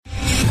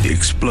The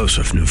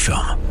explosive new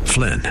film,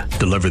 Flynn,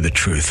 deliver the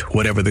truth,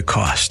 whatever the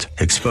cost,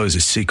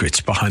 exposes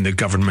secrets behind the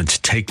government's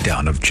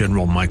takedown of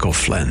General Michael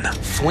Flynn.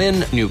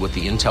 Flynn knew what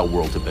the intel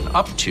world had been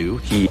up to.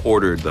 He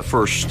ordered the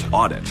first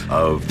audit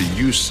of the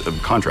use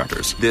of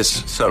contractors.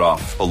 This set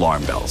off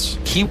alarm bells.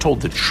 He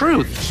told the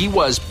truth. He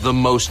was the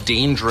most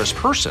dangerous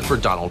person for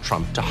Donald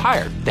Trump to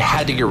hire. They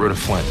had to get rid of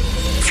Flynn.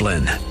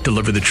 Flynn,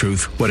 deliver the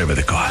truth, whatever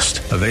the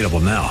cost. Available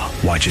now.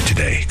 Watch it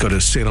today. Go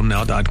to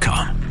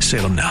salemnow.com.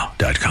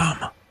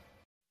 salemnow.com.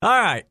 All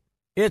right.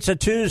 It's a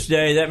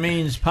Tuesday. That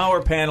means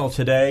Power Panel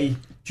today.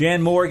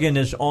 Jan Morgan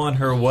is on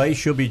her way.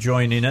 She'll be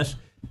joining us.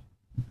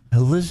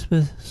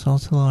 Elizabeth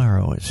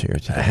Saltellaro is here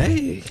today.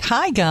 Hey.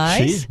 Hi, guys.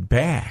 She's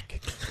back.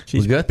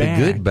 We got the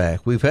good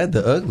back. We've had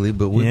the ugly,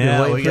 but we've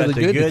been waiting for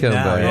the good to come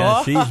back.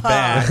 Yeah, she's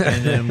back.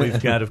 And then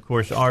we've got, of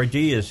course, RD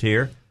is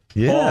here.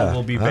 Yeah. Paul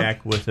will be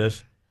back with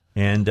us.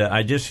 And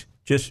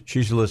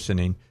she's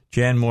listening.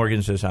 Jan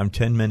Morgan says, I'm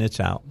 10 minutes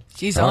out.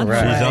 She's on her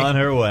way. She's on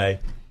her way.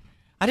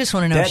 I just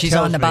want to know if she's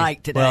on the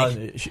bike today. Well,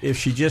 if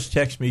she just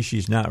texts me,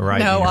 she's not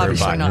riding her bike. No,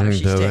 obviously not if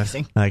she's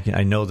texting.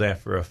 I know that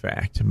for a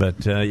fact.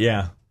 But,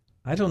 yeah,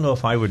 I don't know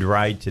if I would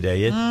ride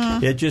today.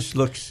 It just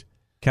looks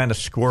kind of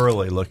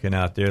squirrely looking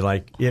out there,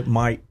 like it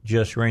might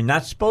just rain.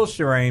 Not supposed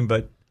to rain,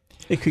 but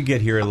it could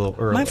get here a little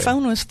early. My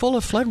phone was full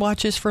of flood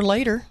watches for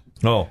later.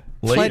 Oh,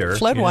 later.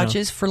 Flood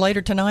watches for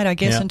later tonight, I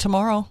guess, and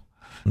tomorrow.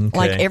 Okay.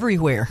 Like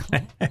everywhere.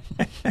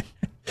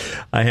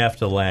 I have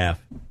to laugh.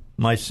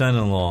 My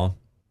son-in-law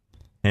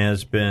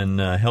has been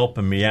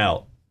helping me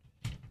out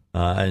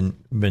and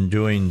been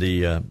doing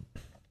the,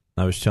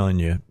 I was telling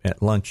you,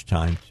 at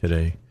lunchtime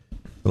today,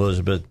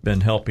 Elizabeth,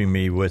 been helping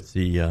me with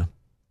the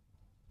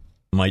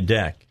my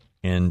deck,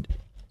 and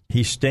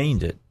he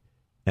stained it,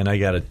 and I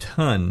got a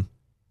ton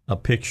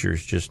of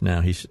pictures just now.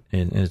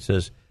 And it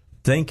says,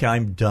 "Think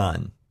I'm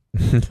done."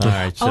 All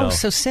right.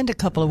 So send a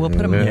couple. We'll put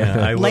them.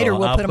 Yeah, later.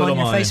 We'll put them on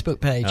your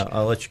Facebook page.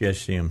 I'll let you guys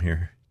see them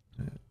here.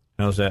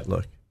 How's that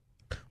look?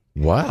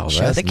 Wow,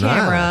 Show the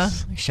camera.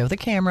 Nice. Show the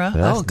camera.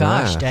 That's oh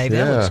gosh, nice. Dave,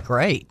 that looks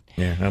great.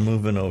 Yeah, I'm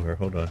moving over.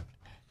 Hold on.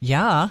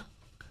 Yeah.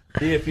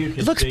 See if you can.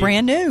 It looks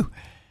brand new.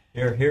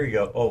 Here you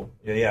go. Oh,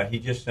 yeah. He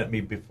just sent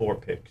me before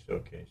pics.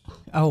 Okay. So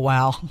oh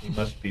wow. He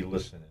must be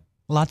listening.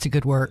 Lots of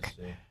good work.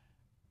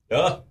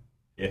 Oh,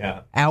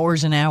 yeah.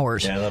 Hours and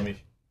hours. Yeah.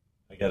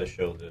 I got to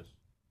show this.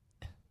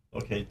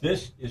 Okay,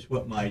 this is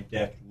what my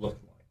deck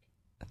looked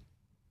like.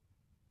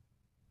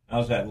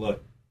 How's that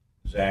look,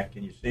 Zach?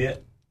 Can you see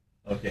it?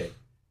 Okay,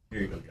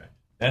 here you go, guys.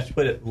 That's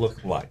what it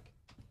looked like.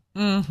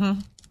 Mm-hmm.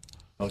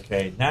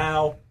 Okay,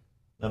 now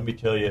let me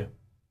tell you and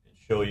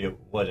show you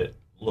what it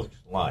looks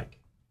like.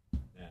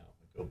 Now,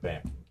 go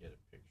back and get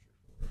a picture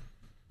for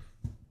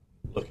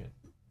it. Look at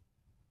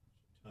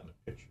a ton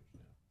of pictures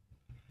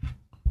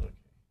now. Okay.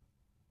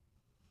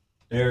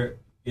 There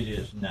it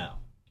is now.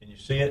 Can you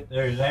see it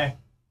there, Zach?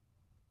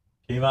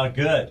 Came out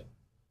good.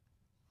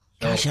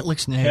 So, gosh, it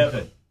looks new.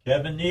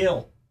 Kevin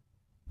Neal,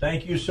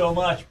 thank you so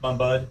much, my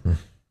bud.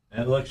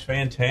 That looks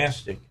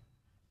fantastic.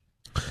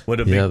 What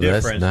a big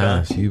difference.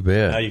 That's nice. Huh? You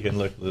bet. Now you can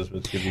look,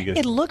 Elizabeth. Give you good.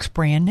 It looks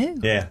brand new.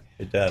 Yeah,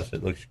 it does.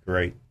 It looks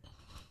great.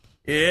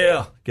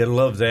 Yeah, gotta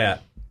love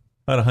that.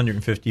 About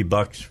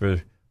 $150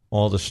 for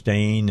all the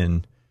stain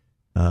and.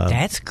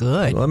 That's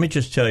good. Let me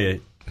just tell you,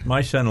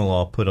 my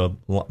son-in-law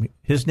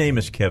his name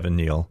is Kevin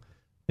Neal.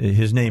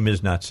 His name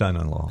is not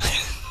son-in-law.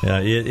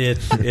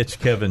 It's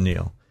Kevin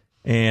Neal,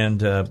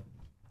 and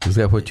is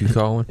that what you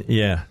call him?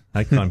 Yeah,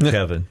 I call him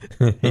Kevin.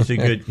 He's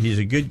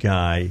a good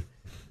guy,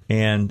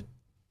 and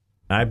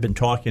I've been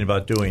talking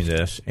about doing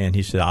this, and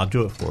he said, "I'll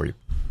do it for you.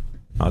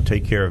 I'll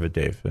take care of it,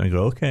 Dave." And I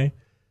go, "Okay."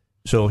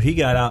 So he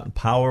got out and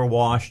power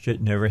washed it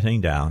and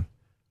everything down.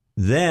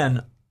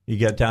 Then he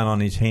got down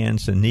on his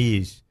hands and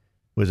knees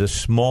with a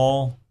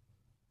small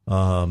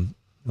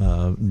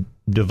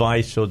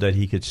device so that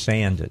he could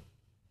sand it,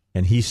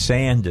 and he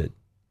sanded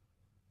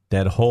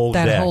that whole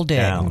deck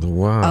down.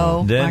 Wow.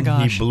 Oh, then my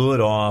gosh. he blew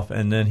it off,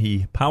 and then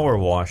he power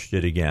washed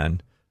it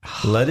again,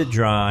 let it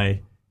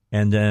dry,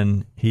 and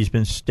then he's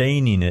been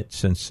staining it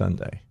since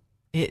Sunday.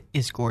 It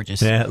is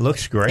gorgeous. Yeah, it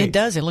looks great. It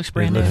does. It looks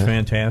brand new. It looks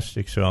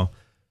fantastic. So,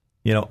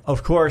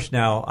 of course,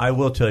 now I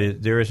will tell you,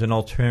 there is an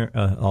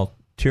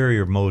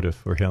ulterior motive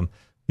for him.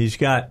 He's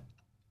got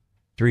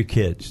 3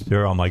 kids.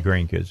 They're all my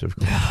grandkids, of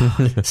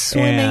course.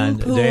 Swimming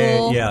pool.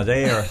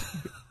 They are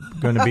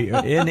going to be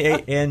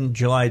in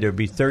July. There'll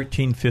be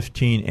 13,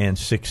 15, and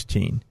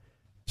 16.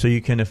 So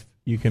you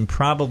can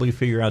probably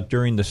figure out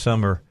during the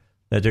summer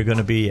that they're going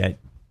to be at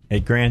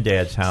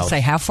Granddad's house. Say,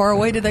 how far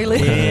away do they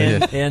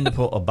live? In the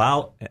pool,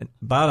 about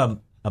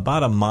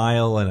a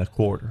mile and a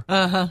quarter. They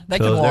so can walk.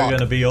 They're going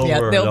to be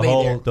over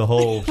the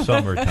whole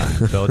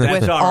summertime. So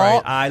that's all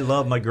right. I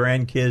love my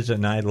grandkids,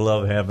 and I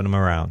love having them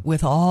around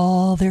with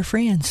all their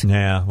friends.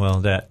 Yeah, well,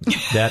 that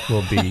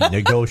will be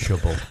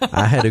negotiable.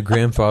 I had a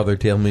grandfather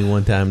tell me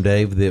one time,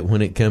 Dave, that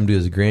when it come to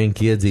his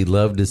grandkids, he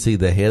loved to see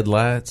the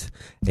headlights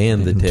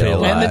and the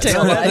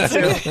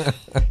taillights.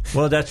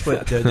 Well, that's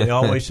what they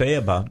always say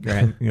about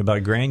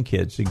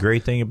grandkids. The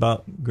great thing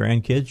about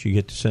grandkids, you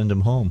get to send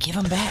them home. Give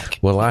them back.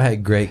 Well, I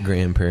had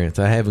great-grandparents grandparents.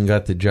 I haven't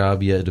got the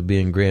job yet to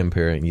being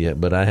grandparent yet,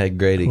 but I had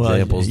great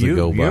examples to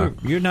go by.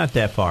 You're not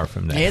that far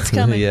from that. It's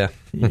coming. Yeah.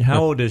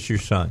 How old is your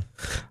son?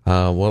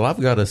 Well, I've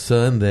got a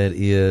son that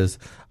is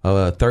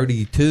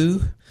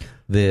 32.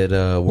 That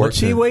works. What's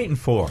he waiting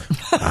for?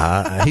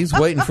 He's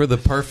waiting for the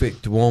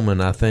perfect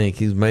woman. I think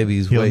he's He'll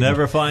waiting.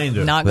 never find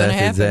her. Not going to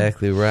That's happen.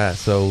 exactly right.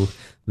 So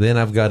then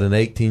I've got an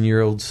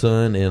 18-year-old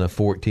son and a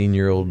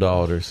 14-year-old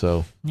daughter.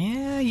 So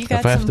Yeah, you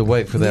got if I have to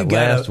wait for that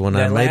last one,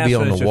 I may be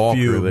on the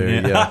walker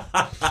there. Yeah.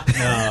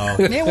 No.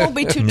 It won't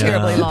be too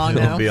terribly long, It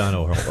though. won't be on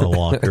a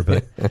walker.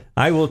 But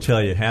I will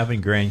tell you,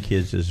 having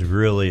grandkids is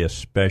really a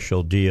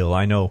special deal.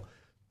 I know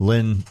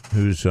Lynn,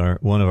 who's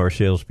one of our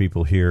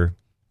salespeople here,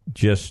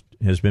 just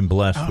has been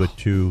blessed with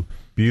two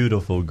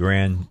beautiful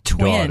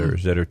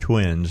granddaughters that are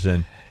twins,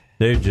 and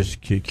they're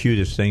just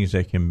cutest things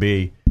that can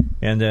be.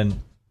 And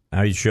then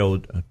I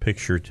showed a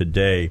picture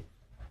today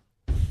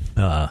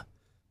to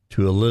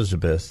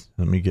Elizabeth.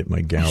 Let me get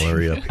my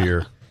gallery up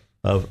here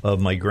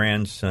of my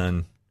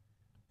grandson,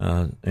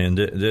 and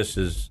this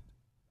is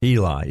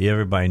Eli.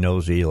 Everybody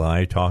knows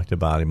Eli. I talked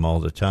about him all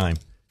the time.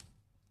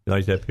 You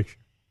like that picture?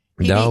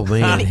 Oh,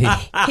 man.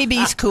 He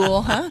be's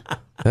cool, huh?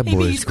 That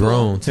boy's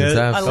grown since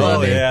I've seen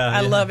love him. it. Yeah,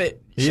 I love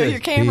it. Show your He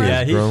camera.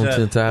 has he's, grown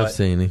since I've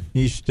seen him.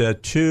 He's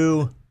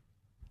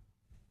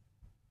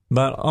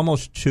about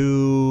almost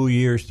 2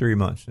 years, 3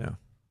 months now.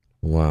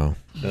 Wow.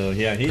 So,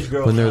 yeah, he's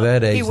growing When they're up.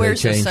 that age, He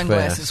wears they his change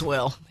sunglasses fast.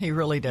 well. He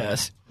really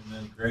does. And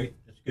then great.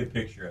 It's a good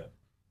picture of him.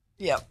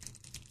 Yep.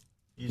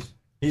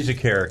 He's a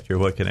character.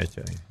 What can I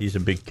tell you? He's a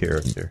big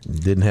character.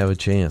 Didn't have a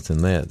chance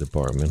in that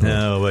department. Huh?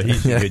 No, but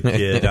he's a good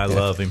kid. I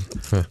love him.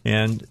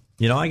 And,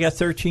 I got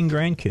 13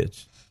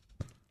 grandkids.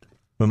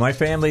 But my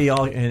family,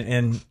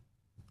 and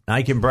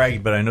I can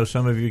brag, but I know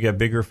some of you got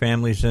bigger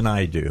families than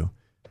I do.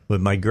 With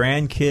my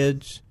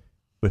grandkids,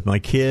 with my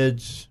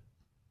kids,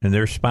 and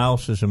their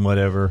spouses and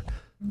whatever,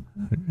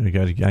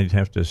 I'd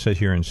have to sit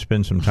here and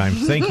spend some time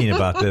thinking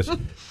about this.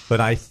 But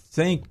I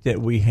think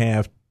that we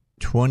have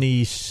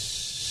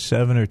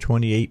 27 or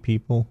 28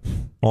 people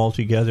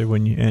altogether.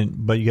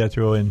 But you got to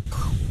throw in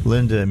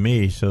Linda and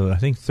me, so I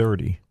think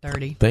 30.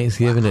 30.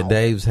 Thanksgiving at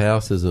Dave's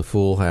house is a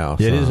full house.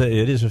 It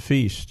is a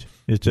feast.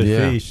 It's a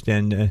feast,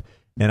 and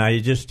I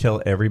just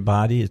tell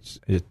everybody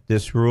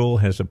this rule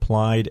has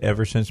applied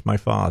ever since my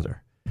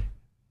father.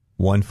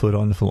 1 foot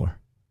on the floor.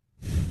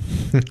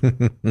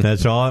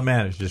 That's all that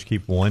matters. Just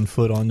keep 1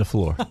 foot on the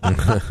floor.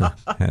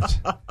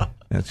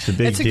 That's the big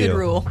deal. That's a good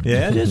rule.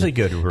 Yeah, it is a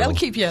good rule. That'll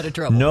keep you out of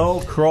trouble.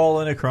 No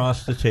crawling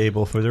across the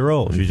table for the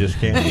rolls. You just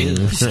can't do You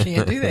that. just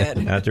can't do that.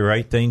 That's the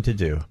right thing to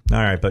do. All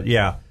right, but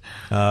yeah,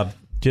 I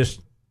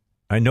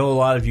know a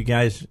lot of you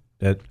guys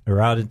that are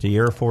out at the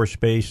Air Force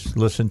Base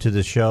listen to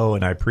the show,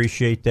 and I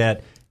appreciate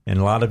that. And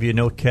a lot of you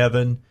know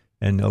Kevin,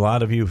 and a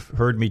lot of you have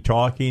heard me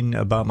talking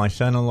about my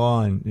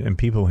son-in-law, and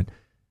people went,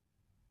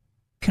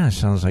 kind of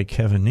sounds like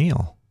Kevin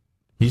Neal.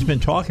 He's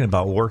been talking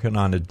about working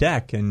on a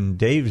deck, and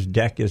Dave's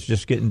deck is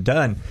just getting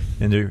done,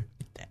 and they're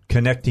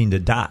connecting the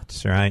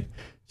dots, right?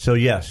 So,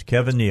 yes,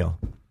 Kevin Neal.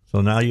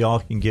 So now y'all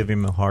can give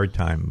him a hard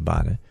time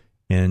about it.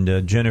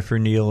 And Jennifer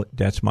Neal,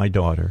 that's my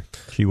daughter.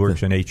 She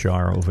works in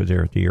HR over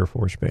there at the Air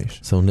Force Base.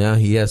 So now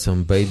he has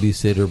some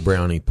babysitter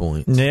brownie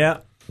points.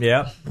 Yep. He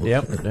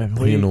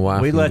and the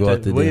wife we can let go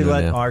out to we dinner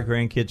let now. our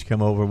grandkids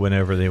come over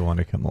whenever they want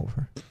to come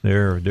over.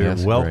 They're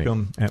That's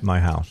welcome at my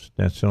house.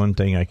 That's the one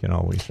thing I can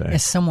always say.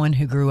 As someone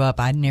who grew up,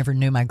 I never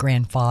knew my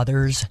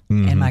grandfathers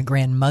and my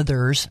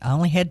grandmothers. I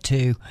only had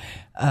two.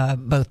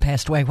 Both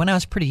passed away when I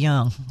was pretty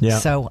young. Yeah.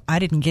 So I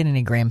didn't get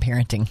any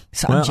grandparenting.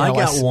 So Well, I'm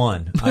jealous. I got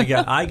one.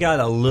 I got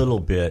a little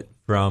bit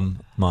from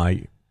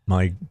my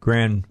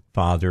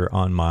grandfather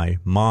on my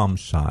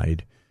mom's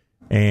side,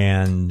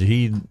 and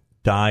he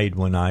died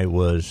when I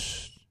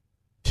was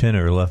 10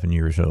 or 11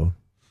 years old.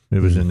 It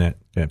was in that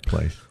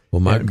place.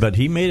 Well, But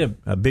he made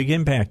a big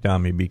impact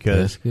on me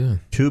because That's good.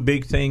 two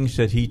big things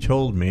that he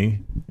told me.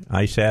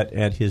 I sat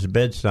at his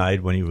bedside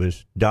when he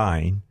was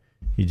dying.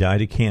 He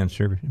died of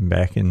cancer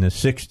back in the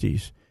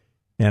 60s.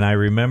 And I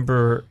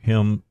remember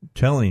him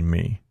telling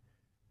me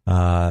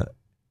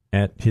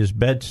at his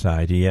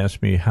bedside, he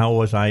asked me, how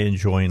was I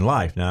enjoying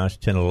life? Now, I was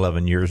 10 or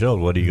 11 years old.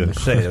 What are you going to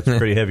say? That's a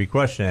pretty heavy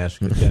question to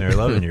ask a 10 or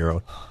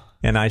 11-year-old.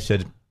 And I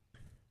said,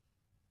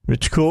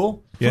 it's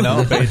cool,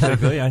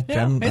 basically. I'm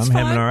it's having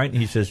fine. all right. And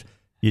he says,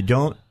 you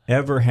don't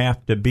ever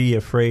have to be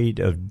afraid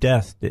of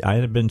death. I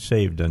had been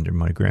saved under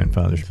my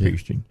grandfather's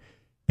preaching.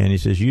 And he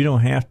says, you don't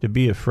have to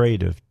be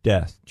afraid of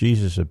death.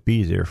 Jesus will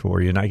be there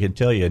for you. And I can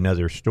tell you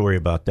another story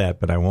about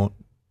that, but I won't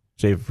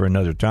save it for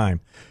another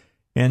time.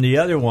 And the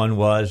other one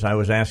was, I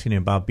was asking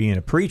him about being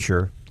a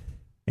preacher,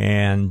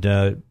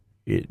 and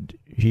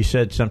he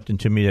said something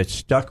to me that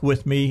stuck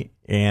with me,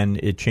 and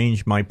it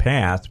changed my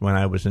path when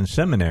I was in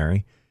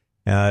seminary.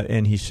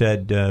 And he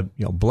said,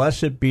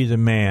 blessed be the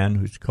man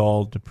who's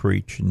called to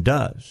preach and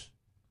does.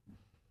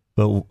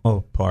 But,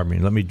 pardon me,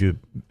 let me do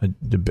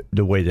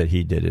the way that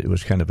he did it. It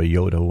was kind of a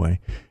Yoda way.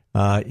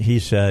 He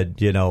said,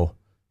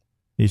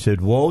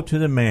 woe to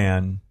the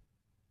man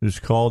who's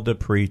called to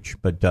preach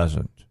but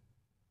doesn't.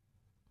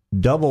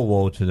 Double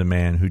woe to the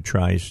man who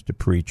tries to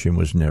preach and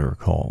was never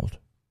called.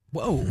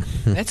 Whoa,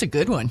 that's a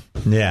good one.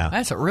 Yeah.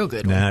 That's a real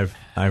good one. And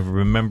I've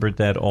remembered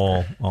that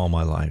all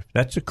my life.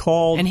 That's a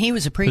called And he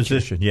was a preacher.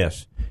 position,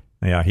 yes.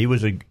 Yeah,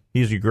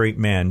 he's a great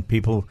man.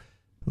 People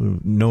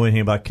who know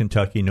anything about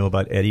Kentucky know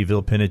about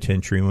Eddyville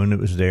Penitentiary when it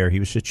was there. He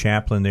was a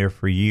chaplain there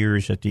for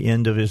years. At the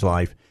end of his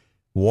life,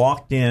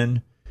 walked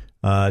in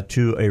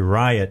to a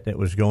riot that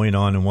was going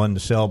on in one of the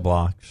cell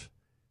blocks,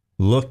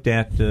 looked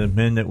at the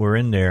men that were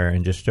in there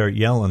and just started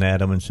yelling at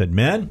them and said,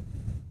 "Men,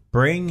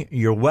 bring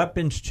your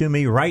weapons to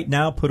me right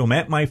now. Put them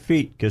at my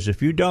feet, because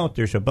if you don't,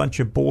 there's a bunch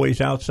of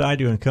boys outside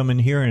who are going to come in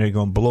here and they're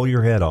going to blow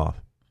your head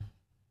off."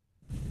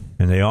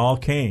 And they all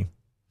came,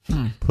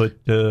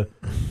 put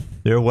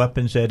their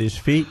weapons at his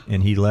feet,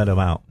 and he let them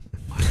out.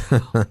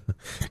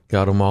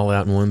 Got them all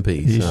out in one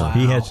piece.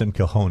 He had some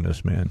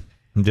cojones, man.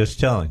 I'm just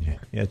telling you.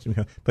 He had some,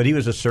 but he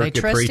was a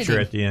circuit preacher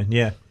at the end.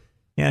 Yeah,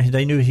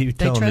 they knew he was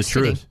telling the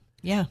truth.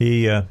 Yeah,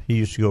 he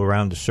used to go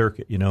around the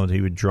circuit.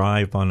 He would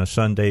drive on a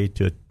Sunday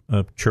to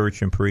a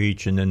church and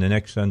preach, and then the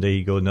next Sunday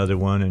he'd go another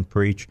one and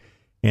preach.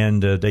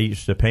 And they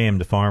used to pay him,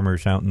 the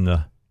farmers out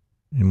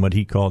in what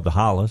he called the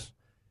hollows.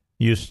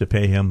 Used to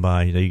pay him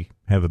they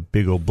have a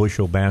big old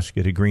bushel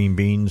basket of green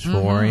beans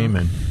for him,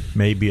 and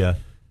maybe a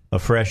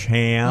fresh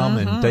ham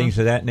and things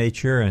of that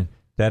nature, and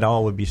that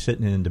all would be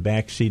sitting in the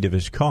back seat of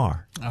his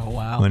car. Oh,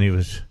 wow. When he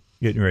was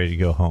getting ready to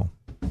go home.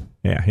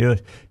 Yeah,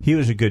 he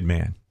was a good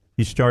man.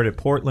 He started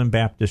Portland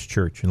Baptist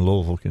Church in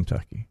Louisville,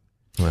 Kentucky.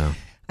 Wow.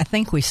 I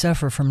think we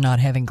suffer from not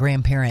having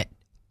grandparent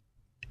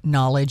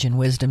knowledge and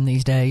wisdom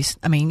these days.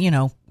 I mean,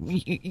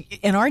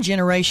 in our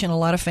generation, a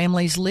lot of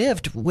families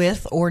lived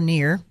with or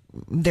near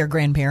their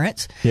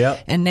grandparents. Yeah.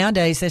 And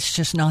nowadays, that's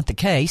just not the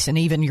case. And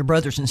even your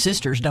brothers and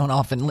sisters don't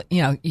often,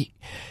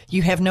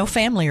 you have no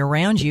family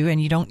around you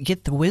and you don't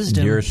get the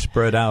wisdom. You're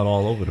spread out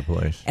all over the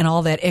place. And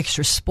all that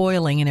extra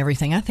spoiling and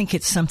everything. I think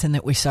it's something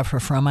that we suffer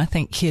from. I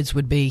think kids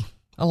would be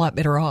a lot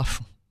better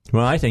off.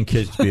 Well, I think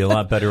kids would be a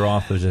lot better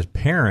off as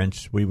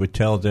parents. We would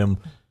tell them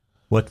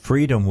what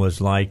freedom was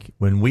like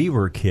when we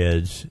were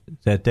kids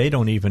that they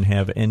don't even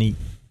have any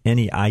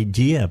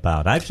idea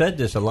about. I've said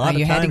this a lot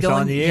of times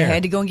on the air. You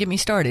had to go and get me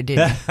started,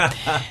 didn't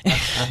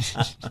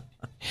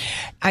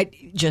you?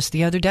 Just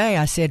the other day,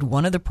 I said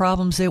one of the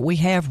problems that we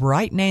have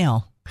right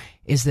now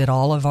is that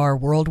all of our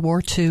World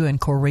War II and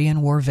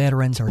Korean War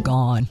veterans are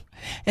gone.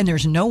 And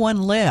there's no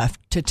one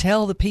left to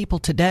tell the people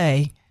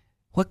today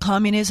what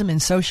communism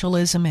and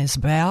socialism is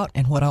about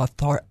and what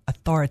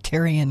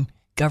authoritarian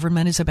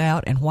government is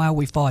about and why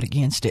we fought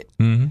against it.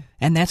 Mm-hmm.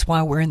 And that's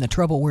why we're in the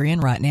trouble we're in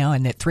right now,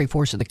 and that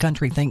 3/4 of the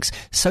country thinks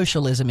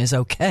socialism is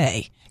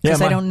okay because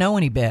they don't know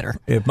any better.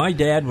 If my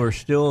dad were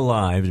still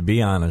alive, to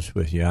be honest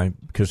with you,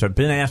 because I've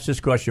been asked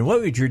this question,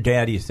 what would your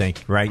daddy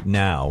think right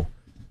now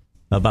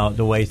about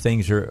the way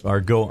things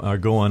are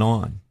going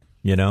on?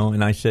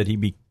 And I said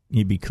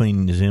he'd be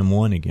cleaning his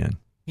M1 again.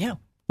 Yeah.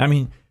 I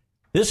mean,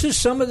 this is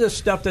some of the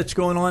stuff that's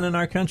going on in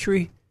our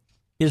country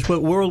is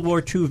what World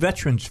War II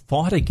veterans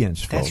fought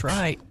against, folks. That's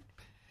right.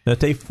 That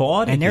they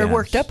fought against. And they're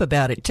worked up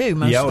about it, too.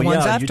 Most of the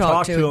ones I've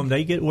talked to them,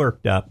 they get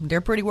worked up.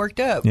 They're pretty worked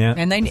up. Yeah.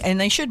 And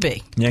they should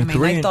be. Yeah, I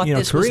mean, they thought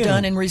this was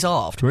done and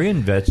resolved.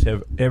 Korean vets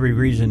have every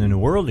reason in the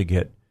world to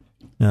get,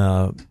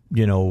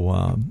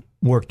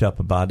 worked up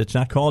about it. It's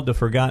not called the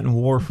Forgotten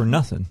War for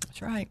nothing.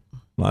 That's right.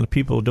 A lot of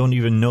people don't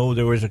even know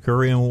there was a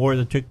Korean War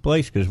that took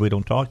place because we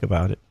don't talk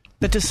about it.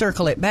 But to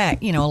circle it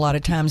back, a lot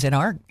of times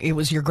it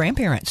was your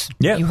grandparents.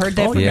 Yeah. You heard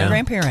that from your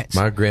grandparents.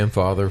 My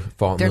grandfather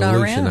fought in the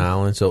Aleutian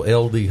Islands, so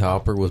L.D.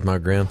 Hopper was my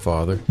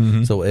grandfather.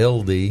 Mm-hmm. So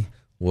L.D.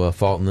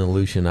 fought in the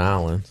Aleutian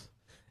Islands,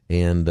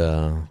 and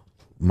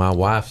my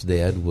wife's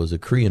dad was a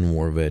Korean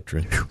War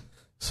veteran.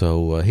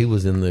 So he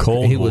was in the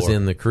Cold War. Was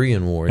in the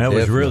Korean War. That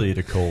was really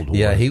the Cold War.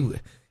 Yeah,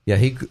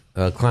 he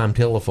climbed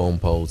telephone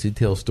poles. He'd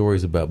tell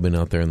stories about being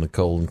out there in the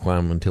cold and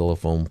climbing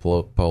telephone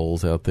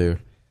poles out there.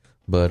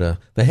 But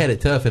they had it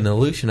tough, and the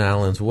Aleutian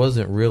Islands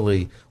wasn't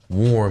really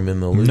warm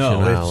in the Aleutian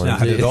Islands. No, it's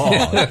not at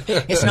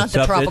all. It's not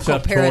the tropical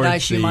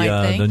paradise you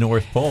might think. The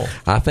North Pole.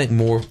 I think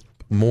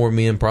more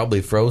men probably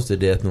froze to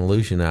death in the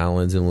Aleutian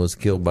Islands and was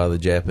killed by the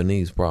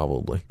Japanese,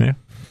 probably. Yeah,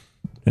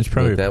 it's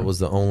probably that was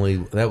the only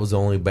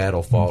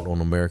battle fought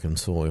on American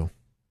soil.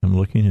 I'm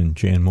looking, and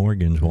Jan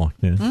Morgan's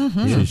walked in.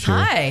 Mm-hmm.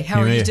 Hi, how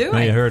are you doing?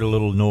 I heard a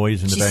little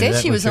noise in the back. She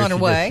said she was on her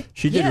way.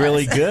 She did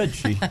really good.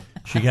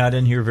 She got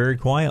in here very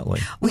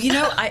quietly. Well,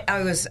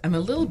 I'm a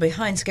little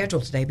behind schedule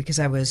today because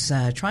I was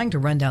trying to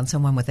run down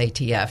someone with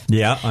ATF.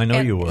 Yeah, I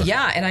know you were.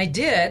 Yeah, and I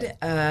did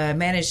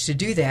manage to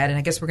do that, and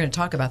I guess we're going to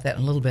talk about that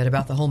in a little bit,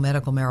 about the whole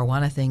medical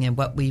marijuana thing and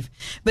what we've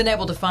been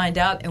able to find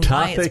out and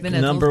why it's been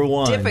a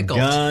little difficult.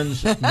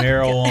 Guns,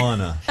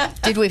 marijuana.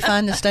 Did we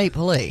find the state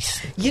police?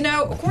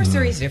 Of course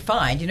they're easy to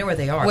find. You know where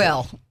they are.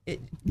 Well,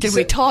 did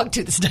we talk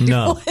to the state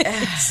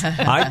police?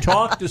 I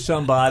talked to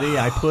somebody.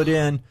 I put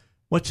in,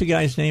 what's the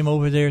guy's name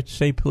over there at the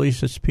state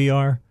police that's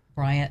PR?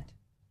 Bryant.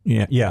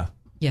 Yeah.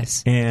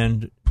 Yes.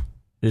 And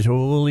they said,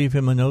 we'll leave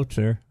him a note,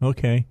 sir.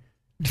 Okay.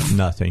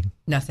 Nothing.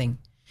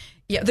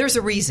 Yeah, there's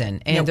a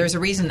reason, and there's a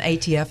reason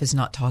ATF is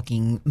not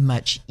talking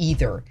much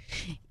either.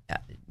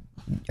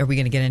 Are we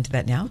going to get into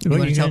that now? You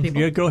want to tell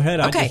people? Yeah, go ahead.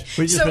 Okay.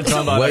 We just been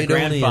talking about our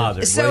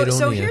grandfather.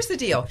 So here's the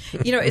deal.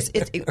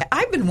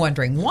 I've been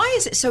wondering, why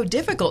is it so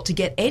difficult to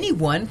get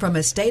anyone from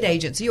a state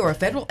agency or a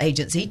federal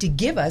agency to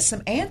give us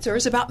some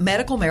answers about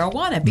medical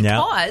marijuana?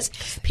 Because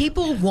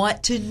people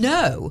want to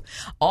know.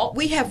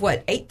 We have,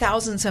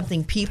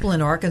 8,000-something people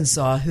in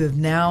Arkansas who have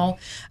now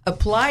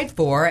applied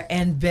for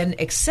and been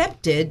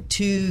accepted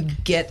to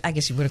get, I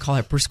guess you would call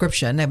it a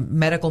prescription, a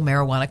medical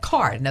marijuana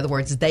card. In other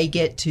words, they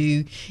get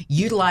to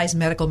utilize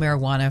medical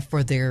marijuana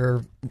for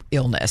their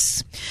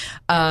illness.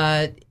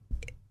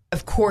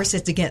 Of course,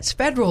 it's against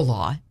federal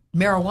law.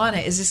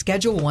 Marijuana is a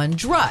Schedule I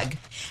drug.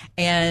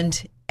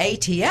 And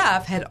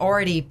ATF had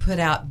already put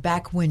out,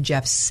 back when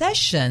Jeff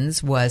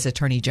Sessions was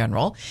Attorney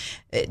General,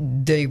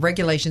 the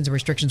regulations and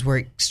restrictions were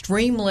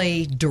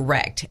extremely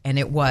direct. And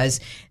it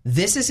was,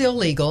 this is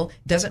illegal.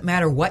 Doesn't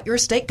matter what your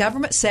state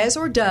government says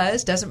or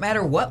does. Doesn't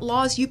matter what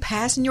laws you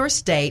pass in your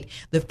state.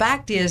 The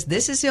fact is,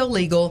 this is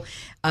illegal.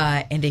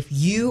 And if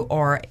you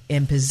are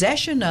in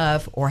possession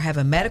of or have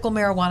a medical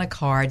marijuana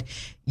card,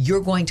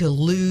 you're going to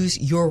lose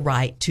your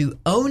right to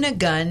own a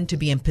gun, to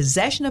be in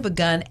possession of a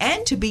gun,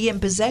 and to be in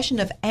possession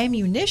of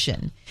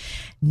ammunition.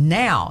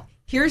 Now,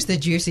 here's the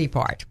juicy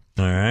part.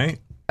 All right.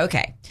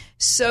 Okay.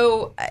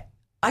 So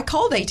I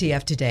called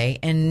ATF today,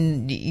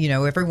 and,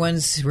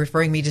 everyone's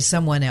referring me to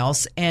someone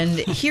else. And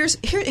here's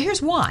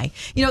why.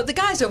 The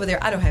guys over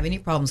there, I don't have any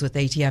problems with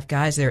ATF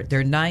guys.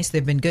 They're nice.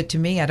 They've been good to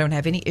me. I don't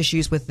have any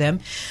issues with them.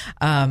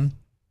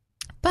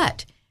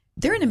 But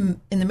they're in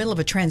the middle of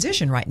a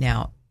transition right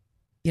now.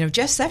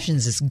 Jeff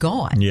Sessions is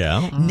gone.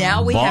 Yeah.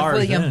 Now we have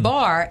William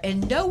Barr,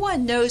 and no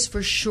one knows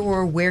for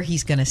sure where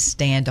he's going to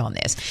stand on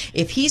this.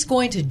 If he's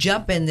going to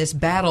jump in this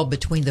battle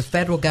between the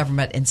federal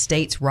government and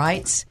states'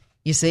 rights,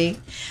 you see,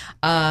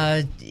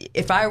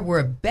 if I were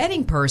a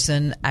betting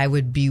person, I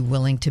would be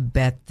willing to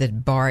bet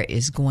that Barr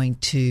is going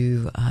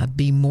to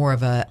be more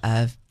of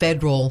a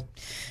federal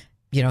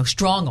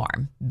strong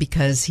arm,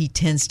 because he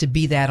tends to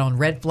be that on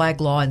red flag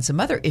law and some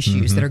other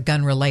issues that are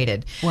gun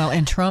related. Well,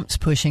 and Trump's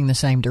pushing the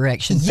same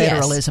direction,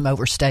 federalism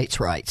over states'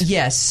 rights.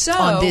 Yes. So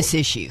on this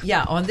issue.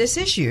 Yeah, on this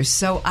issue.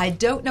 So I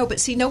don't know, but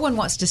see, no one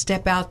wants to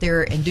step out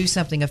there and do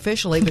something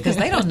officially because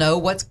they don't know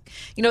what's,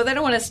 they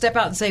don't want to step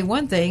out and say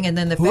one thing and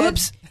then the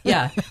feds.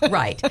 Yeah,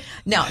 right.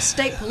 Now,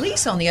 state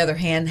police, on the other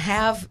hand,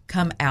 have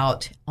come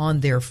out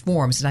on their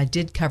forms, and I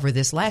did cover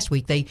this last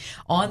week.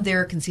 On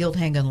their concealed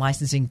handgun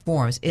licensing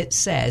forms, it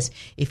says,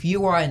 if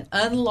you are an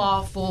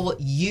unlawful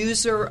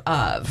user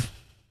of,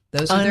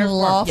 those are their forms.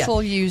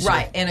 Unlawful user.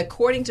 Right. And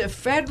according to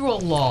federal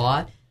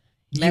law,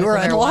 you're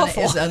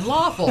unlawful. Is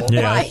unlawful.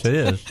 Yes, right. it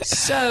is.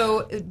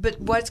 So, but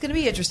what's going to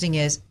be interesting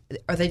is,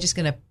 are they just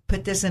going to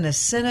put this in a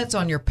sentence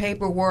on your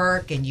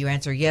paperwork and you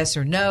answer yes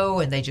or no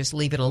and they just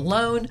leave it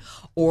alone?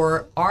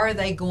 Or are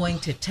they going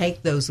to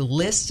take those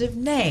lists of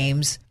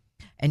names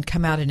and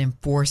come out and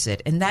enforce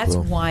it? And that's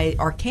why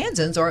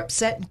Arkansans are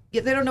upset.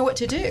 They don't know what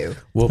to do.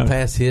 Well,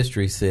 past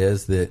history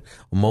says that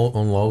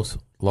on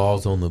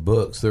laws on the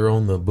books, they're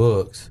on the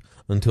books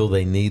until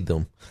they need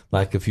them.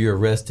 Like if you're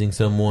arresting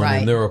someone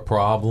and they're a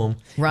problem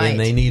and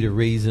they need a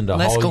reason to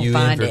haul you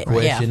in for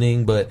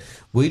questioning, but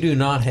we do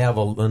not have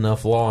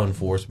enough law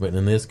enforcement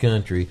in this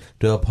country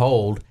to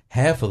uphold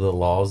half of the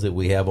laws that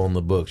we have on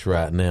the books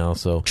right now.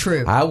 So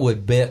true. I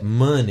would bet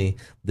money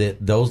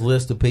that those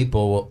list of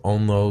people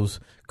on those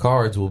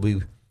cards will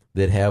be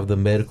that have the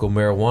medical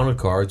marijuana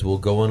cards will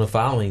go in a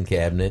filing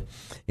cabinet,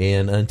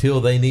 and until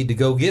they need to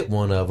go get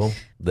one of them,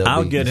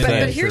 I'll get an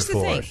answer. But here's the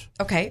thing.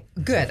 Okay,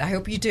 good. I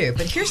hope you do.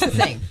 But here's the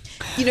thing.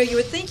 You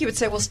would think you would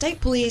say, well, state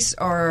police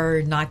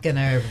are not going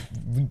to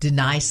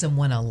deny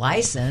someone a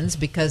license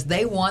because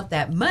they want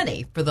that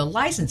money for the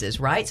licenses,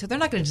 right? So they're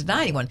not going to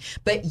deny anyone.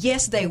 But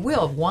yes, they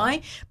will.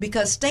 Why?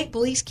 Because state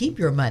police keep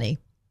your money.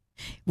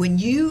 When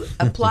you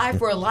apply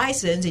for a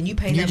license and you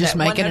pay them just that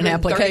making an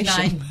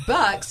application.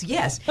 $139,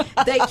 yes,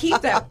 they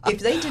keep that. If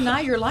they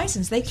deny your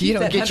license, they keep you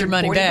don't that get your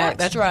money back.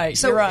 That's right.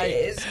 So you're right.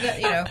 It's,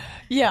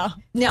 Yeah.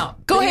 Now,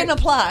 go ahead and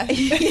apply.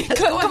 Yes,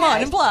 Come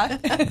on, apply.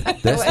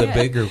 That's the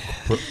bigger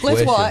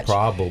question,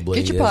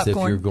 probably, Get your is if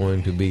popcorn. you're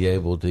going to be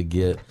able to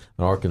get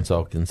an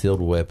Arkansas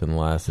concealed weapon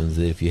license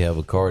if you have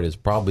a card is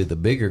probably the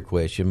bigger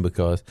question,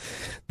 because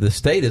the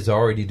state is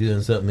already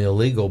doing something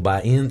illegal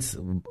by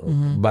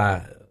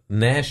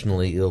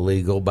nationally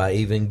illegal by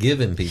even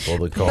giving people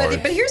the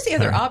card. But here's the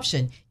other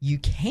option. You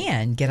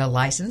can get a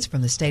license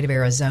from the state of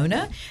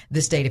Arizona,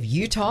 the state of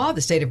Utah,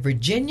 the state of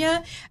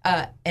Virginia,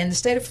 and the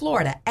state of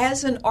Florida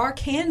as an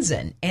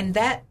Arkansan. And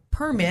that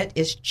permit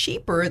is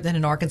cheaper than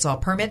an Arkansas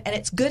permit, and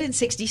it's good in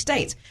 60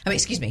 states.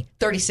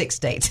 36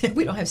 states.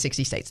 We don't have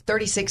 60 states,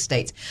 36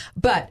 states.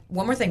 But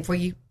one more thing for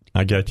you.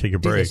 I got to take a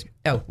break.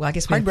 Oh, well, I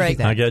guess we Hard break.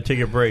 I got to take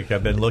a break.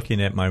 I've been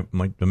looking at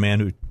the man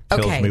who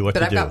tells me what to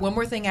do. But I've got one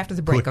more thing after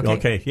the break, okay?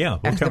 Okay, yeah.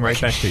 We'll come right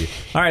back to you.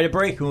 All right, a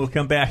break, and we'll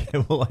come back,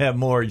 and we'll have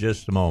more in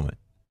just a moment.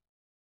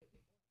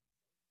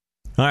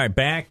 All right,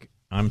 back.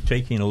 I'm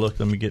taking a look.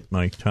 Let me get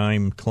my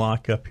time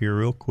clock up here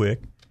real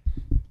quick.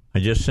 I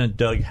just sent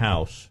Doug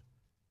House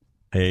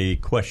a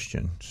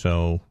question,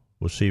 so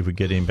we'll see if we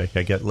get him back.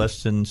 I got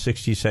less than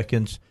 60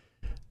 seconds.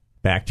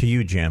 Back to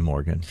you, Jan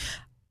Morgan.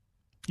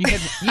 You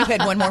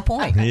had one more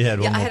point. I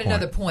had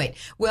another point.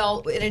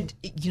 Well,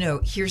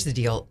 here's the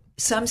deal.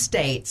 Some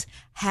states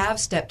have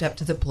stepped up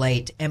to the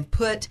plate and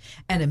put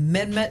an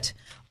amendment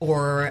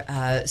or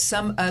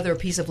some other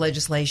piece of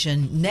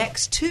legislation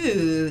next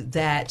to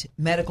that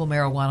medical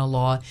marijuana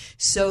law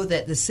so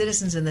that the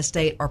citizens in the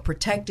state are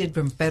protected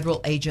from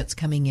federal agents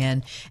coming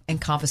in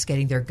and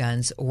confiscating their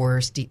guns or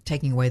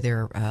taking away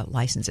their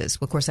licenses.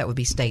 Well, of course, that would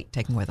be state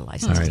taking away the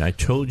licenses. All right. I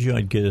told you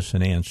I'd get us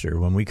an answer.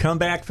 When we come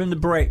back from the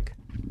break,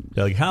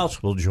 Doug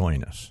House will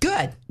join us.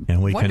 Good.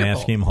 And we can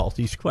ask him all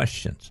these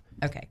questions.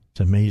 Okay. It's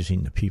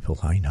amazing the people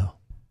I know.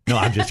 No,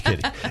 I'm just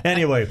kidding.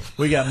 Anyway,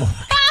 we got more.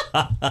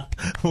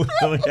 We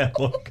got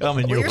more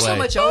coming your way. You're so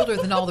much older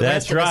than all the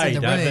rest of us in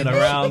the room. I've been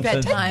around We've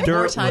had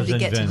more time to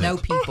get invented. to know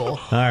people.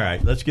 All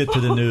right, let's get to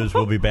the news.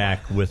 We'll be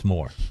back with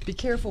more. Be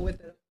careful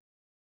with it.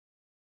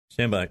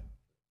 Stand by.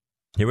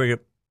 Here we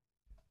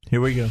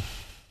go.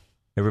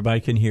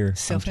 Everybody can hear.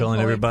 I'm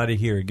telling everybody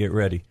here, get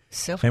ready.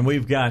 And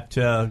we've got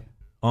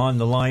on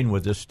the line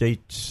with the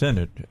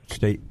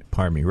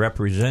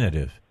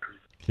representative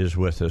is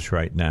with us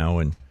right now.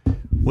 And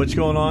what's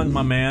going on,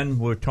 my man?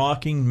 We're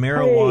talking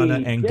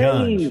marijuana and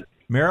guns.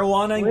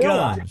 Marijuana and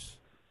guns.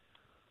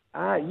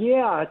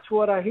 Yeah, that's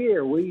what I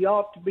hear. We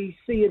ought to be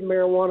seeing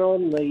marijuana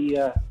on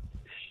the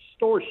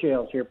store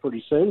shelves here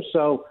pretty soon.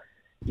 So,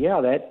 yeah,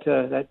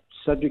 that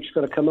subject's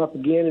going to come up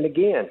again and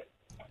again.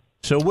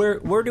 So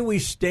where do we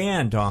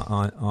stand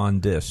on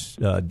this,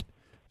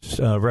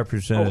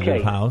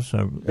 Representative House?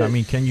 I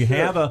mean, can you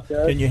have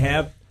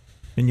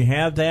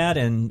that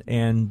and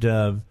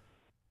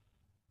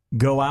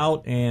go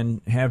out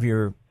and have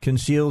your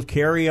concealed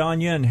carry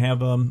on you and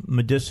have a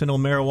medicinal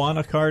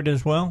marijuana card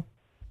as well?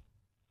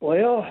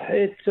 Well,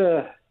 it's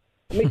let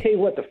me tell you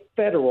what the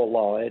federal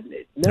law is.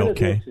 None of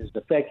this is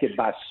affected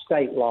by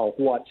state law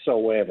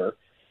whatsoever,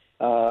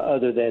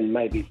 other than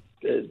maybe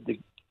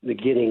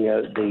obtaining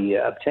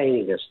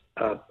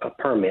a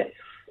permit.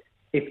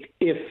 If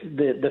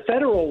the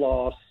federal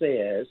law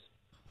says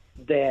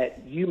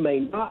that you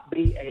may not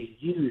be a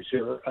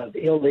user of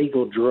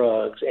illegal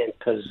drugs and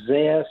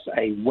possess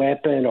a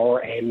weapon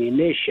or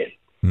ammunition.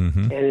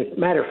 Mm-hmm. And as a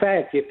matter of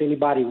fact, if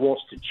anybody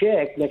wants to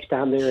check next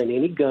time they're in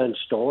any gun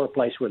store or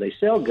place where they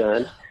sell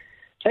guns,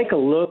 take a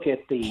look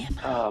at the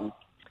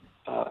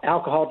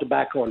alcohol,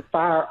 tobacco, and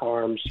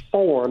firearms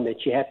form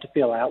that you have to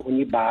fill out when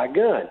you buy a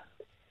gun.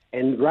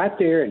 And right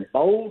there in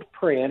bold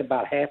print,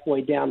 about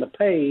halfway down the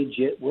page,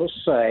 it will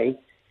say,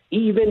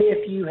 even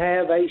if you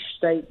have a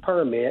state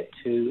permit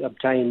to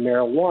obtain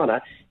marijuana,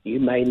 you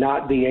may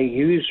not be a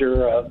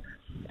user of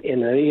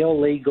an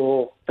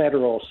illegal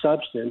federal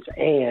substance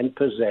and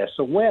possess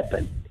a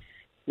weapon.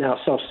 Now,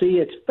 so see,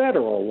 it's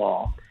federal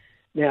law.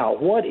 Now,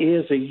 what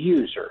is a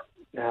user?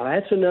 Now,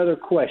 that's another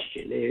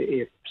question.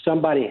 If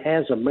somebody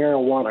has a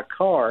marijuana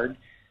card,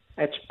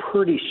 that's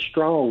pretty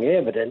strong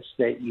evidence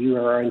that you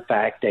are, in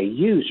fact, a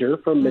user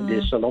for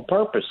medicinal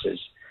purposes.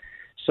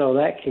 So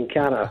that can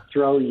kind of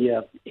throw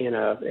you in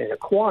a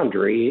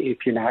quandary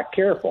if you're not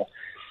careful.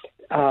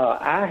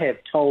 I have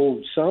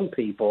told some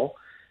people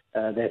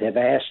that have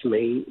asked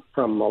me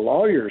from a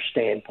lawyer's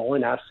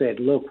standpoint, I said,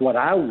 look, what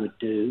I would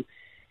do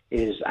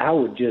is I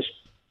would just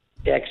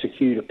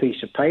execute a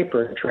piece of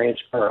paper and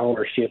transfer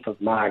ownership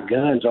of my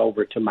guns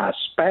over to my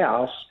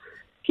spouse,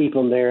 keep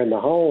them there in the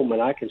home,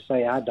 and I can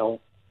say I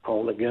don't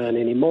own a gun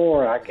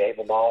anymore. I gave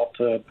them all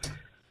to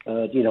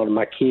to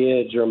my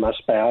kids or my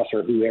spouse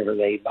or whoever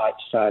they might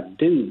decide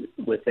to do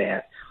with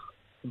that.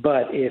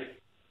 But if,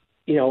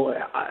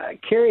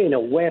 carrying a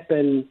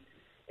weapon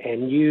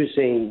and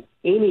using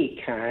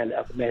any kind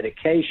of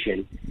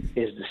medication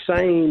is the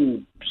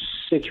same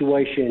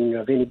situation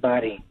of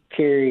anybody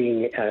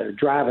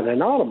driving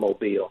an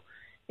automobile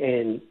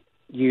and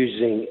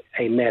using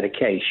a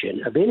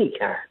medication of any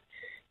kind.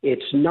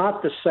 It's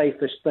not the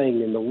safest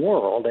thing in the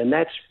world, and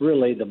that's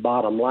really the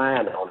bottom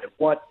line on it.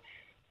 What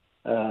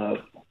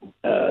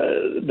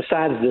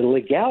besides the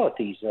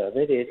legalities of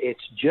it,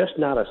 it's just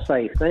not a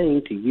safe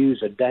thing to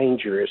use a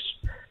dangerous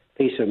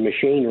piece of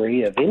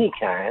machinery of any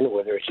kind,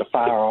 whether it's a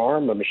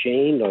firearm, a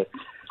machine, or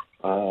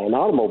an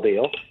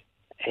automobile,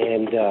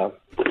 and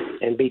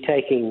be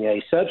taking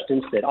a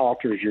substance that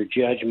alters your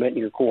judgment,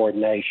 your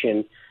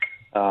coordination,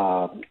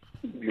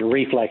 your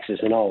reflexes,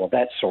 and all of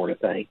that sort of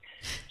thing.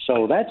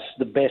 So that's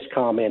the best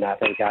comment I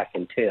think I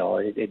can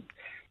tell.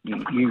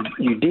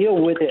 You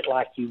deal with it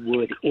like you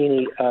would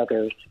any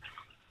other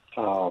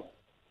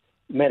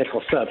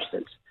medical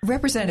substance.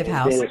 Representative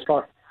House.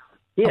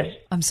 Yes. Oh,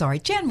 I'm sorry.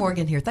 Jan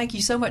Morgan here. Thank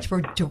you so much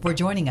for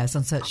joining us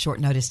on such short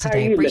notice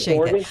today. Appreciate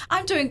it.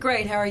 I'm doing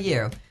great. How are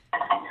you?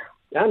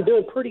 I'm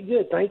doing pretty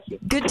good, thank you.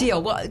 Good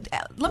deal. Well,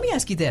 let me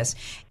ask you this.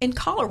 In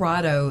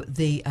Colorado,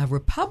 the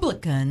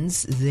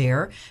Republicans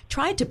there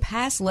tried to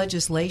pass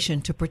legislation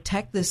to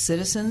protect the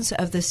citizens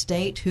of the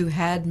state who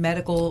had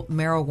medical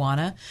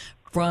marijuana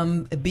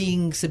from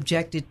being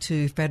subjected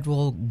to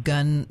federal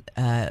gun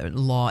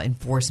law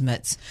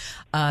enforcements.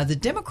 The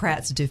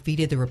Democrats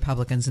defeated the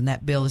Republicans in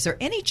that bill. Is there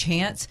any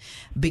chance,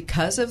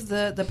 because of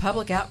the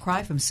public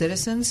outcry from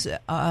citizens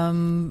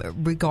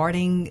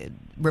regarding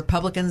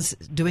Republicans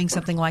doing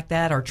something like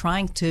that, or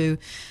trying to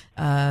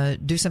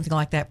do something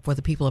like that for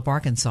the people of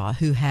Arkansas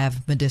who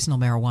have medicinal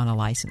marijuana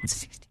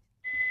license?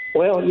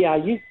 Well, yeah,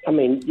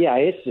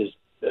 it's just,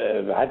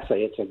 I'd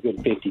say it's a good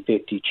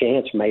 50-50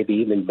 chance, maybe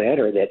even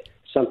better, that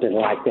something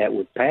like that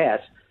would pass.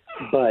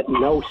 But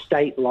no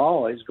state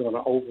law is going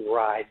to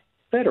override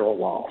federal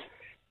law.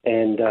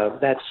 And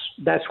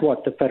that's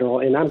what the federal,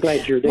 and I'm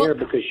glad you're there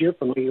because you're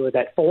familiar with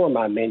that form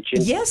I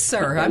mentioned. Yes,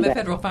 sir. I'm a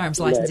federal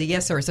firearms licensee.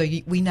 Yes, sir. So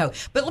we know.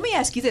 But let me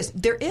ask you this: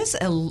 there is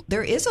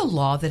a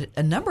law that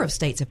a number of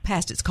states have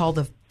passed. It's called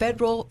the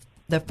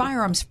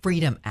Firearms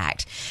Freedom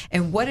Act,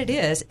 and what it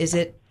is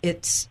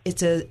it's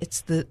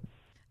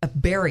a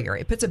barrier.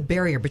 It puts a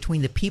barrier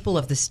between the people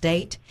of the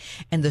state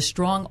and the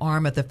strong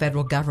arm of the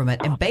federal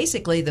government. And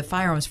basically, the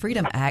Firearms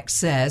Freedom Act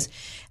says,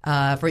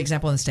 for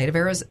example, in the state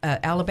of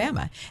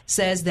Alabama,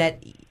 says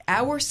that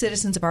our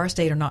citizens of our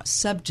state are not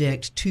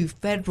subject to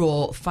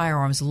federal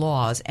firearms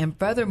laws. And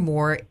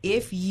furthermore,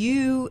 if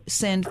you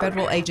send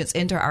federal agents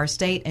into our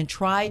state and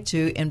try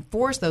to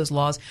enforce those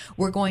laws,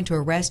 we're going to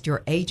arrest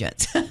your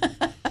agents.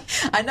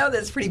 I know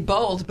that's pretty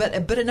bold, but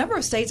a number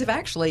of states have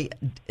actually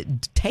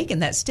taken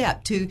that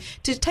step to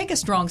take a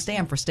strong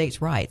stand for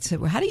states' rights.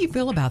 So how do you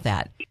feel about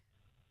that?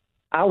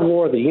 I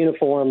wore the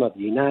uniform of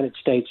the United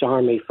States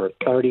Army for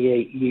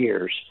 38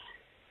 years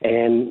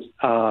and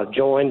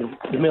joined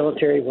the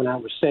military when I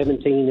was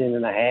 17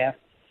 and a half.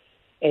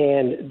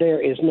 And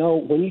there is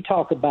when you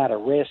talk about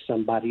arrest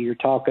somebody, you're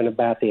talking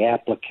about the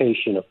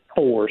application of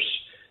force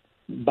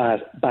by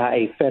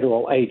a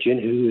federal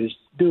agent who is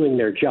doing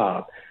their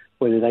job,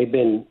 whether they've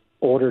been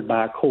ordered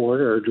by a court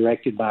or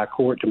directed by a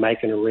court to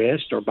make an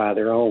arrest, or by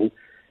their own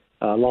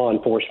law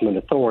enforcement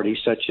authorities,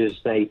 such as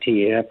the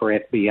ATF or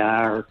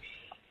FBI or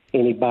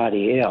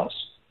anybody else.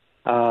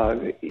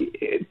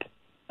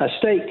 A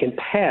state can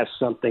pass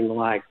something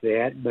like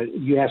that, but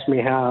you ask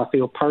me how I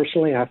feel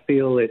personally, I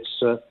feel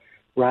it's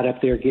right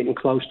up there getting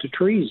close to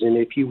treason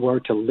if you were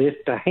to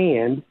lift a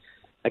hand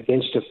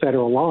against a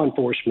federal law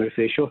enforcement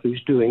official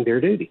who's doing their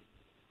duty.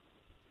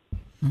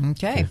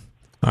 Okay.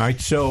 All right,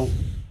 so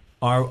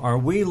are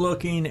we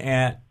looking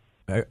at,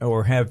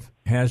 or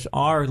has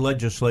our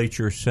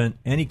legislature sent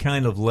any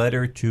kind of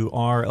letter to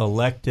our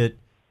elected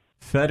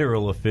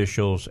federal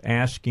officials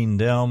asking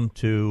them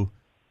to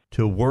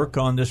work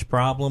on this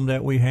problem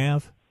that we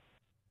have?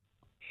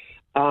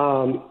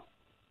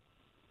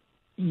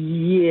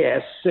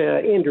 Yes,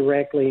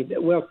 indirectly.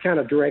 Well, kind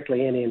of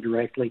directly and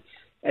indirectly.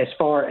 As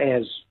far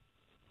as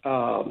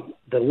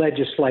the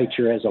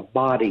legislature as a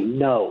body,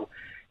 no.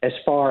 As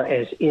far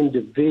as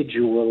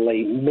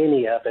individually,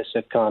 many of us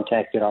have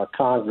contacted our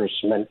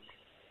congressman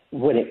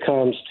when it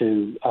comes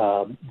to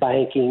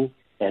banking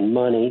and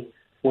money,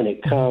 when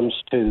it comes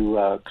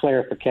to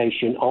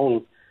clarification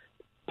on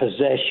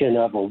possession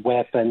of a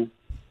weapon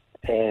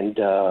and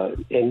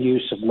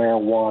use of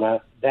marijuana.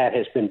 That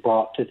has been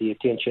brought to the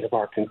attention of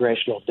our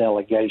congressional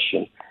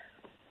delegation,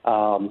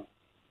 and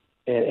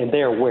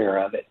they're aware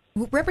of it.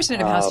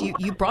 Representative House,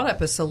 you brought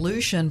up a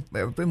solution.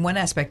 In one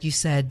aspect, you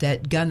said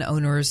that gun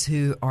owners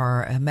who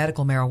are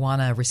medical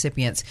marijuana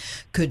recipients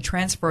could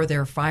transfer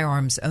their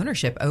firearms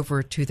ownership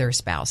over to their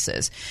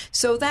spouses.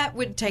 So that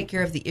would take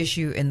care of the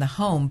issue in the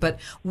home. But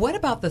what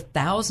about the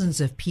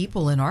thousands of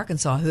people in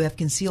Arkansas who have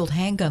concealed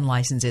handgun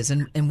licenses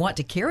and want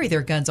to carry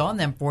their guns on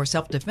them for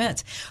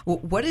self-defense?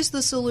 What is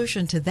the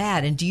solution to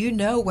that? And do you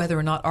know whether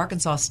or not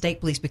Arkansas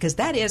State Police, because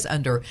that is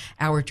under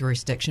our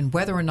jurisdiction,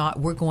 whether or not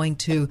we're going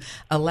to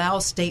allow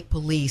state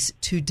police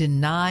to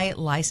deny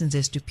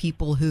licenses to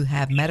people who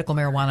have medical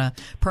marijuana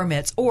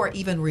permits, or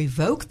even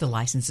revoke the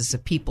licenses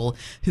of people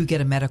who get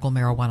a medical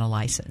marijuana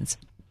license?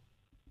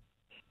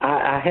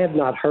 I have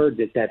not heard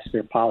that that's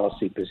their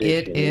policy position.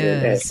 It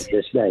is. At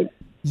this date.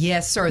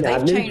 Yes, sir.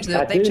 They've changed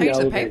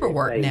the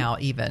paperwork now,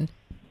 even.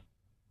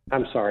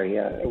 I'm sorry.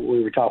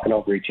 We were talking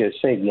over each other.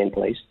 Say again,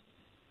 please.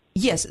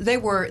 Yes,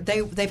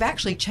 they've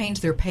actually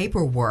changed their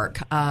paperwork.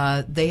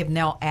 They have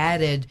now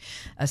added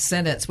a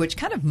sentence which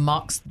kind of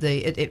mocks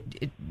it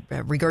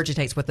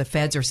regurgitates what the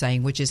feds are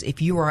saying, which is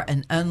if you are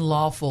an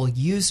unlawful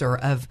user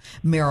of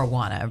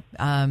marijuana.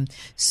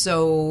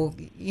 So,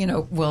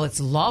 it's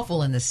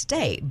lawful in the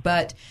state,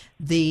 but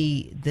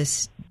the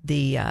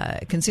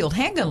concealed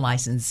handgun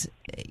license,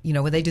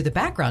 when they do the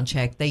background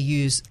check, they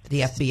use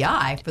the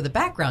FBI for the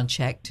background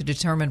check to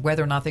determine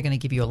whether or not they're going to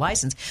give you a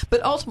license.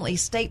 But ultimately,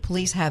 state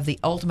police have the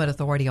ultimate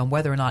authority on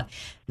whether or not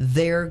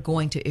they're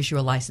going to issue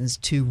a license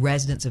to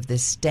residents of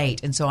this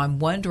state. And so I'm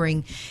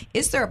wondering,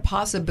 is there a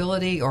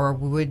possibility, or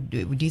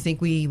do you think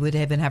we would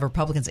have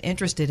Republicans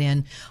interested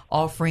in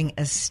offering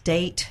a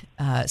state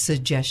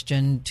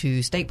suggestion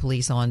to state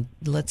police on,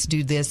 let's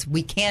do this,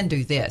 we can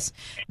do this,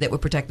 that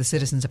would protect the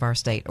citizens of our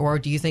state? Or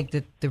do you think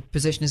that the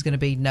position is going to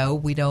be, no,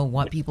 we don't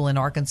want people in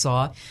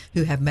Arkansas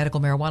who have medical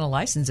marijuana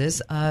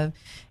licenses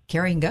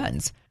carrying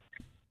guns?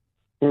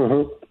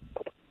 Mm-hmm.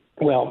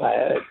 Well,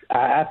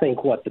 I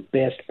think what the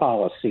best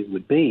policy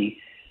would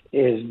be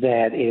is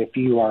that if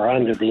you are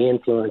under the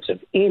influence of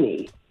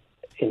any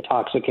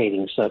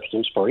intoxicating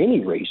substance for any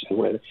reason,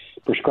 whether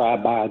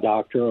prescribed by a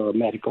doctor or a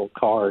medical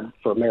card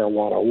for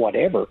marijuana or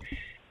whatever,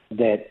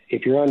 that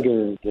if you're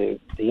under the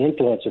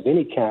influence of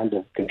any kind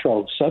of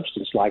controlled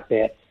substance like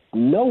that,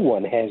 no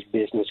one has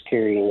business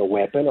carrying a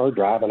weapon or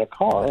driving a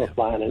car or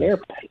flying an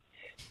airplane.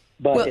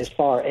 But as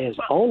far as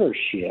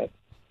ownership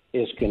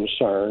is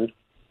concerned,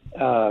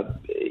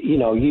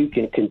 you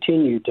can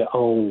continue to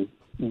own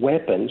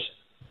weapons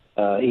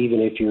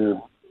even if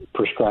you're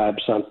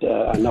prescribed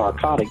a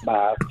narcotic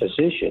by a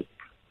physician.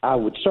 I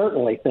would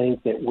certainly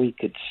think that we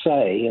could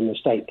say, and the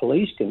state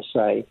police can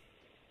say,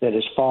 that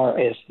as far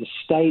as the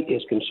state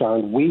is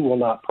concerned, we will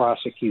not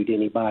prosecute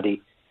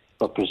anybody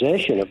for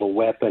possession of a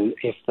weapon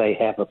if they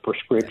have a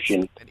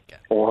prescription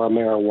or a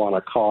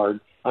marijuana card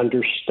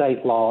under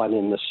state law and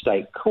in the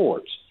state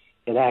courts.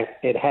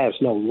 It has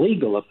no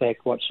legal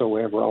effect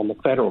whatsoever on the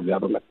federal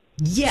government.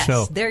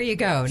 Yes, there you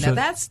go. Now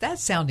that's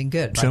sounding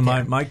good. So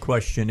my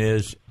question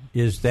is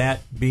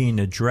that being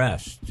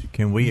addressed?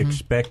 Can we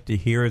expect to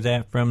hear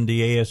that from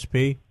the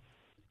ASP?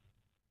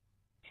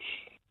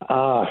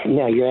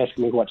 Now you're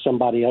asking me what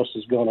somebody else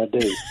is going to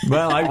do.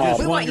 Well, I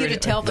just we want you to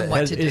tell them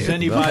what to do. Is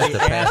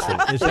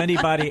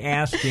anybody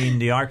asking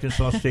the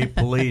Arkansas State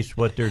Police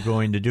what they're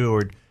going to do,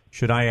 or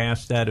should I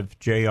ask that of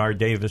J.R.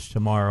 Davis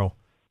tomorrow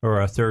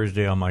or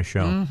Thursday on my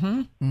show?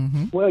 Mm-hmm.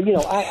 Mm-hmm.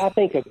 Well, I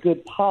think a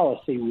good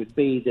policy would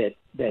be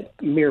that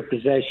mere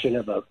possession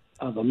of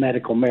a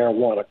medical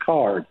marijuana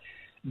card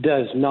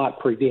does not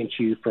prevent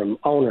you from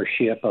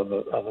ownership of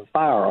a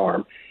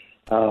firearm.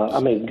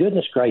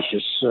 Goodness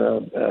gracious.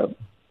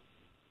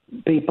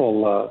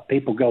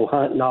 People go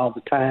hunting all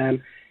the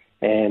time,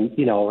 and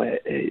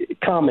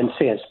common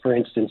sense, for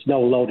instance, no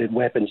loaded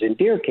weapons in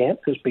deer camp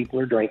because people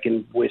are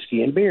drinking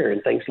whiskey and beer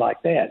and things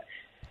like that.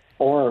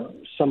 Or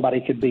somebody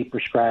could be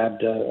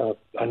prescribed a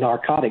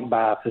narcotic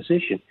by a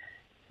physician.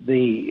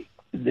 The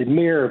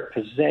mere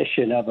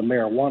possession of a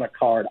marijuana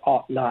card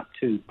ought not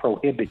to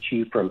prohibit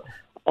you from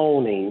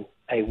owning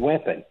a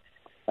weapon.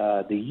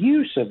 The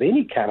use of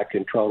any kind of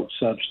controlled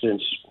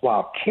substance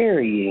while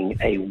carrying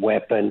a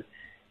weapon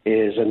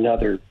is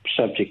another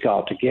subject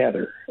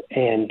altogether,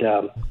 and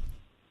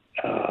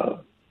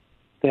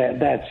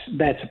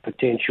that's a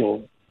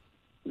potential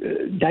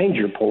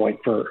danger point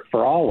for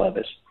all of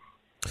us.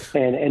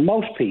 And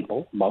most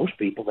people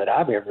that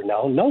I've ever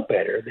known know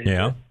better than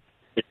to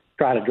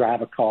try to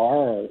drive a car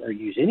or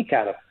use any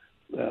kind of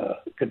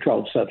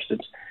controlled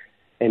substance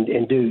and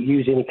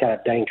use any kind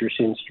of dangerous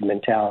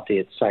instrumentality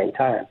at the same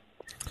time.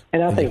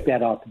 And I think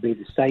that ought to be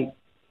the state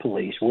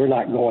police. We're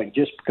not going,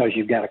 just because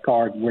you've got a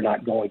card, we're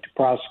not going to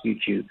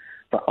prosecute you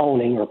for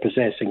owning or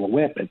possessing a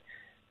weapon.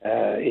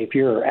 If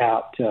you're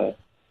out and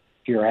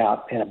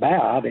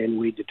about, and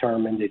we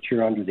determine that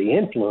you're under the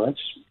influence,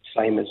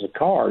 same as a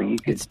car, you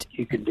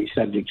could be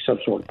subject to some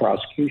sort of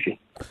prosecution.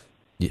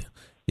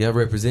 Yeah,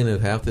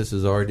 Representative House, this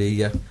is RD.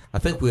 Yeah, I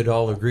think we'd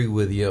all agree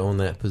with you on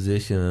that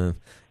position,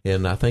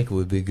 and I think it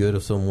would be good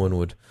if someone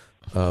would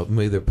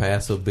either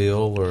pass a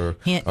bill or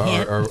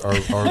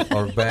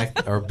back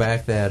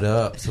that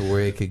up so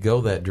where it could go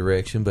that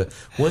direction. But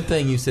one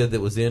thing you said that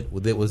was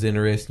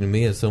interesting to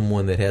me as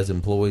someone that has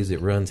employees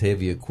that runs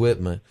heavy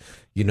equipment,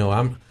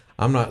 I'm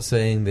not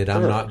saying that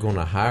I'm not going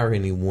to hire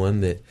anyone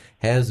that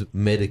has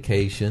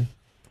medication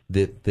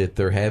that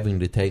they're having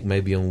to take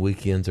maybe on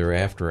weekends or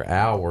after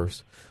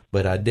hours,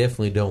 but I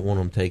definitely don't want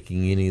them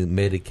taking any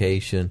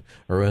medication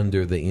or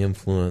under the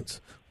influence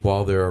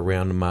while they're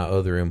around my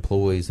other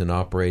employees and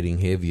operating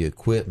heavy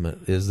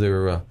equipment. Is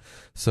there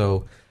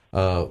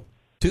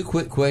two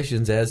quick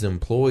questions as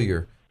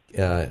employer?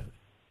 Can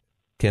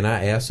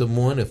I ask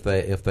someone if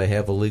they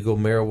have a legal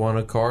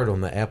marijuana card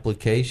on the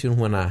application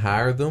when I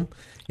hire them?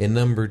 And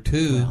number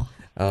two,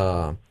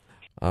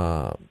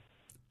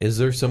 is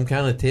there some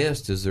kind of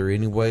test? Is there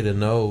any way to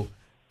know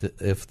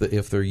if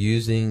they're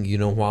using,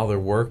 while they're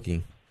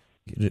working,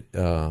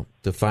 to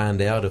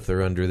find out if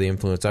they're under the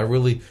influence? I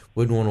really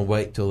wouldn't want to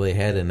wait till they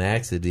had an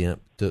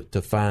accident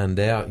to find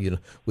out.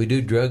 We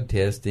do drug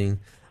testing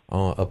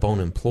upon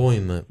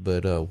employment,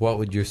 but what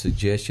would your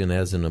suggestion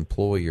as an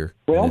employer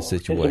in this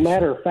situation? As a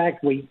matter of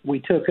fact, we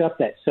took up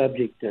that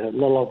subject a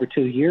little over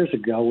 2 years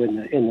ago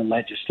in the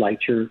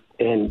legislature,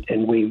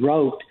 and we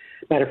wrote.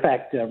 Matter of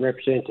fact,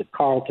 Representative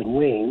Carlton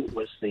Wing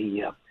was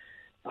the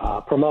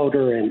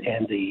promoter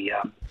and the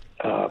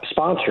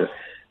sponsor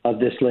of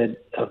this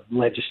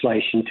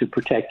legislation to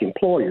protect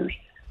employers.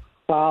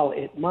 While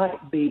it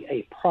might be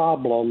a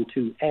problem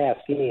to ask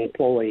any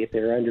employee if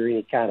they're under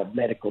any kind of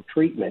medical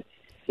treatment,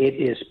 it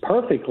is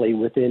perfectly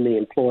within the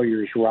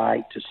employer's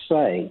right to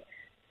say,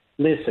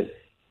 listen,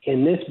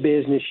 in this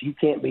business, you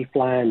can't be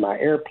flying my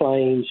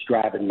airplanes,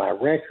 driving my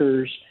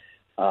wreckers,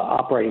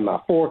 operating my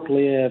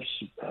forklifts,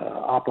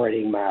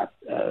 operating my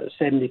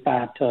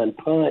 75-ton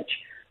punch,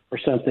 or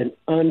something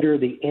under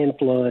the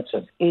influence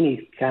of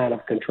any kind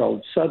of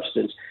controlled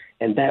substance,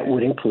 and that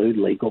would include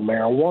legal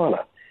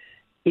marijuana.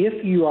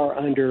 If you are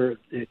under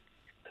the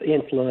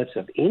influence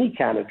of any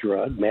kind of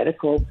drug,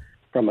 medical,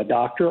 from a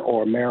doctor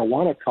or a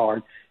marijuana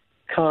card,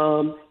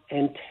 come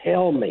and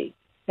tell me,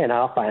 and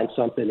I'll find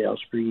something else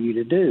for you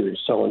to do.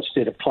 So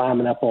instead of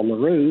climbing up on the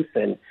roof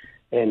and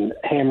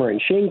hammering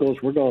shingles,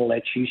 we're going to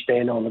let you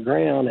stand on the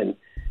ground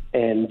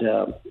and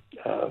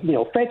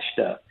fetch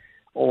stuff.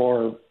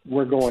 Or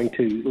we're going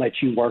to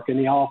let you work in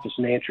the office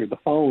and answer the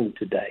phone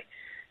today.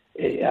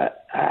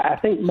 I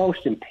think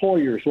most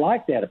employers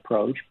like that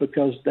approach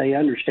because they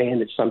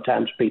understand that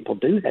sometimes people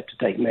do have to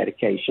take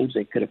medications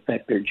that could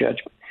affect their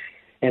judgment.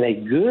 And a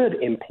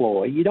good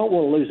employee, you don't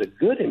want to lose a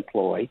good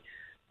employee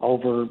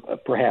over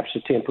perhaps a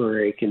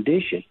temporary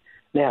condition.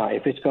 Now,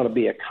 if it's going to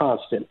be a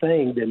constant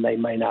thing, then they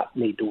may not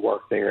need to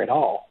work there at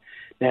all.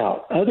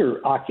 Now,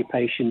 other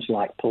occupations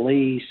like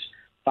police,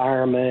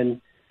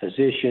 firemen,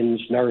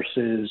 physicians,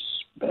 nurses,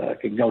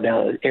 could go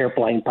down to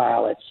airplane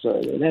pilots,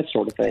 that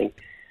sort of thing,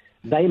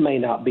 they may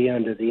not be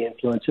under the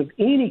influence of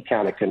any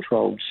kind of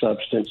controlled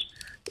substance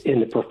in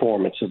the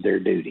performance of their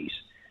duties.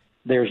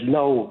 There's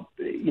no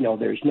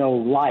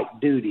light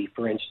duty,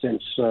 for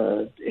instance,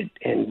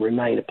 and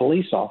remain a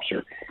police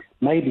officer.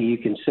 Maybe you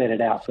can set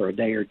it out for a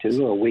day or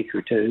two or a week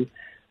or two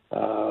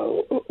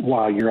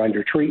while you're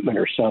under treatment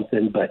or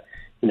something. But,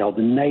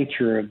 the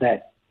nature of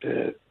that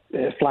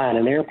flying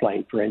an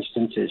airplane, for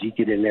instance, is you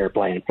get in an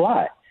airplane and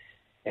fly it.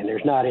 And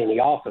there's not any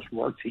office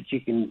work that you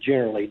can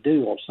generally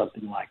do on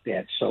something like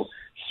that. So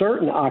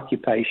certain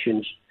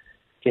occupations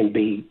can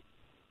be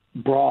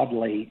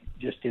broadly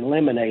just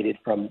eliminated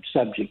from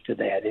subject to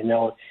that.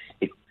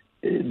 If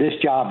this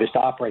job is to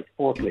operate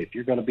the forklift, if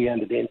you're going to be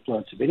under the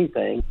influence of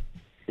anything,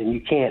 then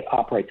you can't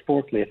operate the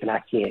forklift and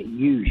I can't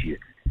use you.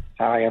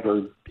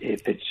 However,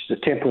 if it's a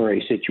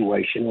temporary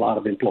situation, a lot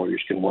of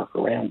employers can work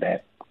around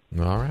that.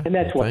 All right. And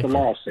that's what the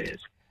law says.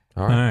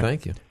 All right.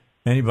 Thank you.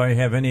 Anybody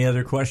have any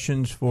other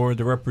questions for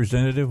the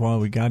representative while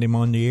we got him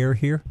on the air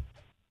here?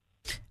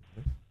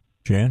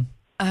 Jan?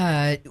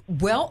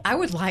 Well, I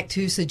would like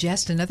to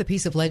suggest another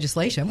piece of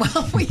legislation.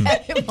 Well, we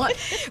have him on.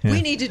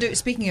 We need to do,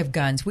 speaking of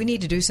guns, we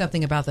need to do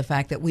something about the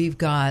fact that we've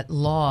got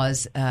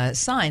laws,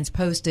 signs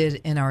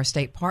posted in our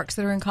state parks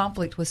that are in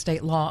conflict with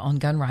state law on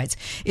gun rights.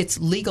 It's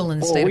legal in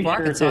the state of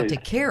Arkansas to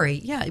carry.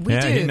 Yeah, we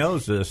do. He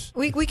knows this.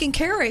 We can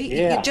carry.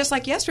 Yeah. Just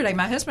like yesterday,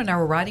 my husband and I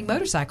were riding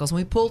motorcycles, and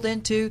we pulled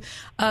into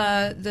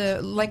the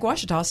Lake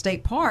Ouachita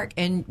State Park,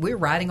 and we were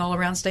riding all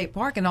around State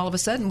Park, and all of a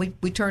sudden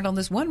we turned on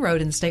this one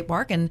road in the state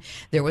park, and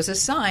there was a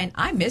sign.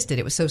 I missed it.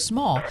 It was so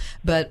small.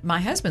 But my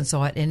husband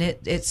saw it, and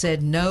it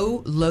said,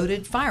 no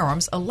loaded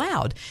firearms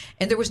allowed.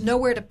 And there was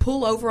nowhere to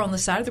pull over on the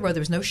side of the road.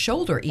 There was no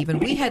shoulder even.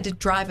 We had to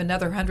drive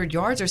another 100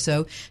 yards or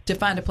so to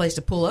find a place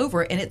to pull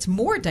over. And it's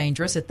more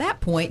dangerous at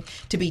that point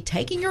to be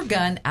taking your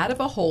gun out of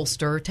a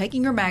holster,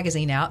 taking your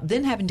magazine out,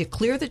 then having to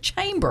clear the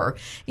chamber.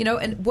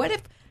 And what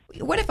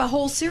if a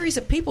whole series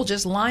of people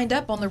just lined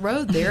up on the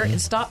road there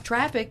and stopped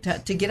traffic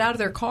to get out of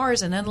their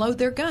cars and unload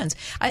their guns?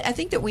 I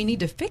think that we need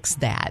to fix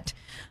that.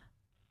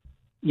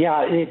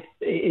 Yeah,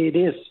 it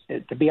is.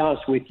 To be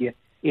honest with you,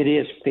 it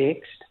is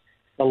fixed.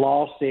 The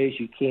law says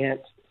you can't,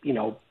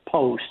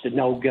 post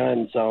no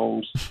gun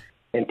zones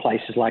in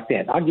places like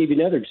that. I'll give you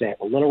another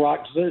example. Little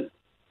Rock Zoo.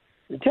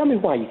 Tell me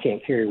why you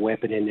can't carry a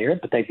weapon in there,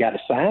 but they've got a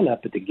sign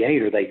up at the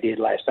gate, or they did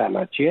last time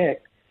I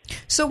checked.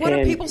 So what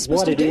are people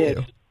supposed to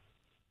do?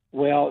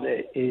 Well,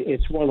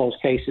 it's one of those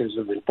cases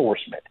of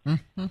enforcement.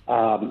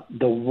 Mm-hmm.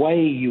 The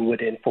way you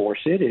would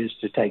enforce it is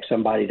to take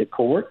somebody to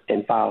court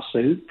and file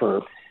suit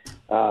for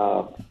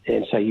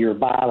and say you're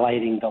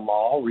violating the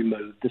law,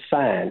 remove the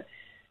sign.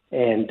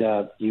 And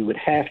you would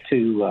have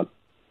to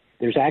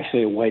there's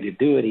actually a way to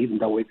do it, even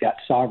though we've got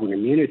sovereign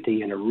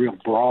immunity and a real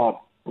broad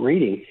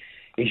reading,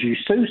 is you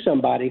sue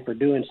somebody for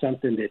doing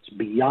something that's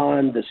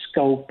beyond the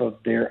scope of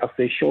their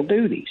official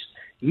duties.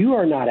 You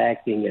are not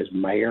acting as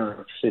mayor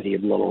of the city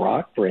of Little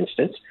Rock, for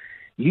instance.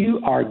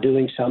 You are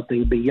doing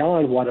something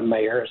beyond what a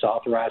mayor is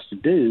authorized to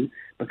do,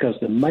 because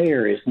the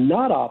mayor is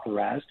not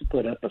authorized to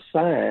put up a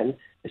sign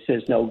that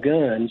says no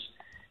guns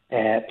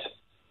at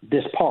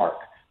this park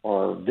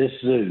or this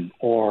zoo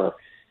or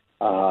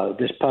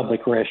this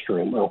public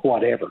restroom or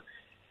whatever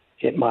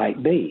it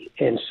might be.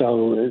 And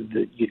so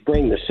you'd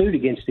bring the suit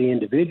against the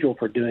individual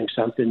for doing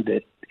something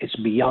that is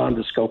beyond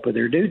the scope of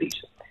their duties.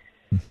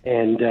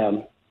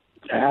 And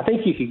I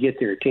think you could get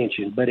their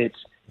attention, but it's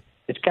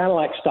kind of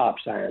like stop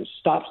signs.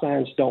 Stop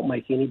signs don't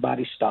make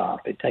anybody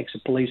stop. It takes a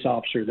police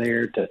officer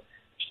there to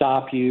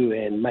stop you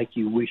and make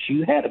you wish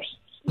you had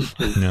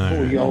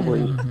pull you over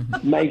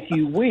and make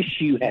you wish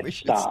you had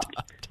stopped.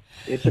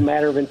 It's a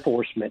matter of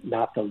enforcement,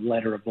 not the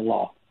letter of the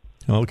law.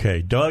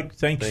 Okay. Doug,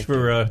 thanks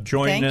for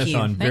joining us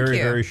on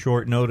very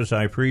short notice.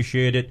 I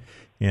appreciate it.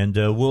 And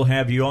we'll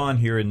have you on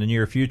here in the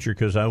near future,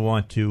 because I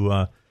want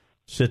to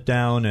sit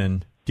down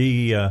and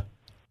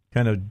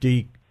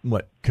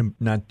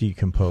not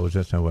decompose.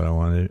 That's not what I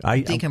wanted.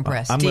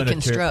 Decompress. I'm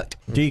deconstruct.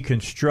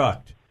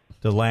 Deconstruct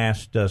the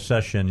last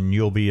session, and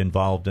you'll be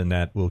involved in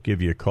that. We'll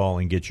give you a call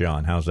and get you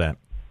on. How's that?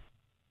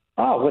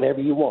 Oh, whatever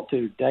you want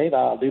to, Dave.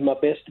 I'll do my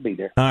best to be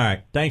there. All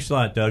right. Thanks a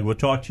lot, Doug. We'll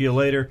talk to you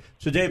later.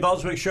 So, Dave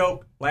Elswick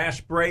Show,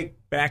 last break.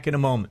 Back in a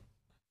moment.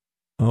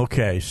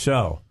 Okay,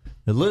 so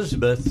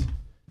Elizabeth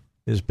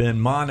has been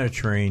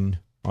monitoring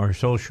our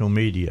social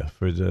media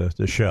for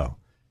the show.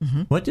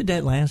 Mm-hmm. What did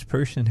that last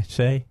person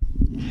say?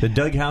 The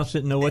Doug House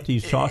didn't know what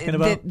he's talking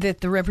about?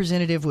 That the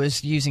representative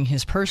was using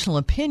his personal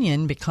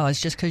opinion because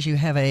just because you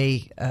have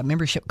a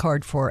membership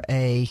card for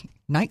a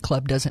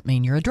nightclub doesn't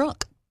mean you're a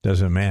drunk.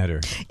 Doesn't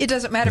matter. It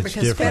doesn't matter it's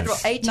because different.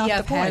 federal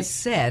ATF has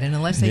said, and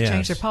unless they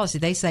change their policy,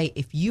 they say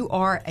if you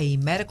are a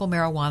medical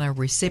marijuana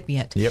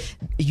recipient,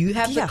 you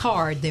have the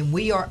card, then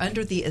we are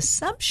under the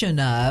assumption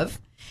of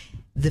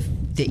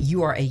that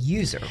you are a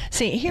user.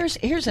 See,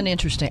 here's an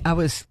interesting. I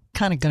was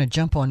kind of going to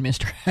jump on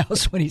Mr.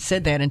 House when he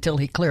said that until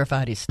he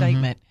clarified his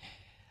statement.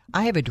 Mm-hmm.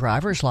 I have a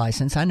driver's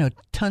license. I know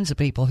tons of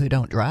people who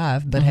don't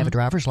drive but have a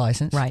driver's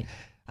license. Right.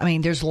 I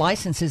mean, there's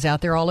licenses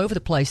out there all over the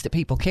place that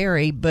people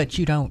carry, but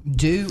you don't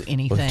do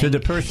anything. Well, to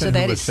the person so who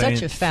that was is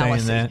such a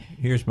fallacy. saying that,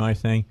 here's my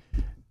thing.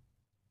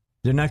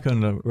 They're not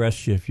going to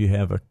arrest you if you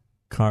have a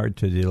card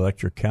to the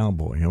Electric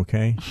Cowboy,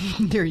 okay?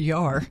 There you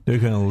are. They're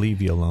going to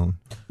leave you alone.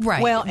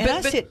 Right. Well,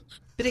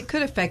 but it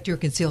could affect your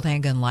concealed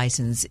handgun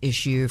license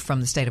issue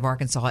from the state of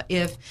Arkansas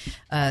if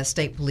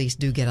state police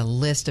do get a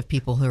list of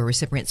people who are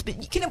recipients.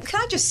 But can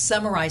I just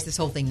summarize this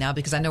whole thing now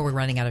because I know we're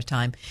running out of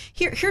time.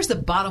 Here's the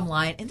bottom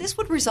line, and this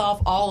would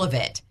resolve all of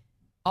it.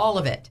 All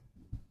of it.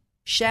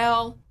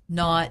 Shall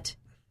not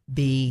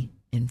be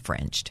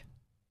infringed.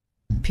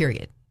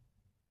 Period.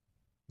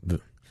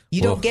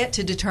 You don't get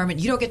to determine,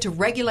 you don't get to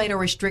regulate or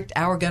restrict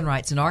our gun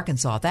rights in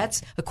Arkansas.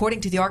 That's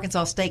according to the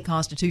Arkansas State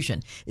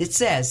Constitution. It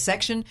says,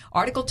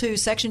 Article 2,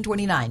 Section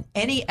 29,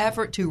 any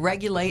effort to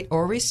regulate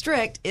or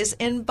restrict is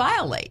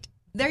inviolate.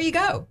 There you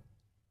go.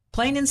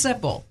 Plain and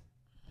simple.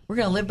 We're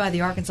going to live by the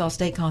Arkansas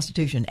State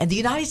Constitution. And the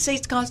United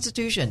States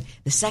Constitution,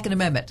 the Second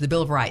Amendment to the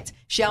Bill of Rights,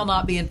 shall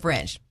not be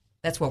infringed.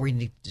 That's what we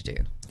need to do.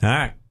 All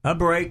right, a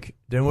break,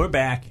 then we're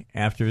back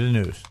after the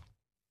news.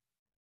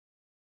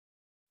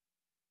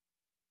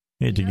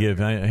 I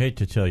hate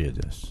to tell you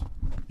this.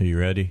 Are you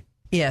ready?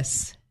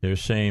 Yes. They're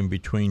saying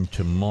between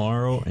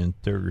tomorrow and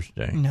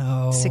Thursday.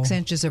 No. 6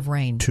 inches of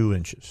rain. 2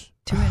 inches.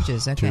 2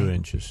 inches, okay. 2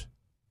 inches.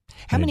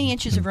 How many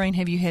inches of rain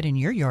have you had in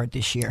your yard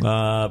this year?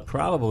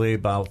 Probably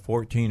about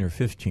 14 or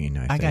 15, I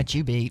think. I got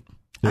you beat.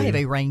 I have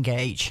a rain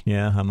gauge.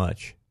 Yeah, how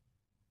much?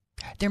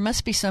 There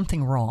must be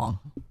something wrong.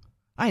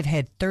 I've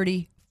had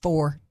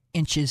 34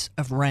 inches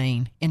of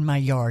rain in my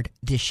yard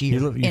this year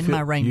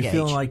my rain gauge. You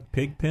feel like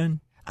Pigpen?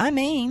 I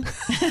mean,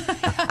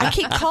 I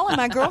keep calling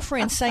my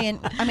girlfriend saying,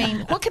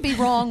 what could be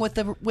wrong with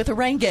a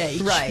rain gauge?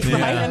 Right. Yeah.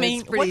 Right? I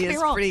mean, what could be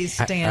wrong? Pretty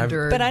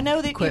standard. But I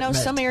know that, equipment.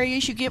 some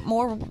areas you get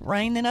more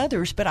rain than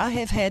others, but I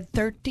have had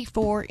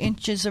 34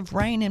 inches of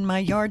rain in my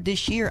yard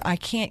this year. I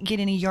can't get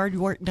any yard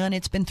work done.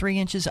 It's been 3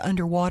 inches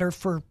underwater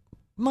for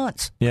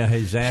months. Yeah,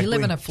 exactly. You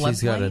live in a floodplain?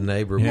 She's got a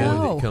neighbor boy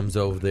that comes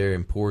over there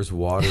and pours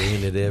water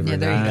in it every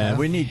night.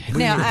 We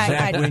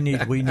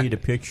need a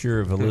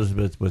picture of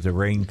Elizabeth with a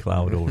rain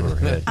cloud over her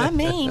head. I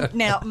mean,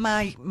 now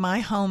my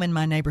home and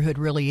my neighborhood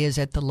really is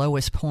at the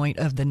lowest point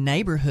of the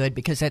neighborhood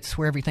because that's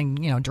where everything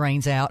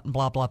drains out and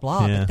blah blah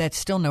blah. Yeah. But that's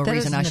still no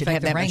reason I should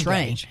have that much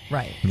rain.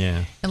 Right.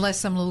 Yeah. Unless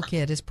some little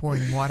kid is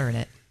pouring water in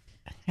it,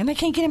 and they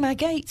can't get in my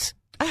gates.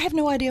 I have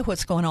no idea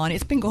what's going on.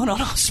 It's been going on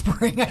all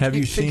spring. Have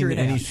you seen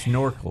any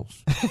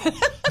snorkels?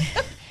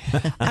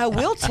 I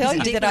will tell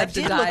you that I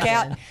did look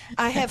out.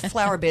 I have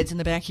flower beds in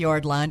the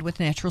backyard lined with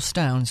natural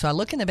stone. So I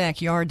looked in the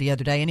backyard the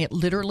other day, and it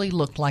literally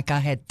looked like I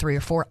had 3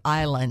 or 4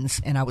 islands,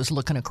 and I was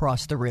looking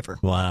across the river.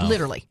 Wow.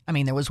 Literally. I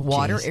mean, there was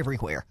water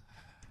everywhere.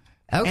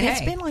 Okay. And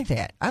it's been like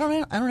that. I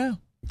don't know.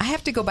 I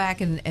have to go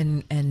back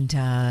and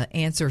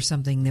answer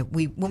something that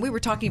when we were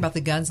talking about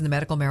the guns and the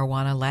medical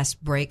marijuana last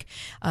break,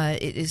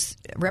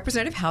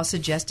 Representative House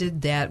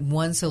suggested that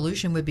one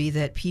solution would be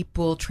that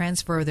people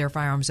transfer their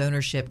firearms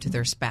ownership to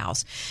their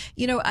spouse.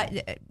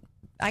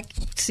 I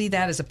see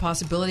that as a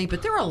possibility,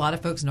 but there are a lot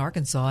of folks in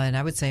Arkansas, and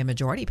I would say a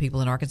majority of people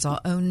in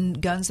Arkansas own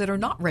guns that are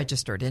not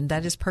registered, and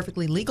that is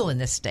perfectly legal in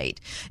this state.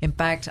 In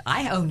fact,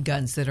 I own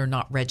guns that are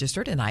not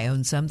registered, and I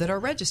own some that are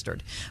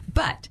registered.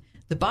 But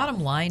the bottom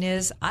line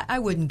is I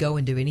wouldn't go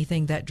and do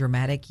anything that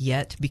dramatic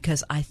yet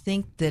because I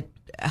think that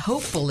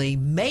hopefully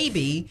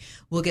maybe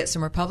we'll get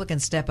some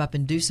Republicans step up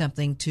and do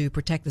something to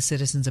protect the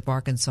citizens of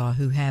Arkansas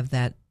who have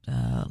that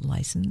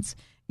license.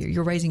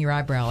 You're raising your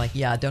eyebrow like,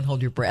 yeah, don't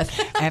hold your breath.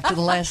 After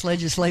the last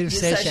legislative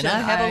session, I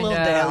have a little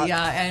doubt.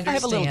 Yeah, I understand. I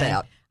have a little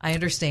doubt. I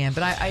understand,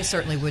 but I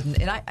certainly wouldn't.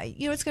 And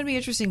it's going to be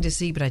interesting to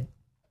see, but I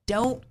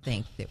don't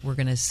think that we're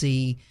going to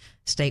see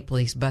state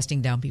police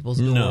busting down people's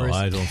doors. No,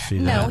 I don't see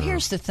that. No,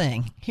 here's the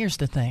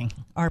thing.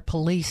 Our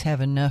police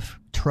have enough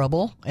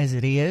trouble as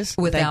it is.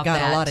 Without They've got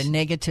that, a lot of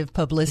negative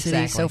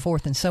publicity, so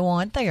forth and so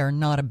on. They are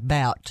not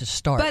about to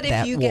start that war. But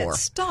if you get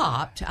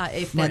stopped,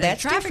 if now,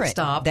 that's a traffic different.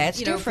 stop, that's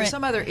different. For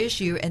some other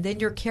issue, and then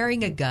you're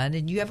carrying a gun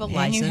and you have a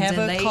license, and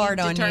you have a card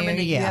on you, determine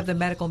that you have the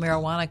medical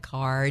marijuana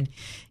card,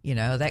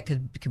 that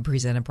could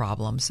present a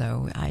problem.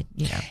 So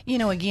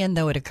again,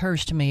 though, it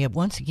occurs to me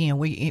once again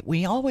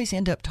we always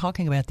end up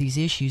talking about these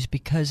issues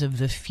because of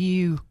the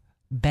few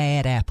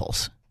bad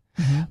apples.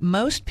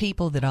 Most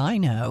people that I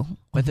know,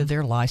 whether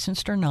they're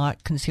licensed or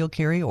not, concealed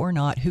carry or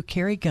not, who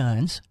carry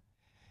guns,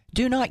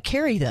 do not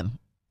carry them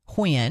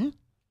when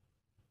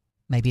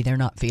maybe they're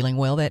not feeling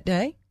well that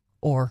day,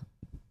 or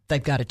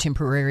they've got a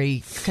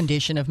temporary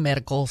condition of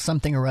medical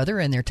something or other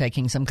and they're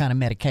taking some kind of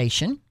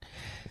medication.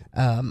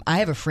 I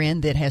have a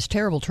friend that has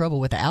terrible trouble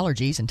with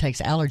allergies and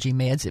takes allergy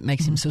meds. It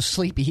makes him so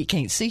sleepy he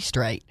can't see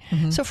straight.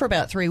 So for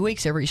about 3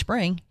 weeks every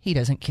spring, he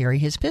doesn't carry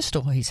his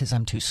pistol. He says,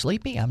 I'm too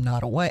sleepy. I'm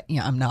not away.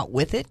 I'm not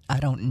with it. I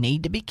don't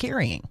need to be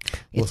carrying.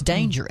 It's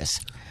dangerous.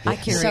 I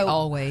carry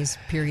always,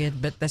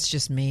 period. But that's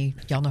just me.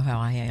 Y'all know how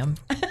I am.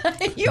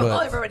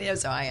 Everybody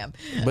knows how I am.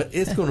 But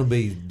it's going to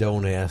be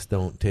don't ask,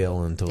 don't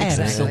tell until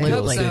absolutely.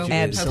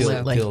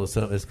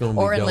 It's going to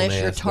be or unless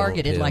you're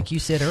targeted, like you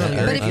said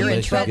earlier. But if you're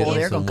in trouble,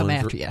 they're going to come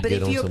after you. But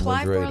if you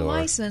apply for a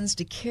license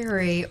to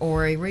carry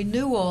or a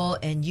renewal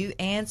and you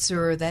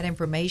answer that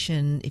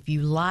information, if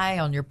you lie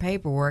on your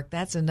paperwork,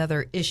 that's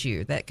another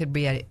issue. That could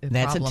be a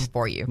problem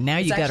for you. Now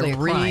you've got a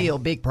real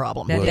big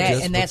problem.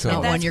 That's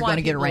not one you're going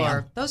to get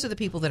around. Those are the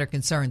people that are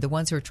concerned, the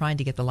ones who are trying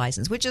to get the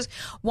license, which is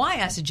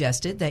why I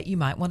suggested that you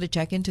might want to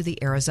check into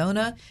the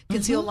Arizona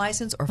concealed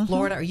license or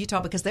Florida or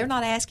Utah, because they're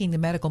not asking the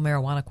medical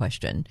marijuana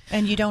question.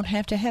 And you don't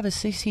have to have a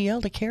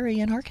CCL to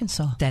carry in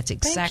Arkansas. That's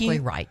exactly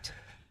right.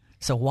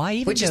 So why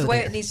even go there? Which is the way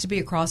it needs to be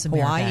across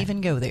America. Why even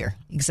go there?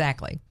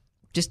 Exactly.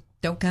 Just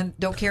don't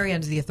carry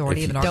under the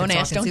authority of an Arkansas don't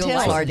ask, concealed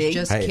don't tell, license.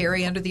 Just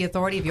carry under the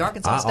authority of the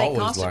Arkansas State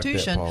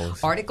Constitution.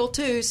 Article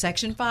 2,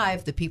 Section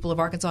 5, the people of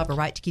Arkansas have a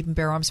right to keep and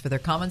bear arms for their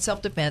common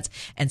self-defense.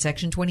 And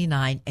Section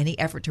 29, any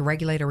effort to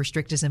regulate or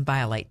restrict is and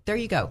violate. There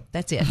you go.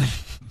 That's it.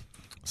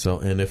 So,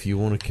 and if you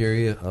want to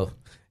carry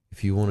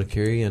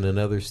in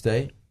another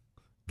state,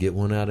 get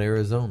one out of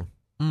Arizona.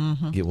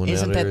 Get one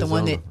Isn't out that of the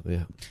one that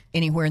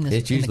anywhere in the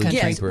it's usually in the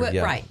country?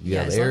 cheaper. Right.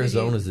 Yeah,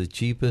 Arizona is the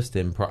cheapest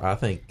and I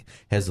think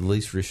has the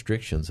least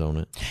restrictions on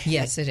it.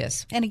 Yes, it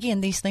is. And again,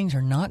 these things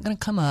are not going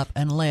to come up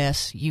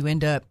unless you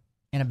end up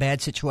in a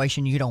bad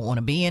situation you don't want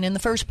to be in the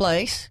first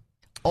place,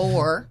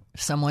 or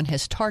someone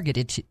has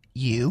targeted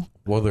you.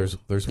 Well, there's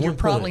one You're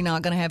probably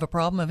not going to have a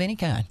problem of any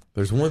kind.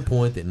 There's one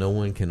point that no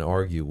one can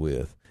argue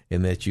with,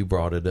 and that you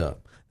brought it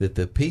up. That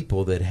the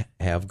people that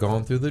have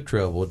gone through the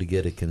trouble to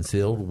get a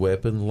concealed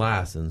weapon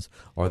license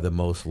are the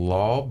most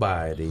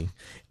law-abiding,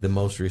 the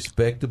most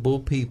respectable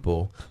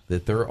people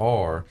that there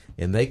are,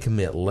 and they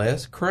commit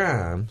less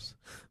crimes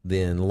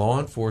than law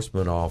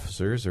enforcement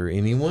officers or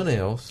anyone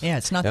else. Yeah,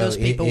 it's not those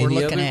people we're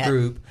looking at.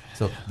 Group.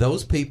 So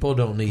those people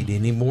don't need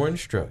any more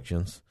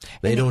instructions.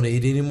 They don't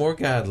need any more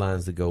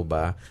guidelines to go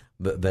by.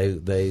 But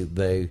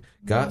they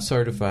got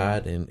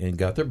certified and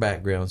got their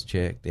backgrounds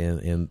checked,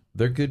 and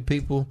they're good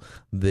people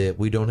that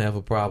we don't have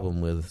a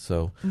problem with.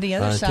 So the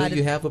other side, until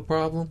you have a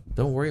problem,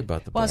 don't worry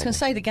about the problem. Well, I was going to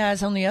say the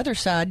guys on the other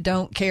side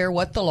don't care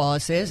what the law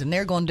says, and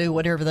they're going to do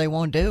whatever they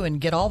want to do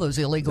and get all those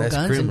illegal guns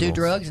criminals. And do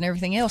drugs and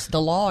everything else.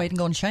 The law isn't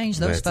going to change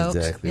those folks.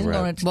 Exactly isn't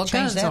right. going to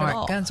change that at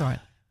all. Guns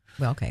aren't.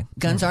 Well, okay.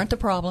 Guns aren't the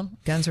problem.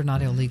 Guns are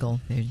not illegal.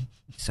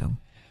 So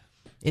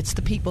it's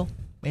the people.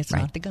 It's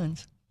not the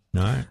guns.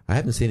 All right. I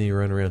haven't seen any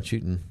run around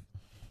shooting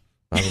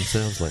by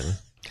themselves lately.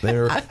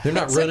 They're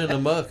not running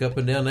amok up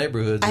and down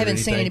neighborhoods. I haven't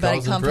seen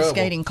anybody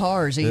confiscating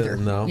cars either.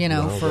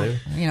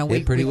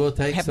 We pretty well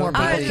take have more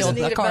I people just killed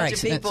need by a car bunch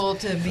accidents. of people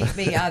to meet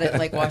me out at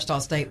Lake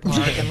Washita State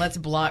Park, and let's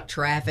block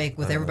traffic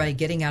with everybody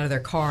getting out of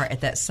their car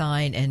at that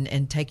sign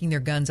and taking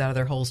their guns out of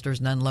their holsters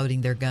and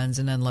unloading their guns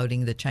and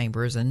unloading the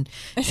chambers and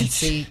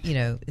see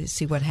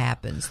what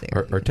happens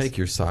there. Or take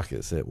your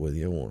socket set with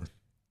you. Or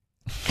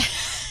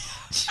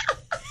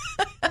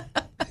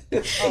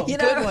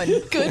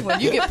Good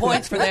one. You get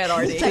points for that,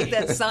 RD. Take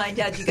that sign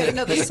down. You got to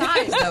know the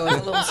size, though,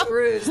 and the little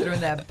screws that are in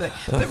that. But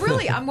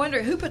really, I'm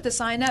wondering who put the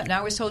sign up.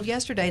 Now, I was told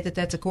yesterday that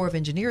that's a Corps of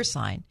Engineers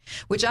sign,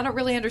 which I don't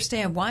really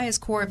understand. Why is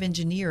Corps of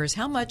Engineers?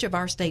 How much of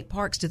our state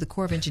parks do the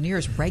Corps of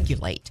Engineers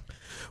regulate?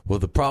 Well,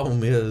 the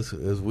problem is,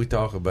 as we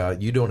talk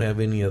about, you don't have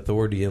any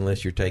authority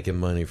unless you're taking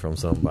money from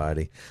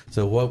somebody.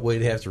 So what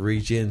we'd have to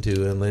reach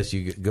into, unless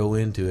you go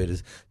into it,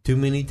 is too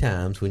many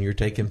times when you're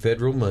taking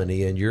federal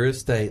money and you're a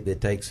state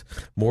that takes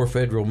more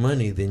federal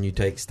money than you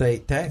take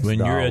state tax dollars.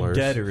 When you're a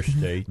debtor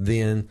state.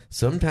 Then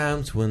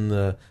sometimes when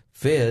the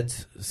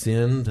feds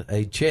send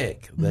a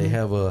check, they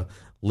have a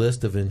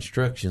list of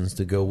instructions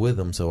to go with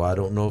them. So I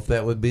don't know if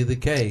that would be the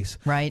case.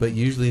 Right. But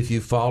usually if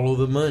you follow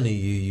the money,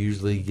 you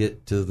usually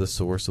get to the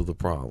source of the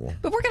problem.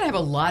 But we're going to have a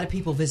lot of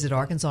people visit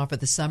Arkansas for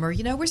the summer.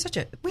 You know,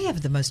 we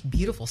have the most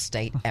beautiful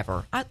state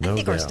ever. I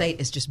think our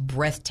state is just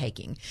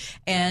breathtaking.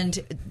 And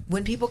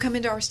when people come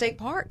into our state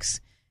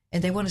parks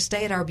and they want to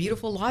stay at our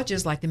beautiful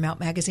lodges like the Mount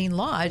Magazine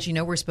Lodge,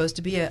 we're supposed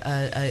to be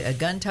a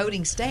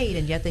gun-toting state,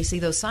 and yet they see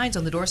those signs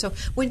on the door. So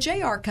when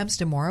JR comes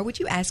tomorrow, would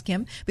you ask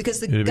him? Because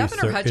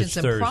Governor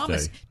Hutchinson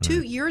promised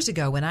 2 years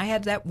ago when I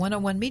had that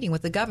one-on-one meeting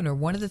with the governor,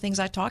 one of the things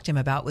I talked to him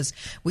about was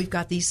we've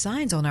got these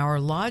signs on our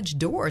lodge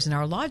doors and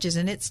our lodges,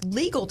 and it's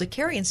legal to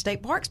carry in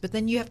state parks, but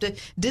then you have to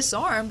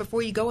disarm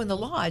before you go in the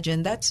lodge,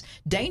 and that's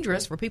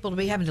dangerous for people to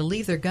be having to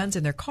leave their guns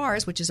in their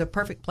cars, which is a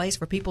perfect place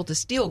for people to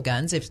steal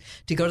guns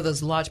to go to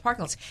those lodge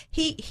parking lots.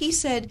 He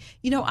said,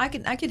 I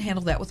can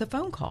handle that with a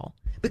phone call,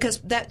 because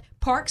that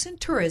Parks and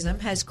Tourism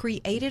has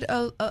created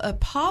a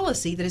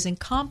policy that is in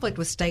conflict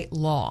with state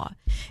law.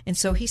 And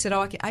so he said,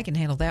 I can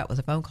handle that with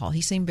a phone call.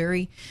 He seemed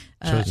very...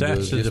 so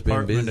that's the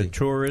Department of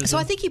Tourism? So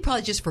I think he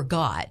probably just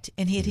forgot.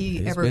 And had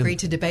he ever agreed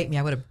to debate me,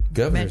 I would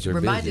have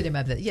reminded him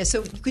of that. Yeah,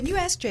 so can you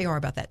ask JR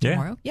about that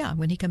tomorrow? Yeah,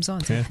 when he comes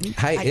on. So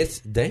it's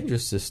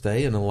dangerous to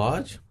stay in a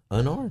lodge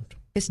unarmed.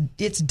 It's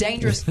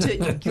dangerous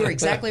to. You're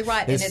exactly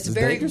right, and it's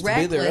very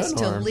reckless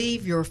to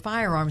leave your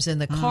firearms in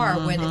the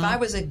car. When if I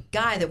was a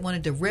guy that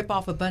wanted to rip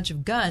off a bunch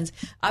of guns,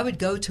 I would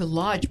go to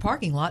lodge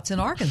parking lots in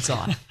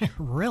Arkansas,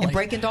 and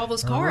break into all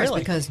those cars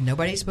because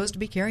nobody's supposed to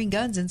be carrying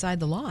guns inside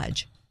the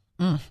lodge.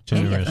 It's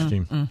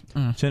interesting.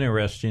 It's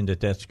interesting that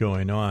that's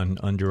going on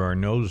under our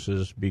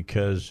noses,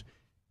 because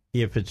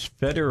if it's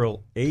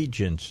federal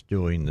agents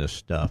doing this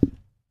stuff,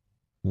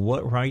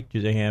 what right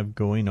do they have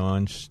going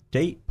on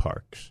state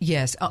parks?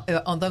 Yes,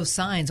 on those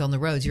signs on the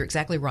roads, you're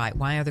exactly right.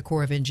 Why are the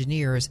Corps of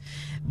Engineers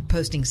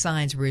posting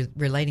signs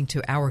relating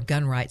to our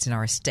gun rights in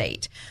our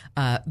state?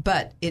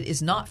 But it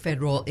is not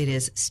federal. It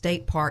is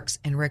state parks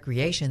and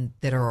recreation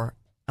that are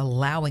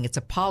allowing. It's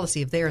a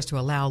policy of theirs to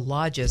allow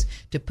lodges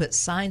to put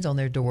signs on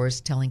their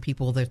doors telling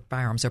people that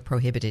firearms are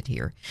prohibited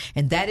here.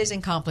 And that is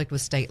in conflict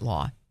with state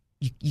law.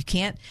 You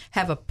can't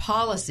have a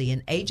policy,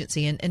 an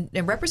agency, and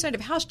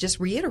Representative House just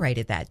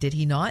reiterated that, did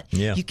he not?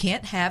 Yeah. You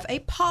can't have a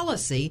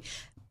policy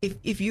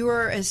if you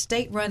are a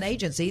state-run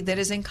agency that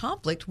is in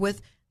conflict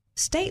with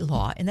state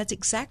law, and that's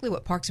exactly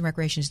what Parks and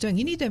Recreation is doing.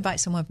 You need to invite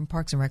someone from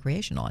Parks and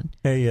Recreation on.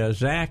 Hey,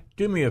 Zach,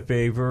 do me a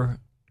favor.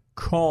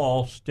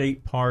 Call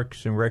State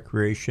Parks and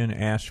Recreation,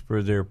 ask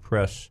for their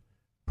press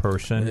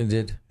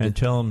person, and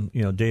tell them,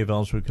 Dave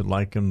Elswick would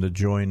like them to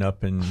join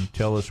up and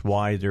tell us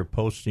why they're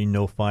posting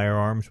no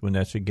firearms when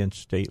that's against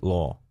state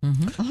law.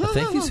 Mm-hmm. I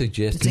think you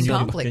suggested it's in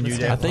conflict with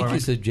state law. I think you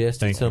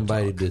suggested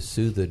somebody to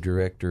sue the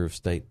director of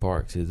state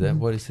parks. Is that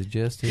what he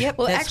suggested? Yeah,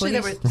 well,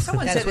 actually,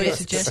 someone said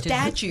that it's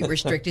statute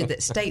restricted,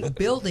 that state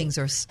buildings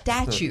are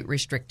statute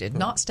restricted,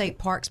 not state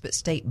parks, but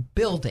state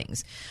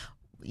buildings.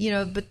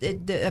 But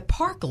a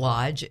park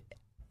lodge,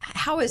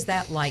 how is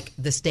that like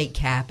the state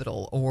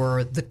capitol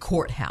or the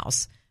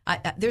courthouse?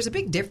 There's a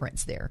big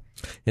difference there.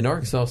 In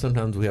Arkansas,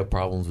 sometimes we have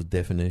problems with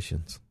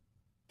definitions.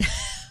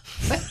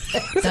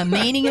 The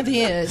meaning of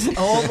his.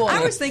 Oh boy!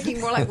 I was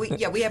thinking more like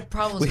we have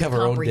problems with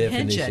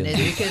comprehension, and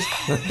because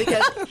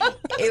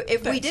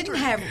if we didn't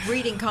have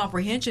reading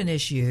comprehension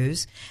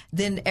issues,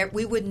 then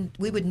we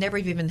would never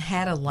have even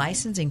had a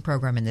licensing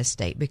program in this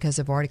state because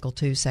of Article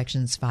 2,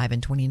 Sections 5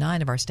 and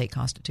 29 of our state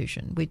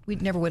constitution. We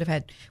never would have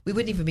had. We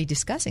wouldn't even be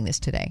discussing this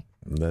today.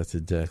 That's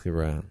exactly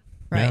right.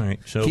 Right. All right.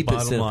 So Keep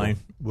bottom line,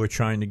 we're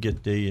trying to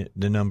get the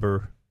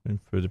number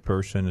for the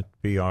person at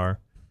PR,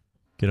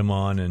 get them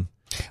on, and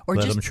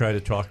let them try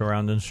to talk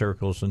around in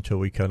circles until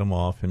we cut them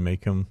off and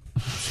make them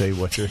say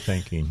what they're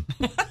thinking.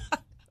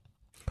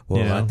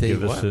 Well, I'll tell you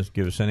what.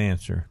 Give us an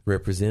answer.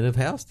 Representative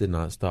House did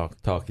not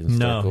talk in circles.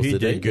 No, he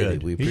today, did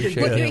good. We appreciate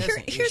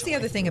it. Here's the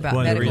other thing about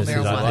medical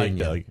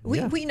marijuana.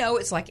 Like We know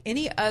it's like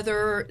any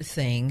other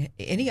thing,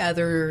 any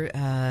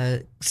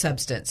other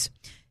substance.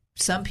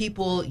 Some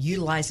people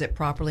utilize it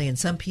properly and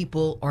some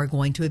people are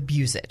going to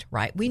abuse it,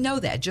 right? We know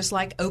that. Just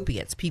like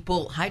opiates,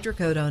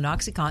 hydrocodone,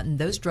 OxyContin,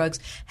 those drugs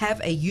have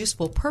a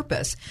useful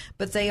purpose,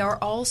 but they are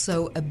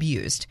also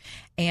abused.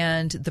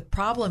 And the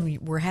problem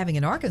we're having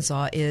in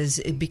Arkansas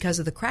is because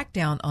of the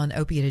crackdown on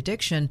opiate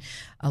addiction,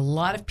 a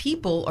lot of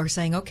people are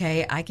saying,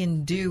 okay, I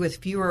can do with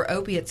fewer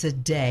opiates a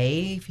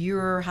day,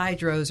 fewer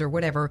hydros or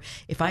whatever,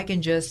 if I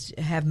can just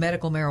have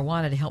medical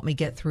marijuana to help me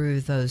get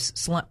through those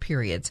slump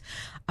periods.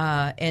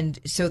 And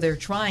so they're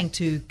trying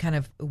to kind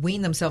of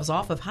wean themselves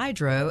off of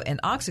hydro and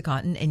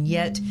OxyContin, and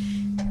yet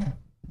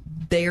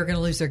they are going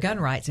to lose their gun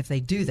rights if they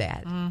do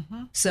that.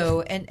 Mm-hmm.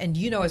 So, and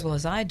you know as well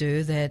as I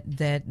do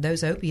that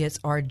those opiates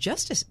are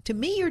just as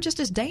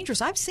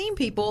dangerous. I've seen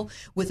people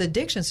with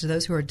addictions to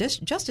those who are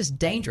just as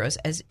dangerous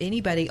as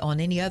anybody on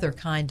any other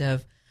kind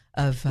of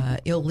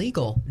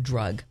illegal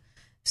drug.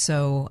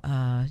 So,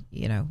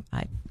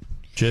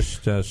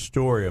 just a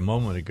story a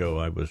moment ago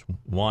I was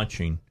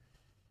watching.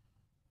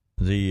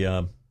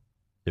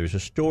 There's a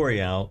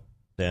story out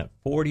that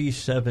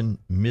 47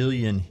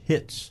 million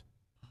hits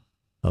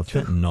of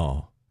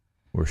fentanyl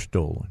were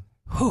stolen.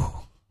 Whew.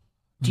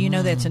 Do you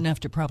know that's enough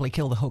to probably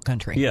kill the whole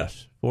country?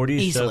 Yes,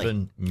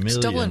 47 million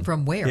stolen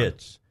from where?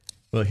 Hits.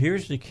 Well,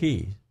 here's the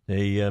key.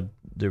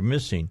 They're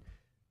missing.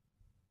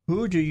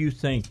 Who do you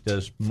think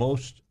does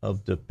most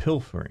of the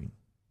pilfering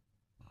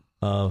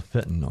of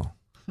fentanyl?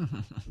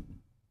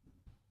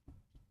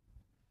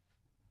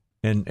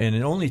 and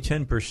only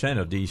 10%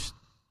 of these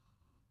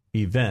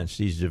events,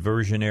 these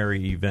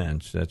diversionary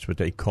events, that's what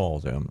they call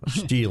them,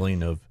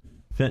 stealing of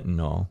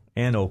fentanyl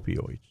and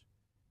opioids.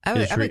 I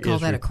would call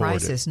that a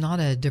crisis, not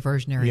a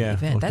diversionary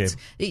event. Okay. That's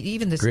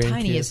even the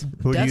tiniest.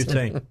 Who do you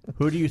think?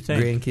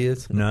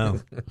 Grandkids? No.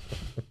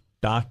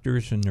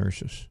 Doctors and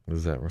nurses.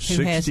 Is that right?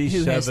 67%.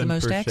 Who has the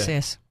most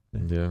access?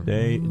 Yeah.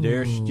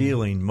 They're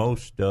stealing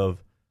most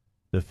of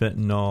the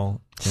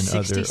fentanyl and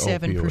 67%.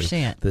 other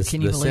opioids.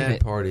 Can you believe it? The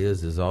sad part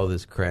is all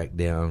this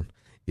crackdown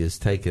is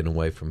taken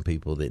away from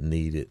people that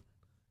need it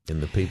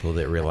and the people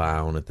that rely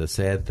on it. The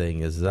sad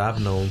thing is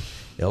I've known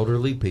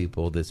elderly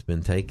people that's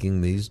been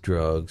taking these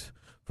drugs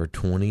for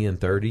 20 and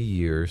 30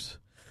 years,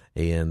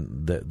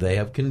 and they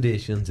have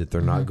conditions that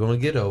they're not going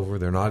to get over.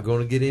 They're not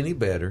going to get any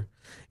better,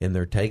 and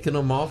they're taking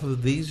them off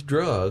of these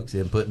drugs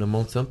and putting them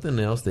on something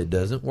else that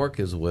doesn't work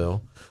as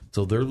well.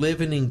 So they're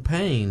living in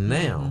pain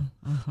now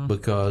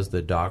because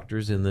the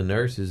doctors and the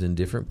nurses and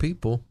different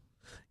people,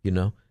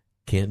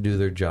 can't do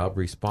their job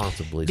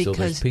responsibly. So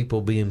there's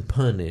people being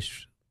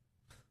punished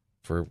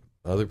for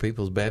other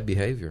people's bad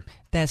behavior.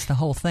 That's the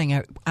whole thing.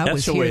 I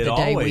was here the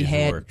day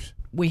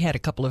we had a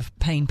couple of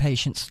pain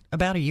patients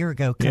about a year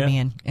ago come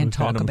in and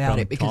talk about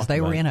it because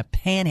they were in a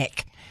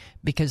panic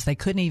because they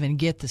couldn't even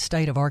get the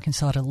state of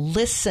Arkansas to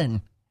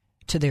listen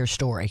to their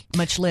story,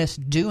 much less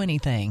do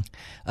anything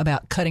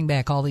about cutting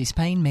back all these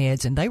pain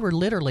meds, and they were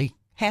literally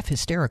half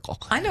hysterical.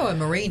 I know a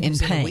Marine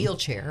who's in a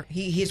wheelchair.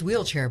 He's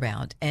wheelchair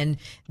bound, and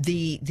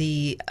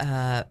the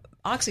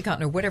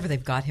OxyContin or whatever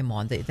they've got him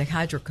on, the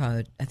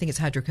hydrocodone, I think it's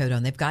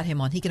hydrocodone, they've got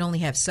him on. He can only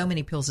have so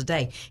many pills a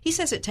day. He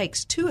says it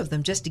takes 2 of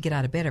them just to get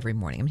out of bed every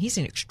morning. I mean, he's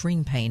in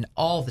extreme pain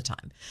all the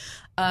time.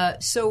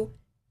 So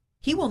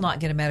he will not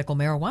get a medical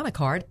marijuana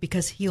card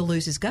because he'll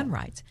lose his gun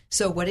rights.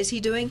 So what is he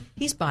doing?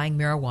 He's buying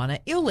marijuana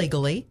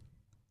illegally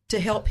to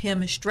help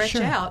him stretch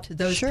out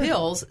those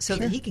pills so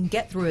that he can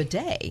get through a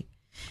day.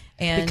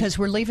 And because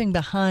we're leaving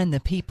behind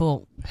the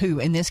people who,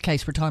 in this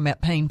case, we're talking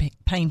about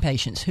pain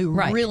patients who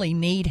really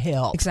need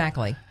help.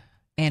 Exactly.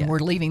 And we're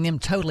leaving them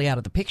totally out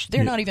of the picture.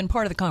 They're not even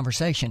part of the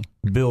conversation.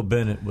 Bill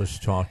Bennett was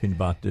talking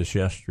about this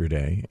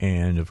yesterday,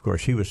 and of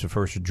course he was the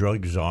first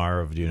drug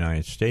czar of the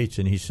United States,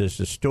 and he says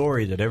the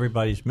story that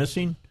everybody's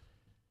missing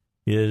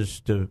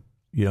is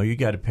you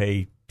got to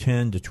pay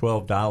 $10 to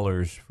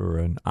 $12 for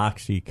an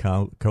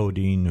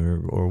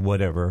oxycodone or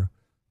whatever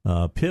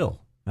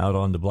pill out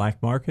on the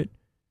black market.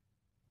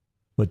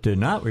 What they're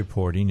not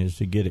reporting is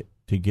to get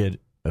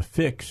a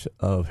fix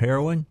of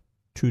heroin,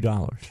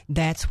 $2.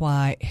 That's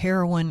why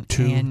heroin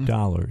and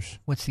 $2.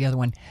 What's the other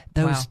one?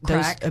 Those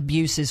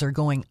abuses are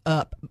going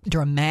up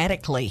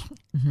dramatically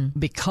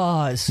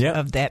because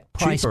of that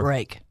price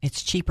break.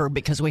 It's cheaper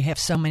because we have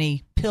so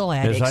many pill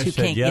addicts who can't get the pills. As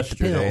I said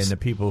yesterday, and the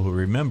people who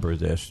remember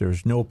this,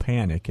 there's no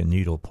panic in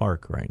Needle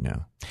Park right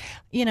now.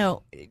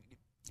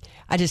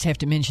 I just have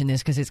to mention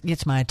this because it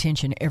gets my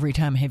attention every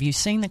time. Have you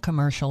seen the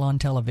commercial on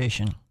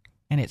television?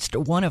 And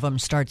one of them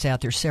starts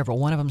out, there's several.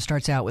 One of them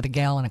starts out with a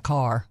gal in a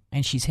car,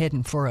 and she's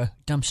heading for a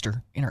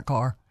dumpster in her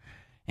car.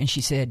 And she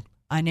said,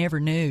 I never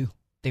knew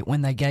that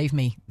when they gave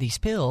me these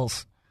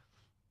pills,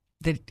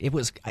 that it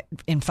was,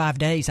 in 5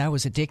 days, I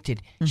was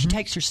addicted. She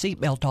takes her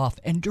seatbelt off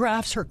and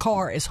drives her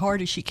car as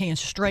hard as she can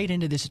straight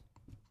into this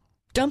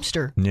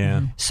dumpster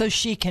so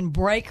she can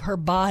break her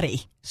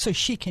body so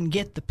she can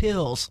get the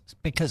pills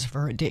because of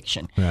her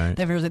addiction. Right.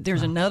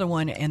 There's another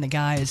one, and the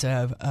guy is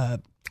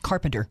a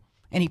carpenter.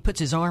 And he puts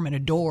his arm in a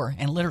door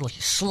and literally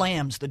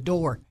slams the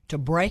door to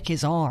break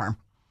his arm.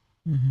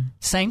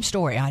 Same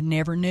story. I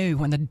never knew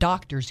when the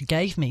doctors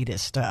gave me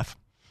this stuff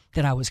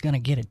that I was going to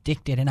get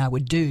addicted, and I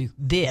would do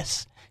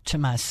this to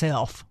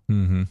myself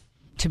to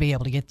be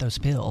able to get those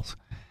pills.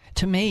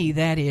 To me,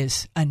 that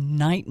is a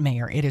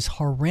nightmare. It is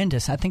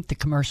horrendous. I think the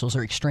commercials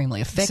are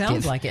extremely effective.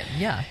 Sounds like it,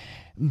 yeah.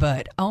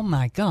 But, oh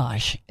my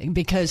gosh,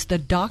 because the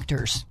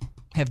doctors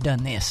have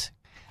done this.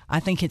 I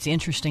think it's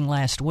interesting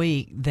last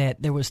week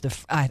that there was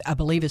I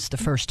believe it's the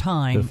first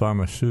time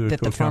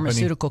the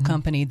pharmaceutical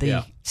company,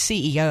 the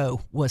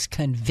CEO was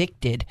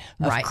convicted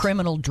of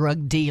criminal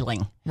drug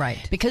dealing.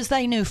 Right. Because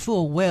they knew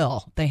full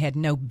well they had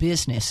no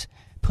business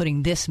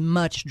putting this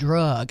much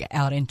drug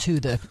out into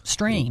the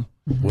stream.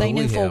 They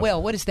knew full well.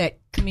 What is that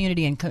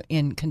community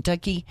in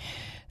Kentucky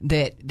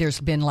that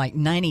there's been like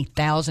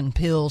 90,000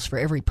 pills for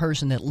every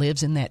person that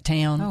lives in that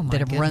town that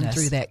have run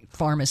through that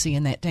pharmacy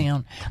in that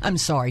town? I'm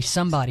sorry,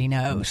 somebody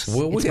knows.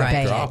 Well, we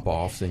have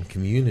drop-offs in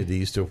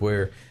communities to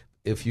where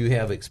if you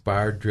have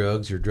expired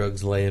drugs or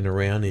drugs laying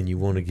around and you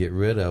want to get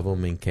rid of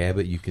them in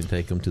Cabot, you can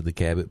take them to the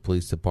Cabot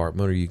Police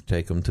Department or you can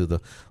take them to the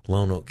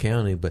Lonoke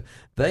County. But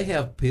they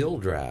have pill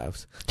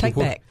drives. Take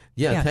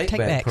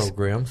back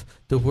programs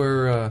to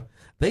where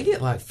they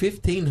get like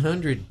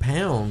 1,500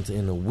 pounds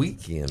in a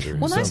weekend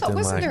or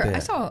something like that. I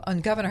saw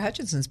on Governor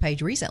Hutchinson's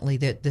page recently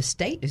that the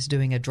state is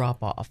doing a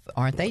drop-off.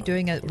 Aren't they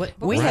doing a...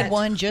 We had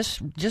one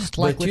just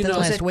like within the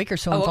last week or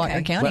so in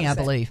Faulkner County, I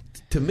believe.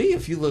 To me,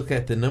 if you look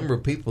at the number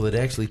of people that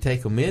actually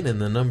take them in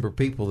and the number of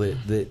people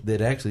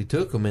that actually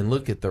took them and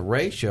look at the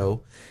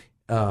ratio,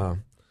 we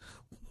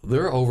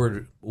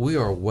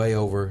are way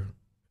over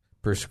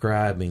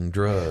prescribing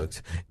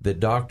drugs that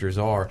doctors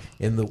are.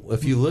 And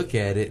if you look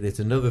at it, it's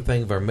another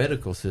thing of our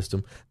medical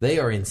system. They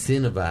are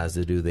incentivized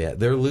to do that.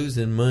 They're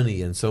losing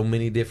money in so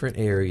many different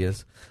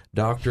areas.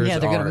 Doctors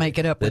they're going to make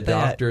it up with that. The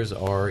doctors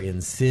are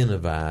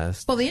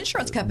incentivized. Well, the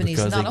insurance companies,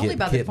 not only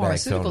by the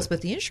pharmaceuticals,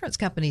 but the insurance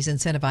companies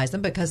incentivize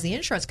them because the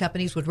insurance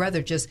companies would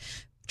rather just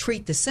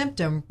treat the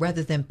symptom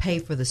rather than pay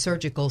for the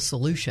surgical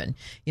solution.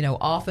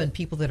 Often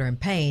people that are in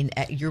pain,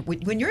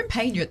 when you're in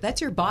pain,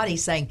 that's your body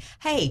saying,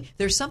 hey,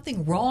 there's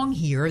something wrong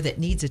here that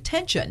needs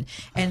attention.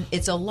 And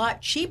it's a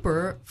lot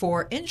cheaper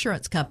for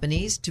insurance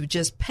companies to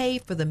just pay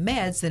for the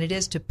meds than it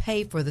is to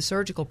pay for the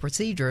surgical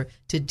procedure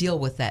to deal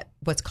with that,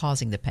 what's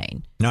causing the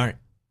pain. All right.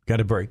 Got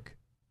a break.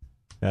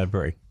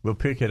 We'll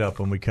pick it up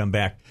when we come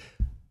back.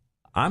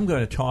 I'm going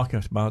to talk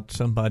about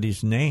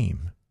somebody's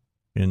name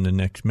in the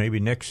next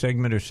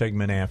segment or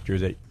segment after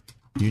that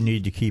you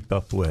need to keep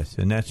up with,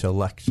 and that's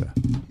Alexa.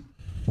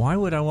 Why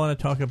would I want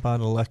to talk about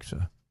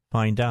Alexa?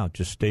 Find out.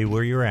 Just stay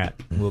where you're at.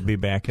 We'll be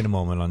back in a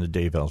moment on the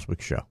Dave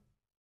Elswick Show.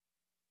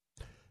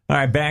 All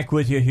right, back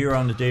with you here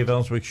on the Dave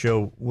Elswick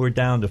Show. We're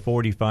down to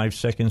 45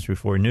 seconds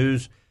before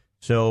news.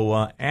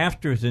 So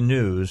after the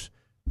news,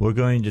 we're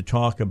going to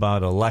talk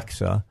about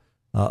Alexa.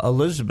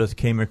 Elizabeth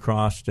came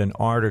across an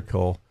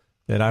article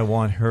that I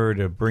want her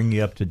to bring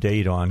you up to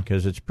date on,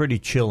 because it's pretty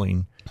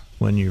chilling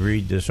when you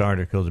read this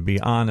article, to be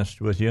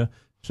honest with you.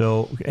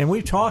 So, and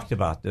we've talked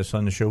about this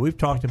on the show. We've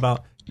talked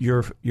about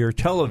your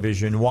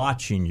television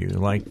watching you,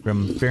 like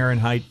from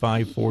Fahrenheit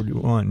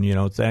 541,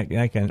 it's that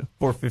kind of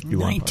 451.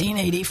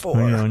 1984.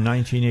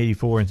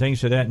 1984 and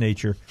things of that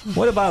nature.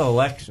 What about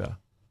Alexa?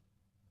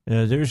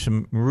 There's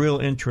some real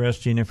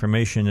interesting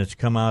information that's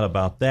come out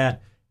about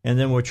that. And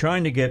then we're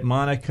trying to get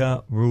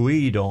Monica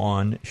Ruiz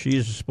on. She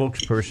is a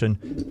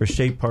spokesperson for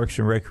State Parks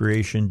and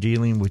Recreation,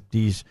 dealing with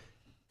these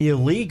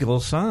illegal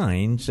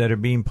signs that are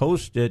being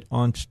posted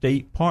on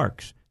state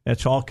parks.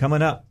 That's all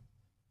coming up.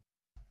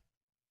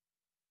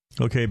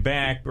 Okay,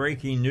 back.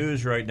 Breaking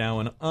news right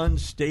now. An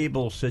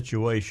unstable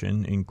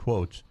situation, in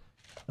quotes,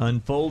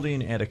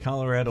 unfolding at a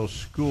Colorado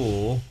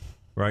school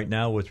right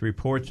now with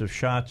reports of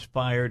shots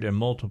fired and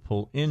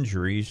multiple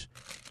injuries.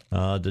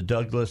 The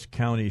Douglas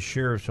County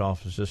Sheriff's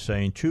Office is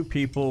saying 2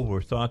 people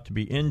were thought to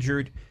be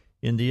injured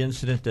in the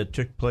incident that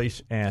took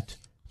place at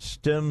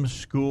STEM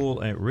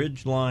School at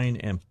Ridgeline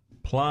and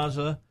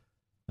Plaza.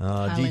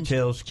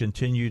 Details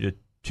continue to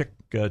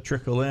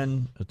trickle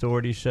in.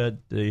 Authorities said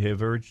they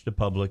have urged the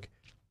public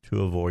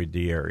to avoid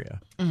the area.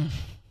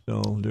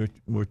 So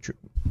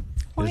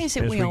why is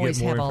it we always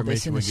have all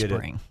this in the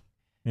spring?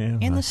 Yeah,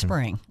 in the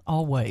spring,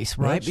 always,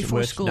 right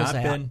before school's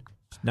out.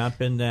 It's not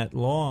been that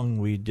long.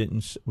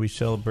 We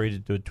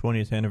celebrated the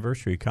 20th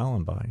anniversary of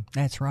Columbine.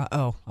 That's right.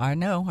 Oh, I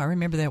know. I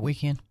remember that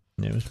weekend.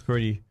 It was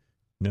pretty,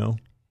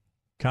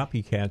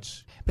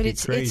 copycats. But it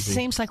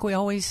seems like we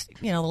always,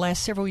 the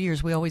last several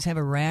years, we always have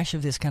a rash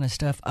of this kind of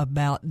stuff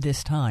about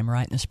this time,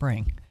 right in the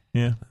spring.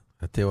 Yeah.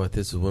 I tell you what,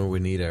 this is when we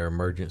need our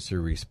emergency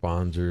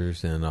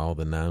responders and all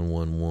the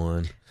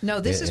 911. No,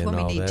 this is when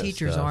we need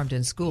teachers armed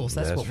in schools.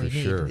 That's what we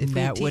need. Sure. If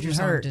we had teachers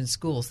armed in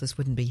schools, this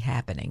wouldn't be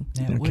happening.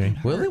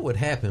 Well, it would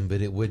happen,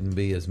 but it wouldn't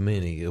be as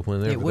many. It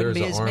wouldn't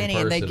be as many,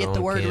 and they get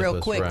the word campus,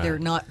 real quick. Right. They're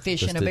not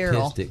fishing a barrel.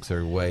 The statistics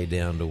are way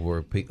down to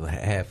where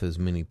half as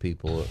many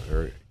people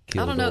are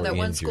killed. I don't know. That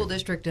one injured. School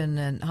district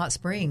in Hot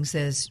Springs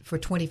says for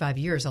 25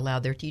 years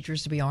allowed their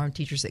teachers to be armed,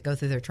 teachers that go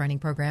through their training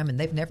program, and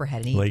they've never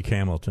had any. Lake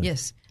Hamilton.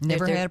 Yes.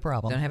 Never had a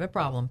problem. Don't have a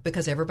problem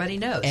because everybody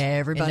knows.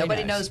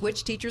 Nobody knows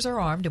which teachers are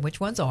armed and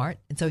which ones aren't,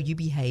 and so you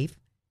behave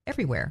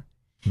everywhere.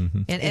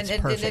 Mm-hmm. And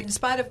in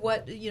spite of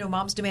what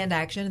Moms Demand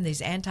Action and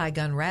these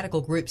anti-gun radical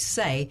groups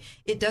say,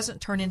 it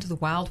doesn't turn into the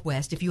Wild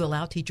West if you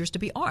allow teachers to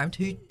be armed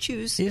who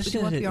choose who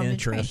want to be armed. Isn't it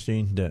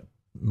interesting that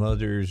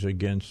Mothers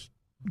Against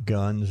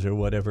Guns or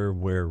whatever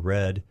wear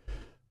red,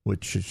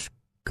 which is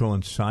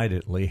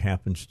coincidentally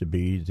happens to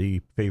be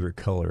the favorite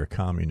color of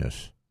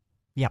communists?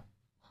 Yep.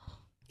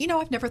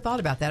 I've never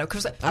thought about that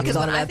because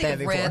when I think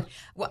of red,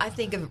 I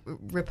think of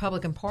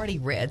Republican Party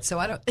red. So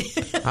I don't.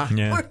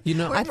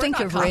 I think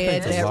of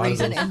red that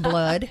reason and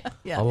blood.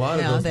 Yeah, a lot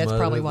of those that's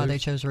probably why they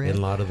chose red. And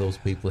a lot of those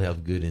people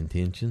have good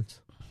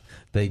intentions.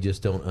 They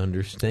just don't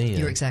understand.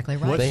 You're exactly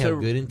right. They have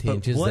good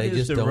intentions. They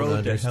just don't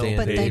understand.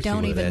 But they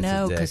don't even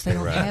know because they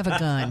don't have a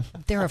gun.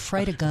 They're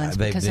afraid of guns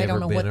because they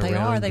don't know what they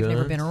are. They've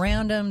never been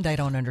around them. They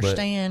don't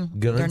understand.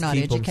 They're not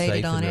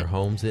educated on it. Guns keep them safe in their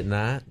homes at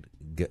night.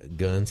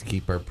 Guns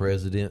keep our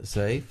president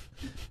safe.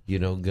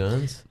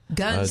 Guns.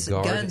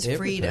 Guns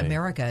freed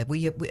America.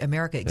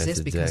 America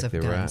exists because of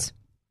guns.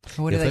 Right.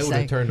 What do they say? If they would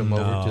have turned them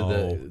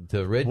over to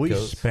the redcoats.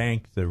 We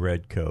spanked the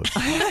redcoats.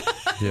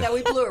 Yeah,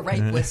 we blew a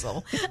rape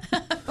whistle.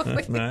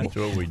 That's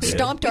what we did.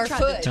 Stomped our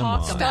foot.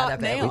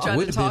 Stop now. We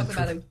tried to talk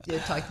about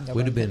it.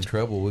 We'd have been in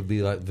trouble. We'd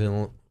be like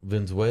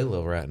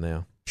Venezuela right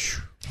now.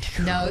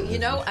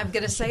 No, I'm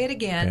going to say it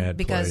again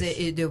because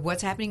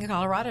what's happening in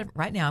Colorado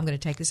right now, I'm going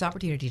to take this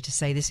opportunity to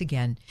say this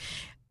again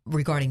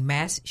regarding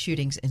mass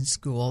shootings in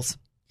schools.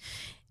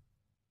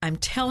 I'm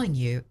telling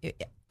you,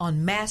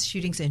 on mass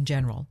shootings in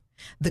general,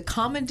 the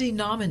common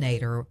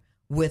denominator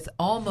with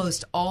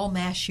almost all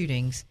mass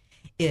shootings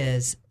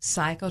is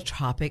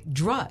psychotropic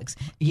drugs.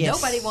 Yes.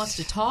 Nobody wants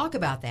to talk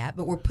about that,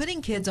 but we're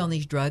putting kids on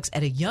these drugs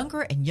at a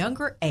younger and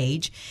younger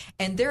age,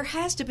 and there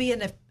has to be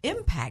an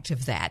impact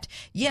of that.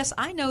 Yes,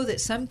 I know that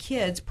some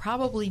kids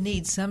probably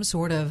need some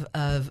sort of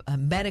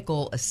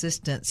medical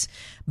assistance,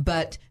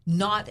 but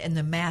not in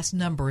the mass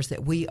numbers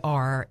that we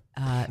are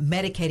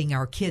medicating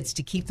our kids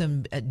to keep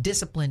them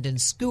disciplined in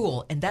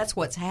school, and that's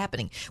what's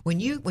happening. When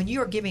you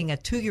are giving a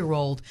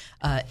 2-year-old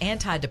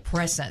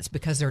antidepressants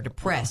because they're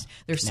depressed,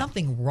 there's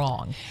something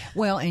wrong.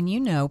 Well, and you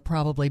know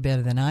probably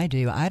better than I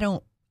do.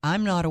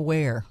 I'm not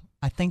aware.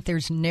 I think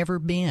there's never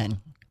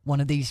been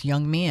one of these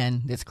young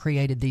men that's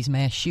created these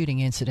mass shooting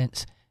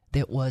incidents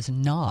that was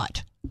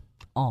not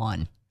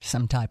on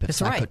some type of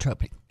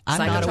psychotropic. Right.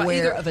 I'm not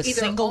aware of a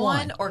single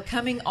one, or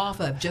coming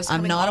off of just.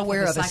 I'm not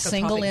aware of a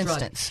single drug.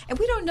 instance, and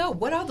we don't know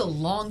what are the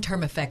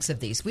long-term effects of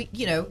these. We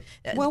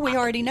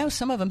already know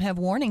some of them have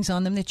warnings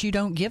on them that you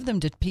don't give them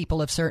to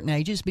people of certain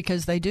ages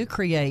because they do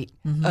create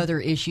other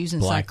issues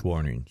and black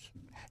warnings.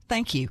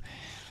 Thank you.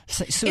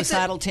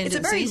 Suicidal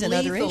tendencies and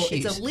other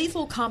issues. It's a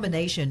lethal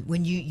combination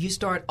when you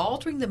start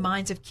altering the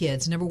minds of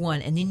kids, number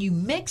one, and then you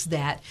mix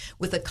that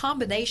with a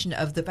combination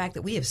of the fact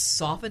that we have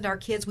softened our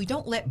kids. We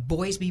don't let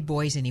boys be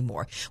boys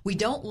anymore. We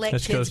don't let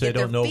kids get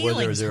their feelings hurt. That's because they don't know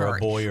whether they're a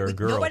boy or a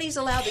girl. Nobody's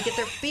allowed to get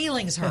their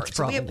feelings hurt.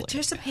 So we have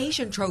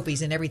participation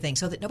trophies and everything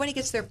so that nobody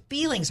gets their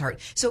feelings hurt.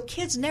 So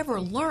kids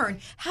never learn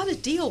how to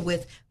deal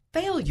with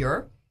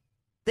failure.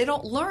 They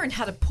don't learn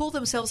how to pull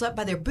themselves up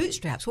by their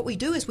bootstraps. What we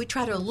do is we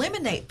try to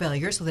eliminate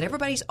failure so that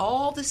everybody's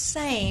all the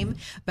same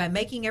by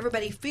making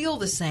everybody feel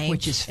the same.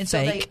 Which is and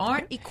fake. So they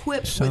aren't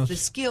equipped with the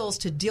skills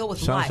to deal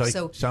with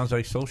life. Sounds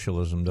like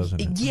socialism, doesn't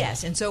it?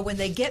 Yes. And so when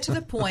they get to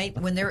the point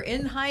when they're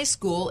in high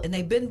school and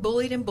they've been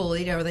bullied,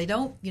 or they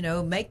don't,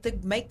 make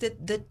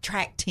the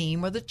track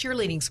team or the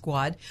cheerleading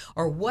squad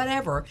or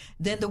whatever,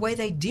 then the way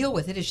they deal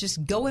with it is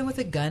just go in with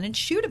a gun and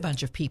shoot a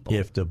bunch of people.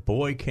 If the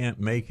boy can't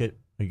make it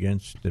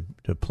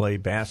to play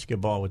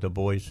basketball with the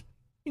boys,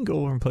 you can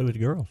go over and play with the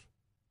girls.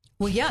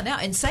 Well, yeah, now,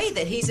 and say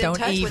that he's in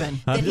touch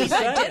with, that he's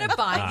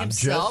identifying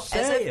himself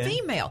as a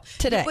female.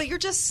 Today. Well, you're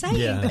just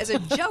saying as a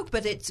joke,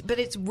 but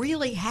it's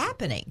really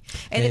happening.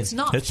 And it's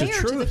not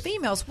fair to the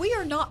females. We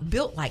are not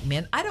built like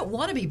men. I don't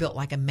want to be built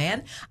like a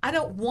man. I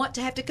don't want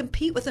to have to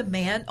compete with a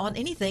man on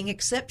anything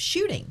except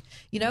shooting.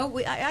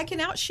 I can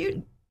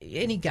outshoot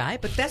any guy,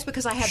 but that's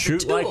because I have the tool.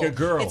 Shoot like a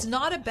girl. It's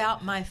not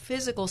about my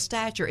physical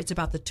stature; it's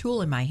about the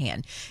tool in my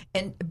hand.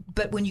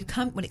 But when it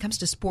comes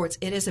to sports,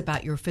 it is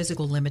about your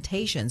physical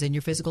limitations and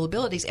your physical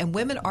abilities. And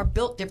women are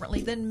built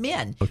differently than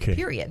men. Okay.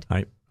 Period.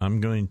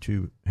 I'm going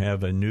to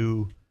have a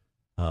new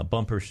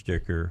bumper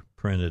sticker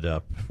printed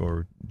up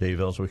for Dave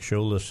Elswick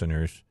Show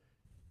listeners.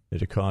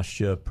 It'll cost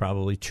you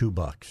probably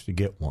 $2 to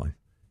get one,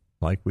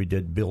 like we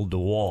did Build the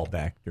Wall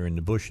back during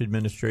the Bush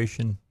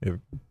administration. A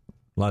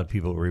lot of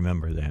people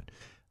remember that.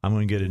 I'm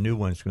going to get a new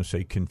one. It's going to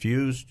say,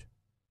 "Confused?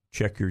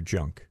 Check your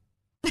junk."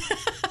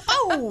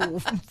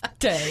 Oh,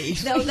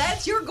 Dave. No,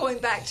 you're going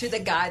back to the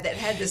guy that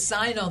had the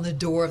sign on the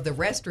door of the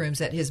restrooms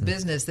at his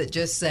business that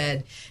just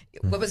said,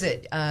 what was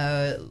it?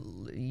 To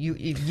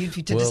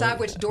decide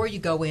which door you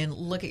go in,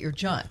 look at your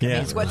junk. Yeah. I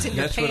mean, it's what's in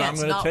your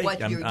pants, not take.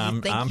 what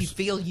you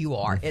feel you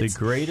are. The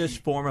greatest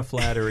form of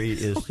flattery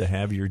is to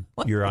have your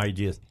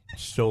ideas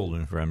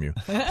stolen from you.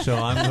 So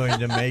I'm going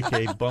to make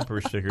a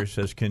bumper sticker that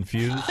says,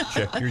 "Confused?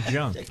 Check your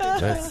junk."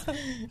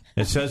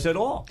 It says it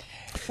all.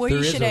 Well, there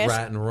is a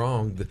right and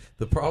wrong.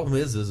 The problem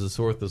is a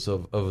source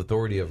of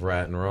authority of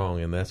right and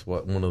wrong, and that's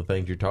one of the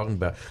things you're talking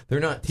about. They're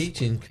not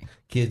teaching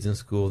kids in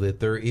school that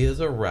there is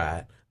a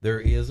right, there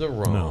is a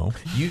wrong. No.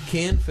 You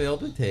can fail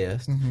the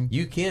test. Mm-hmm.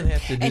 You can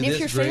have to do and this if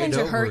your feelings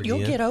are hurt,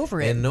 you'll get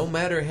over it. And no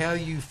matter how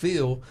you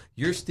feel,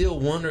 you're still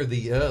one or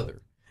the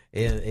other.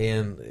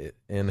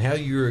 And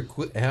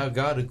how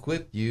God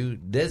equipped you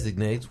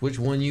designates which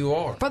one you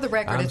are. For the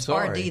record, it's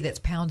RD that's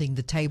pounding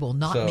the table,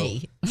 not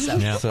me. So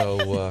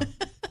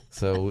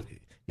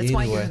that's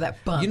why you have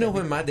that bump.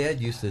 When my dad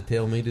used to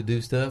tell me to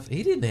do stuff,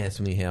 he didn't ask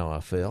me how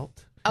I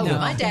felt. Oh, no.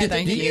 My dad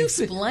didn't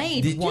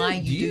explain why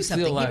you do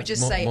something. He would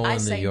just say, "I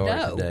say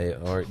no." Today?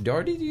 Or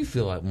Darty, do you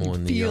feel like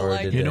mowing the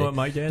yard today? You know what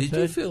my dad said?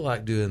 Did you feel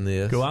like doing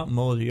this? Go out and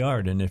mow the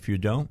yard, and if you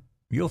don't,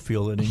 you'll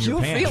feel it in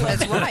your pants. You'll feel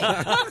that's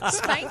right.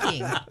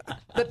 Spanking.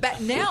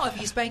 But now, if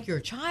you spank your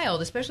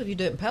child, especially if you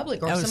do it in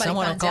public, or somebody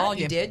finds out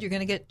you did, you're going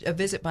to get a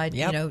visit by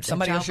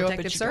somebody Child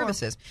Protective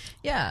Services.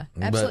 Yeah,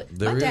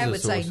 absolutely. My dad would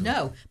say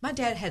no. My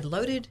dad had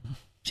loaded,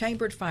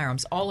 chambered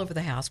firearms all over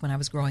the house when I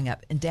was growing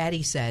up, and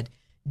Daddy said,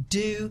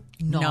 "Do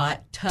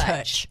not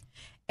touch."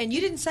 And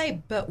you didn't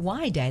say, "But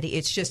why, Daddy?"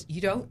 It's just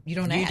you don't ask.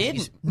 You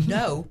didn't.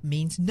 No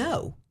means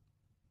no.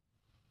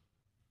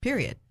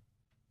 Period.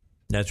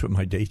 That's what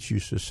my dates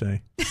used to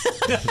say.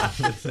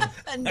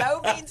 No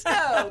means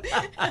no.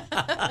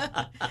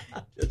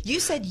 You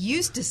said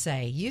used to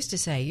say.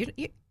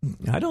 You,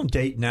 I don't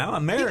date now.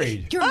 I'm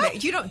married.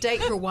 You don't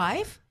date your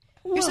wife?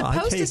 You're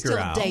supposed to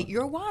still date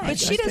your wife. But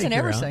she doesn't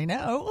ever say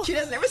no. She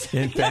doesn't ever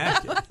say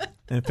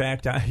In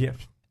fact, I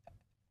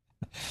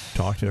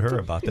talk to her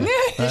about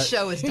that. This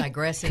show is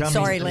digressing.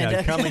 Sorry,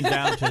 Linda. Coming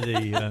down to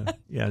the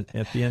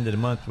at the end of the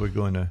month, we're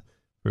going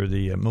for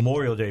the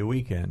Memorial Day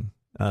weekend.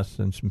 Us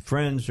and some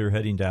friends are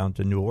heading down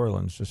to New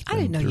Orleans to spend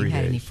 3 days. I didn't know you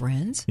had any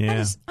friends.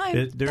 Yeah,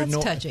 that's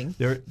touching.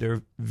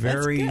 They're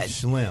very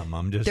slim.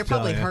 I'm just. They're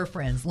probably her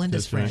friends,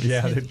 Linda's friends.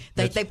 Yeah,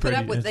 they put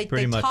up with. They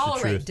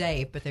tolerate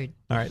Dave, but they're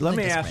all right. Let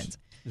me ask friends.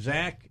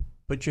 Zach.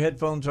 put your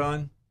headphones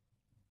on.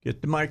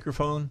 Get the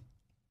microphone.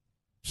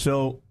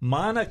 So,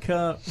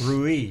 Monica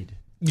Ruiz.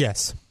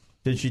 Yes.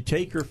 Did she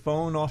take her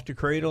phone off the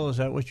cradle? Is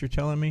that what you're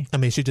telling me? I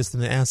mean, she just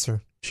didn't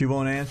answer. She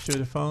won't answer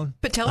the phone?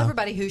 But tell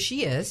everybody who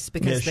she is,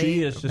 because they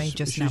may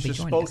just now be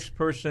joining us. She's a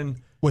spokesperson.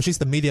 Well, she's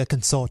the media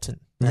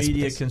consultant.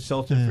 Media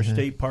consultant for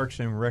State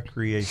Parks and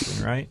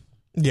Recreation, right?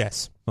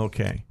 Yes.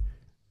 Okay.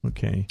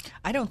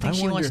 I don't think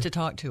she wants to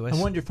talk to us. I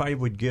wonder if I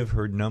would give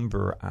her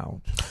number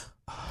out,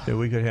 that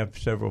we could have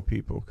several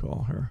people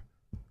call her.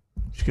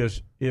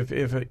 Because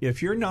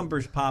if your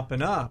number's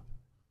popping up,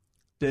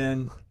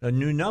 then a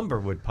new number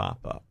would pop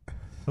up.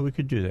 So we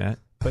could do that,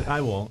 but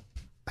I won't.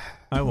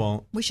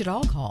 We should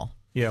all call.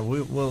 Yeah,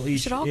 we'll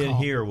each in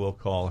here we'll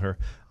call her.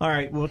 All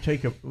right, we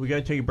got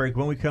to take a break.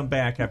 When we come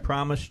back, I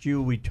promised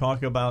you we'd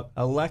talk about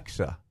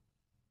Alexa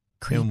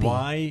and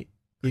why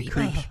it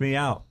creeps me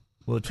out.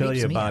 We'll tell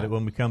you about it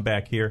when we come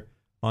back here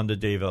on the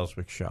Dave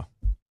Elswick Show.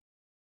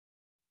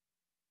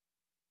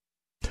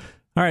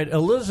 All right,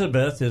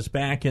 Elizabeth is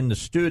back in the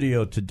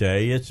studio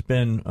today. It's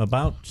been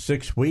about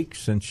 6 weeks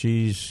since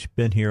she's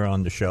been here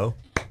on the show.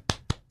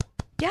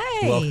 Yay!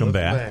 Welcome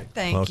back.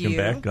 Thank you.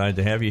 Welcome back. Glad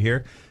to have you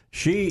here.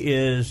 She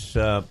is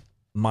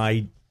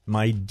my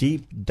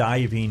deep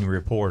diving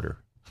reporter.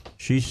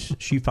 She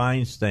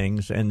finds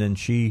things and then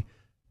she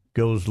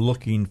goes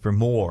looking for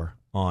more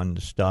on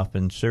the stuff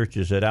and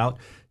searches it out.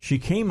 She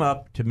came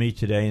up to me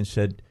today and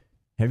said,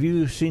 "Have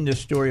you seen this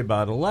story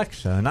about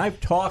Alexa?" And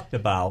I've talked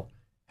about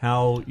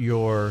how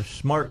your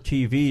smart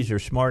TVs are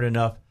smart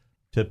enough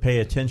to pay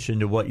attention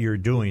to what you're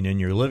doing in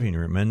your living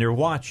room, and they're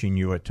watching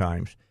you at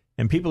times.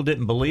 And people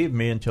didn't believe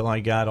me until I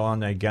got on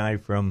that guy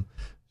from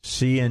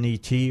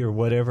CNET or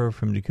whatever,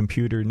 from the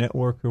Computer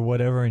Network or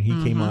whatever, and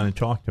he came on and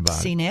talked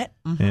about CNET.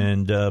 it.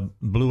 And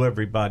blew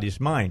everybody's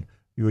mind.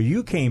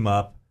 You came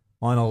up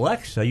on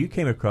Alexa, you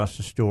came across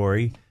a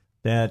story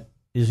that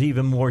is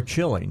even more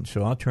chilling,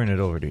 so I'll turn it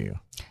over to you.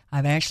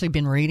 I've actually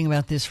been reading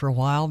about this for a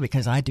while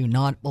because I do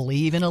not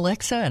believe in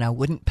Alexa, and I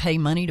wouldn't pay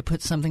money to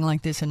put something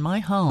like this in my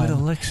home. But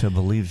Alexa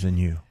believes in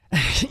you.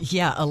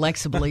 Yeah,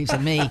 Alexa believes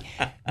in me.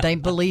 They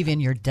believe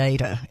in your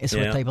data is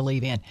what they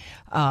believe in.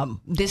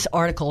 This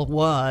article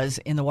was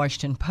in the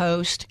Washington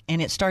Post,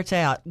 and it starts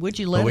out, would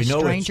you let a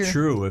stranger... We know it's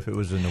true if it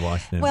was in the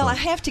Washington Post. Well, I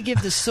have to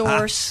give the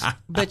source,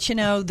 but,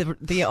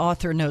 the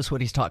author knows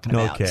what he's talking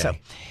about. Okay. So,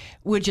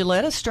 would you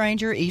let a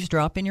stranger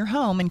eavesdrop in your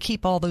home and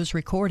keep all those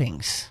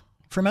recordings?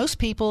 For most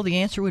people, the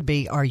answer would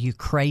be, are you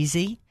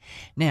crazy?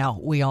 Now,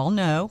 we all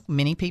know,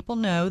 many people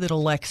know that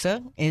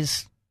Alexa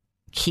is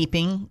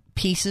keeping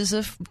pieces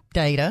of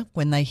data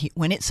when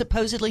it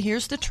supposedly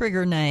hears the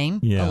trigger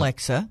name,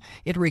 Alexa,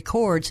 it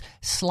records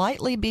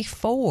slightly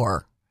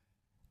before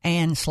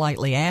and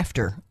slightly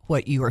after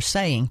what you are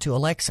saying to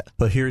Alexa.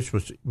 But here's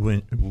what's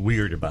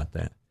weird about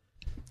that.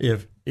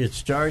 If it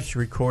starts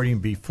recording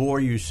before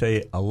you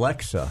say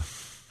Alexa,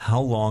 how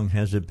long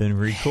has it been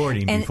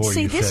recording before you said Alexa?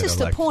 And see, this is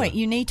the point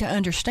you need to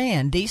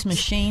understand. These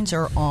machines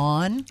are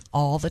on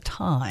all the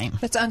time.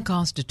 That's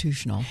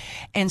unconstitutional.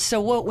 And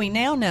so what we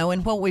now know,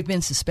 and what we've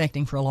been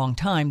suspecting for a long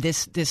time,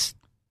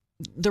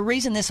 the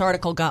reason this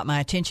article got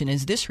my attention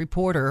is this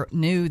reporter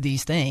knew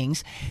these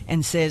things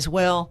and says,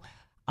 well,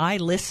 I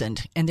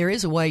listened, and there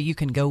is a way you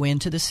can go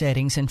into the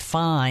settings and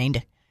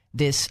find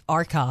this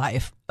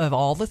archive of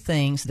all the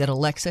things that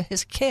Alexa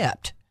has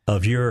kept.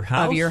 Of your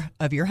house?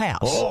 Of your house.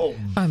 Oh.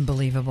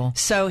 Unbelievable.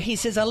 So he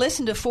says, I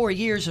listened to 4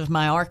 years of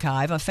my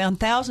archive. I found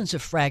thousands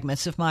of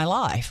fragments of my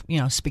life.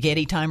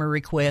 Spaghetti timer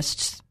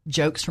requests,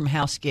 jokes from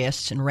house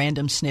guests, and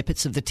random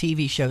snippets of the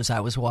TV shows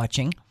I was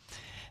watching.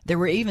 There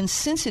were even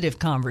sensitive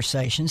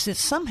conversations that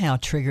somehow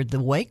triggered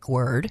the wake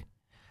word.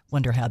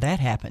 Wonder how that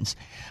happens.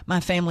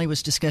 My family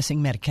was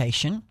discussing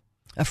medication,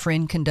 a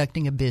friend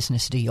conducting a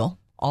business deal.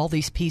 All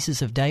these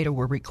pieces of data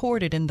were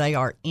recorded, and they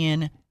are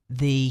in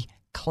the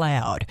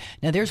cloud.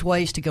 Now, there's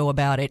ways to go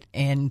about it,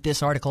 and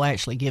this article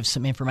actually gives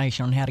some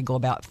information on how to go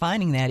about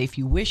finding that if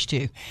you wish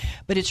to.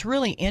 But it's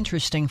really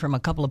interesting from a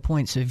couple of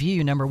points of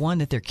view. Number one,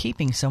 that they're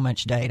keeping so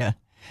much data.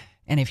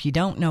 And if you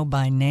don't know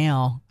by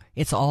now,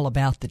 it's all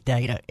about the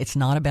data. It's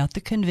not about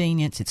the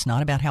convenience. It's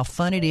not about how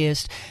fun it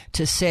is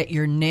to set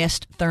your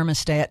Nest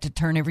thermostat to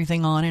turn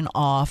everything on and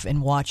off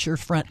and watch your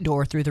front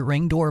door through the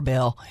Ring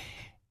doorbell.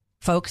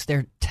 Folks,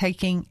 they're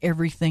taking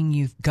everything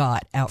you've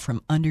got out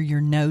from under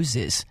your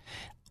noses.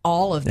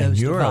 All of those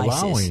devices. And you're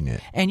allowing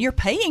it. And you're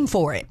paying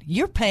for it.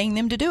 You're paying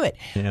them to do it.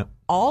 Yeah.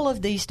 All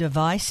of these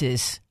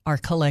devices are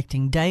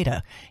collecting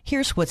data.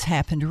 Here's what's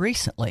happened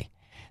recently.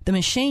 The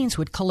machines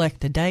would collect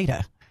the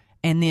data.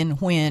 And then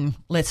when,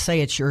 let's say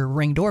it's your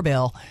Ring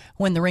doorbell,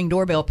 when the Ring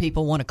doorbell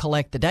people want to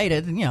collect the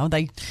data,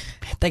 they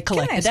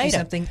collect the data.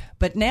 Something?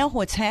 But now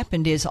what's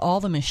happened is all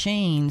the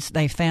machines,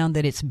 they found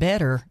that it's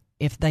better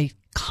if they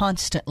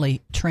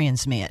constantly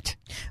transmit.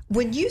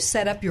 When you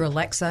set up your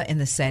Alexa in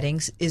the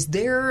settings, is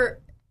there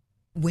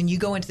when you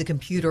go into the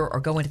computer or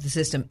go into the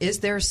system, is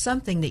there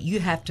something that you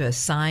have to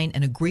sign,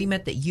 an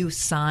agreement that you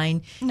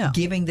sign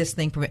giving this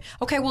thing permission?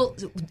 Okay, well,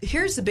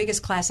 here's the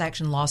biggest class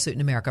action lawsuit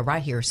in America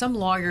right here. Some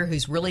lawyer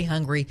who's really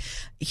hungry,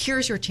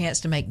 here's your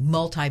chance to make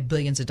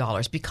multi-billions of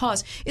dollars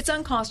because it's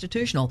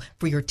unconstitutional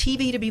for your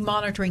TV to be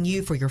monitoring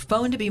you, for your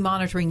phone to be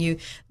monitoring you.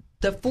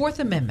 The Fourth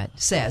Amendment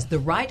says the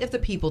right of the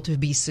people to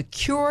be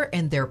secure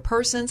in their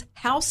persons,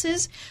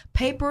 houses,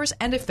 papers,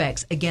 and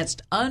effects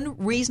against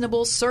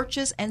unreasonable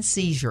searches and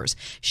seizures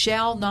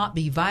shall not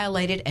be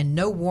violated, and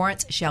no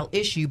warrants shall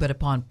issue but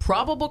upon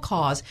probable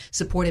cause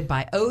supported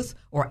by oath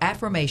or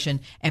affirmation,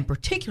 and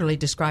particularly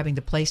describing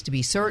the place to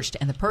be searched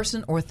and the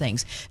person or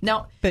things.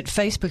 Now, but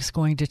Facebook's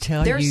going to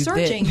tell you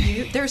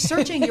they're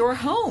searching your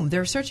home.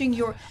 They're searching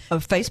your.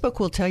 Facebook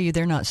will tell you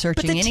they're not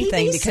searching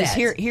anything because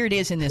here it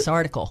is in this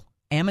article.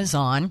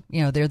 Amazon,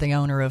 they're the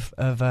owner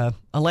of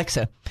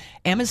Alexa.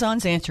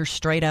 Amazon's answer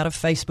straight out of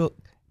Facebook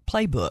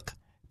playbook.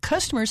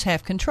 Customers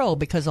have control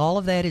because all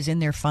of that is in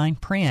their fine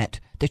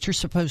print that you're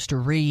supposed to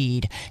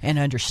read and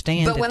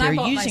understand that they're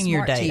using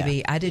your data. But when I bought my smart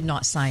TV, I did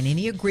not sign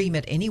any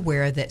agreement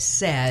anywhere that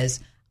says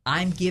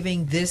I'm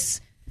giving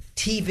this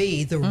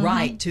TV the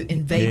right to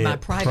invade my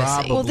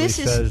privacy. Probably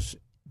says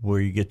where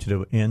you get to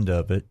the end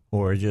of it,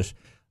 or just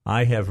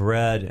I have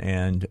read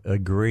and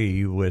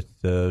agree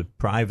with the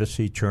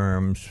privacy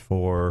terms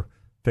for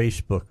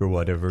Facebook or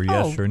whatever,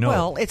 yes or no.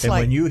 Well, it's and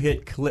when you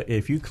hit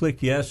if you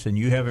click yes and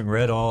you haven't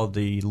read all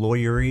the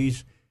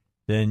lawyerese,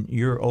 then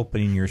you're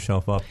opening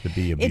yourself up to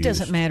be abused. It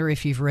doesn't matter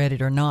if you've read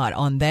it or not.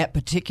 On that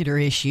particular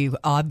issue,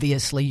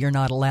 obviously, you're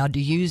not allowed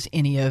to use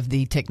any of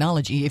the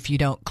technology if you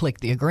don't click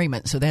the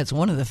agreement. So that's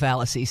one of the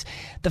fallacies.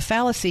 The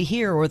fallacy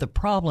here, or the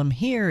problem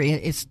here,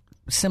 is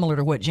similar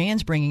to what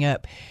Jan's bringing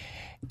up.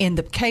 In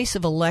the case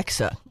of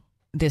Alexa,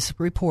 this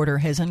reporter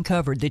has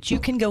uncovered that you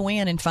can go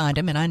in and find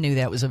them, and I knew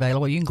that was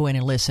available. You can go in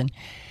and listen.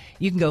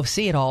 You can go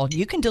see it all.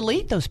 You can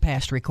delete those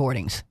past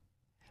recordings.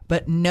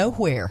 But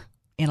nowhere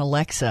in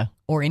Alexa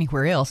or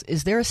anywhere else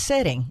is there a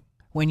setting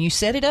when you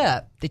set it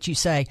up that you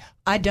say,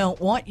 I don't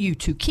want you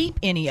to keep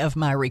any of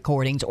my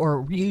recordings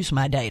or use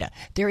my data.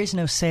 There is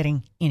no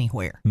setting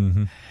anywhere.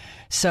 Mm-hmm.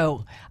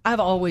 So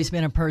I've always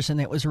been a person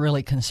that was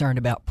really concerned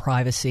about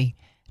privacy.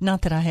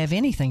 Not that I have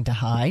anything to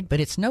hide, but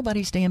it's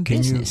nobody's damn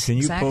business. Can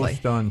you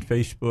post on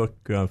Facebook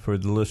for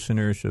the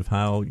listeners of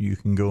how you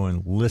can go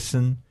and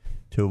listen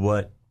to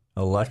what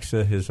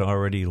Alexa has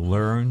already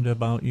learned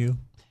about you?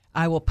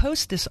 I will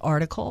post this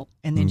article,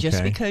 and then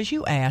just because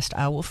you asked,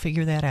 I will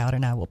figure that out,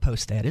 and I will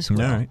post that as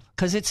well.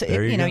 Because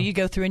you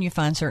go through and you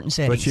find certain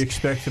settings. But you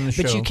expect them to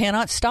show. But you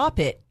cannot stop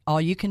it. All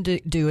you can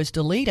do is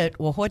delete it.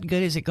 Well, what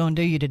good is it going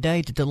to do you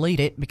today to delete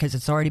it because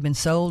it's already been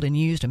sold and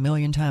used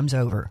 1,000,000 times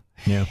over?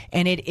 Yeah.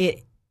 And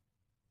it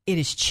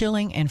is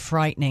chilling and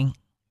frightening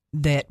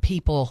that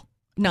people,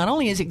 not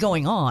only is it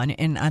going on,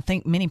 and I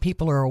think many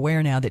people are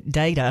aware now that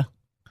data,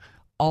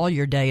 all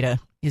your data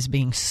is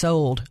being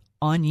sold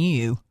on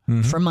you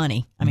for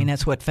money. I mean,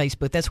 that's what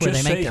Facebook, that's where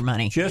they make their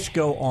money. Just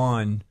go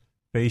on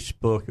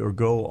Facebook or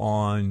go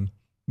on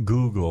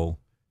Google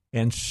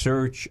and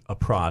search a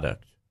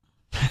product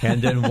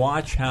and then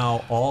watch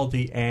how all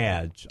the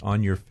ads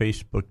on your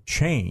Facebook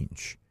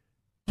change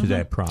to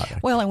that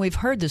product. Well, and we've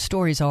heard the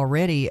stories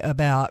already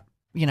about,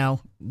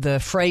 the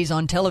phrase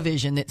on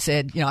television that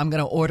said, I'm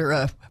going to order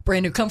a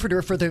brand new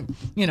comforter for the,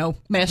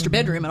 master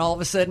bedroom. And all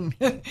of a sudden,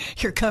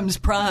 here comes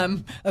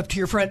Prime up to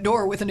your front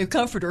door with a new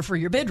comforter for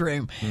your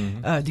bedroom.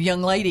 The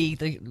young lady,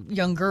 the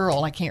young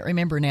girl, I can't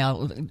remember now,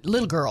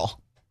 little girl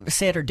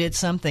said or did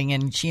something,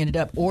 and she ended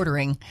up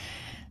ordering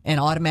and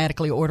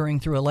automatically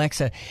ordering through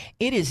Alexa.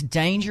 It is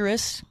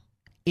dangerous.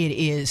 It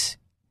is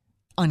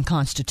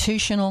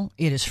unconstitutional.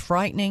 It is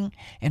frightening.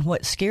 And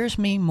what scares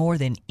me more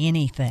than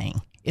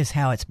anything is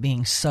how it's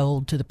being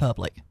sold to the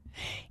public.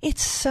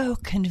 It's so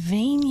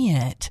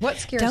convenient. What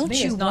scares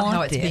me is not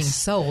how it's being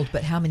sold,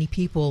 but how many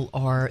people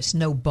are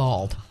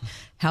snowballed.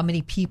 How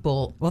many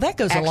people? Well, that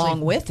goes along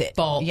with it.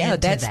 Yeah,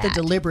 that's the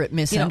deliberate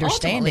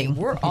misunderstanding.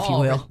 We're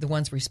all the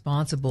ones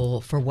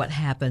responsible for what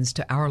happens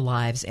to our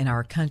lives in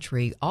our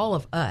country. All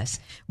of us.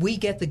 We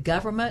get the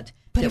government.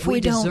 But if we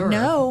don't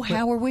know,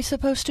 how are we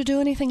supposed to do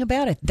anything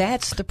about it?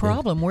 That's the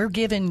problem. We're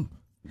given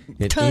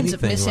tons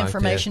of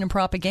misinformation and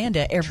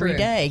propaganda every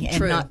day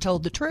and not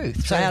told the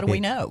truth. So how do we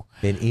know?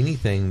 And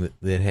anything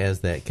that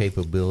has that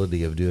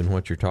capability of doing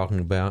what you're talking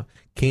about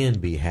can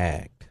be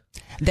hacked.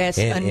 That's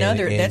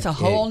that's a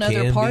whole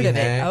nother part of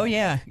it. Oh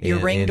yeah, your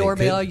Ring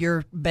doorbell,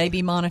 your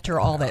baby monitor,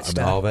 all that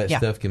stuff. All that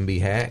stuff can be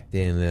hacked,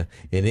 and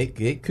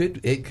it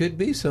could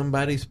be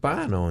somebody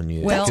spying on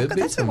you. Well,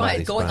 that's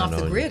why going off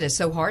the grid is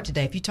so hard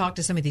today. If you talk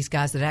to some of these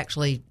guys that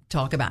actually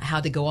talk about how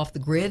to go off the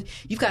grid,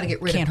 you've got to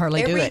get rid of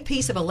every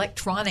piece of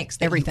electronics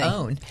that you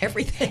own.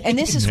 Everything. And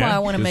this is why I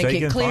want to make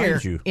it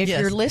clear: if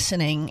you're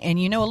listening and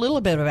you know a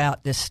little bit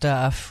about this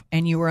stuff,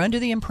 and you were under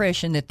the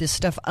impression that this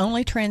stuff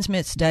only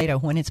transmits data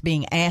when it's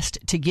being asked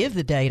to give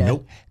the data,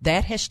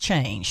 that has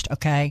changed,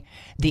 okay?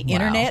 The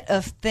Internet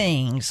of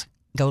Things,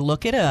 go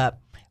look it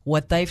up,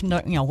 what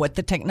what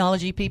the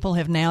technology people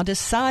have now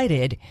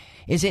decided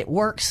is it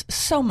works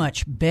so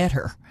much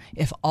better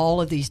if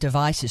all of these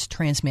devices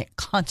transmit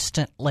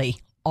constantly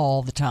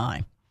all the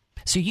time.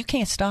 So you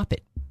can't stop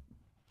it.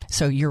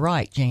 So you're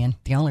right, Jan.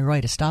 The only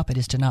way to stop it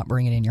is to not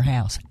bring it in your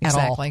house at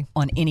all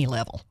on any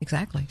level.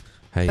 Exactly.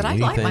 Hey, but I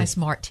like my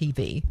smart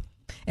TV.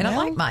 And I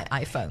like my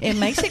iPhone. It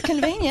makes it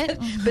convenient.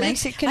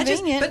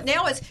 But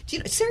now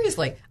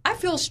seriously, I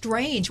feel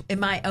strange in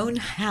my own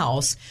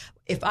house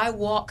if I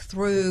walk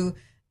through,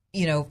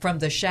 from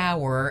the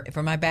shower,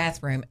 from my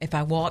bathroom, if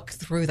I walk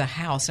through the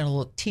house in a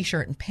little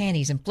T-shirt and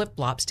panties and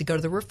flip-flops to go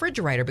to the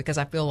refrigerator because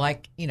I feel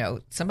like,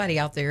 somebody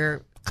out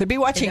there could be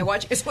watching.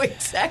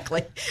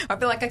 Exactly. I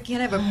feel like I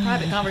can't have a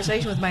private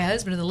conversation with my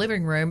husband in the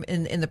living room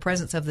in the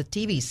presence of the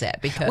TV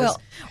set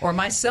or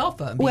my cell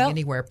phone being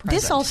anywhere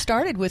present. This all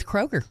started with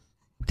Kroger.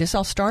 This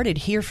all started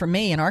here for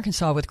me in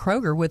Arkansas with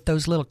Kroger with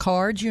those little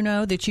cards,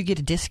 that you get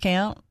a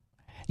discount.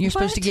 You're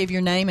supposed to give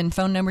your name and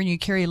phone number, and you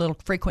carry a little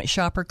frequent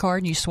shopper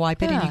card, and you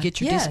swipe it, and you get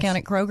your discount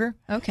at Kroger.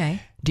 Okay.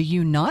 Do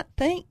you not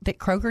think that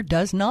Kroger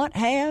does not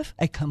have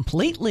a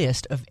complete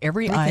list of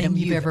every item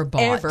you've ever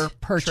bought, ever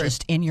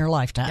purchased in your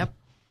lifetime? Yep.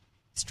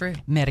 It's true.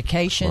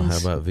 Medications. Well, how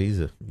about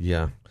Visa?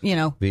 Yeah.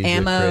 Visa,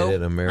 ammo.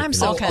 Credit,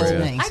 American all kinds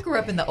of things. I grew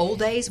up in the old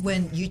days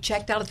when you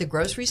checked out at the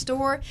grocery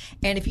store,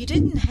 and if you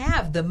didn't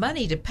have the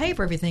money to pay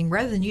for everything,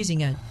 rather than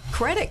using a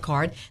credit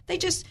card,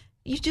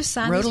 you just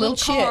sign this little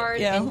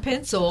card and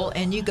pencil,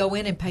 and you go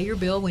in and pay your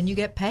bill when you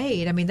get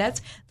paid. I mean,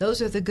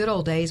 those are the good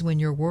old days when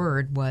your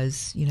word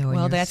was,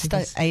 Well, that's the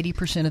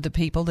 80% of the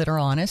people that are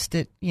honest.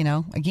 That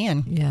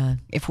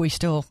again, if we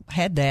still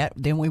had that,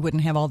 then we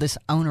wouldn't have all this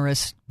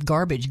onerous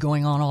garbage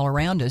going on all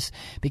around us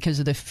because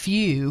of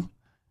the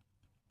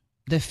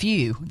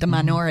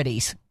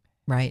minorities.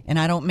 Right. And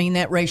I don't mean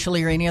that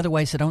racially or any other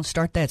way, so don't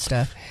start that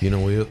stuff.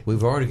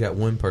 We've already got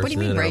one person. What do you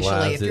mean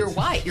racially? If you're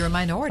white, you're a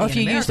minority. If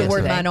you use the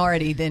word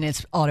minority, then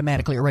it's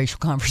automatically a racial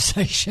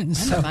conversation.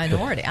 I'm a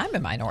minority. I'm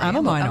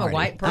a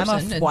white person.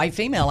 I'm a white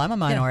female. I'm a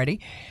minority.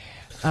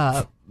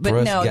 But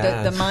no,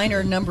 the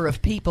minor number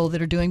of people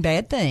that are doing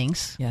bad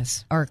things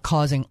are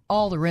causing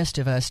all the rest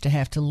of us to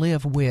have to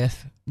live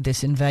with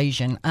this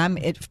invasion.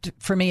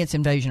 For me, it's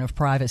invasion of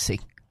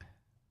privacy.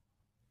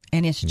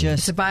 And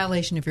it's a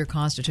violation of your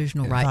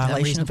constitutional right to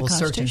unreasonable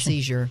search and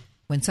seizure.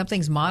 When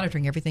something's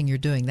monitoring everything you're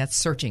doing, that's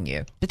searching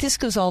you. But this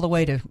goes all the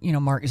way to,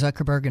 Mark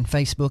Zuckerberg and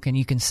Facebook, and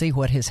you can see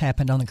what has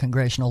happened on the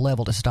congressional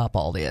level to stop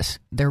all this.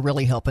 They're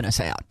really helping us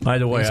out. By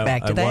the way, I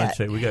want to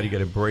say we got to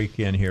get a break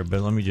in here,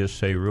 but let me just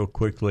say real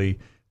quickly,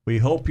 we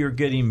hope you're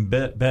getting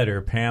better,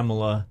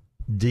 Pamela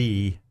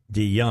D.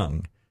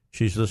 Young.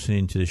 She's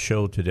listening to the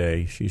show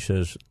today. She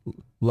says,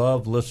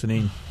 love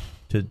listening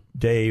to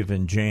Dave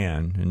and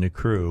Jan and the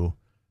crew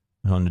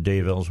on the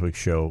Dave Elswick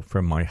Show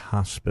from my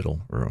hospital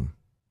room.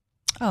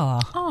 Oh,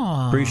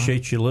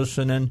 appreciate you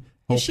listening.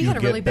 Hope she had a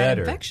really bad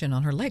infection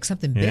on her leg.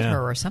 Something bit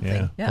her or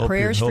something. Yeah.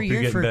 Prayers for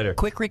you for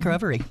quick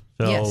recovery.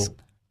 So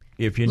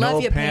if you know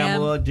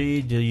Pamela D.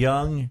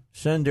 Young,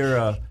 send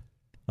her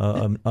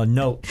a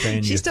note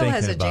saying she you're still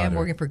has a Jan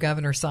Morgan for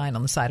Governor sign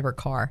on the side of her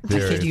car. I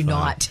kid you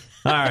not.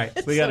 All right,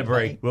 we got a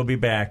break. We'll be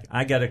back.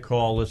 I got a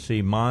call. Let's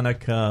see,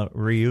 Monica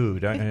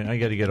Riud. I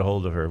got to get a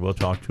hold of her. We'll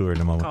talk to her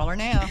in a moment. Call her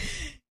now.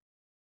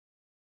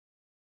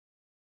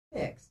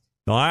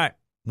 All right,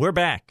 we're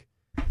back.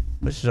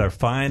 This is our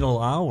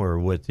final hour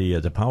with the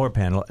Power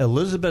Panel.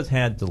 Elizabeth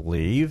had to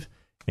leave,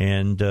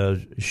 and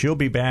she'll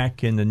be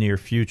back in the near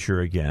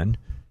future again.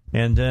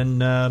 And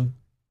then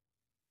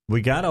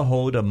we got a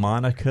hold of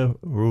Monica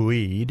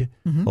Ruide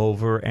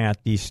over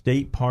at the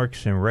State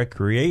Parks and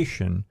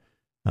Recreation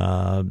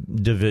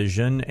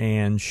Division,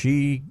 and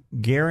she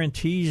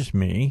guarantees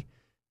me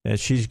that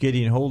she's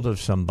getting hold of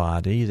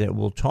somebody that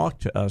will talk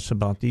to us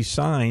about these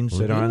signs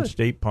that are on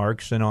state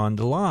parks and on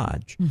the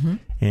lodge.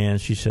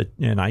 And she said,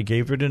 and I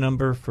gave her the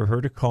number for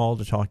her to call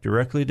to talk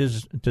directly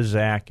to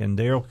Zach, and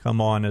they'll come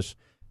on us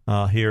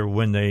here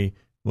when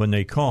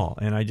they call.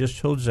 And I just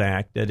told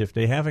Zach that if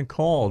they haven't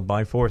called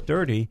by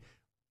 4:30,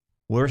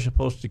 we're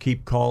supposed to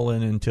keep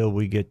calling until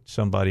we get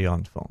somebody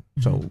on the phone.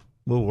 So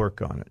we'll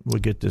work on it. We'll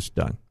get this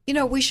done.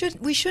 We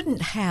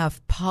shouldn't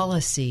have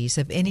policies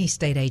of any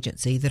state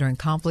agency that are in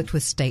conflict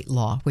with state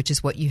law, which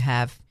is what you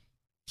have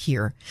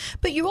here.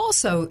 But you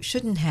also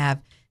shouldn't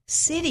have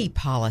city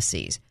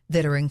policies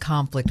that are in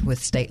conflict with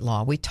state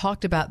law. We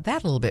talked about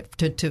that a little bit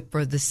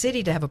for the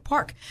city to have a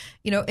park.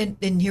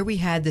 And here we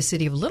had the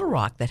city of Little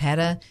Rock that had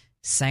a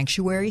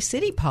sanctuary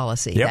city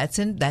policy. Yep.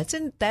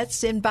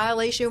 That's in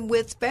violation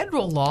with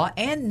federal law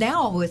and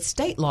now with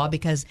state law,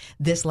 because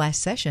this last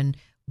session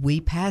we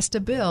passed a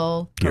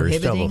bill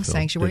prohibiting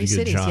sanctuary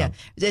cities. Yeah,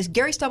 there's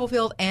Gary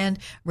Stubblefield and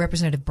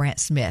Representative Brant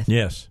Smith.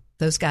 Yes,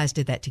 those guys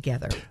did that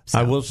together. So.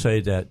 I will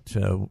say that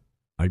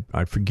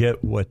I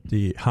forget what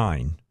the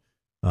Hine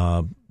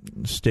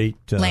state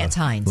Lance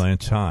Hines.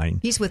 Lance Hine.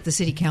 He's with the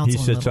city council.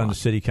 He sits on the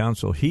city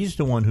council. He's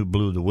the one who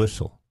blew the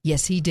whistle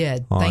Yes, he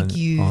did. Thank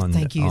you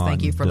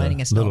for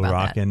letting us know Little about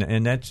Rock, that.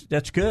 And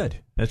that's good.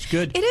 That's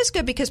good. It is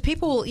good because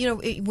people,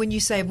 when you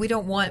say we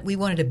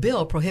wanted a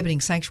bill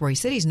prohibiting sanctuary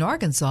cities in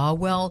Arkansas,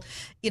 well,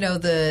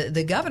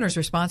 the governor's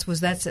response was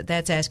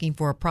that's asking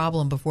for a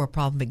problem before a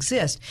problem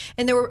exists.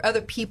 And there were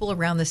other people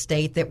around the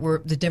state that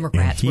were the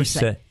Democrats were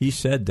saying. He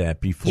said that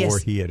before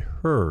he had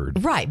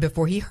heard. Right,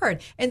 before he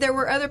heard. And there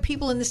were other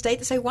people in the state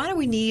that say, why do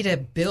we need a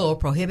bill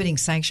prohibiting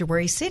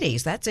sanctuary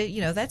cities? That's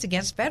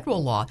against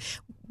federal law.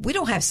 We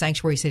don't have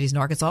sanctuary cities in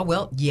Arkansas.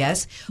 Well,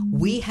 yes,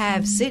 we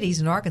have cities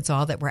in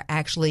Arkansas that were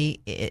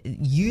actually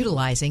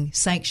utilizing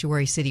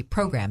sanctuary city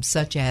programs,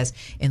 such as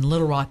in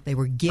Little Rock, they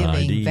were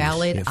giving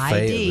valid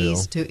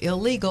IDs to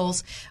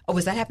illegals. Oh,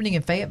 was that happening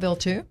in Fayetteville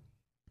too?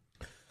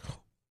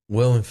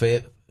 Well, in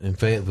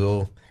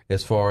Fayetteville,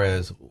 as far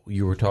as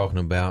you were talking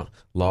about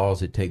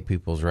laws that take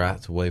people's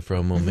rights away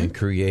from them and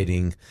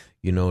creating,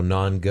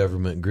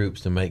 non-government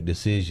groups to make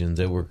decisions,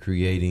 they were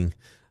creating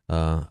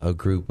a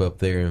group up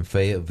there in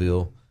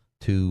Fayetteville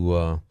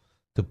to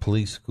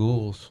police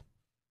schools,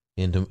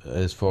 and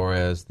as far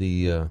as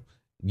the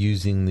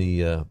using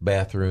the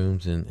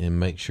bathrooms and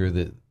make sure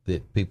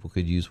that people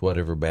could use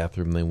whatever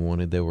bathroom they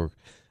wanted. They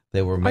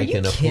were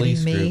making a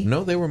police group.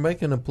 No, they were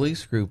making a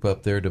police group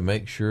up there to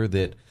make sure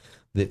that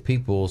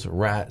people's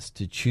rights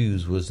to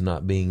choose was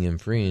not being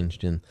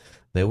infringed, and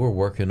they were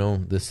working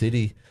on the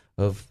city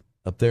of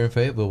up there in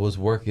Fayetteville was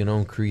working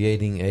on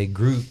creating a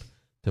group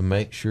to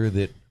make sure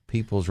that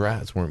people's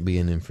rights weren't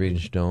being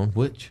infringed on,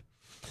 which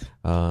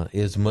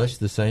is much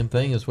the same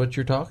thing as what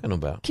you're talking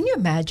about. Can you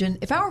imagine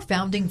if our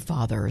founding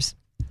fathers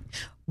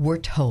were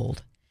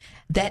told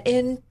that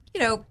in,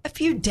 a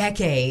few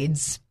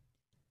decades,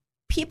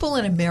 people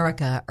in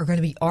America are going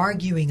to be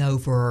arguing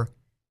over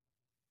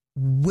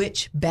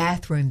which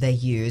bathroom they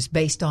use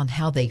based on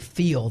how they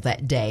feel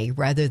that day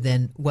rather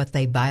than what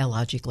they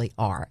biologically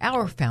are?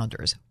 Our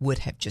founders would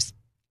have just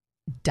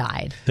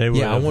died. I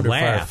wonder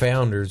if our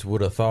founders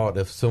would have thought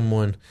if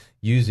someone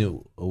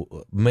using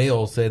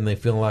male saying they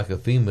feel like a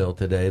female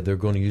today, they're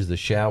going to use the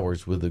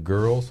showers with the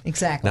girls.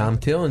 Exactly. Now I'm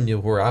telling you,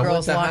 where I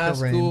went to high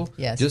school,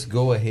 yes. Just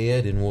go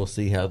ahead and we'll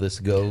see how this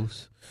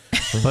goes.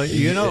 But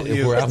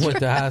where I went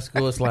to high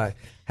school, it's like,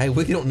 hey,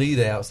 we don't need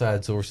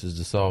outside sources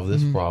to solve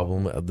this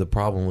problem. The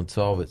problem would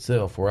solve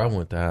itself. Where I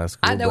went to high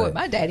school, I know what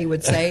my daddy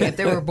would say if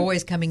there were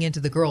boys coming into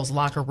the girls'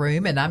 locker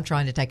room and I'm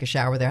trying to take a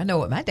shower there. I know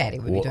what my daddy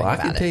would be doing about it.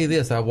 I can tell you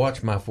this: I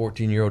watched my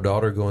 14-year-old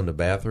daughter go in the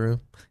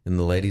bathroom, in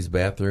the ladies'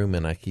 bathroom,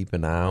 and I keep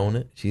an eye on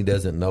it. She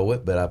doesn't know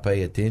it, but I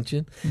pay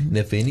attention. And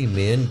if any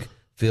men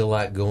feel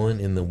like going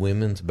in the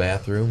women's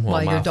bathroom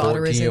while my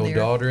 14-year-old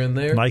daughter in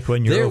there, like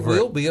when you're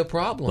will be a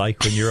problem. Like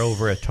when you're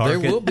over at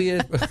Target, there will be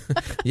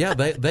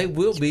they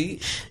will be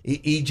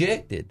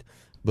ejected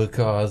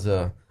because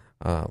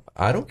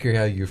I don't care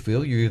how you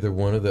feel, you're either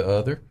one or the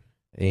other,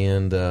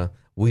 and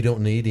we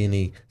don't need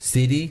any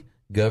city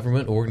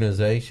government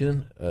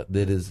organization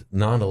that is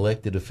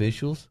non-elected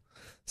officials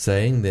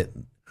saying that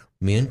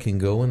men can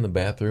go in the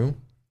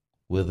bathroom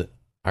with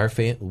our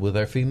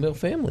female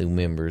family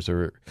members,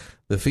 or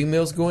the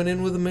females going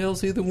in with the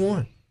males, either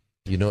one.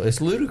 It's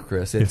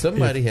ludicrous, and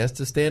somebody has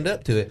to stand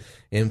up to it.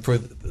 And for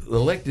the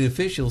elected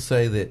officials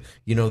say that,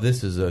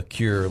 this is a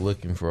cure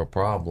looking for a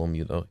problem,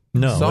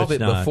 No, solve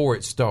it not. before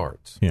it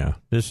starts. Yeah,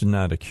 this is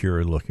not a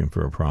cure looking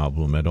for a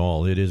problem at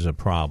all. It is a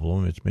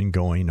problem. It's been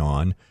going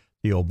on.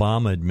 The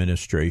Obama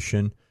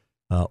administration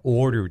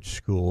ordered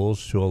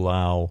schools to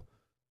allow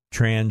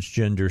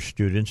transgender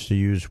students to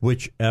use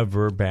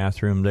whichever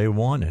bathroom they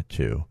wanted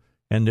to.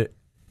 And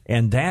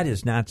that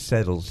is not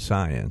settled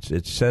science.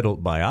 It's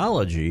settled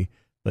biology,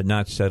 but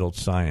not settled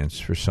science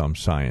for some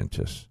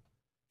scientists.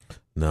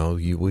 No,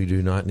 we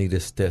do not need a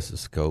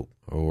stethoscope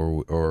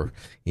or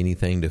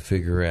anything to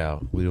figure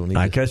out. We don't need.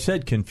 Like I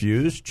said,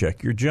 confused,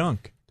 check your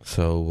junk.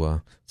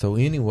 So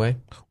anyway,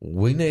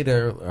 we need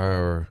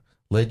our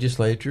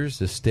legislatures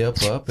to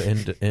step up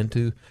and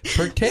to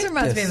protect This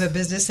reminds me us. of a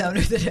business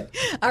owner that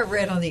I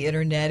read on the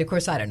internet. Of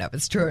course, I don't know if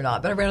it's true or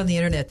not, but I read on the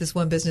internet this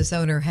one business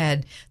owner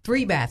had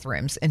 3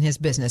 bathrooms in his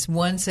business.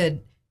 One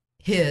said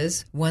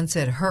his, one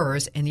said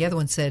hers, and the other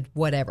one said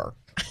whatever.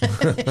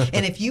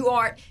 And if you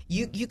aren't,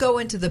 you go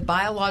into the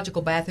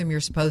biological bathroom you're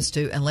supposed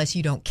to unless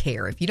you don't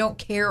care. If you don't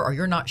care or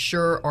you're not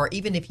sure, or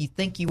even if you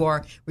think you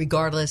are,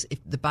 regardless, if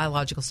the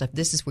biological stuff,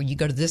 this is where you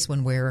go to this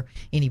one where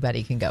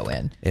anybody can go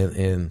in.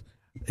 And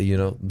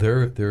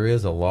there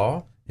is a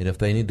law, and if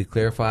they need to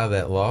clarify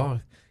that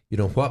law,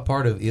 what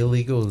part of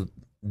illegal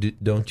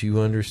don't you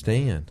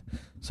understand?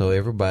 So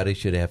everybody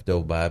should have to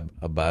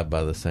abide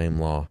by the same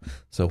law.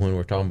 So when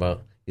we're talking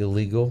about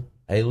illegal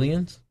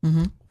aliens,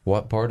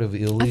 what part of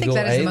illegal aliens? I think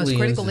that is the most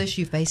critical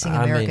issue facing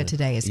America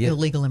today is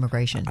illegal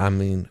immigration. I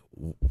mean,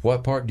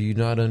 what part do you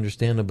not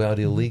understand about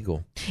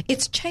illegal?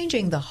 It's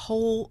changing the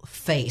whole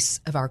face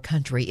of our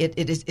country.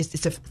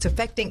 It's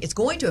affecting. It's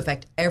going to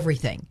affect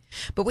everything.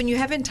 But when you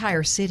have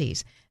entire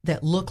cities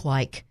that look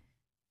like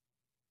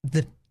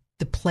the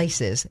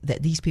places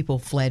that these people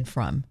fled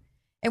from,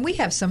 and we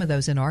have some of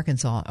those in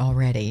Arkansas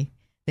already,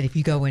 that if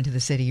you go into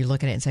the city, you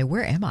look at it and say,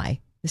 "Where am I?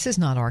 This is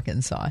not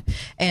Arkansas.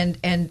 And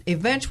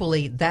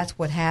eventually that's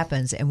what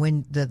happens. And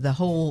when the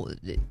whole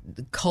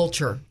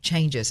culture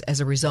changes as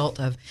a result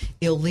of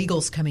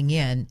illegals coming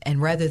in, and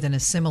rather than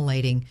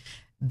assimilating,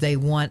 they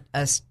want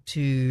us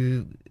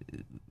to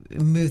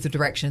move the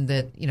direction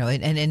that,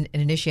 and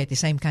initiate the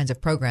same kinds of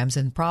programs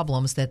and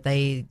problems that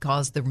they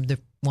cause them to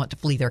want to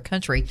flee their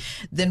country,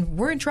 then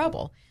we're in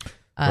trouble.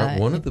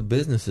 One of the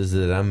businesses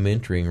that I'm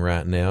mentoring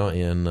right now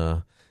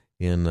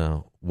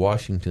in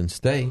Washington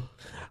State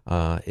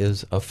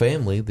is a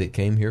family that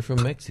came here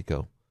from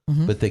Mexico,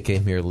 but they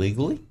came here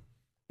legally,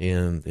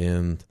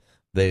 and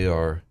they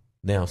are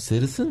now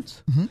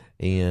citizens,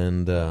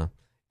 and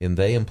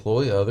they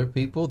employ other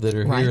people that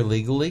are here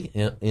legally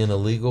in a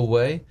legal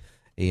way,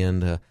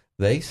 and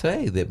they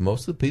say that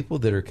most of the people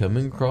that are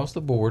coming across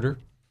the border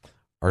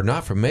are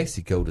not from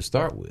Mexico to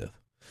start with,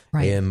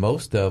 and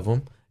most of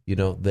them,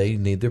 they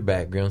need their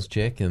backgrounds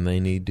checked, and they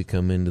need to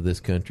come into this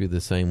country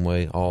the same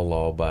way all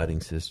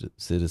law-abiding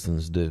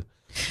citizens do.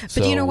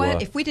 But you know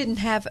what? If we didn't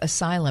have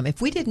asylum,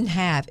 if we didn't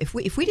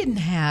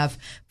have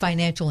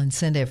financial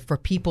incentive for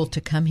people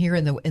to come here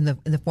in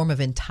the form of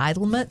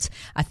entitlements,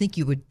 I think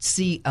you would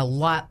see a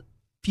lot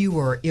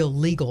fewer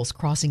illegals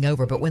crossing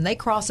over. But when they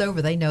cross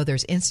over, they know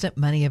there's instant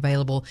money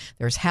available,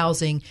 there's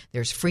housing,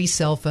 there's free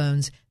cell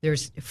phones,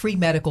 there's free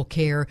medical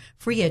care,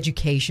 free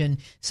education.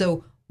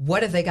 So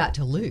what have they got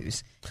to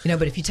lose?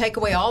 But if you take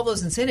away all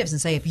those incentives and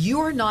say, if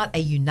you are not a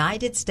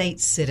United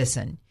States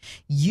citizen,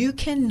 you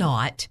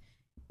cannot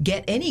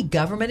get any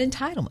government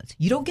entitlements.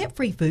 You don't get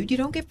free food. You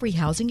don't get free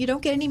housing. You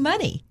don't get any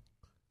money.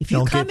 If you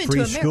don't come get into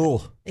free America,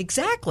 school.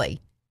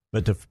 Exactly.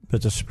 But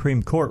the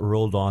Supreme Court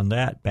ruled on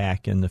that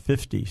back in the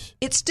 50s.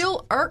 It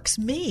still irks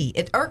me.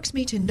 It irks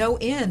me to no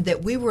end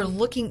that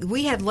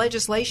we had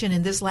legislation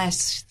in this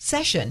last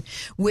session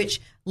which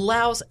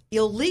allows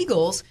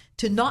illegals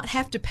to not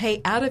have to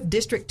pay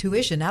out-of-state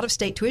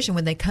tuition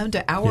when they come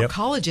to our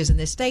colleges in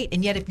this state.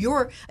 And yet if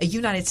you're a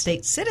United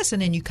States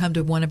citizen and you come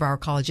to one of our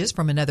colleges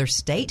from another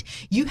state,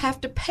 you have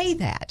to pay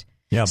that.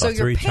 Yeah, so about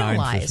you're 3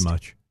 penalized. times as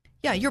much.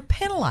 Yeah, you're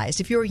penalized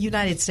if you're a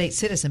United States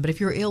citizen. But if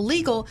you're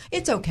illegal,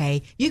 it's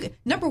okay.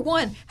 Number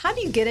one, how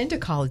do you get into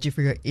college if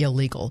you're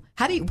illegal?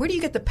 Where do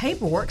you get the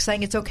paperwork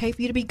saying it's okay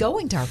for you to be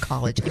going to our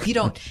college if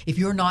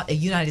you're not a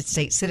United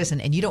States citizen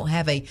and you don't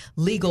have a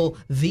legal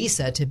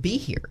visa to be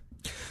here?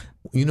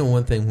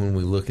 One thing when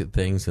we look at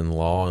things in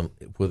law,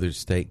 whether it's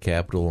state,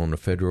 capital, or the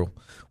federal,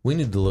 we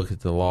need to look at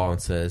the law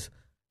and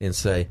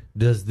say,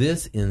 does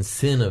this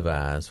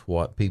incentivize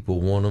what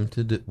people want them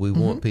to do? We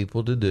want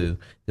people to do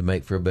to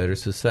make for a better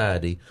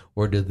society,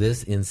 or does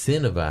this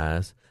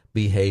incentivize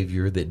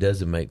behavior that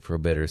doesn't make for a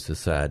better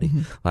society?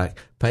 Like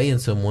paying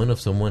someone,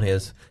 if someone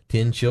has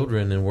 10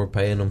 children and we're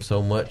paying them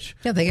so much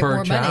they get per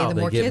more child,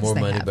 money, they get more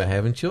money by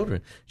having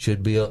children.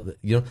 Should be, that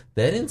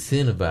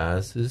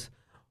incentivizes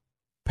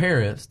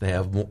parents to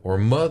have more, or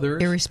mothers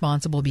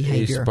irresponsible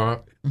behavior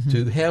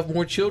to have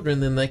more children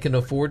than they can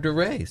afford to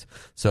raise.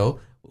 So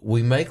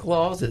we make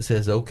laws that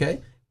says,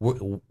 okay,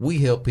 we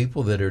help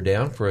people that are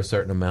down for a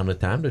certain amount of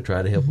time to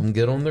try to help them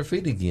get on their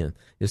feet again.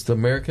 It's the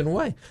American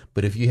way.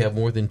 But if you have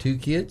more than 2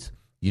 kids,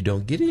 you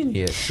don't get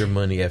any extra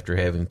money after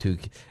having two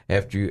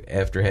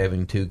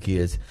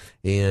kids.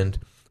 And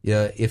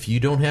if you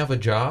don't have a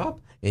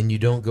job and you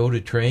don't go to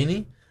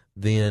training,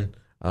 then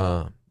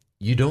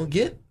you don't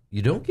get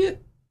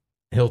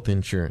health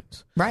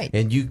insurance. Right.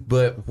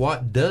 But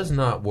what does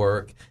not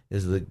work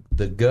is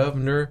the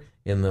governor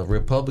in the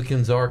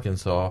Republicans'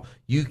 Arkansas,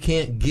 you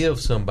can't give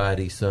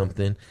somebody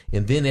something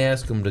and then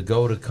ask them to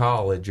go to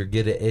college or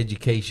get an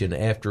education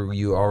after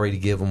you already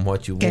give them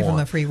what you want. Gave them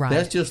a free ride.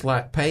 That's just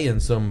like paying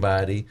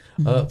somebody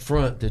up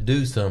front to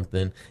do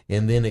something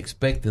and then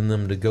expecting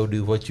them to go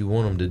do what you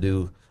want them to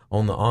do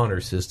on the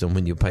honor system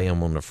when you pay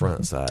them on the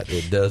front side.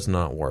 It does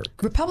not work.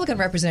 Republican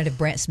Representative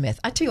Brant Smith,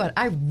 I tell you what,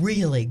 I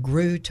really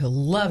grew to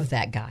love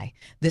that guy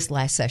this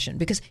last session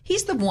because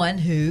he's the one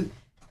who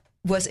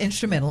was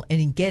instrumental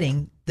in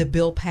getting the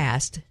bill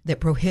passed that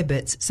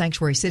prohibits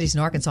sanctuary cities in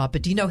Arkansas.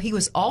 But do you know he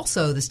was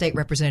also the state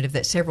representative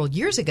that several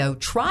years ago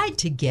tried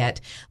to get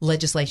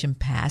legislation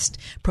passed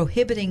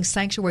prohibiting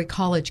sanctuary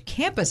college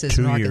campuses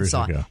in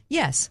Arkansas? 2 years ago.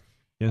 Yes.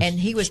 And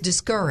he was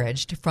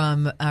discouraged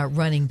from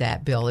running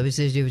that bill. It was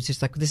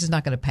just like, this is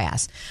not going to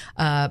pass.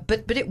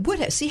 But it would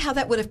have, see how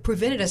that would have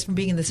prevented us from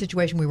being in the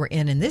situation we were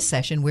in this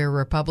session where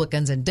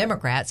Republicans and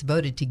Democrats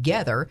voted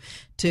together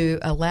to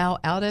allow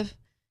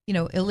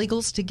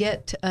illegals to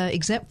get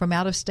exempt from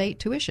out-of-state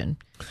tuition.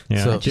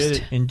 Yeah, so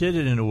did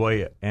it in a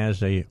way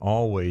as they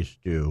always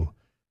do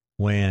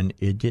when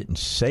it didn't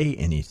say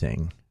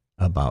anything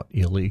about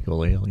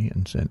illegal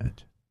aliens in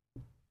it.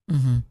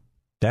 Mm-hmm.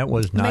 That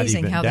was not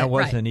amazing even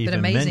wasn't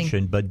even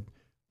mentioned. But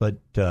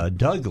Dan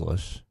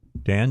Douglas,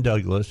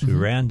 who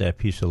ran that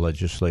piece of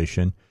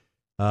legislation,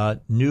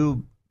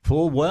 knew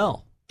full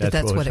well that's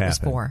what it was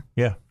happening. for.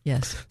 Yeah.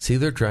 Yes. See,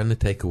 they're trying to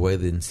take away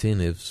the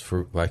incentives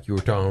for, like you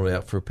were talking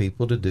about, for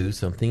people to do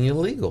something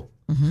illegal.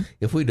 Mm-hmm.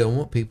 If we don't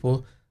want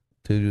people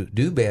to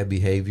do bad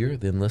behavior,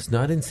 then let's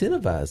not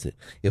incentivize it.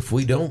 If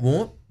we don't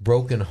want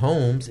broken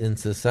homes in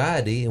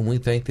society and we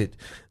think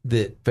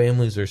that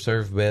families are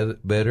served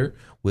better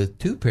with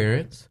two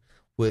parents,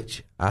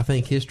 which I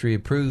think history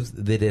proves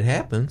that it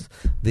happens,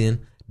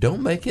 then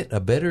don't make it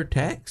a better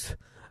tax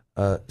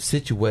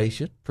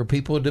situation for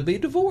people to be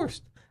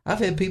divorced. I've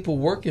had people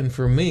working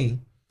for me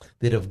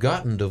that have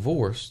gotten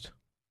divorced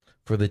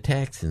for the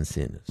tax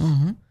incentives.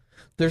 Mm-hmm.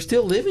 They're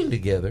still living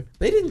together.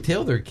 They didn't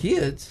tell their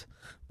kids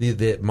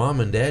that mom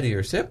and daddy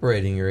are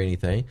separating or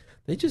anything.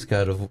 They just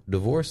got a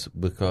divorce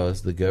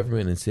because the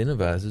government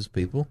incentivizes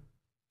people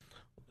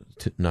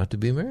not to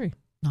be married.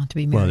 Not to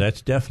be married. Well,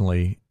 that's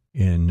definitely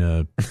in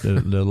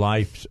the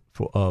lives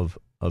of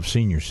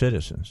senior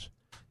citizens.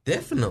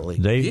 Definitely.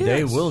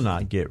 They will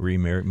not get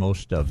remarried,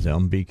 most of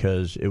them,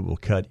 because it will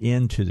cut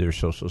into their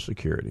Social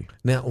Security.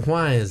 Now,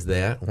 why is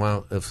that?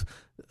 Well, if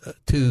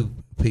two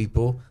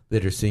people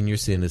that are senior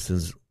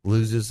citizens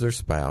loses their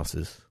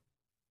spouses,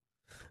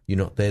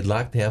 they'd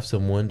like to have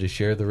someone to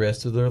share the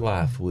rest of their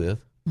life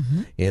with,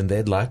 mm-hmm. and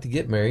they'd like to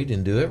get married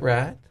and do it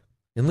right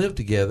and live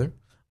together.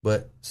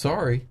 But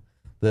sorry,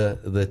 the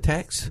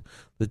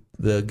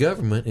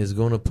government is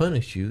going to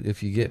punish you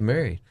if you get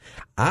married.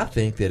 I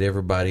think that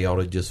everybody ought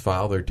to just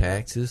file their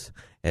taxes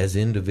as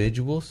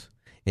individuals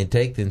and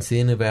take the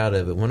incentive out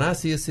of it. When I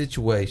see a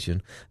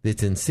situation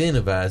that's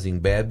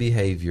incentivizing bad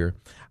behavior,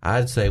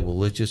 I'd say, well,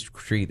 let's just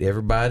treat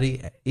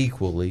everybody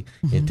equally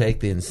and take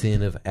the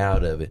incentive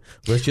out of it.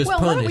 Let's just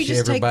punish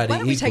everybody equally. Why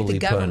don't we take the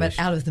government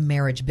out of the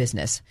marriage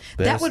business?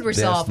 That would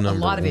resolve a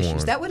lot of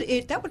issues. That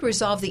would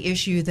resolve the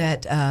issue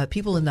that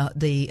people in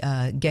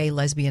the gay,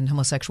 lesbian,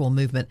 homosexual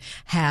movement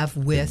have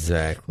with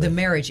the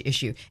marriage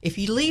issue. If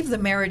you leave the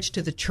marriage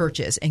to the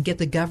churches and get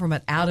the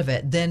government out of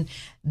it, then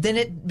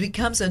it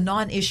becomes a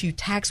non-issue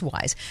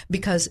tax-wise,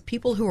 because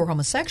people who are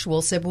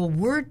homosexual said, well,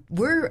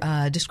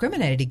 we're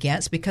discriminated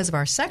against because of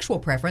our sexual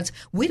preference.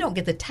 We don't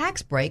get the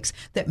tax breaks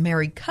that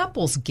married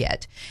couples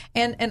get.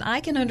 And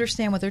I can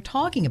understand what they're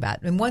talking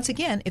about. And once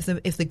again,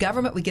 if the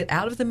government would get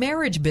out of the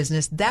marriage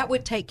business, that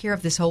would take care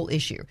of this whole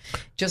issue.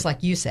 Just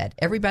like you said,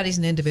 everybody's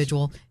an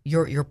individual.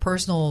 Your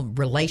personal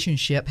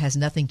relationship has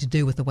nothing to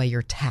do with the way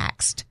you're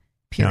taxed,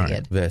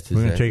 period. Right. We're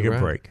going to take a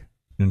break.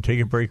 We're going to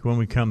take a break. When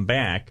we come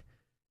back,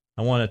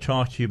 I want to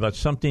talk to you about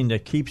something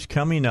that keeps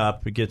coming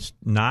up. It gets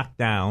knocked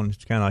down.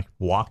 It's kind of like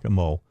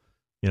whack-a-mole.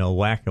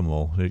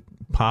 Whack-a-mole. It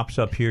pops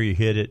up here, you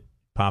hit it.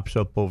 Pops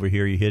up over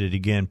here, you hit it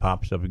again.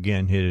 Pops up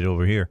again, hit it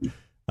over here.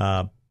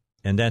 And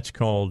that's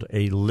called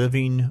a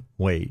living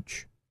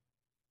wage.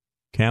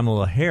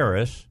 Kamala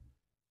Harris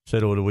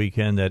said over the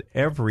weekend that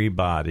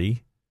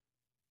everybody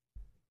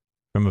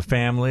from a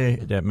family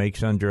that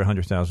makes under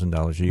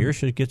 $100,000 a year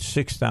should get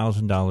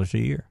 $6,000 a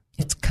year.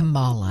 It's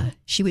Kamala.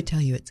 She would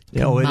tell you it's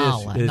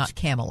Kamala, not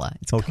Kamala.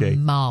 It's okay.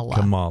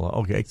 Kamala.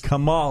 Okay,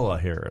 Kamala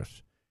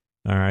Harris.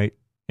 All right.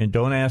 And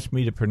don't ask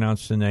me to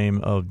pronounce the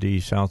name of the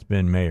South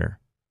Bend mayor.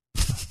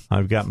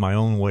 I've got my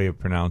own way of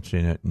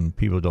pronouncing it, and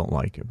people don't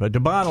like it. But the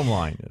bottom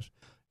line is,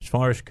 as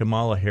far as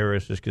Kamala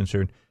Harris is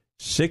concerned,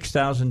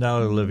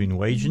 $6,000 living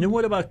wage. And then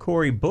what about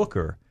Cory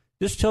Booker?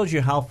 This tells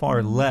you how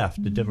far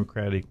left the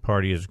Democratic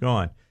Party has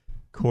gone.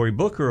 Cory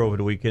Booker over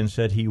the weekend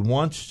said he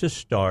wants to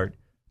start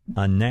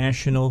a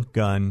national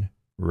gun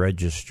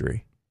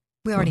registry.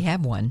 We already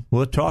have one.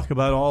 We'll talk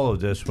about all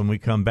of this when we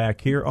come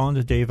back here on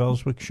the Dave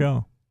Elswick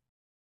Show.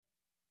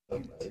 All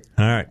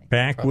right,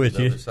 back with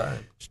you.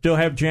 Still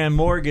have Jan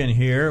Morgan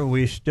here.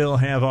 We still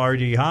have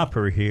R.D.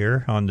 Hopper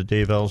here on the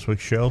Dave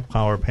Elswick Show.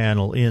 Power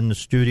panel in the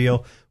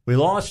studio. We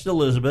lost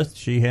Elizabeth.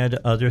 She had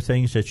other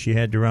things that she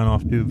had to run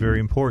off to,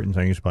 very important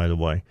things, by the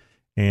way.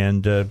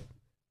 And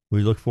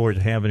we look forward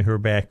to having her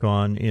back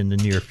on in the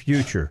near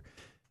future.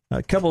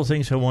 A couple of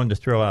things I wanted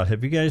to throw out.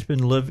 Have you guys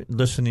been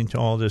listening to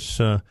all this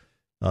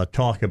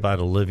talk about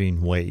a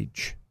living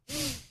wage?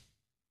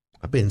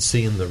 I've been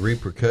seeing the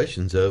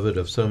repercussions of it,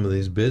 of some of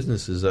these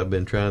businesses I've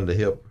been trying to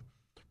help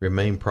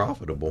remain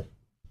profitable.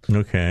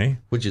 Okay.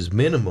 Which is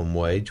minimum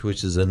wage,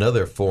 which is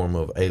another form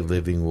of a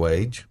living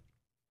wage.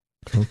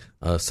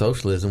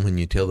 Socialism, when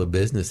you tell the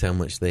business how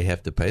much they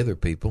have to pay their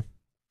people,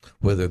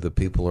 whether the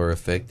people are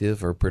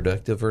effective or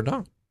productive or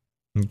not.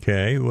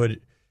 Okay.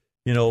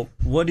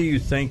 What do you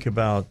think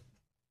about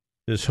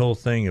this whole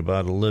thing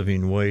about a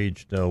living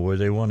wage, though, where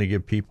they want to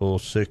give people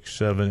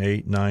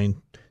 $6,000, $7,000, $8,000, $9,000,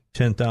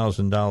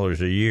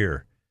 $10,000 a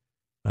year,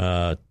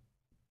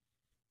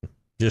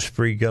 just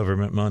free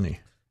government money?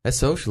 That's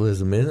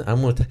socialism, isn't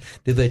it?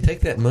 Did they take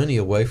that money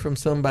away from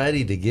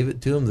somebody to give it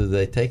to them? Do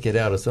they take it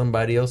out of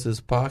somebody else's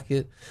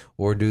pocket?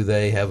 Or do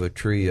they have a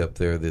tree up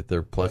there that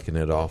they're plucking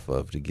it off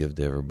of to give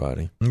to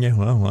everybody? Yeah,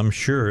 well, I'm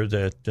sure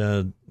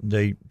that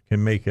they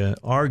can make an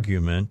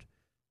argument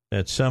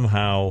that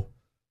somehow,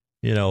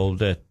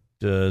 that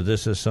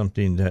this is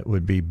something that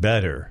would be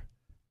better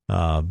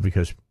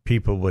because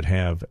people would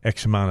have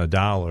X amount of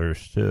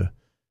dollars to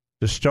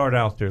start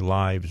out their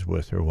lives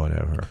with or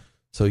whatever.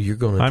 So you're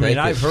going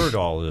to I've heard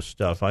all this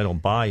stuff. I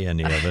don't buy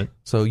any of it.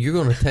 So you're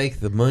going to take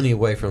the money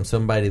away from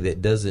somebody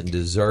that doesn't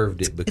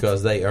deserve it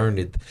because they earned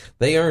it.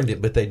 They earned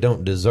it, but they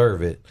don't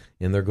deserve it,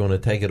 and they're going to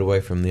take it away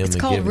from them. It's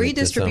and called give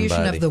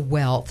redistribution it to of the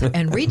wealth,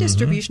 and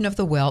redistribution of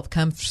the wealth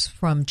comes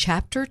from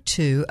Chapter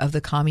 2 of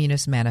the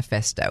Communist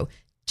Manifesto.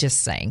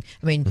 Just saying.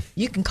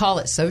 You can call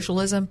it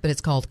socialism, but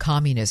it's called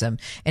communism,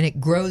 and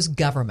it grows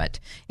government.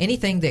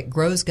 Anything that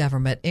grows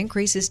government,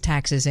 increases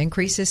taxes,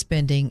 increases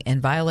spending,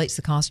 and violates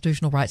the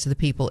constitutional rights of the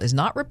people is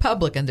not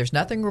Republican. There's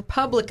nothing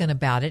Republican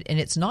about it, and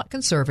it's not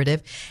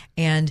conservative.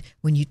 And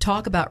when you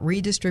talk about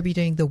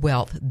redistributing the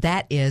wealth,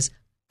 that is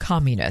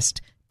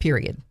communist,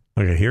 period.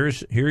 Okay,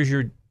 here's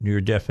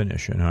your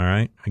definition, all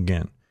right?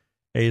 Again,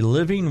 a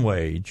living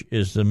wage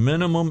is the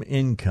minimum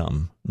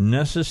income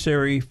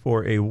necessary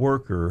for a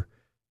worker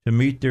to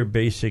meet their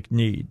basic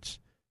needs.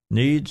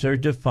 Needs are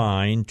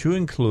defined to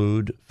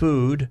include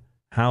food,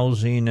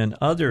 housing, and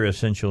other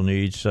essential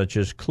needs such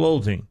as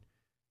clothing.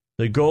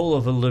 The goal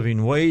of a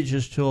living wage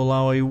is to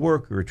allow a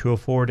worker to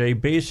afford a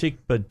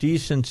basic but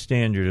decent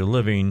standard of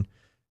living.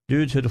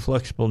 Due to the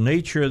flexible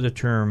nature of the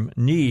term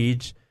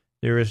needs,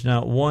 there is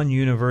not one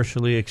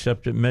universally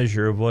accepted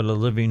measure of what a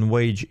living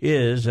wage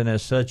is, and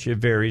as such it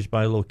varies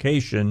by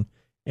location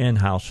and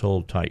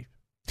household type.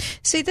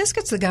 See, this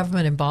gets the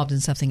government involved in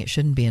something it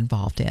shouldn't be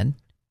involved in.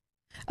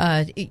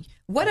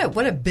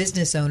 What a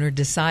business owner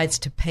decides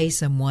to pay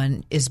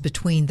someone is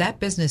between that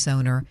business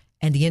owner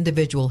and the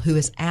individual who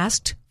has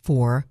asked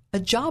for a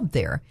job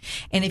there.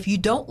 And if you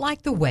don't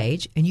like the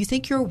wage and you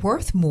think you're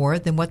worth more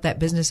than what that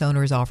business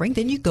owner is offering,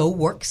 then you go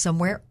work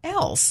somewhere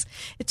else.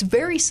 It's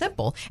very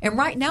simple. And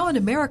right now in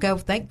America,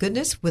 thank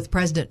goodness, with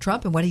President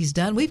Trump and what he's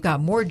done, we've got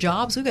more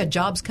jobs. We've got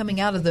jobs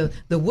coming out of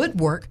the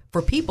woodwork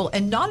for people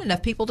and not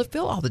enough people to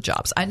fill all the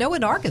jobs. I know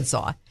in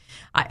Arkansas,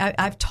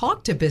 I've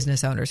talked to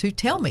business owners who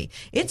tell me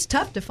it's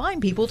tough to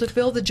find people to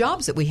fill the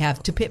jobs that we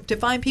have, to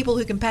find people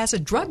who can pass a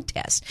drug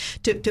test,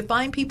 to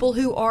find people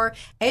who are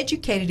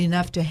educated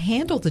enough to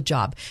handle the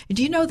job.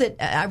 Do you know that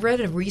I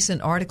read a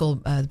recent article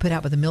put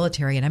out by the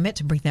military, and I meant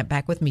to bring that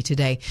back with me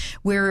today,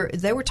 where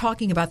they were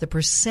talking about the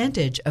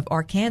percentage of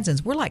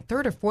Arkansans. We're like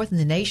third or fourth in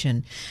the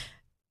nation,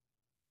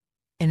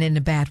 and in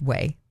a bad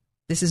way.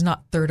 This is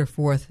not third or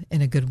fourth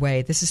in a good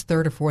way. This is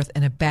third or fourth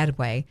in a bad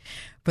way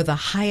for the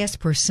highest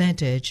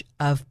percentage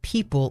of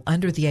people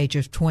under the age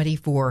of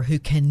 24 who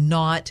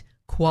cannot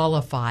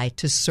qualify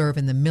to serve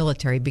in the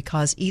military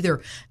because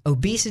either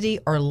obesity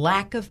or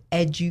lack of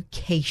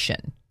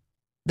education.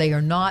 They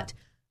are not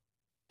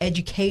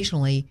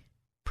educationally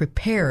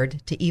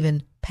prepared to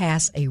even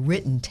pass a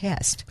written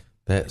test.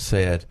 That's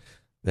sad.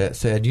 That's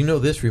sad. You know,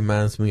 this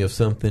reminds me of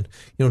something.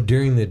 You know,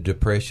 during the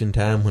Depression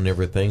time,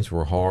 whenever things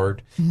were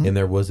hard and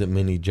there wasn't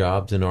many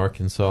jobs in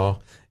Arkansas,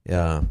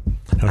 I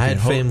had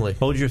family.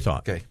 Hold your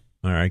thought. Okay.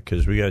 All right,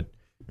 because we got to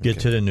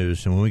get to the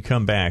news. And when we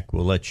come back,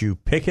 we'll let you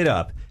pick it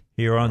up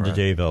here on the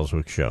Dave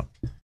Elswick Show.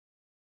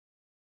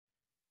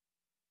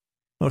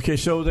 Okay,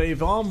 so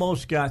they've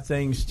almost got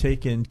things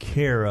taken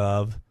care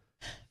of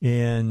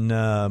in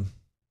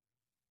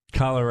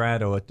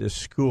Colorado at this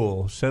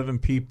school. 7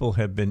 people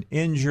have been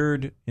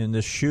injured in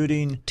the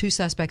shooting. 2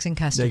 suspects in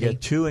custody. They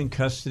got 2 in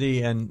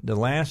custody, and the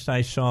last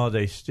I saw,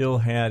 they still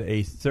had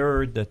a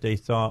third that they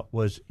thought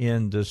was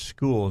in the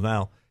school.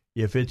 Now,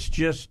 if it's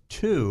just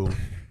 2,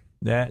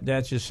 that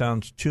just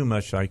sounds too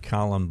much like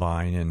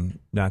Columbine, and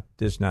not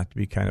to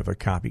be kind of a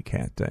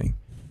copycat thing.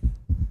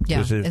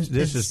 Yeah,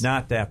 this is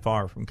not that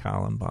far from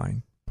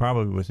Columbine,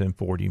 probably within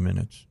 40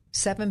 minutes.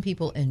 7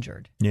 people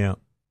injured. Yeah,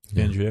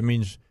 injured. That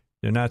means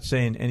they're not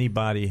saying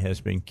anybody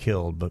has been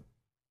killed, but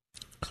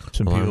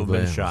some people have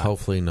been shot.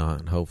 Hopefully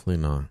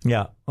not.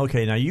 Yeah.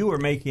 Okay, now you were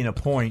making a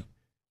point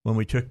when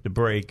we took the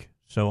break.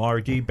 So,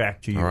 RD,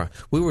 back to you. All right.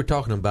 We were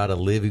talking about a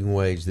living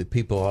wage, that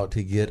people ought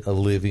to get a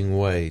living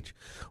wage.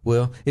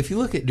 Well, if you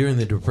look at during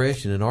the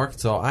Depression in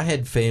Arkansas, I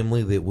had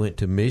family that went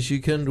to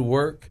Michigan to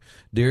work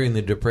during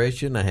the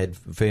Depression. I had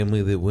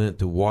family that went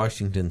to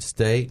Washington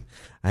State.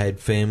 I had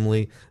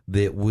family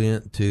that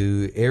went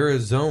to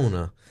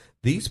Arizona.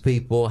 These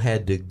people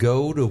had to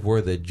go to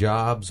where the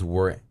jobs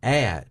were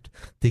at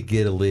to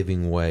get a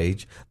living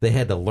wage. They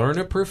had to learn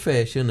a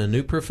profession, a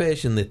new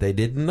profession that they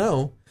didn't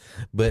know,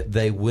 but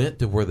they went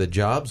to where the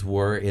jobs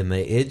were and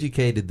they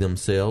educated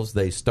themselves.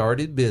 They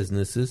started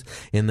businesses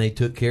and they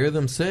took care of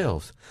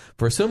themselves.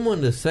 For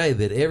someone to say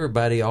that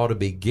everybody ought to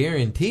be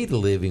guaranteed a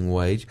living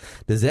wage,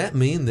 does that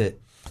mean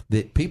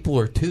that people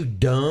are too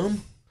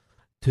dumb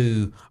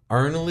to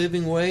earn a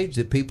living wage,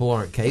 that people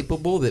aren't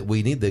capable, that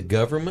we need the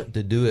government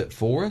to do it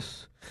for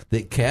us,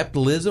 that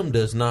capitalism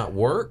does not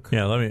work?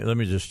 Yeah, let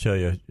me just tell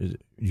you,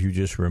 you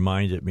just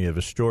reminded me of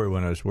a story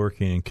when I was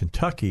working in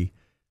Kentucky.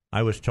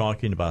 I was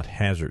talking about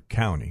Hazard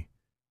County.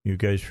 You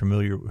guys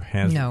familiar with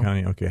Hazard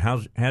County? Okay,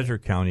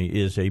 Hazard County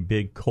is a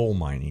big coal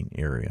mining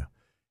area.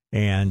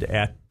 And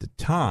at the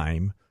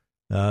time,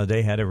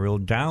 they had a real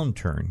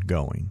downturn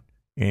going.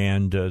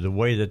 And the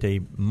way that they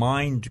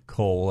mined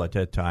coal at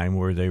that time,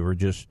 where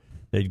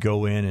they'd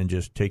go in and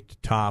just take the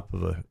top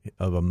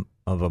of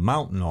a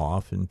mountain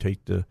off and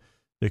take the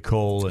the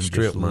coal and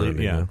strip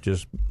mining,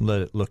 just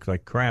let it look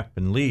like crap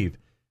and leave,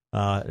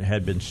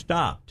 had been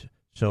stopped.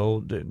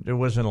 So there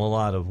wasn't a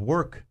lot of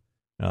work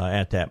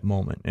at that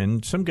moment.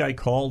 And some guy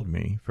called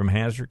me from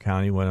Hazard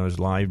County when I was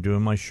live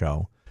doing my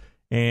show,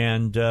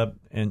 and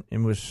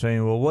was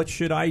saying, "Well, what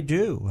should I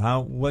do?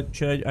 What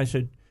should I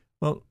said,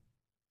 "Well,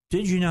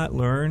 did you not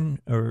learn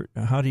or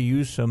how to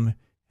use some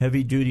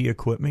heavy-duty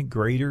equipment,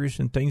 graders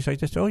and things like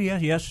this?" "Oh,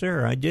 yes,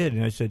 sir, I did."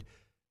 And I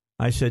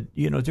said,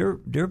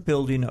 they're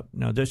building up.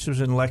 Now, this was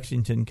in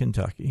Lexington,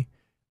 Kentucky.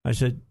 I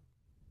said,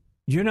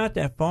 you're not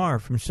that far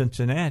from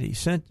Cincinnati.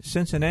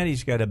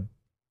 Cincinnati's got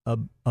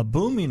a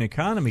booming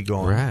economy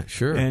going. Right,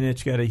 sure. And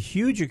it's got a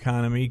huge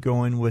economy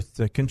going with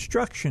the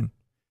construction.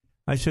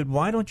 I said,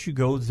 why don't you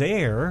go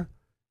there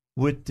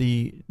with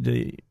the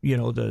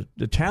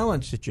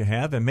talents that you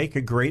have and make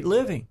a great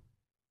living?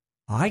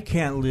 "I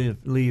can't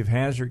leave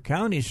Hazard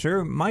County,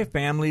 sir. My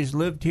family's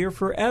lived here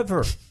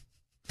forever."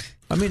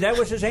 I mean, that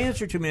was his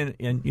answer to me.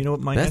 And you know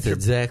what my That's answer...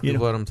 exactly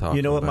what I'm talking about.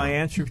 You know what my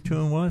answer to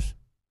him was?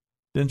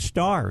 Then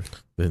starve.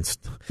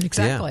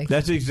 Exactly. Yeah.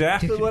 That's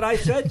exactly what I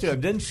said to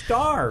him. Then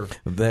starve.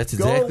 That's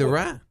exactly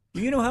right.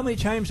 Do you know how many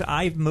times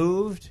I've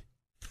moved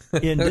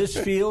in this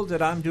field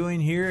that I'm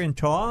doing here and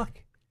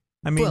talk?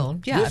 I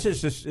mean, this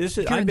is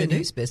You're in the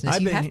news business.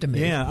 You have to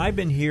move. Yeah, I've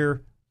been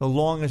here the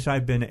longest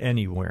I've been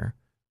anywhere,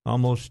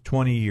 almost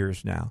 20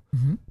 years now.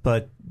 Mm-hmm.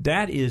 But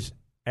that is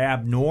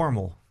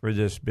abnormal for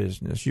this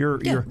business. You're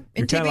kind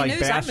of like news,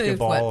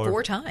 basketball. I moved,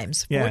 four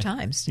times? Four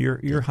times.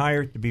 You're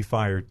hired to be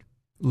fired,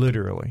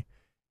 literally.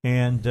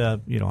 And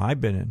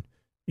I've been in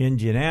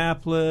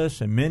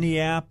Indianapolis and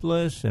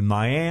Minneapolis and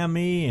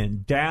Miami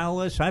and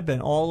Dallas. I've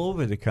been all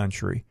over the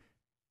country.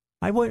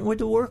 I went where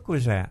the work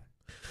was at.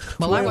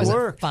 Well, I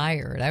wasn't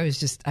fired. I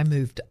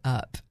moved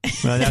up.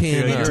 Well, that's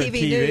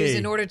TV news,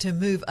 in order to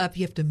move up,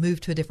 you have to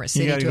move to a different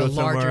city, to a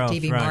larger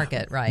TV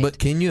market, right? But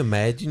can you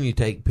imagine you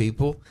take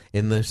people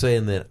and they're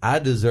saying that I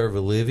deserve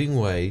a living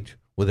wage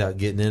without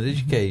getting an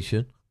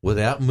education,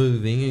 without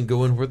moving and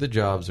going where the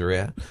jobs are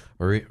at,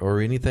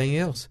 or anything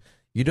else?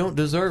 You don't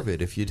deserve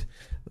it. If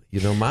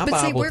my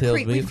Bible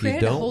tells me if you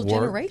don't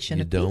work,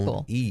 you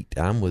don't eat.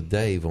 I'm with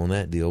Dave on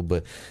that deal,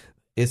 but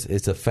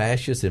it's a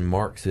fascist and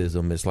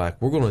Marxism. It's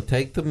like we're going to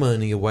take the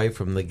money away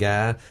from the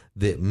guy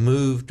that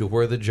moved to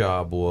where the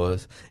job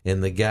was,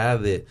 and the guy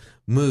that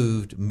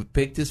moved,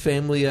 picked his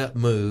family up,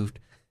 moved,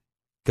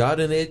 got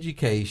an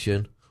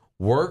education,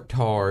 worked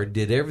hard,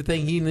 did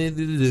everything he needed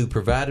to do,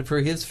 provided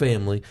for his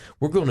family.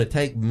 We're going to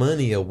take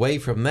money away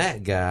from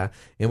that guy,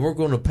 and we're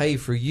going to pay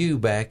for you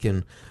back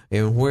and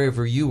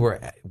wherever you were,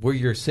 where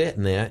you're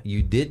sitting at.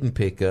 You didn't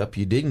pick up,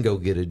 you didn't go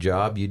get a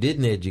job, you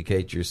didn't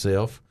educate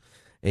yourself.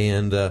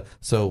 And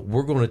so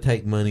we're going to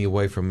take money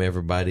away from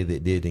everybody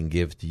that did and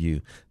give to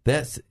you.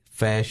 That's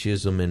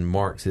fascism and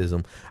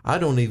Marxism. I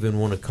don't even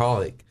want to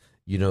call it,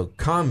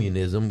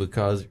 communism,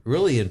 because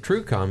really in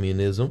true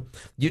communism,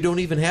 you don't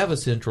even have a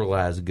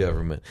centralized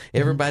government.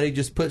 Everybody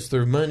just puts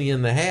their money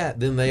in the hat,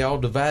 then they all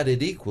divide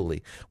it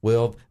equally.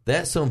 Well,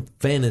 that's some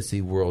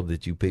fantasy world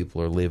that you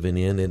people are living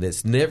in, and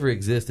it's never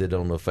existed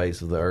on the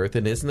face of the earth,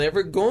 and it's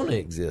never going to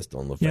exist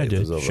on the face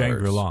of the earth.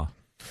 Shangri-La.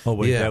 Oh,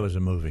 wait, that was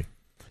a movie.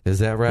 Is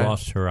that right?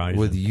 Lost Horizon.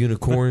 With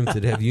unicorns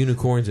that have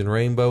unicorns and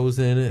rainbows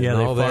in it, and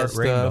all that stuff.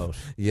 Rainbows.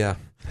 Yeah.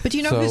 But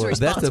you know who's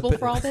responsible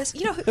for all this?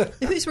 You know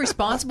who's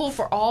responsible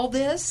for all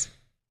this?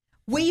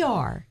 We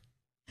are.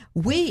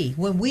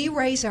 When we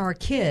raise our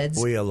kids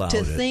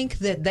to think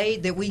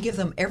that we give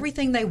them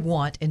everything they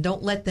want and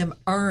don't let them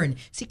earn.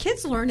 See,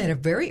 kids learn at a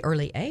very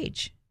early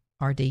age.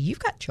 RD, you've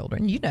got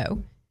children, you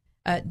know.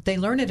 They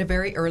learn at a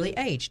very early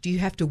age. Do you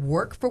have to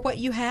work for what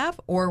you have,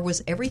 or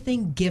was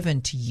everything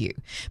given to you?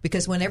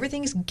 Because when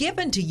everything's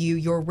given to you,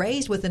 you're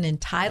raised with an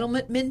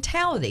entitlement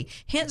mentality.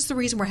 Hence the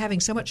reason we're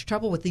having so much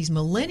trouble with these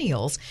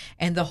millennials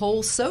and the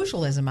whole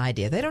socialism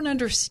idea. They don't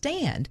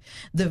understand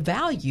the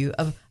value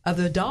of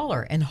the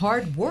dollar and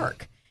hard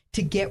work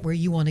to get where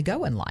you want to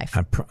go in life.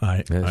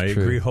 I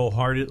agree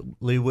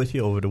wholeheartedly with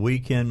you. Over the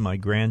weekend, my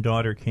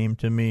granddaughter came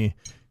to me,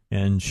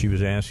 and she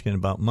was asking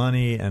about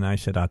money, and I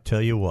said, I'll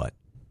tell you what.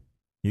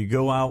 You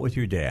go out with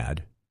your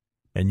dad,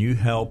 and you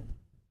help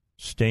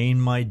stain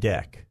my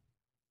deck,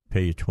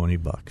 pay you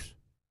 $20.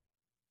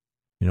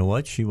 You know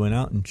what? She went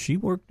out and she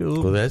worked a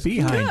little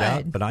behind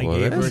out, but I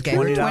gave her a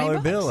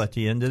 $20 bill at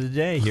the end of the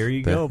day. Here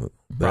you go.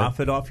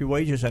 Profit off your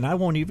wages, and I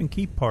won't even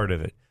keep part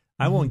of it.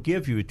 I won't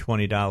give you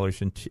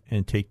 $20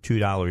 and take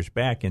 $2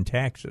 back in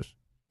taxes.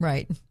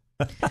 Right.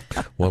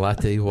 Well, I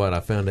tell you what, I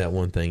found out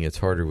one thing. It's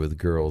harder with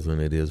girls than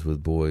it is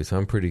with boys.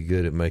 I'm pretty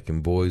good at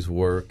making boys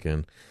work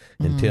and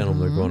tell them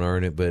they're going to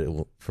earn it. But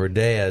for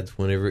dads,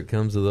 whenever it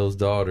comes to those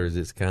daughters,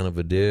 it's kind of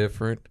a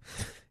different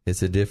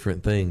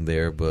thing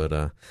there.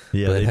 But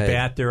they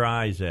bat their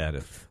eyes at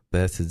it.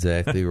 That's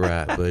exactly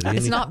right. But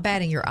it's not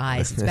batting your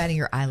eyes; it's batting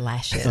your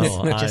eyelashes. Just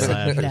eyelashes,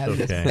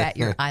 okay. Bat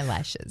your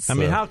eyelashes. I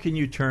mean, how can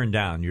you turn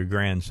down your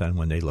grandson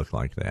when they look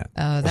like that?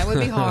 That would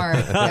be hard.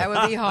 That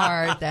would be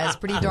hard. That's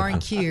pretty darn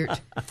cute.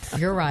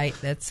 You're right.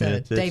 That's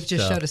Dave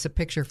just showed us a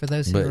picture for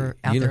those who are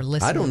out there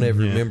listening. I don't ever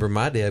remember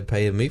my dad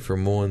paying me for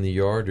mowing the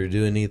yard or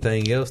doing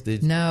anything else.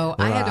 Did you? No,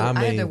 I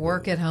had to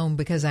work at home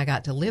because I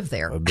got to live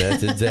there.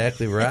 That's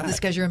exactly right. It's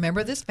because you're a member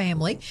of this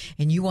family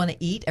and you want to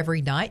eat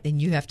every night, then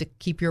you have to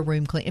keep your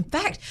room clean. In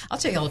fact, I'll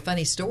tell you all a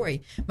funny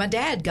story. My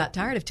dad got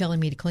tired of telling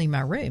me to clean my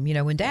room. You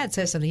know, when Dad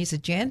says something, he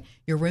said, Jen,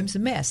 your room's a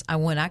mess.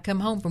 When I come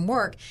home from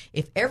work,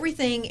 if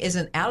everything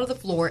isn't out of the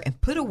floor and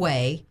put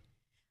away,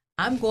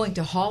 I'm going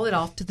to haul it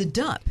off to the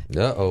dump.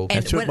 Uh-oh.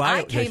 And when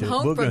I came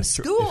home from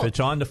school... If it's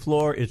on the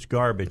floor, it's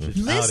garbage.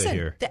 It's out of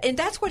here. And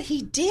that's what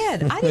he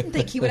did. I didn't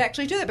think he would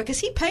actually do that because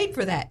he paid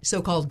for that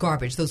so-called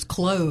garbage, those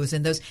clothes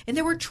and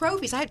there were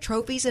trophies. I had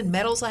trophies and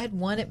medals I had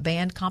won at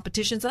band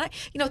competitions and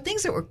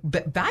things that were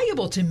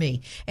valuable to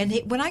me. And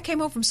when I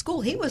came home from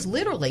school, he was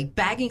literally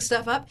bagging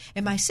stuff up,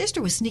 and my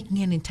sister was sneaking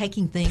in and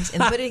taking things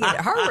and putting it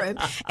in her room.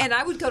 And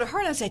I would go to her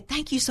and I'd say,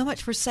 thank you so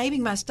much for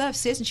saving my stuff,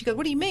 sis. And she goes,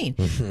 what do you mean?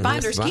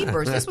 Finders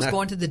keepers. This was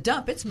going to the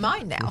dump. It's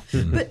mine now.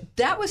 But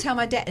that was how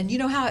my dad, and you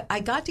know how I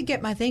got to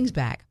get my things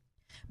back,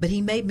 but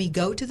he made me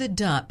go to the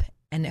dump.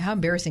 And how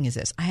embarrassing is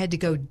this? I had to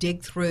go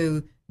dig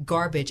through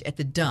garbage at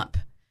the dump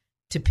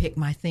to pick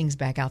my things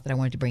back out that I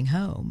wanted to bring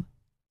home.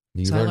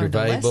 You learned a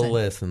valuable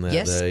lesson that day.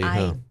 Yes,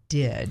 I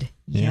did.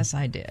 Yeah. Yes,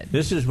 I did.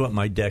 This is what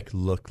my deck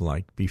looked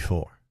like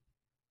before.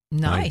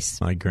 Nice.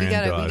 My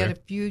granddaughter. We got a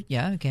few.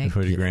 Yeah, okay.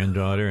 Before the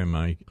granddaughter and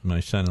my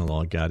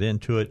son-in-law got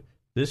into it,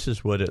 this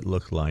is what it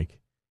looked like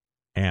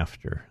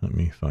after. Let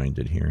me find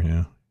it here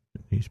now.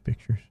 These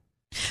pictures.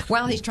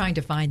 While he's trying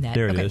to find that.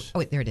 There it is. Oh,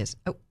 wait, there it is.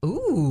 Oh,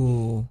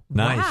 ooh.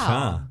 Nice, wow.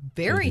 Huh?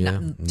 Very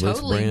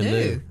totally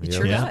new. It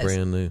sure does.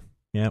 Brand new.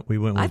 Yeah, we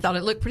went with, I thought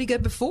it looked pretty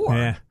good before.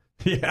 Yeah.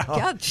 Yeah.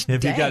 Gosh,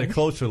 if you got a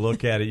closer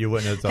look at it, you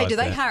wouldn't have thought Hey,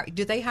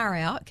 do they hire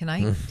out? Can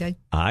I?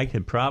 I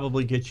could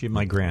probably get you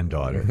my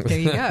granddaughter. There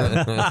you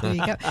go. There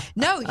you go.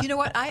 No, you know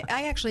what?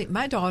 I actually,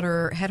 my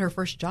daughter had her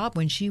first job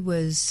when she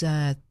was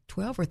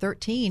 12 or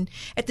 13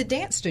 at the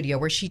dance studio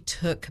where she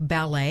took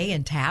ballet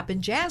and tap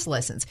and jazz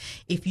lessons.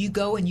 If you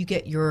go and you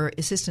get your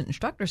assistant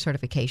instructor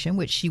certification,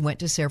 which she went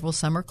to several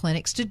summer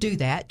clinics to do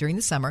that during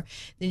the summer,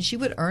 then she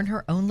would earn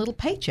her own little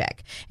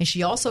paycheck. And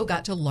she also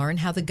got to learn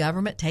how the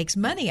government takes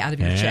money out of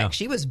your check.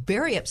 She was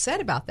very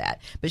upset about that,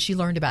 but she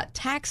learned about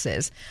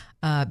taxes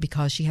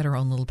because she had her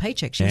own little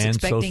paycheck. She was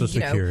expecting, Social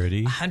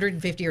Security,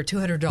 $150 or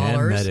 $200. And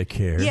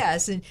Medicare.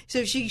 Yes. And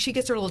so she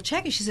gets her little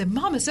check and she said,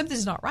 Mama,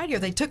 something's not right here.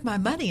 They took my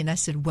money. And I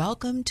said,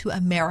 welcome to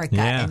America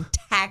and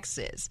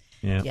taxes.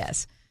 Yeah.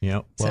 Yes.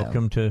 Yeah.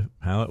 Welcome to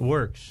how it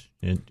works.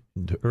 And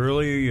the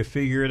earlier you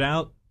figure it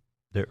out,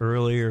 the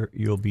earlier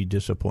you'll be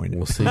disappointed.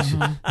 Well, see,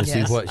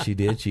 see what she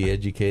did. She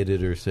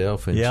educated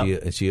herself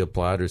and she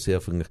applied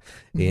herself and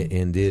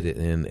did it.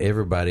 And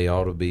everybody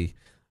ought to be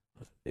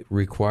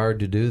required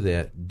to do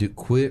that.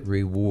 Quit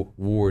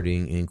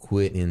rewarding and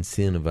quit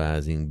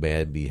incentivizing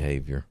bad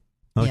behavior.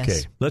 Okay,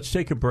 let's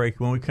take a break.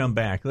 When we come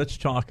back, let's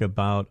talk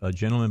about a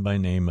gentleman by the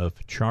name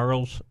of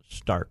Charles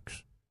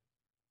Starks.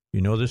 You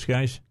know this,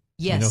 guys?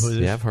 Yes. You know who this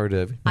is? Yeah, I've heard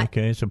of him.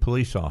 Okay, it's a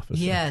police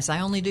officer. Yes, I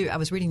only do. I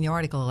was reading the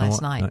article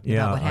last night about what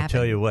happened. I'll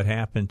tell you what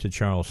happened to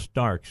Charles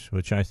Starks,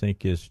 which I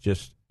think is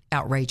just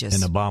outrageous,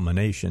 an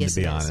abomination, to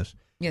be honest.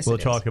 Yes, we'll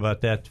talk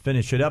about that to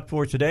finish it up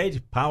for today.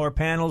 Power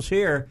Panel's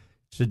here.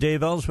 It's the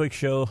Dave Elswick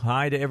Show.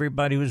 Hi to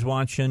everybody who's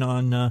watching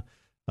on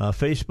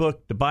Facebook.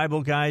 The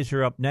Bible guys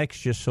are up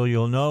next, just so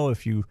you'll know.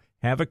 If you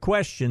have a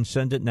question,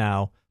 send it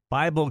now.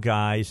 Bible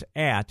guys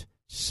at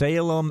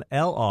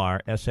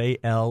SalemLR,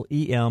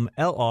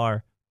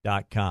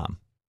 SalemLR.com.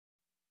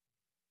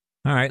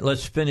 All right,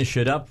 let's finish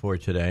it up for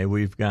today.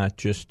 We've got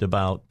just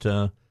about,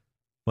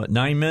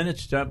 9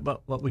 minutes?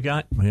 What we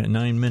got? We got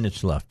 9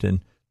 minutes left. And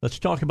let's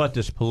talk about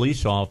this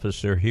police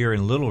officer here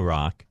in Little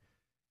Rock.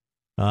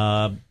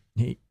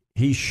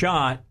 He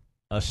shot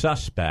a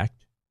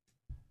suspect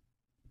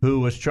who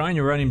was trying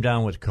to run him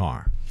down with a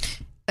car.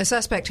 A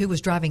suspect who was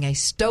driving a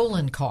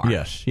stolen car.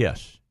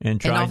 Yes.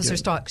 And Officer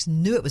Starks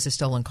knew it was a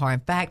stolen car.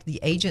 In fact, the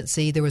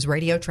agency, there was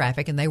radio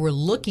traffic, and they were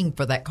looking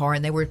for that car,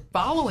 and they were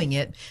following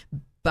it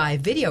by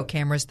video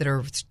cameras that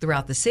are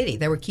throughout the city.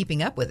 They were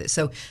keeping up with it.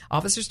 So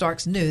Officer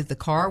Starks knew the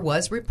car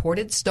was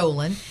reported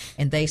stolen,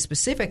 and they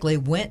specifically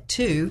went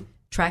to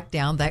track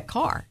down that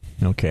car.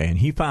 Okay, and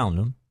he found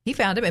him. He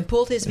found him and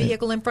pulled his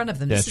vehicle in front of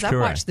them. I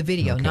watched the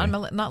video,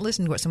 not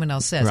listening to what someone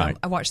else says. Right.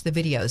 I watched the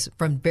videos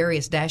from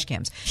various dash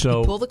cams. So,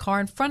 he pulled the car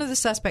in front of the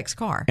suspect's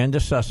car. And the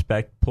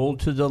suspect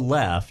pulled to the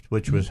left,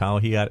 which was how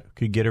he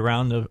could get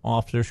around the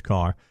officer's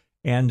car.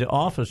 And the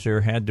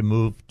officer had to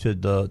move to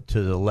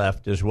the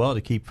left as well to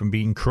keep from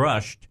being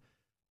crushed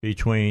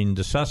between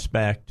the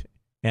suspect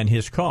and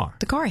his car.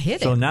 The car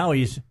hit him. So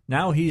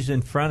now he's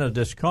in front of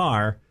this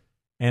car.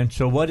 And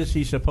so what is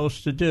he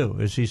supposed to do?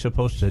 Is he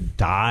supposed to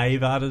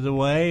dive out of the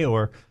way?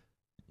 Or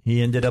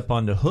he ended up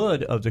on the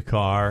hood of the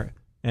car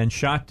and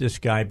shot this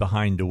guy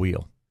behind the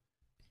wheel?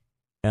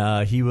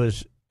 he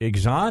was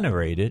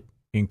exonerated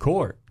in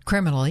court.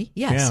 Criminally,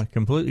 yes. Yeah,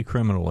 completely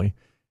criminally.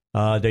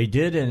 They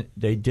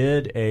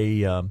did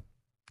a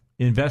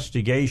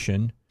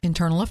investigation.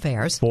 Internal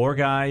affairs. 4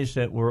 guys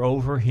that were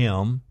over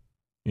him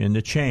in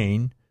the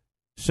chain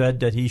said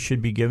that he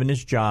should be given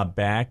his job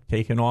back,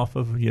 taken off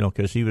of,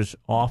 because he was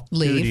off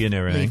duty and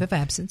everything. Leave of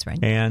absence, right.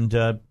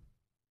 And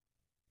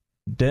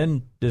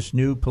then this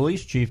new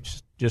police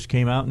chief just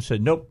came out and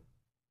said, nope,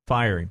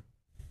 fire him.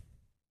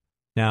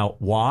 Now,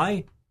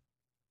 why?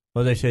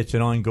 Well, they say it's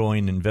an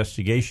ongoing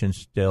investigation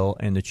still,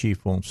 and the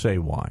chief won't say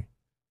why.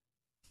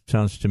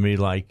 Sounds to me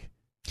like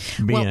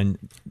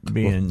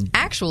being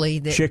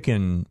actually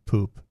chicken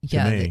poop.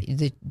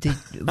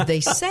 They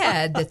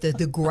said that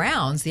the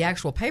grounds, the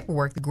actual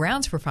paperwork, the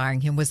grounds for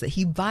firing him was that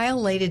he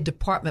violated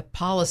department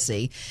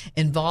policy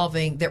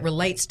that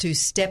relates to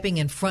stepping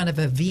in front of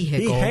a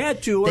vehicle. He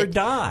had to or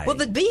die. Well,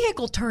 the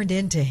vehicle turned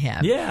into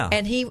him. Yeah.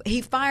 And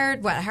he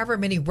fired however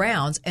many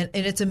rounds. And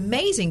it's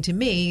amazing to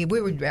me,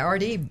 we were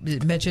already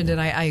mentioned, and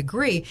I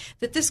agree,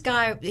 that this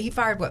guy, he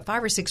fired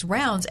 5 or 6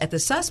 rounds at the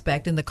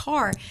suspect in the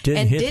car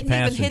didn't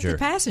even hit the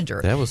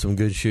passenger. That was some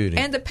good shooting.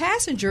 And the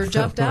passenger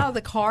jumped out of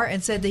the car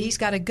and said that he's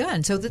got a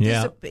gun. So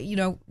that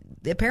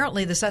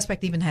apparently the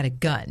suspect even had a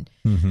gun.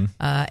 Mm-hmm.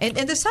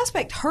 And the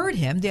suspect heard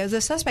him.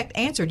 The suspect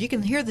answered. You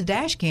can hear the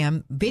dash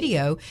cam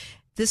video.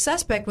 The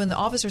suspect, when the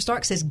officer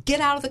Stark says, "Get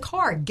out of the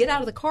car, get out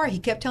of the car," he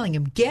kept telling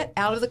him, "Get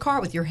out of the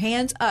car with your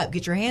hands up.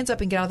 Get your hands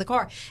up and get out of the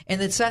car." And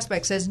the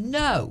suspect says,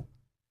 "No."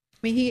 I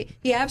mean,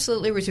 he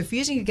absolutely was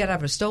refusing to get out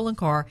of a stolen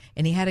car,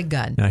 and he had a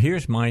gun. Now,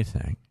 here's my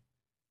thing.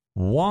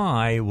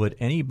 Why would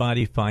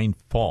anybody find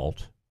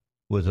fault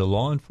with a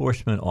law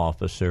enforcement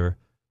officer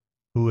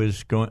who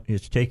is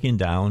taking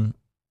down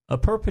a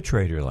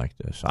perpetrator like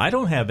this? I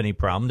don't have any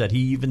problem that he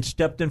even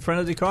stepped in front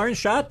of the car and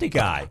shot the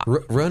guy.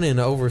 Running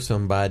over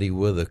somebody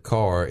with a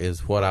car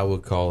is what I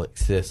would call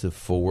excessive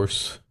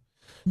force.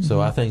 Mm-hmm. So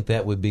I think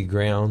that would be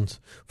grounds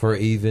for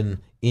even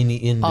any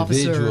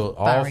individual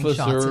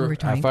officer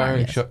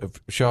firing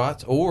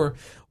shots or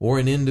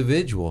an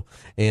individual.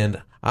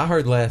 And I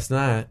heard last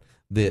night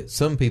that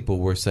some people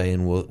were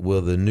saying,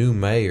 well, the new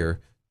mayor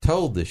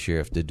told the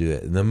sheriff to do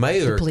it. And the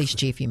mayor... The police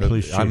chief, you mean?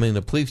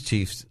 The police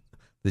chief's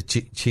the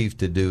chief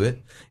to do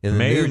it. And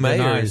the new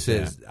mayor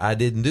says, I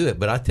didn't do it.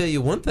 But I tell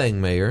you one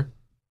thing, Mayor.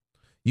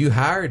 You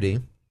hired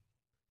him.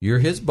 You're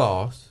his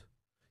boss.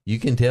 You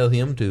can tell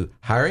him to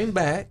hire him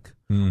back,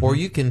 or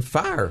you can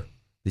fire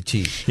the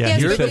chief. Yeah,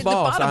 you're the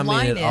boss. The bottom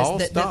line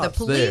is that the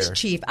police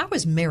chief, I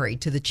was married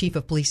to the chief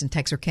of police in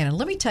Texarkana.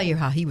 Let me tell you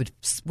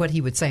what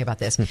he would say about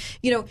this.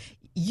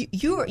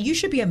 You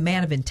should be a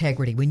man of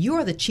integrity. When you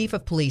are the chief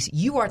of police,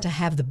 you are to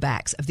have the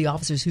backs of the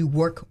officers who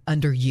work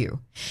under you.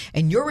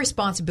 And your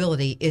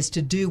responsibility is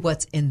to do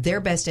what's in their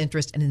best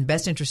interest and in the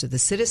best interest of the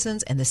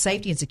citizens and the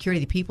safety and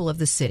security of the people of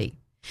the city.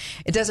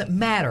 It doesn't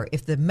matter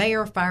if the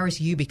mayor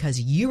fires you because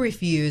you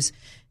refuse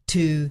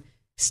to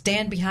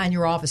stand behind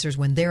your officers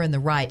when they're in the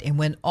right. And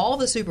when all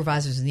the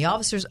supervisors and the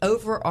officers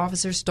over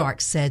Officer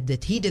Stark said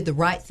that he did the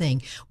right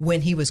thing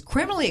when he was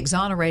criminally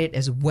exonerated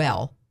as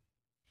well,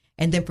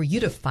 and then for you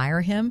to fire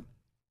him,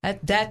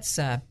 that's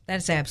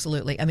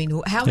absolutely. I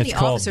mean, how many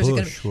officers are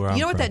going to?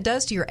 You know what that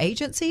does to your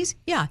agencies?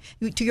 Yeah,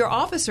 to your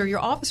officer. Your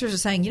officers are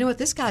saying, you know what,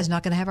 this guy's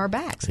not going to have our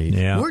backs.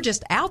 Yeah. We're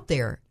just out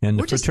there. And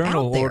the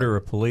Fraternal Order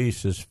of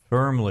Police is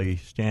firmly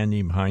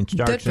standing behind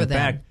Starks. In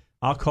fact,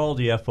 I'll call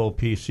the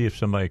FOP, see if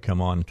somebody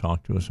come on and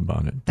talk to us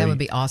about it. That would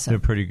be awesome. They're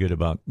pretty good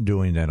about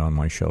doing that on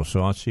my show,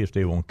 so I'll see if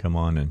they won't come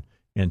on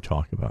and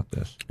talk about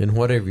this. And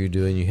whatever you're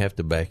doing, you have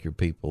to back your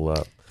people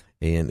up.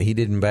 And he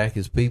didn't back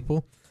his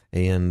people.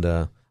 And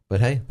but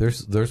hey,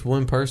 there's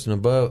one person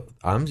above.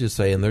 I'm just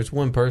saying, there's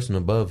one person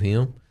above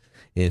him.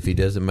 And if he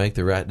doesn't make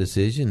the right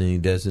decision and he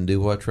doesn't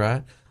do what's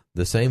right,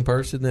 the same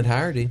person that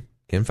hired him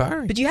can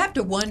fire him. But you have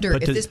to wonder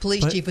if this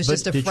police chief was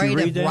just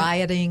afraid of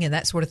rioting and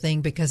that sort of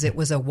thing because it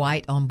was a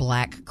white on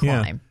black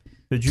crime.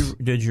 Yeah.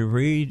 Did you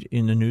read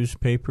in the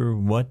newspaper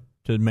what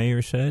the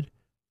mayor said?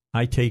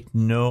 I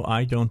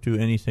don't do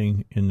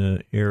anything in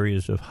the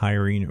areas of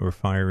hiring or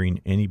firing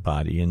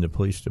anybody in the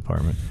police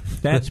department.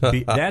 That's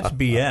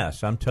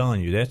BS. I'm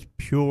telling you, that's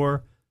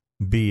pure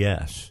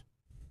BS.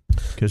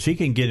 Because he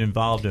can get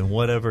involved in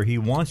whatever he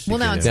wants to. Well,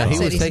 now in some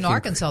cities in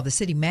Arkansas, the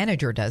city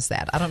manager does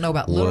that. I don't know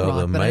about Little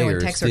Rock, but I know in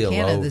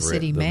Texarkana, the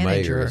city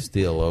manager is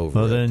still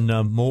over. Well, then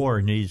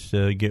Moore needs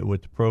to get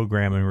with the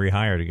program and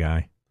rehire the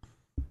guy.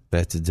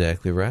 That's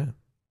exactly right.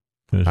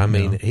 I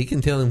mean, he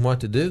can tell him what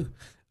to do.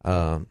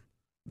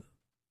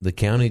 The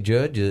county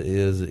judge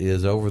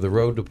is over the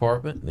road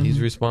department. He's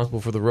responsible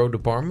for the road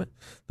department.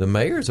 The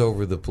mayor's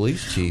over the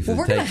police chief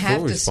and takes full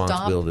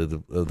responsibility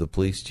of the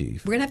police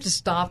chief. We're going to have to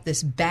stop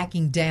this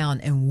backing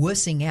down and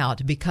wussing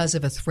out because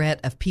of a threat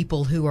of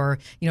people who are,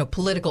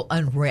 political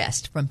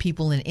unrest from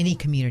people in any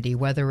community,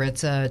 whether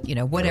it's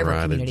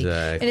whatever community.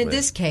 Exactly. And in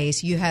this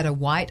case, you had a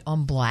white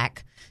on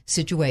black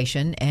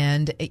situation,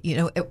 and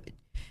it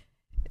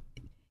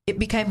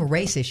became a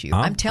race issue.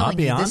 I'm telling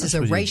you, this is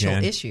a racial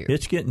issue.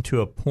 It's getting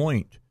to a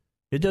point.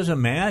 It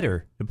doesn't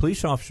matter. The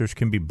police officers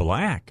can be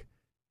black,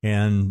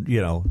 and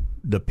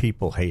the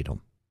people hate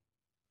them,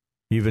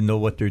 even though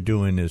what they're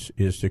doing is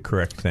the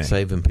correct thing.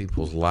 Saving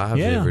people's lives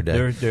every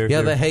day.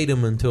 They hate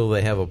them until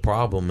they have a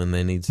problem and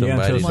they need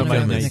somebody to come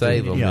and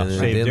save them. Yeah,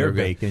 save their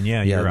bacon.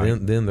 Yeah, you're right.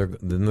 Then they're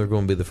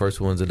going to be the first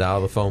ones to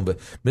dial the phone. But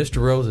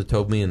Mr. Rosa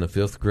told me in the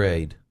 5th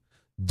grade,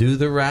 do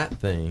the right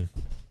thing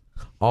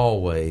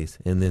always,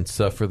 and then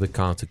suffer the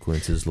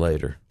consequences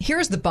later.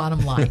 Here's the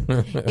bottom line.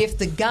 If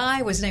the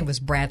guy, his name was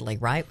Bradley,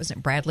 right? Wasn't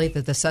it Bradley,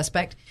 the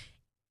suspect?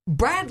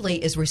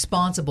 Bradley is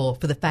responsible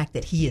for the fact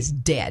that he is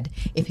dead.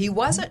 If he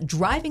wasn't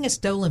driving a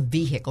stolen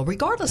vehicle,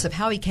 regardless of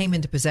how he came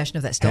into possession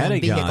of that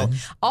stolen vehicle,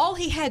 all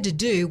he had to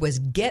do was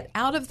get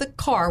out of the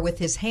car with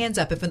his hands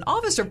up. If an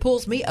officer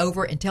pulls me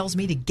over and tells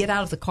me to get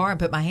out of the car and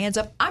put my hands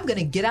up, I'm going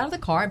to get out of the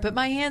car and put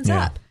my hands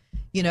up.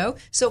 You know,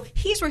 so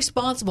he's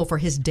responsible for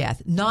his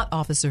death, not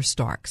Officer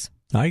Starks.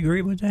 I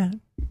agree with that.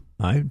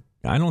 I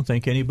don't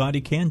think anybody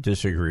can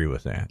disagree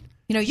with that.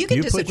 You know, you can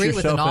disagree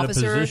with an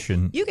officer.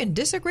 You can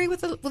disagree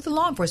with the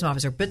law enforcement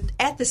officer, but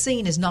at the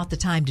scene is not the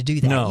time to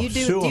do that. No, you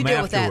deal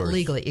with that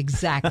legally.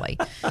 Exactly.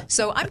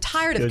 So I'm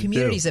tired of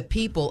communities of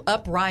people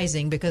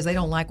uprising because they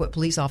don't like what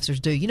police officers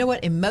do. You know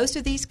what? In most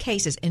of these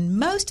cases,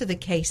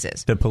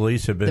 the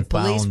police have been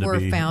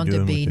found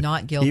to be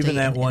not guilty. Even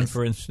that one,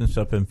 for instance,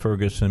 up in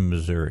Ferguson,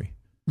 Missouri.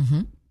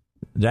 Mm-hmm.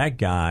 That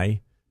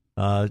guy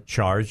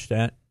charged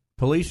that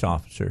police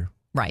officer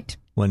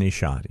when he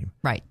shot him.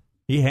 Right.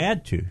 He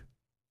had to.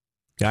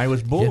 Guy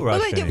was bull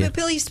rushing.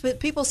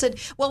 People said,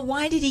 well,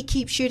 why did he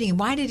keep shooting?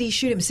 Why did he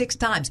shoot him 6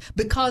 times?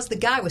 Because the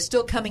guy was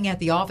still coming at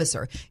the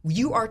officer.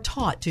 You are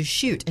taught to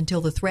shoot until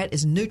the threat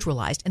is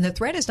neutralized, and the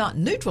threat is not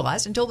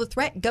neutralized until the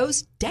threat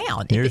goes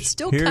down. If it's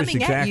still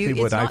coming at you,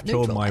 it's not neutralized. Here's exactly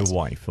what I've told my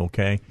wife,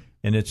 okay?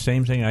 And it's the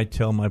same thing I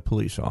tell my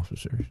police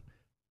officers.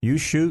 You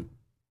shoot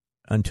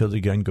until the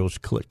gun goes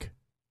click.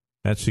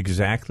 That's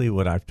exactly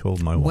what I've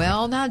told my wife.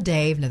 Well, now,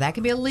 Dave, that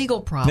can be a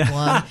legal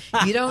problem.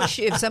 You don't.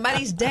 If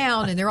somebody's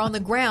down and they're on the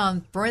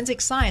ground,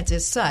 forensic science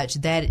is such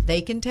that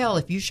they can tell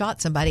if you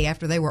shot somebody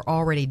after they were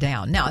already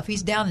down. Now, if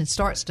he's down and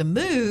starts to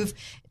move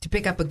to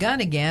pick up a gun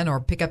again or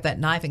pick up that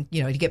knife and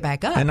to get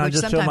back up, and I which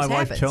just sometimes tell my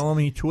happens. wife, tell him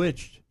he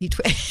twitched.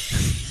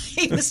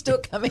 He was still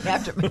coming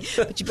after me,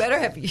 but you better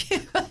have you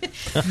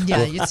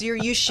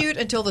shoot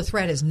until the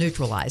threat is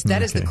neutralized.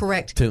 That is the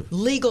correct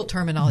legal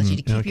terminology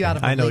to keep you out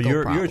of I know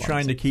legal you're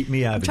trying to keep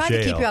me out of jail. I'm trying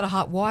to keep you out of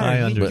hot water.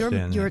 I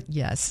understand.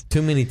 Yes.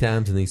 Too many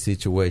times in these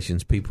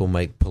situations, people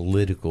make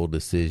political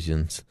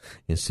decisions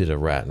instead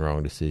of right and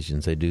wrong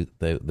decisions.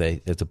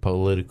 It's a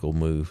political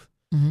move.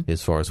 Mm-hmm.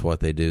 As far as what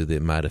they do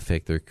that might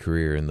affect their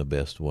career in the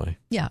best way.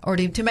 Yeah, or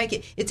to make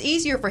it's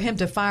easier for him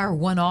to fire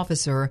one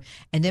officer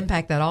and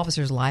impact that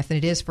officer's life than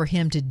it is for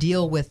him to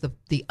deal with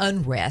the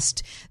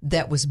unrest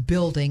that was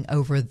building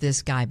over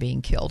this guy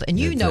being killed. And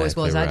you know as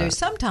well as I do,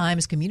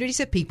 sometimes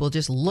communities of people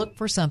just look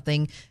for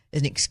something,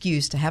 an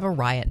excuse to have a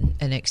riot,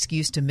 an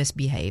excuse to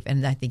misbehave,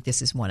 and I think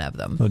this is one of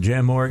them. Well,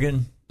 Jan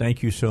Morgan,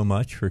 thank you so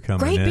much for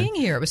coming in. Great being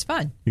here. It was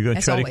fun. You're going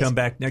to try to come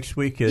back next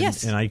week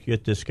and I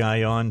get this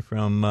guy on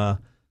from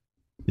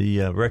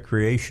the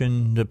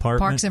Recreation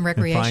Department. Parks and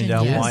Recreation, and find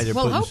out why they're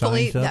putting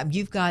hopefully signs up.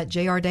 You've got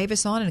J.R.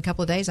 Davis on in a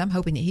couple of days. I'm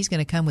hoping that he's going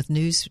to come with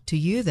news to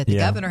you that the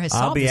governor has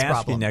solved this problem.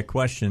 I'll be asking that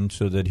question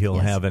so that he'll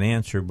have an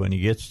answer when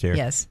he gets there.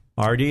 Yes.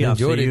 Artie, I'll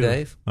see you.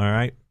 Dave. All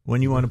right.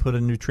 When you want to put a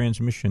new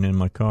transmission in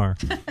my car?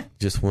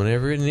 Just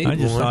whenever it needs one.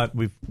 I just thought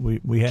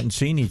we hadn't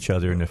seen each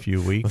other in a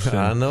few weeks.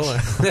 I know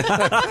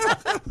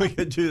it. We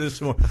could do this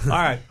more. All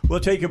right. We'll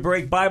take a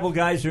break. Bible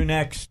Guys are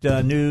next.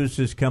 News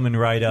is coming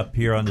right up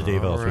here on the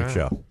Dave Elswick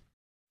Show.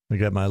 I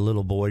got my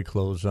little boy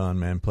clothes on,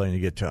 man, playing the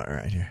guitar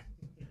right here.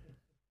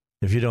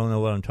 If you don't know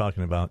what I'm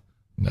talking about,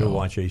 go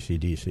watch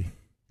AC/DC.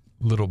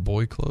 Little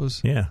boy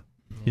clothes? Yeah.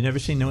 You never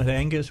seen what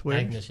Angus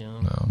wears? Angus, yeah.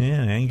 No.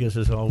 Yeah, Angus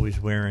is always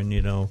wearing,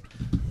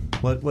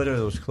 what are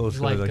those clothes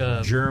called?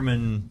 Like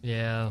German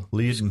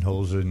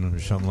Lederhosen or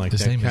something like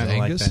his that. His name is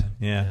Angus? Like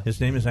yeah,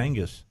 his name is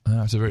Angus.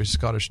 It's a very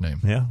Scottish name.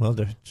 Yeah, well,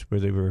 that's where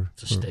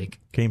they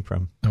came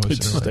from. Oh,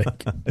 it's a steak.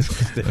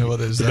 Well,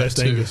 the best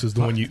Angus is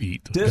the one you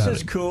eat. This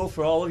is cool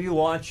for all of you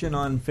watching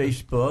on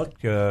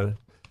Facebook.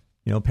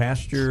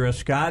 Pastor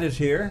Scott is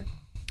here.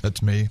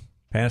 That's me.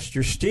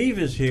 Pastor Steve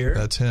is here.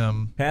 That's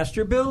him.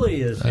 Pastor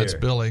Billy is here. That's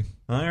Billy.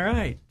 All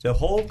right. The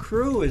whole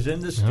crew is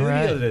in the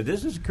studio today.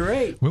 This is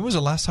great. When was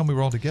the last time we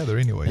were all together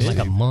anyway? It was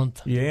like a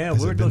month. Yeah,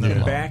 we're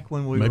looking back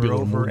when we were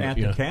over at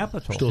the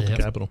Capitol. Still at the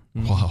Capitol.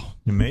 Wow.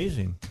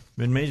 Amazing.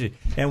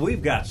 And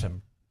we've got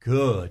some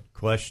good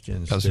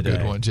questions today. Some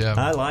good ones, yeah.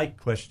 I like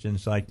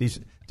questions like these.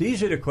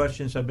 These are the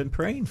questions I've been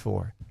praying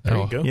for. There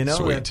you go.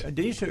 Sweet.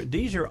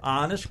 These are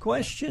honest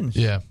questions.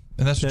 Yeah.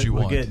 And that's what you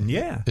want. Getting.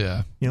 Yeah.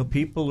 Yeah.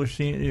 People are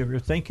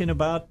thinking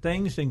about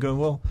things and going,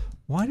 well,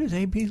 why do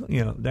they be,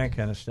 that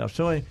kind of stuff.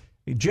 So,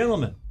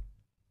 gentlemen,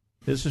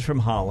 this is from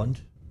Holland.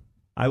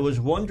 I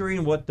was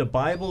wondering what the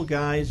Bible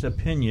guy's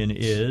opinion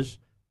is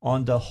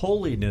on the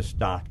holiness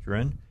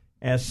doctrine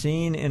as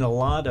seen in a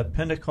lot of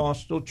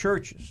Pentecostal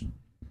churches.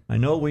 I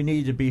know we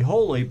need to be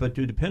holy, but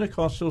do the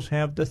Pentecostals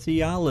have the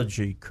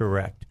theology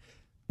correct?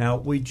 Now,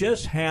 we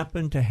just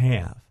happen to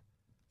have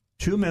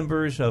two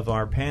members of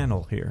our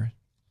panel here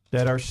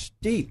that are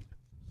steeped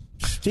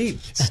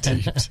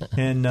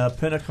in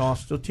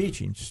Pentecostal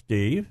teaching.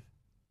 Steve?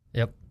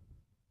 Yep.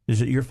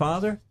 Is it your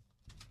father?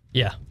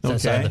 Yeah,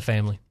 that's side of the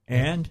family.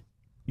 And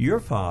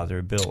your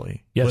father,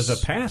 Billy, was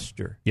a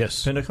pastor.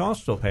 Yes.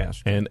 Pentecostal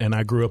pastor. And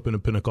I grew up in a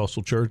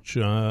Pentecostal church,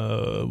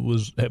 have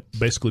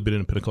basically been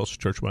in a Pentecostal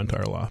church my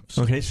entire life.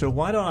 So. Okay, so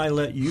why don't I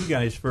let you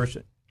guys first...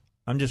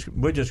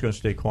 We're just going to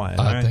stay quiet.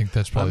 I think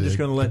that's probably I'm just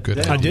going to let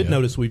them. I did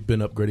notice we've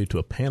been upgraded to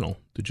a panel.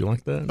 Did you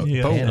like that?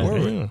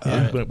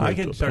 Yeah. I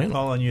can start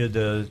calling you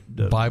the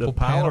Bible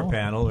power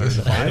panel or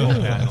the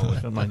Bible panel or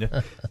something like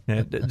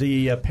that.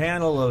 The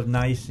panel of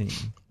Nicene.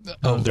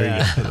 Oh, there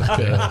you go.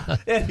 Okay.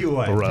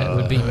 Anyway, that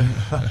would be,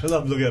 I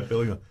love looking at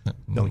Billy.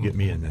 Don't get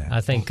me in that.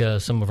 I think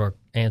some of our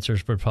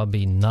answers would probably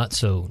be not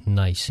so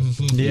nice.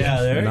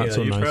 Yeah, there you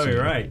go. You're probably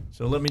right.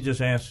 So let me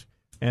just ask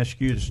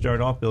you to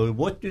start off, Billy.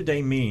 What do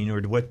they mean,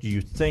 or what do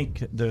you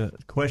think the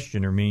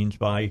questioner means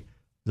by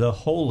the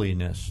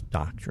holiness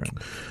doctrine?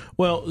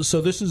 Well,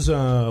 so this is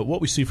what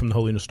we see from the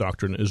holiness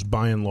doctrine is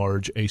by and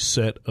large a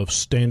set of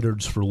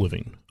standards for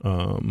living.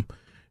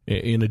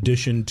 In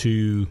addition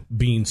to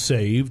being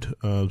saved,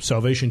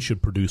 salvation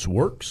should produce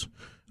works,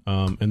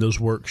 and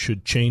those works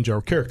should change our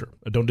character.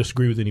 I don't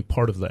disagree with any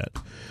part of that.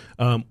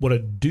 What I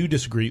do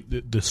disagree,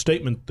 the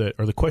statement that,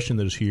 or the question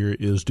that is here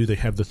is, do they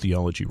have the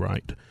theology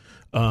right?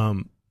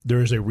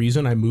 There is a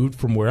reason I moved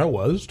from where I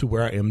was to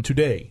where I am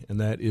today,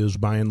 and that is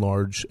by and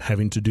large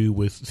having to do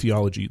with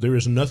theology. There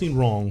is nothing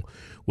wrong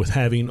with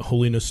having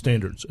holiness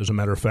standards. As a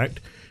matter of fact,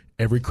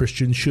 every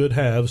Christian should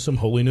have some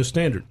holiness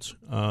standards.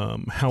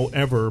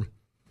 However,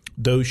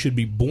 those should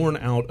be born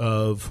out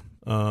of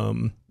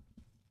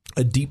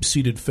a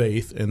deep-seated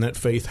faith, and that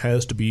faith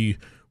has to be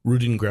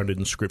rooted and grounded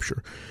in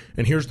Scripture.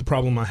 And here's the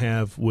problem I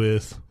have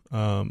with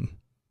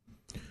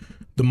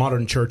the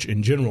modern church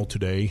in general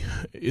today,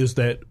 is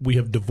that we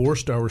have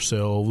divorced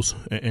ourselves,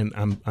 and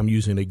I'm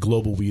using a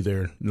global we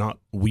there, not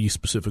we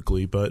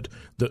specifically, but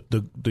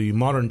the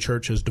modern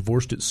church has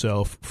divorced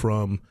itself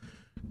from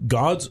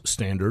God's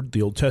standard,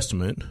 the Old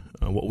Testament,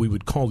 what we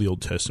would call the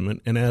Old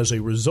Testament, and as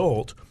a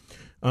result,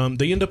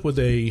 they end up with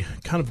a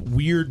kind of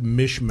weird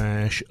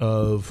mishmash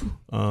of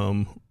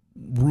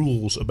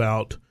rules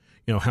about,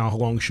 how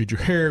long should your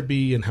hair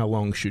be and how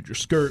long should your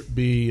skirt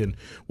be and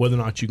whether or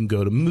not you can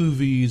go to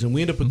movies. And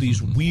we end up with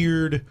these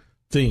weird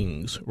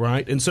things,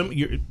 right? And some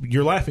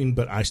you're laughing,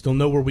 but I still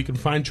know where we can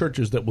find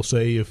churches that will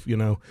say, if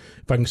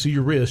I can see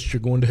your wrist,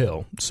 you're going to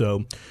hell.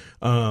 So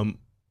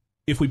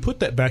if we put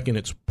that back in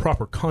its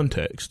proper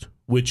context,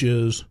 which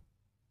is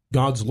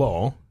God's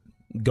law,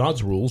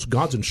 God's rules,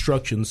 God's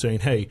instructions saying,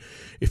 hey,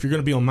 if you're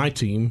going to be on my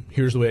team,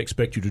 here's the way I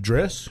expect you to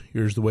dress,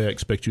 here's the way I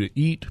expect you to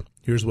eat,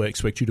 here's the way I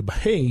expect you to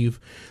behave,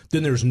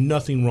 then there's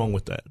nothing wrong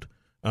with that.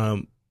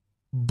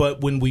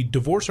 But when we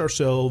divorce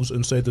ourselves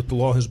and say that the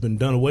law has been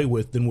done away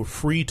with, then we're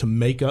free to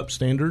make up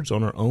standards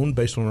on our own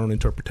based on our own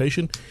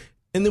interpretation,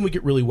 and then we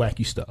get really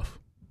wacky stuff.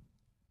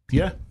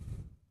 Yeah?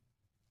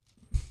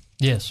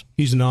 Yes.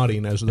 He's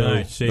nodding as though...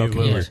 Right,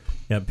 yes.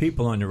 Yeah,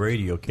 people on the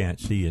radio can't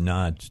see you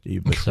nod,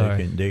 Steve, but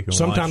they can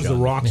sometimes watch the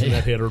rocks in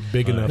that head are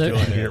big enough to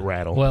get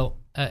rattled. Well,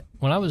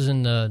 when I was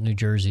in New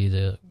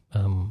Jersey,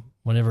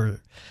 whenever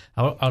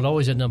I'd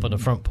always end up on the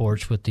front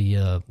porch with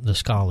the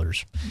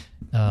scholars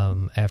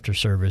after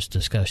service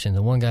discussion.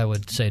 The one guy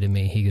would say to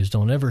me, he goes,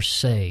 "Don't ever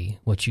say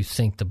what you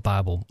think the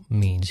Bible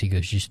means." He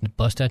goes, "Just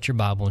bust out your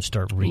Bible and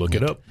start reading Look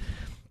it up."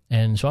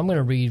 And so I'm going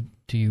to read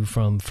to you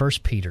from 1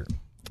 Peter.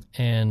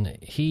 And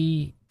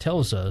he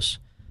tells us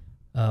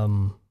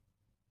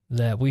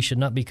that we should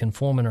not be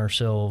conforming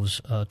ourselves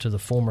to the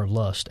former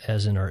lust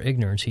as in our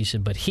ignorance. He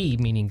said, but he,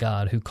 meaning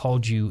God, who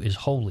called you is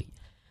holy.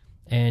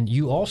 And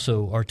you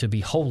also are to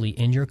be holy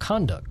in your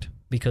conduct,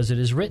 because it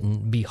is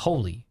written, be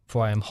holy,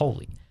 for I am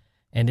holy.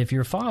 And if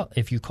you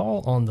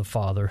call on the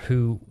Father,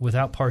 who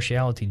without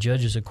partiality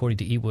judges according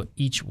to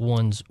each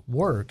one's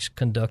works,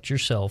 conduct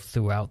yourself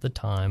throughout the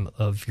time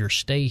of your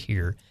stay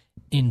here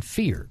in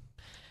fear.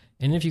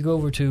 And if you go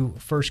over to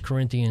 1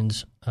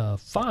 Corinthians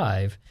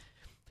 5,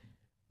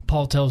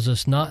 Paul tells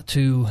us not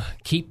to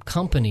keep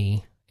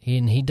company,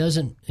 and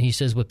he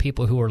says with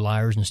people who are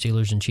liars and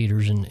stealers and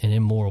cheaters and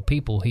immoral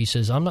people. He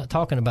says, I'm not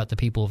talking about the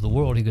people of the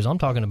world. He goes, I'm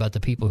talking about the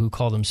people who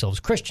call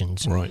themselves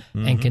Christians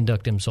and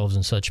conduct themselves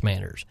in such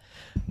manners.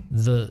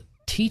 The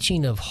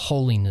teaching of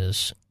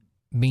holiness,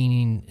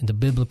 meaning the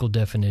biblical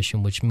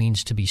definition, which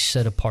means to be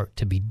set apart,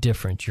 to be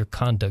different, your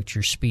conduct,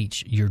 your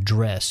speech, your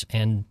dress,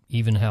 and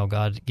even how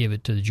God gave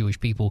it to the Jewish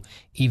people,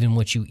 even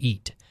what you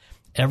eat.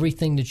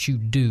 Everything that you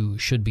do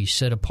should be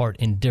set apart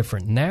and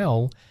different.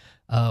 Now,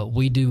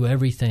 we do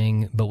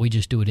everything, but we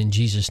just do it in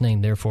Jesus'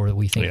 name. Therefore,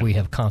 we think we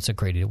have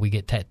consecrated it. We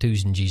get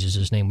tattoos in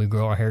Jesus' name. We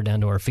grow our hair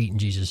down to our feet in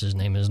Jesus'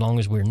 name. As long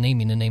as we're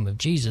naming the name of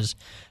Jesus,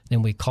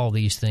 then we call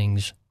these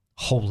things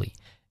holy.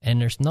 And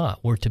there's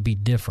not. We're to be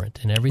different.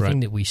 And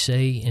everything that we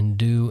say and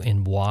do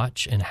and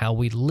watch and how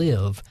we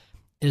live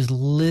is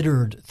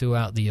littered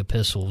throughout the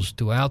epistles,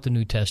 throughout the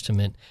New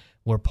Testament,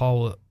 where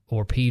Paul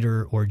or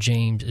Peter or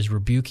James is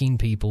rebuking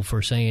people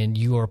for saying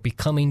you are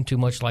becoming too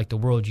much like the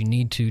world. You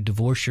need to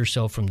divorce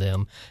yourself from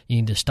them. You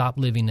need to stop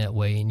living that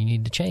way, and you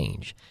need to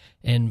change.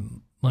 And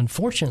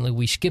unfortunately,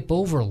 we skip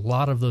over a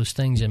lot of those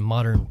things in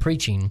modern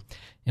preaching.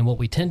 And what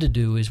we tend to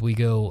do is we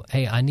go,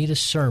 hey, I need a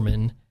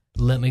sermon.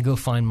 Let me go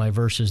find my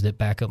verses that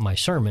back up my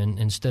sermon,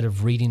 instead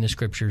of reading the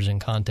scriptures in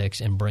context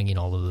and bringing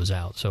all of those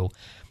out. So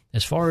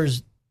as far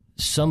as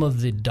some of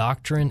the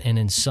doctrine and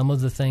in some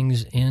of the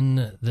things in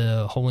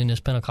the Holiness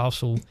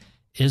Pentecostal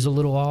is a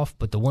little off,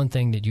 but the one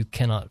thing that you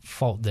cannot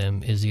fault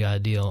them is the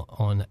idea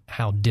on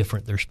how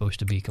different they're supposed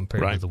to be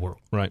compared to the world.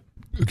 Right.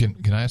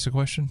 Can I ask a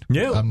question?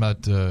 Yeah. I'm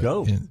not...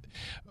 Go.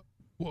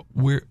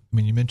 You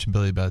mentioned,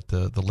 Billy, about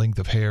the length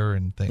of hair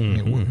and things.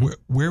 Mm-hmm. I mean,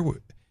 where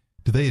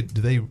do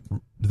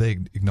they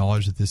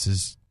acknowledge that this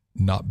is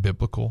not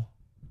biblical?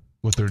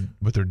 What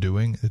they're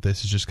doing, that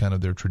this is just kind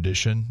of their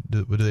tradition?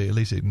 Do they at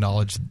least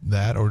acknowledge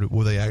that, or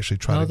will they actually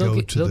try they'll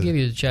give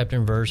you the chapter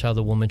and verse how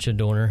the woman should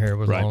adorn her hair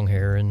with long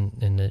hair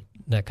and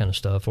that kind of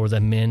stuff, or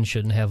that men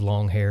shouldn't have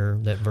long hair,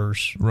 that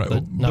verse, right?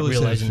 But not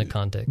realizing the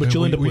context. But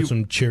you'll end up with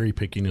some cherry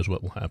picking is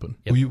what will happen.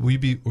 Yep.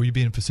 Were you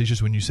being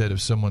facetious when you said if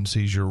someone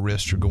sees your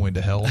wrist, you're going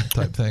to hell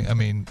type thing? I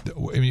mean,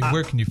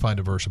 where can you find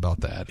a verse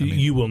about that?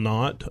 You will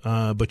not,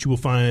 but you will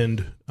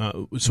find.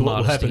 So what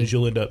will happen is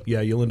you'll end up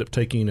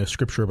taking a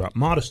scripture about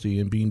modesty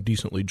and being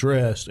decently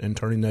dressed and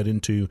turning that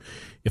into,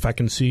 if I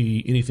can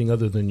see anything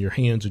other than your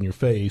hands and your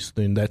face,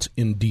 then that's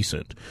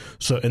indecent.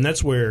 So, and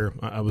that's where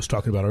I was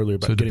talking about earlier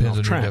about getting off track. So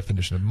it depends on your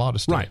definition of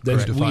modesty. Right.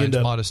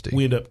 Modesty.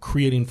 We end up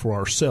creating for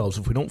ourselves.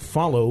 If we don't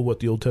follow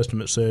what the Old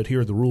Testament said, here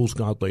are the rules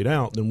God laid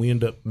out, then we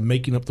end up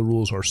making up the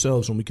rules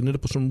ourselves, and we can end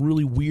up with some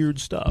really weird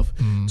stuff.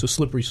 It's a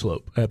slippery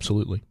slope.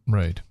 Absolutely.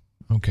 Right.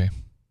 Okay.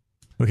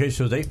 Okay,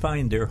 so they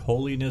find their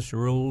holiness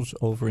rules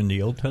over in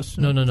the Old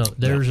Testament? No.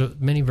 There's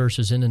many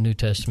verses in the New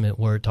Testament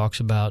where it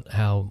talks about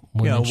how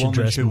women should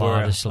dress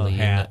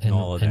modestly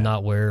and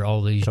not wear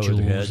all these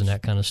jewels and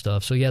that kind of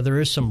stuff. So,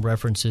 there is some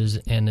references,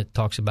 and it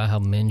talks about how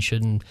men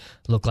shouldn't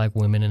look like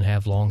women and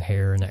have long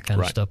hair and that kind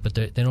of stuff, but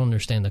they don't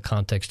understand the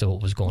context of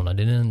what was going on.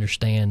 They didn't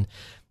understand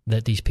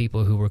that these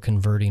people who were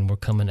converting were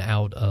coming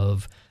out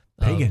of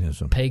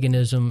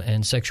paganism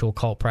and sexual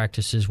cult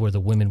practices where the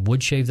women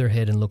would shave their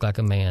head and look like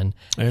a man,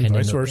 and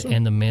vice versa,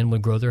 and the men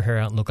would grow their hair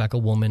out and look like a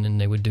woman,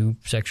 and they would do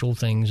sexual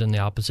things in the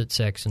opposite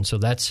sex. And so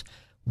that's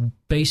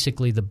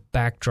basically the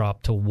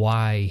backdrop to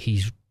why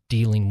he's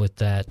dealing with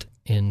that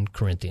in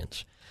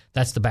Corinthians.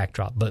 That's the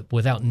backdrop. But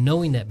without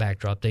knowing that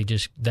backdrop,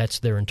 that's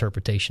their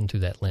interpretation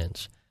through that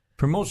lens.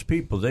 For most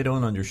people, they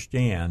don't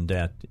understand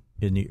that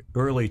in the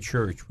early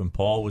church, when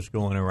Paul was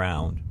going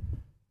around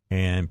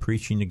and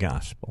preaching the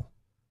gospel,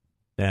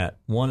 that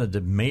one of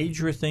the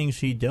major things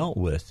he dealt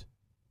with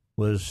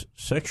was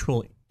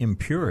sexual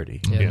impurity.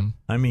 Yeah.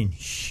 I mean,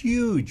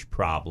 huge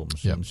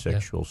problems in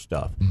sexual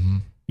stuff. Mm-hmm.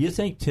 You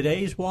think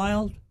today's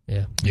wild?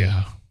 Yeah.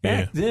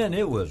 Back then,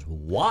 it was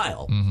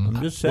wild. Mm-hmm.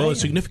 I'm just saying. Well, a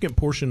significant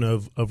portion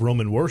of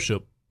Roman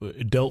worship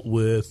dealt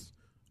with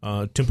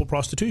temple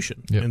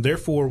prostitution. Yep. And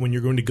therefore, when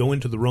you're going to go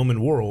into the Roman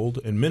world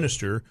and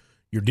minister,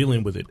 you're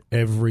dealing with it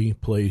every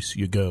place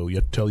you go. You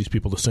have to tell these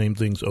people the same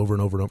things over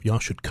and over and over. Y'all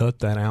should cut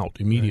that out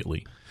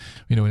immediately. Right.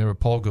 Whenever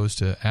Paul goes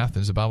to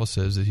Athens, the Bible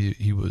says that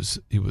he was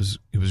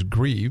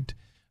grieved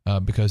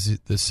because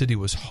the city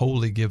was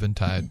wholly given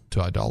to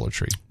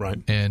idolatry.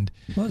 Right. And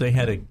they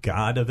had a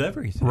god of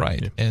everything.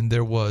 Right. Yeah. And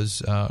there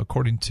was,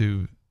 according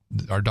to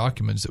our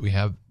documents that we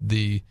have,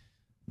 the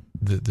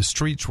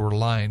streets were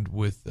lined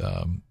with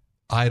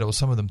idols.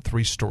 Some of them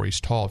 3 stories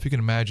tall. If you can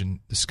imagine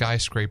the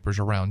skyscrapers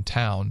around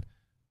town,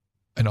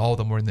 and all of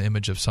them were in the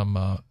image of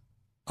some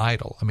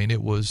idol. I mean,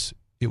 it was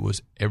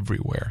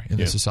everywhere in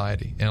the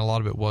society, and a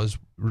lot of it was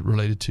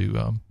related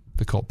to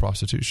the cult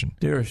prostitution.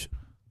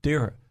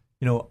 We're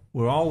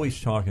always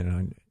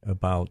talking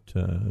about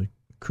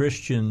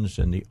Christians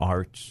and the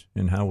arts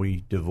and how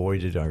we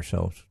separated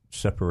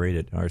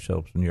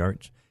ourselves from the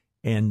arts,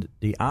 and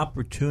the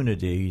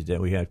opportunity that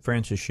we had.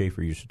 Francis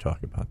Schaeffer used to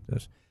talk about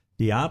this.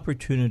 The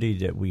opportunity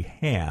that we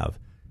have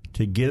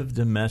to give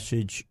the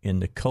message in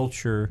the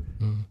culture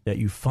that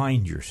you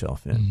find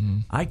yourself in. Mm-hmm.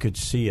 I could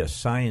see a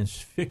science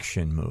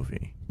fiction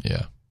movie.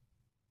 Yeah.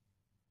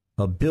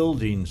 Of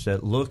buildings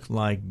that look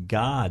like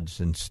gods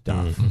and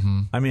stuff.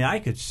 Mm-hmm. I mean, I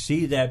could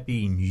see that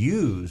being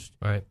used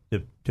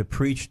to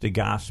preach the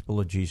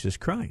gospel of Jesus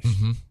Christ.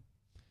 Mm-hmm.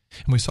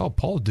 And we saw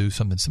Paul do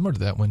something similar to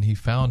that when he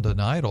found an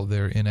idol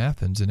there in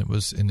Athens, and it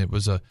was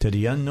to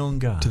the unknown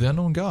God. To the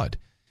unknown God.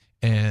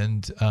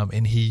 And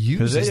he uses that.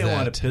 Because they didn't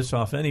want to piss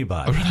off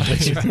anybody.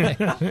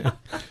 Right.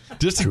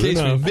 Just in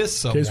case we miss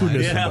someone.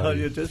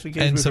 Just in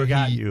case we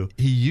forgot you.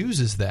 He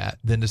uses that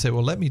then to say,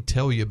 well, let me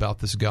tell you about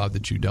this God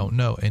that you don't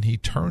know. And he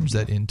turns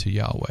that into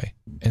Yahweh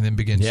and then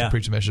begins to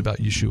preach a message about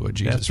Yeshua,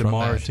 Jesus. That's the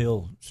Mars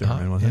Hill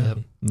sermon,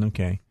 wasn't it?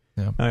 Okay.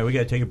 Yeah. All right, we got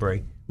to take a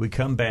break. We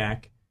come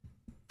back.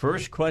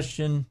 First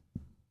question.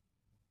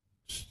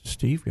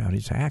 Steve got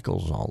his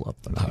hackles all up.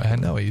 I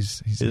know.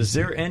 He's Is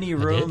there any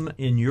room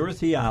in your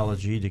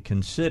theology to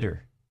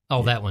consider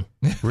Oh, that one.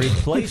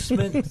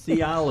 Replacement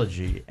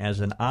theology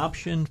as an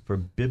option for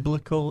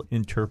biblical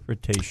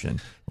interpretation.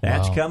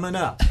 That's coming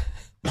up.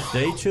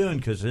 Stay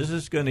tuned, because this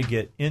is going to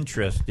get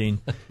interesting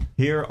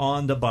here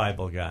on The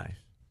Bible Guys.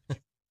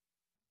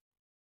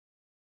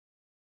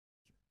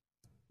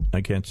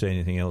 I can't say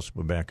anything else.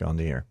 We're back on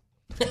the air.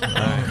 All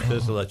right,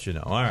 just to let you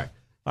know. All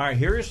right.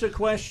 Here's the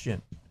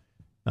question.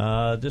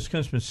 This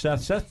comes from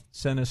Seth. Seth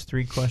sent us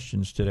 3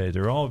 questions today.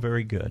 They're all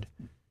very good.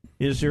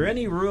 Is there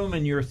any room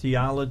in your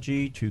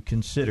theology to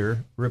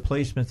consider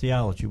replacement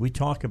theology? We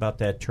talk about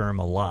that term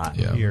a lot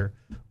here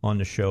on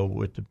the show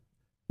with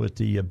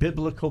the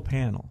biblical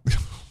panel.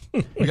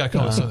 We got to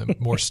call it something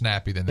more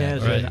snappy than that.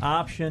 As an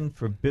option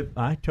for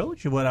I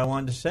told you what I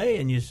wanted to say,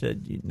 and you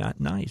said not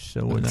nice,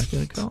 so we're not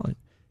going to call it.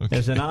 Okay.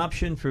 As an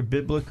option for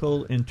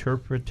biblical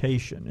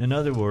interpretation. In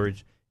other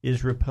words,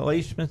 is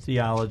replacement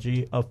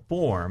theology a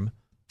form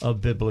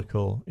of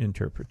biblical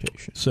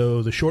interpretation?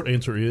 So the short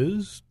answer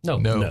is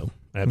no.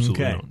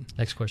 Absolutely not.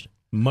 Next question.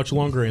 Much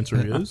longer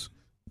answer is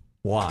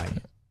why?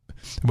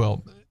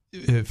 Well,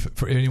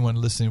 for anyone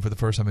listening for the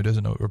first time who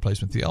doesn't know what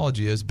replacement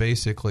theology is,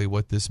 basically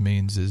what this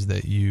means is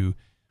that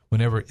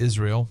whenever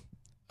Israel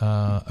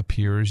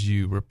appears,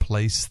 you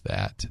replace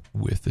that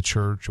with the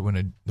church. Or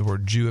when the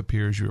word Jew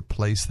appears, you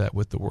replace that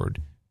with the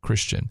word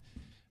Christian.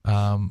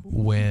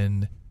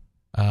 When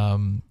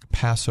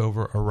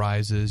Passover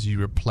arises,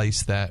 you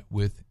replace that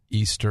with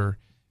Easter.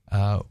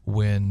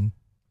 When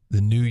the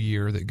new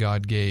year that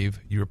God gave,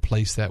 you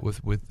replace that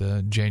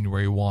with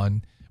January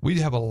 1. We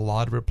have a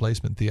lot of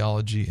replacement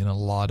theology in a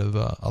lot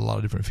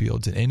of different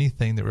fields, and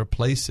anything that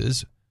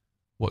replaces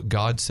what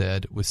God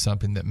said with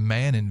something that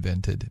man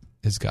invented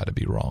has got to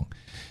be wrong.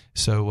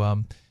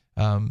 So,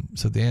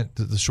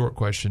 the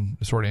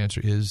short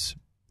answer is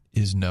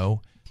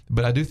no.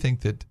 But I do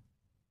think that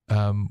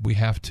we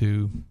have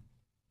to.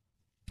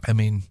 I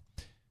mean,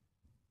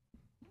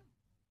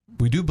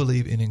 we do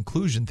believe in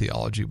inclusion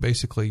theology,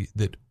 basically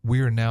that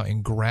we are now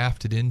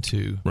engrafted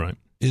into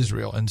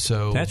Israel, and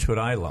so that's what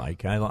I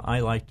like. I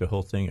like the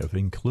whole thing of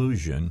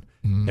inclusion.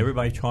 Mm-hmm.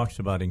 Everybody talks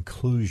about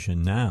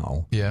inclusion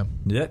now. Yeah,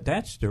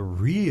 that's the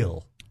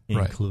real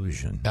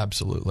inclusion. Right.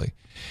 Absolutely.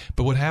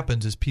 But what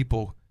happens is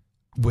people,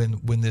 when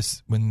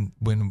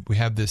we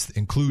have this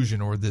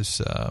inclusion or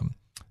this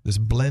this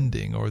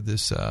blending or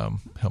this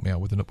help me out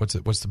with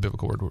what's the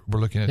biblical word we're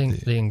looking at,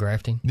 the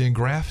engrafting. The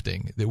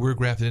engrafting, that we're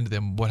grafted into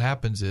them. What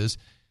happens is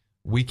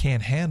we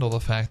can't handle the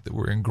fact that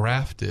we're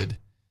engrafted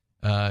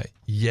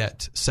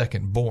yet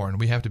second born.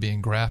 We have to be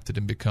engrafted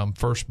and become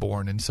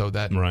firstborn, and so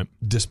that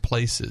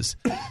displaces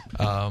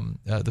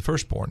the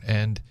firstborn.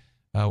 And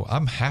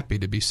I'm happy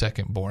to be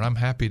second born. I'm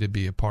happy to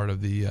be a part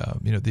of the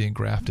the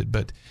engrafted.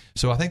 But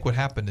so I think what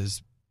happened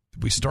is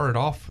we started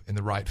off in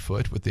the right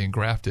foot with the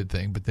engrafted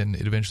thing, but then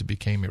it eventually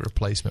became a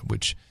replacement.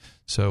 It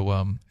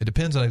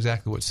depends on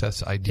exactly what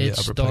Seth's idea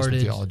of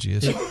replacement theology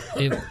is.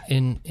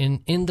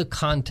 In the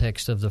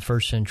context of the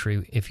first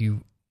century, if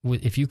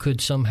you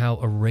could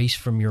somehow erase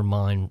from your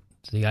mind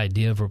the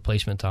idea of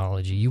replacement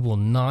theology, you will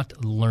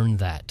not learn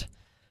that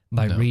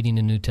by reading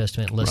the New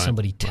Testament unless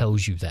somebody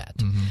tells you that.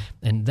 Mm-hmm.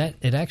 And that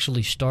it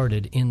actually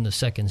started in the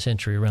 2nd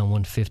century, around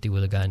 150,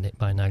 with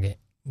a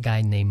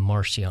guy named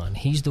Marcion.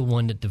 He's the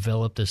one that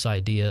developed this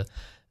idea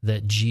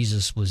that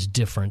Jesus was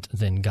different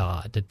than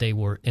God, that they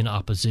were in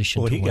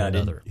opposition to one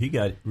another. He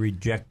got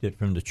rejected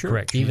from the church.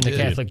 Correct. Even the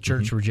Catholic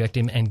Church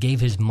rejected him and gave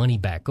his money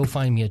back. Go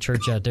find me a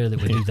church out there that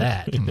would do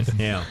that.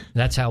 Yeah.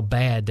 That's how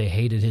bad they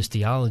hated his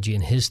theology,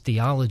 and his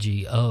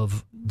theology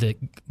of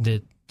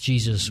that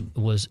Jesus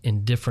was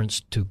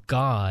indifference to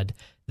God,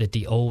 that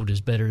the old is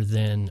better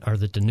than, or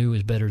that the new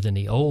is better than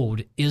the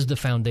old, is the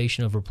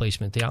foundation of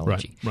replacement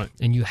theology. Right.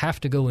 And you have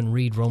to go and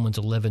read Romans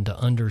 11 to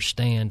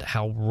understand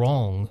how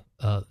wrong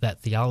that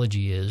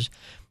theology is.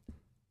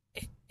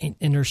 And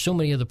there's so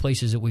many other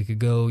places that we could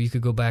go. You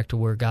could go back to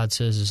where God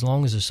says, as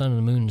long as the sun and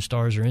the moon and the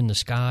stars are in the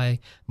sky,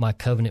 my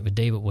covenant with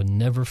David would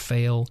never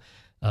fail.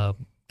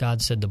 God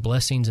said the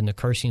blessings and the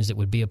cursings that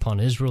would be upon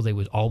Israel, they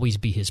would always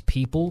be his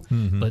people,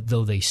 but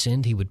though they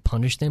sinned, he would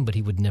punish them, but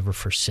he would never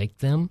forsake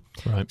them.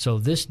 Right. So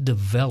this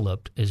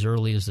developed as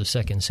early as the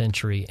 2nd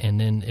century, and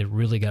then it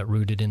really got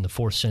rooted in the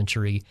 4th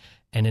century.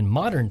 And in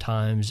modern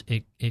times,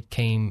 it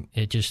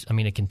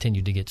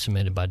continued to get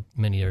cemented by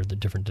many of the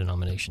different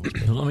denominations.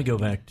 Let me go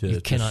back to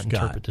you cannot Scott.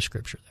 interpret the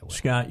Scripture that way.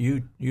 Scott,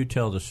 you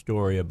tell the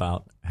story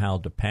about how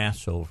the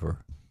Passover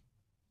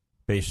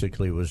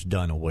basically was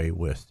done away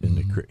with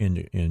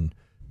in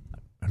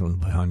I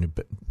don't know how to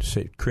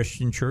say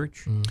Christian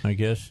church. I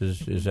guess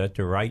is that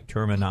the right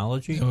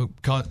terminology?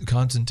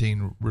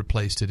 Constantine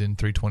replaced it in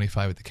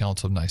 325 at the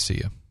Council of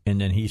Nicaea, and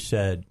then he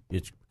said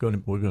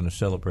we're going to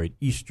celebrate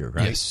Easter,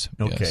 right? Yes.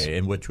 Okay, yes.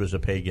 And which was a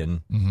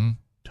pagan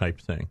type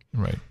thing,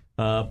 right?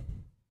 I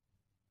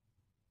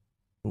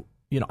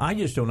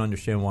just don't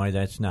understand why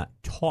that's not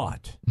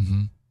taught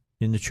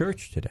in the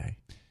church today.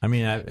 I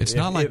mean, it's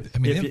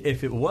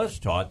if it was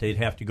taught, they'd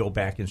have to go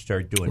back and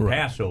start doing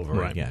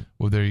Passover again.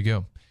 Well, there you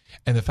go.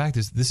 And the fact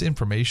is, this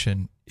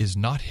information is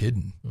not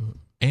hidden.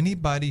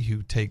 Anybody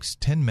who takes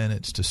 10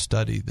 minutes to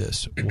study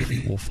this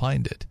will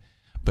find it.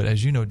 But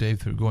as you know,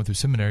 Dave, through going through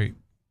seminary,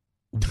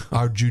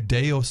 our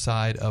Judeo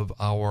side of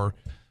our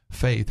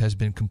faith has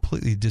been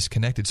completely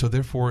disconnected. So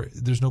therefore,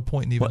 there's no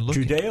point in even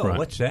looking. Judeo, right.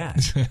 What's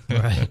that?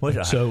 Right.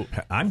 So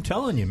I'm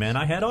telling you, man,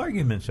 I had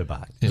arguments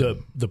about it. Yeah.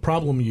 The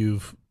problem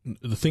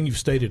the thing you've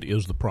stated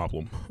is the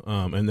problem,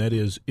 and that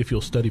is if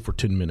you'll study for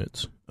 10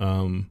 minutes.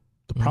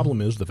 The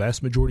problem is the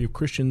vast majority of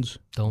Christians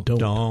don't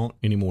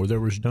anymore.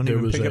 Don't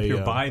even pick up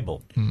your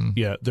Bible.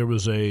 Yeah, there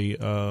was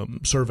a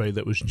survey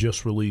that was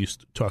just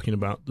released talking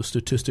about the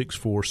statistics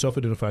for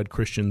self-identified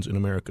Christians in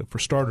America. For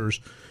starters,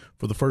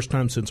 for the first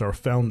time since our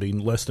founding,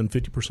 less than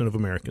 50% of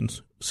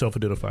Americans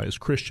self-identify as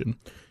Christian.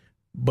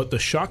 But the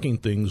shocking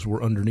things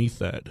were underneath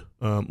that.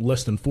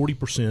 Less than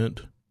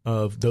 40%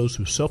 of those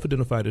who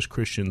self-identified as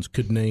Christians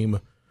could name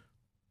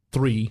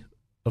 3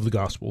 of the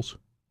Gospels.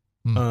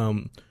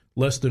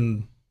 Less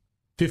than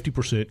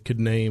 50% could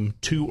name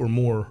 2 or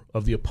more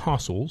of the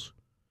apostles,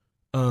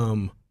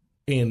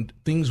 and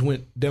things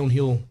went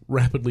downhill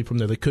rapidly from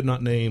there. They could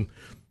not name,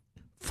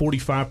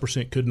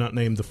 45% could not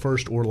name the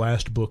first or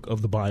last book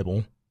of the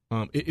Bible.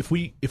 If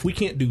we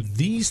can't do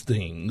these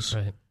things,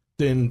 right,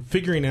 then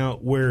figuring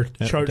out where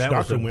church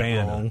doctrine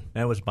went wrong.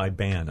 That was by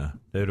Banna.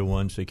 They're the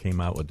ones that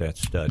came out with that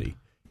study.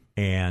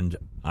 And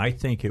I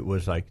think it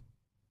was like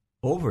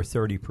over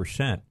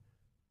 30%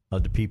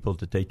 of the people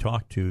that they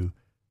talked to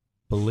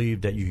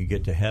believed that you could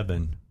get to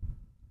heaven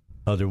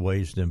other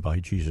ways than by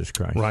Jesus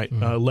Christ. Right.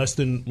 Less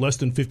than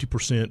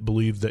 50%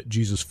 believe that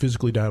Jesus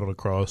physically died on a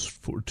cross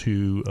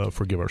to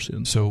forgive our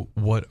sins. So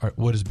what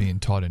is being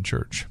taught in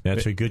church?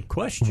 That's a good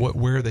question.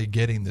 Where are they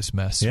getting this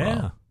mess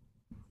from?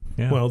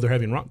 Yeah. Well, they're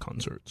having rock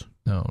concerts.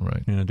 Oh,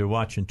 right. They're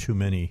watching too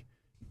many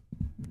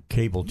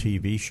cable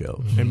TV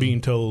shows. And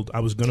being told, I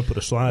was going to put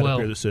a slide up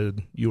here that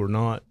said, you are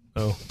not,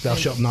 thou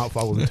shalt not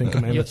follow the 10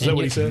 Commandments. Is that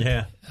what he said?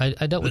 Yeah.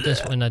 I dealt with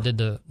this when I did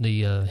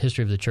the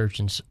history of the church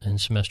in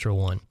semester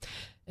 1.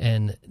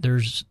 And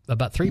there's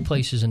about 3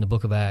 places in the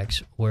book of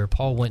Acts where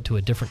Paul went to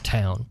a different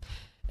town.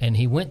 And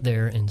he went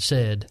there and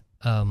said,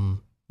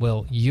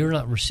 well, you're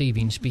not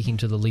speaking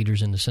to the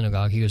leaders in the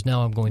synagogue. He goes,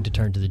 now I'm going to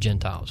turn to the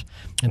Gentiles.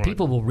 And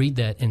people will read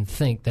that and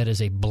think that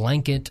is a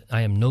blanket,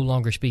 I am no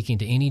longer speaking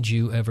to any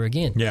Jew ever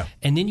again. Yeah.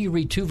 And then you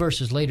read 2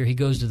 verses later, he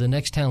goes to the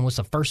next town. What's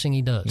the first thing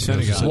he does?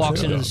 He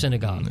walks into the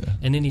synagogue. Yeah.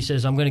 And then he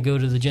says, I'm going to go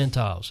to the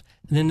Gentiles.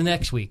 And then the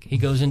next week, he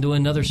goes into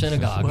another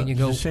synagogue. Well, and you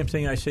go, the same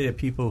thing I say to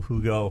people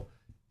who go,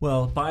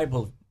 well,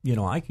 Bible,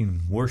 I can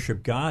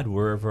worship God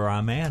wherever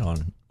I'm at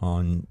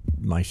on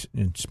my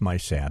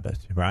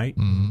Sabbath, right?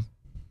 Mm-hmm.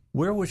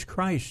 Where was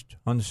Christ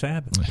on the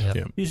Sabbath?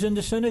 Yep. He's in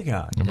the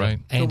synagogue. Right.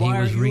 So and why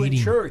he was are you reading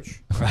in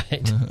church?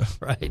 Right.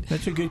 Right.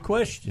 That's a good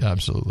question.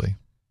 Absolutely.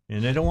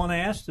 And they don't want to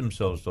ask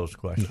themselves those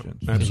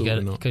questions. No,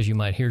 absolutely not. Because you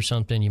might hear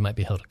something, you might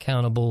be held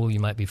accountable,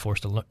 you might be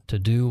forced to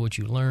do what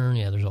you learn.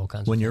 Yeah, there's all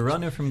kinds When of you're things.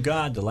 running from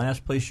God, the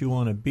last place you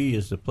want to be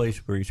is the place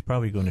where he's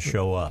probably going to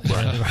show up.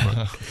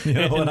 Right. You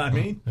know what I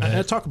mean?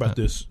 I talk about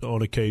this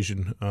on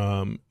occasion,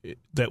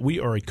 that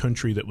we are a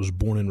country that was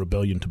born in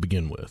rebellion to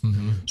begin with.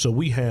 Mm-hmm. So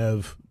we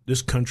have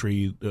this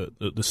country,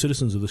 the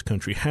citizens of this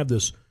country have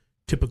this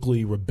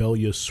typically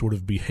rebellious sort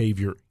of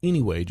behavior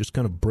anyway, just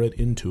kind of bred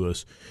into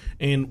us.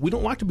 And we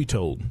don't like to be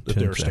told that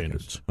there are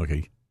standards.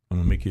 Okay, I'm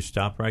going to make you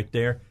stop right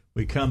there.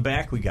 We come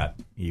back, we got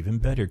even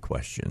better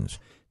questions.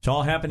 It's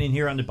all happening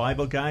here on the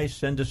Bible Guys.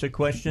 Send us a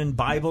question,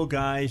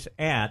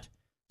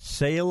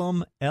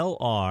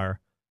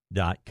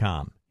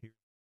 BibleGuys@salemlr.com.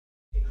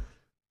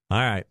 All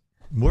right,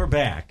 we're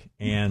back,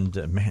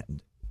 and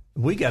man,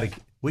 we got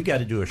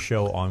to do a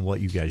show on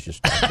what you guys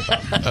just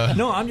talked about.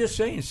 No, I'm just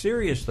saying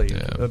seriously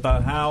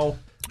about how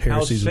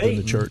heresies Satan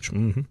within the church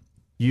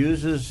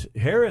uses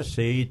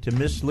heresy to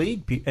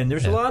mislead people, and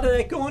there's a lot of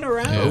that going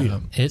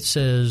around. It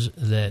says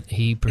that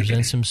he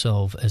presents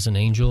himself as an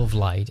angel of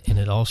light, and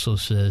it also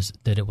says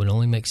that it would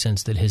only make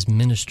sense that his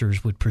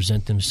ministers would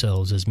present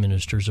themselves as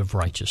ministers of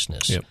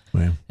righteousness. Yep.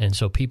 Yeah. And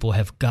so people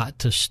have got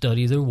to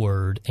study the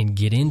Word and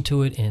get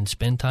into it and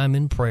spend time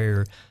in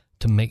prayer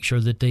to make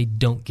sure that they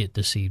don't get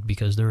deceived,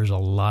 because there is a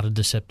lot of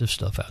deceptive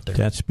stuff out there.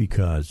 That's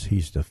because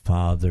he's the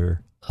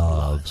father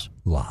of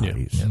lies. Yeah.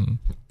 Mm-hmm.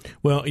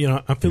 Well,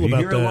 I feel if you about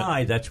hear that. a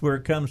lie, that's where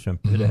it comes from.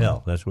 Pit of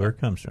hell. That's where it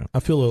comes from. I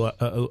feel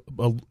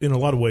in a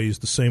lot of ways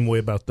the same way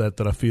about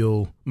that I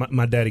feel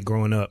my daddy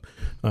growing up.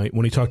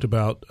 When he talked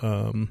about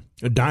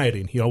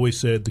dieting, he always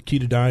said the key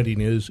to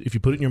dieting is if you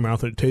put it in your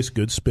mouth and it tastes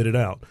good, spit it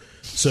out.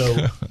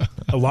 So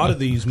a lot of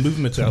these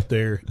movements out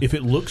there, if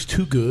it looks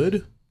too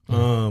good,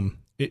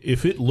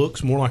 if it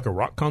looks more like a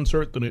rock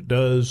concert than it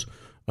does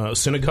a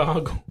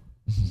synagogue,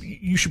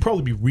 you should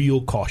probably be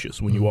real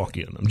cautious when you walk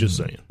in. I'm just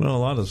saying. Well, a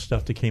lot of the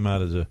stuff that came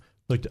out of the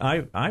look,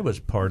 I was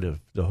part of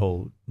the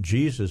whole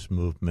Jesus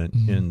movement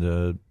in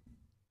the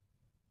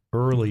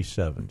early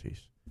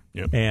 70s,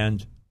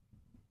 and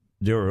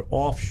there were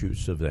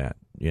offshoots of that.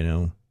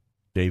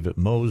 David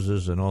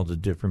Moses and all the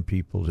different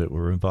people that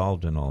were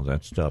involved in all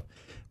that stuff.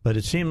 But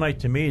it seemed like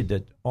to me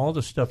that all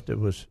the stuff that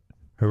was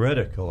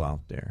heretical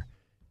out there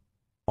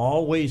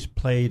always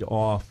played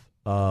off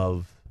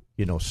of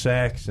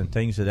sex and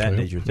things of that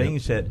nature,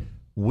 things that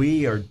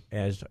we are,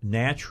 as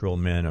natural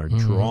men, are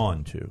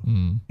drawn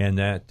to, and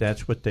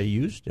that's what they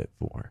used it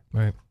for.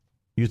 Right.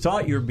 You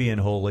thought you were being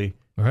holy,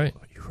 right?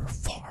 But you were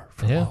far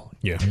from holy.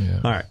 Yeah.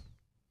 All right.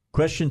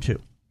 Question 2: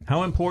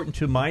 how important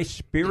to my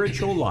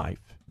spiritual life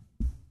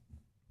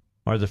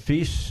are the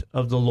feasts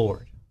of the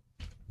Lord?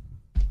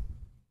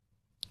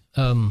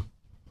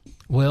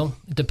 Well,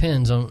 it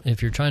depends on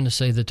if you're trying to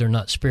say that they're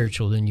not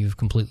spiritual, then you've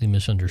completely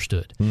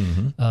misunderstood.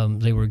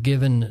 They were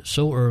given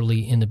so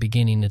early in the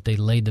beginning that they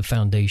laid the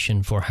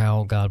foundation for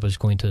how God was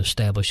going to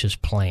establish his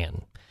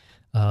plan.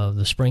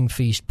 The spring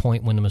feast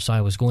point when the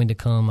Messiah was going to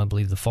come, I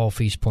believe the fall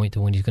feast point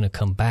to when he's going to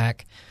come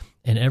back.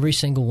 And every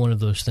single one of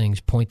those things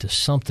point to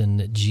something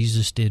that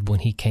Jesus did when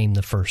he came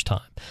the first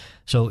time.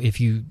 So if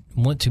you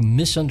want to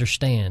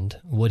misunderstand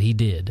what he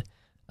did,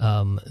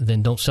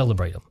 then don't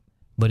celebrate him.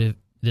 But if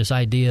this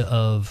idea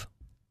of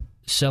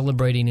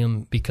celebrating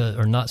him because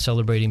or not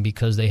celebrating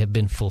because they have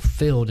been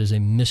fulfilled is a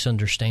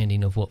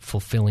misunderstanding of what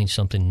fulfilling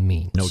something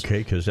means. Okay,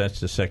 because that's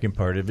the second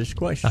part of his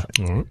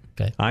question.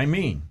 Okay. I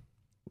mean,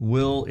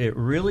 will it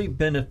really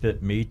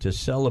benefit me to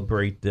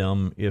celebrate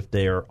them if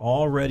they are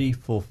already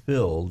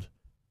fulfilled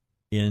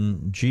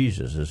in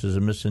Jesus? This is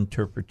a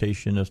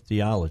misinterpretation of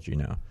theology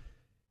now.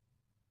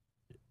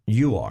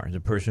 You are the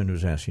person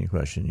who's asking a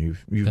question.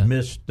 You've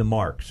missed the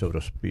mark, so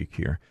to speak,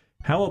 here.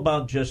 How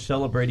about just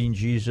celebrating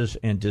Jesus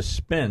and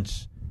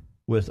dispense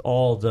with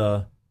all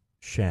the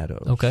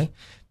shadows? Okay.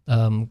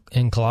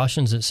 In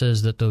Colossians, it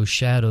says that those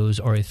shadows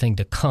are a thing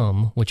to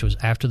come, which was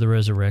after the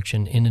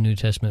resurrection in the New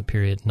Testament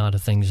period, not a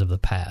things of the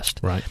past.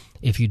 Right.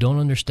 If you don't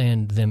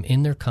understand them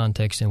in their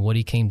context and what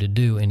he came to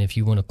do, and if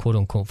you want to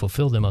quote-unquote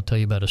fulfill them, I'll tell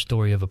you about a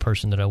story of a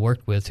person that I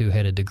worked with who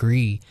had a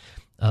degree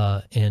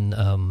in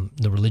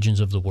the religions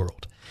of the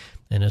world.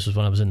 And this is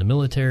when I was in the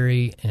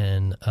military,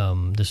 and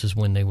this is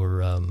when they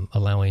were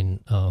allowing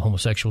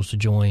homosexuals to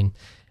join.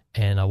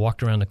 And I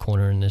walked around the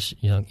corner, and this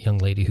young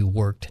lady who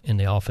worked in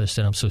the office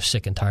said, "I'm so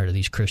sick and tired of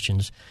these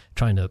Christians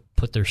trying to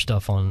put their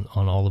stuff on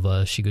all of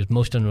us." She goes,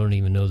 "Most of them don't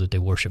even know that they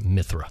worship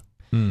Mithra."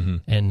 Mm-hmm.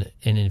 And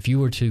if you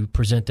were to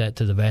present that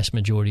to the vast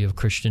majority of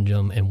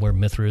Christendom and where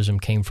Mithraism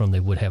came from,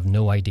 they would have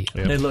no idea.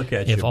 Yep. They look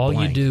at if all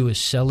blank. You do is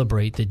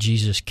celebrate that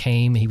Jesus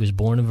came, he was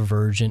born of a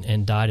virgin,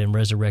 and died and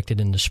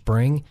resurrected in the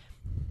spring,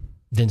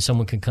 then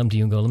someone can come to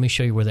you and go, "Let me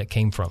show you where that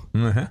came from."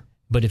 Uh-huh.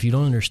 But if you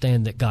don't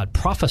understand that God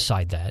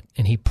prophesied that,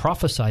 and he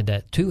prophesied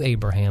that to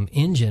Abraham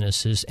in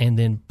Genesis and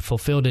then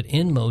fulfilled it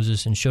in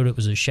Moses and showed it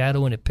was a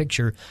shadow and a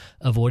picture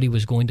of what he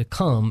was going to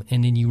come,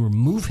 and then you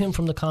remove him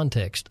from the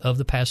context of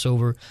the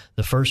Passover,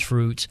 the first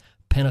fruits,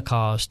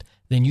 Pentecost,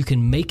 then you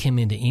can make him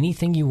into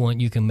anything you want.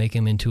 You can make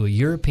him into a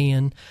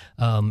European,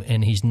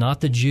 and he's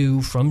not the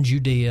Jew from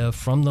Judea,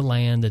 from the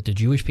land that the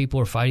Jewish people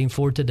are fighting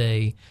for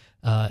today,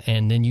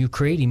 and then you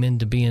create him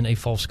into being a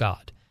false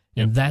god.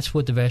 And that's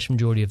what the vast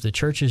majority of the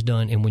church has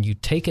done. And when you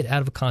take it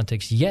out of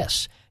context,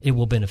 yes, it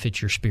will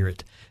benefit your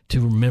spirit to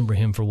remember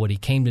him for what he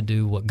came to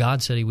do, what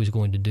God said he was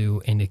going to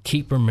do, and to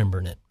keep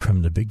remembering it.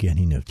 From the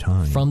beginning of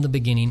time. From the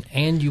beginning,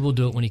 and you will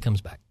do it when he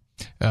comes back.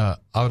 I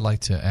would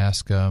like to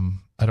ask,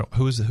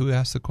 who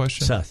asked the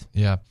question? Seth.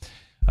 Yeah.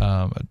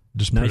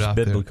 Just put nice it out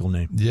biblical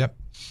there. Name. Yep.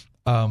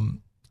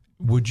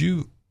 Do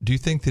you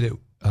think that it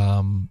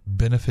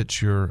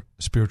benefits your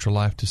spiritual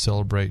life to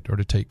celebrate or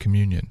to take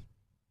communion?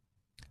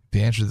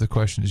 The answer to the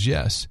question is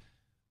yes.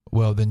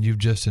 Well, then you've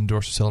just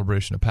endorsed a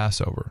celebration of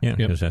Passover. Yeah,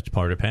 because that's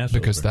part of Passover.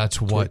 Because that's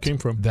what it came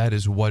from. That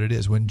is what it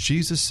is. When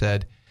Jesus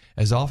said,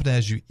 "As often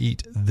as you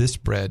eat this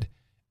bread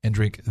and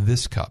drink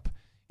this cup,"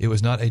 it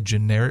was not a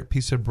generic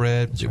piece of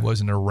bread. That's right.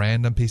 Wasn't a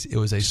random piece. It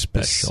was a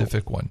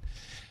specific one.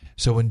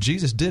 So when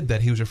Jesus did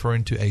that, he was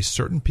referring to a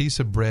certain piece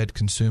of bread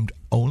consumed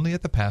only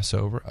at the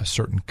Passover, a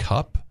certain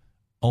cup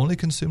only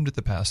consumed at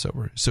the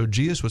Passover. So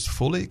Jesus was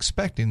fully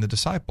expecting the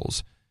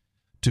disciples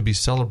to be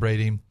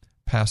celebrating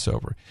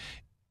Passover.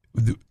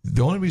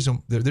 The only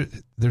reason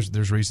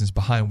there's reasons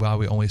behind why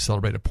we only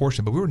celebrate a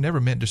portion, but we were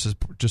never meant just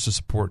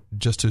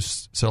to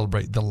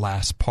celebrate the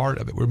last part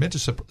of it. We were meant to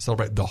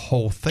celebrate the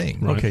whole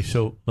thing. Right? Okay,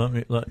 so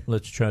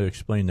let's try to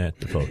explain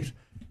that to folks.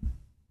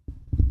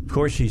 Of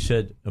course, he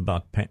said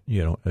about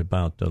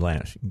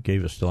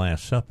gave us the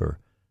Last Supper,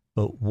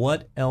 but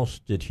what else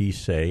did he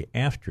say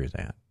after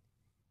that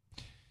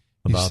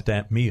about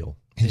that meal?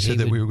 He said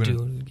that we were going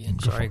to do it again.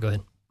 Sorry, go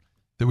ahead.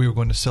 That we were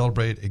going to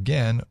celebrate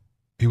again.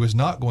 He was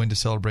not going to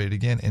celebrate it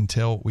again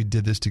until we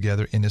did this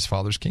together in his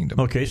Father's kingdom.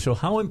 Okay, so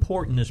how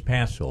important is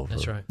Passover?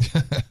 That's right.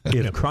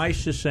 If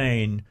Christ is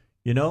saying,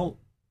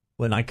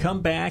 when I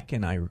come back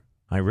and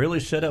I really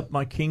set up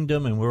my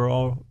kingdom and we're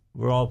all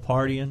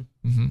partying,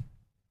 mm-hmm.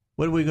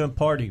 What are we going to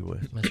party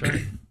with? That's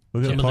right.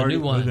 We're going to party.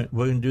 We're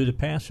going to do the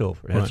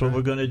Passover. That's what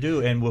we're going to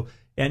do. And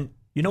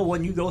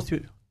when you go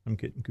through. I'm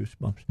getting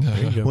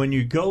goosebumps. When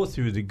you go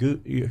through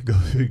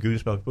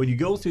goosebumps, when you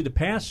go through the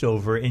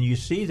Passover and you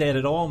see that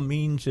it all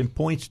means and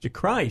points to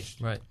Christ,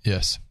 right?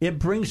 Yes, it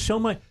brings so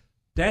much.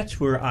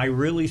 That's where I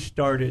really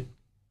started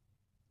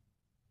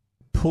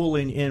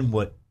pulling in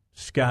what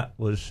Scott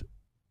was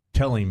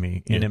telling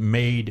me, and it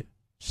made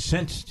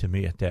sense to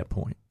me at that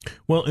point.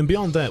 Well, and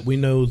beyond that, we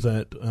know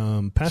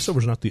that Passover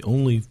is not the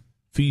only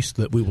feast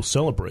that we will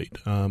celebrate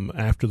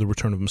after the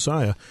return of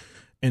Messiah.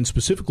 And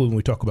specifically when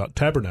we talk about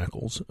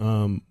tabernacles,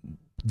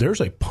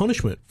 there's a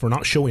punishment for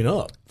not showing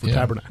up for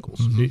tabernacles.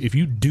 Mm-hmm. If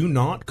you do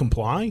not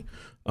comply, you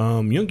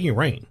don't get your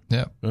rain.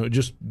 Yeah,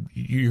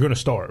 you're going to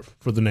starve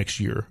for the next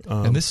year.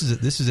 And this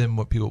is in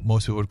what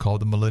most people would call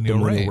the millennial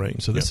reign.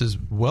 So this is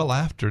well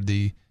after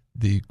the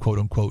quote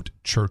unquote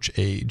church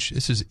age.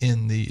 This is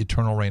in the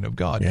eternal reign of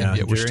God, and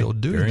yet we're still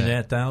doing during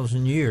that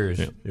 1,000 years.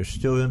 Yeah. There's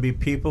still going to be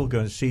people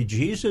going to see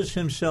Jesus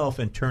himself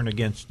and turn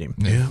against him.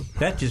 Yeah,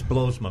 that just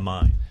blows my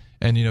mind.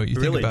 And you it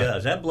really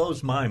does. That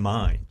blows my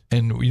mind.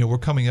 And we're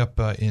coming up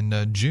in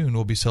June.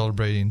 We'll be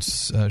celebrating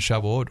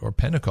Shavuot or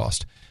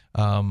Pentecost.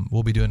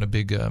 We'll be doing a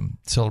big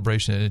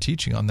celebration and a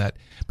teaching on that.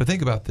 But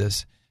think about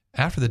this: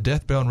 after the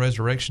death, burial, and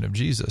resurrection of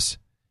Jesus,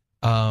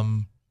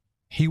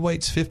 he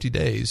waits 50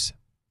 days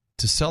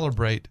to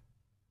celebrate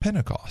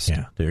Pentecost.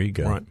 Yeah, there you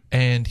go. Right.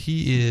 And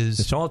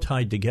it's all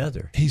tied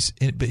together.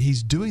 But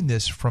he's doing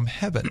this from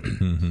heaven.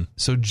 Mm-hmm.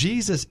 So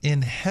Jesus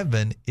in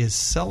heaven is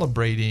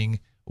celebrating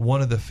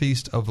one of the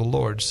feasts of the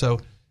Lord. So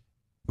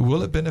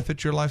will it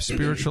benefit your life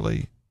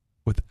spiritually?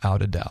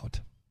 Without a doubt.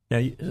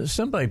 Now,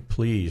 somebody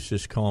please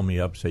just call me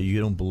up and say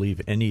you don't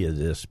believe any of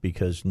this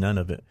because none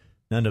of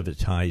it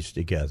ties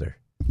together.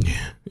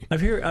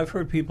 I've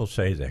heard people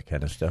say that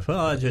kind of stuff.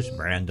 Oh, just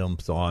random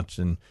thoughts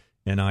and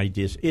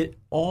ideas. It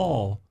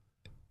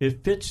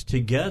fits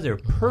together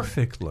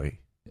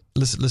perfectly.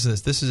 Listen to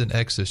this. This is in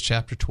Exodus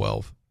chapter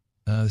 12.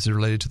 This is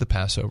related to the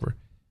Passover.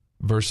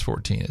 Verse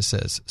 14, it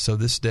says, "So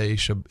this day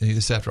shall," this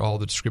is after all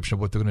the description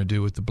of what they're going to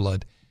do with the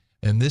blood,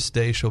 "and this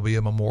day shall be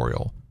a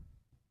memorial,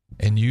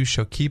 and you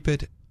shall keep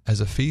it as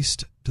a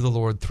feast to the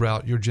Lord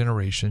throughout your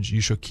generations.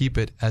 You shall keep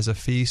it as a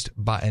feast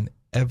by an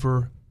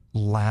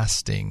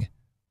everlasting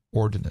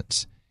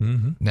ordinance."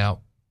 Mm-hmm.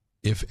 Now,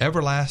 if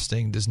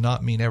everlasting does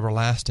not mean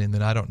everlasting,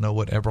 then I don't know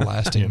what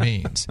everlasting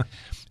means.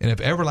 And if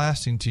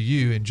everlasting to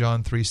you in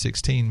John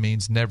 3:16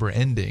 means never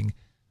ending,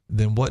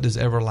 then what does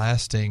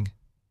everlasting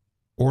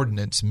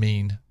ordinance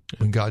mean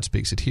when God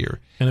speaks it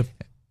here? And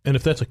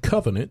if that's a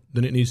covenant,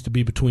 then it needs to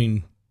be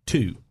between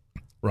two,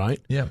 right?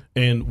 Yeah.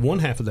 And one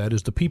half of that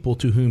is the people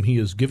to whom he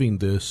is giving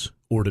this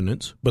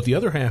ordinance, but the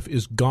other half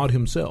is God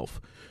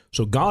himself.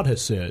 So God has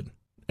said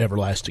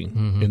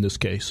everlasting in this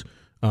case.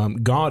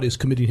 God is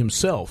committing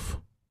himself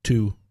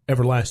to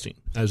everlasting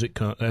as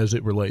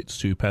it relates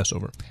to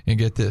Passover. And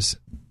get this,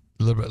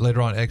 a little bit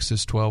later on,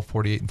 Exodus 12,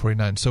 48 and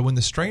 49. "So when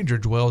the stranger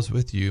dwells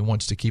with you and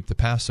wants to keep the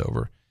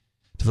Passover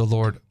to the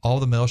Lord, all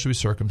the males should be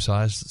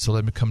circumcised, so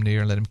let him come near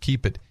and let him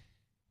keep it."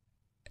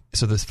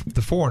 So the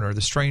foreigner,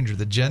 the stranger,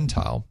 the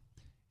Gentile,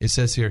 it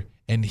says here,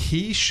 "And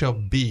he shall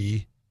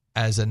be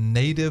as a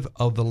native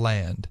of the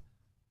land.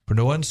 For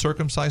no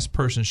uncircumcised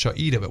person shall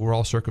eat of it." We're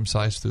all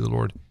circumcised through the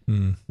Lord.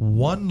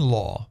 "One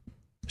law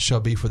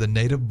shall be for the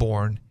native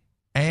born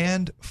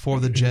and for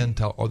the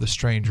Gentile or the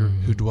stranger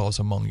who dwells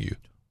among you."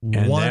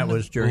 And that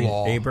was during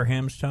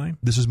Abraham's time?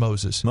 This is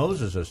Moses.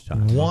 Moses'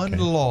 time. One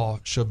law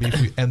shall be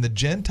for you, and the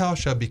Gentile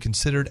shall be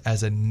considered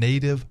as a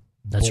native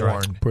born.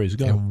 Right. Praise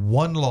God. And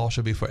one law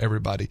shall be for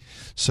everybody.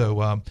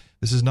 So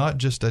this is not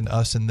just an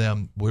us and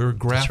them. We're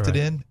grafted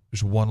in.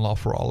 There's one law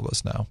for all of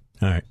us now.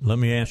 All right. Let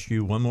me ask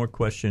you one more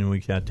question. We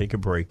got to take a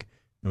break,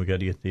 and we got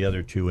to get the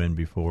other two in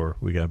before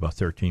we got about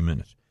 13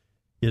 minutes.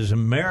 Is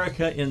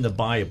America in the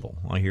Bible?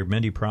 I hear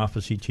many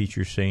prophecy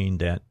teachers saying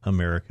that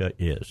America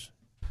is.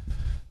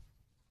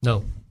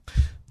 No.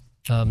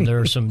 There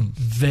are some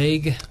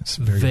vague. It's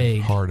very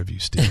hard of you,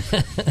 Steve.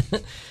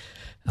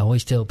 I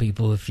always tell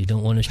people if you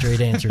don't want a straight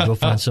answer, go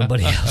find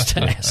somebody else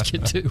to ask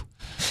it to.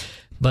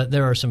 But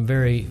there are some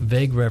very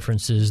vague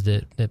references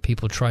that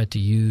people try to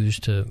use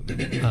to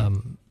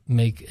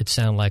make it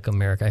sound like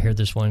America. I hear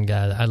this one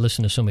guy. I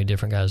listen to so many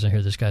different guys. I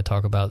hear this guy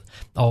talk about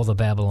all the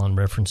Babylon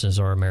references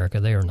are America.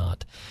 They are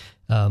not.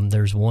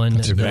 There's one.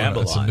 That's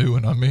a new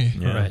one on me.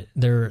 Yeah. Right.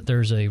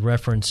 There's a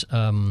reference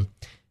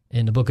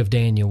in the book of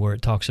Daniel where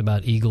it talks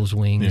about eagle's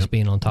wings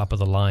being on top of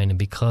the lion, and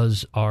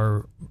because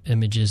our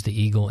image is the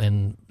eagle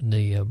and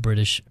the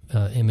British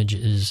image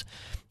is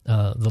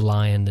the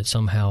lion, that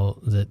somehow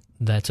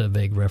that's a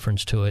vague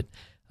reference to it.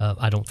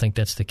 I don't think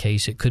that's the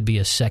case. It could be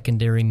a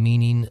secondary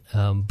meaning,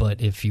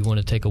 but if you want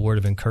to take a word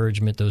of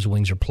encouragement, those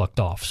wings are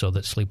plucked off, so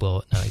that sleep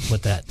well at night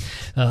with that.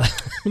 Well,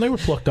 they were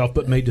plucked off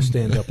but made to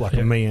stand up like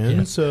a man.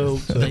 Yeah. So.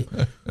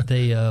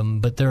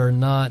 But there are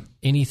not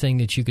anything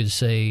that you could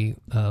say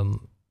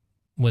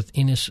with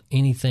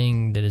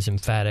anything that is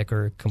emphatic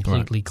or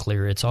completely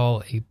clear. It's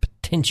all a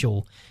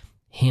potential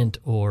hint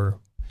or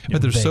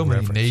but there's so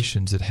many reference.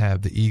 Nations that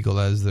have the eagle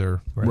as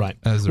their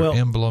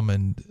emblem,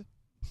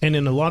 and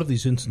in a lot of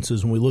these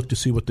instances, when we look to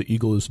see what the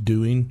eagle is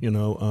doing,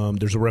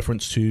 there's a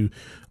reference to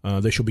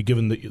they shall be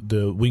given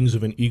the wings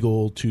of an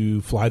eagle to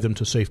fly them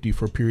to safety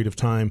for a period of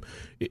time.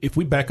 If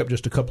we back up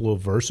just a couple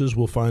of verses,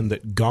 we'll find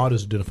that God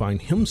is identifying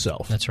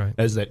himself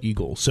as that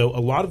eagle. So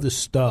a lot of this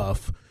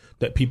stuff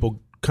that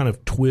people kind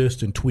of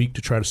twist and tweak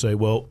to try to say,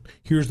 well,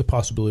 here's the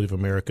possibility of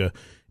America.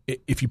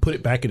 if you put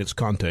it back in its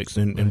context,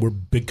 and we're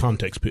big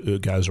context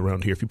guys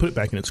around here, if you put it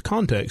back in its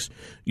context,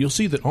 you'll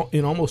see that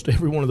in almost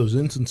every one of those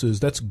instances,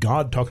 that's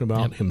God talking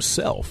about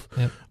himself.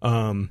 Yep.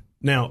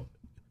 Now,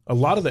 a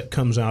lot of that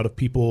comes out of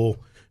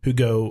people who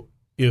go,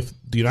 if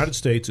the United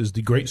States is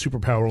the great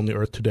superpower on the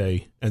earth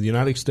today, and the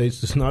United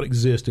States does not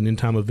exist in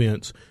end-time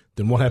events,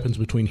 then what happens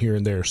between here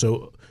and there?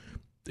 So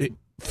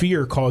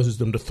fear causes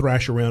them to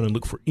thrash around and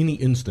look for any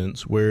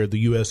instance where the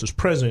U.S. is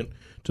present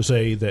to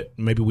say that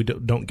maybe we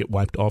don't get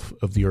wiped off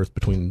of the earth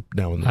between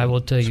now and then. I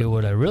will tell you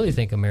what I really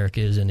think America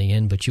is in the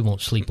end, but you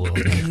won't sleep well.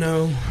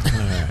 No. All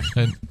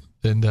right.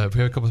 And if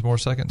we have a couple more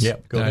seconds.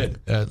 Yep, go ahead.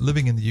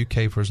 Living in the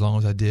UK for as long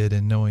as I did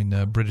and knowing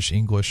British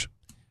English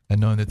and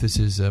knowing that this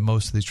is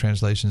most of these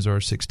translations are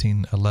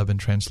 1611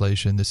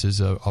 translation, this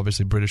is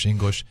obviously British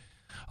English.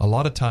 A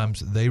lot of times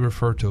they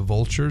refer to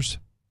vultures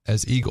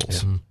as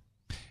eagles. Yeah.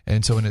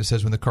 And so when it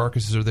says when the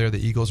carcasses are there,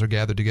 the eagles are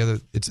gathered together,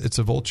 it's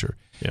a vulture.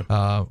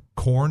 Yeah.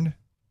 Corn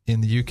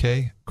in the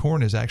UK,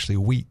 corn is actually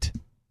wheat.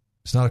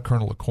 It's not a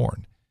kernel of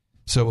corn.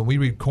 So when we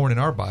read corn in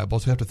our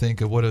Bibles, we have to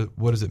think of what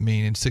does it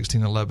mean in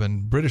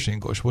 1611 British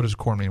English? What does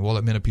corn mean? Well,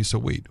 it meant a piece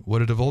of wheat. What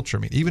did a vulture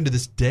mean? Even to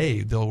this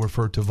day, they'll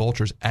refer to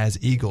vultures as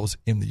eagles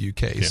in the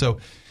UK. Yeah. So,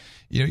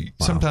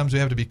 sometimes we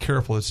have to be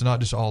careful. It's not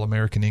just all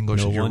American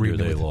English. No that you're wonder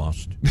reading they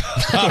lost.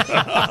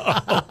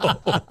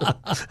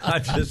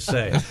 I'm just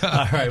saying.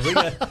 All right, we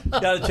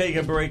got to take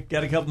a break.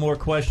 Got a couple more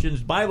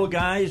questions. Bible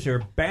guys are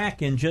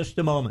back in just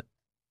a moment.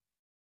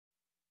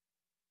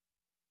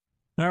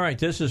 All right,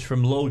 this is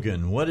from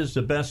Logan. What is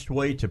the best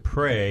way to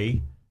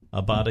pray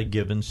about a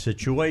given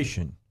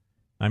situation?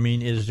 I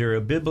mean, is there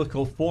a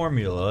biblical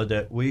formula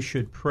that we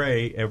should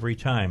pray every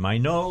time? I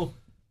know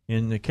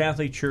in the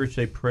Catholic Church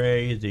they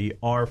pray the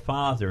Our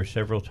Father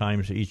several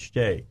times each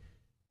day,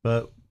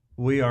 but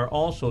we are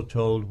also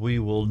told we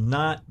will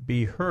not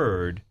be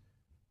heard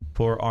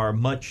for our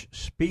much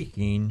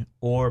speaking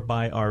or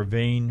by our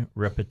vain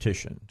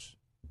repetitions.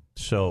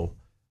 So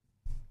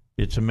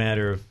it's a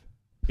matter of,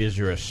 is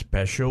there a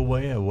special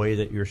way, a way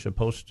that you're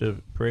supposed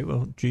to pray?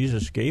 Well,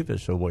 Jesus gave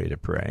us a way to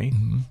pray.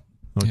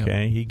 Mm-hmm.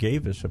 Okay, He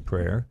gave us a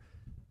prayer.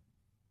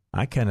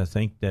 I kind of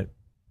think that,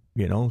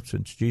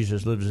 since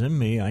Jesus lives in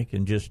me, I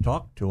can just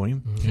talk to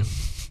Him.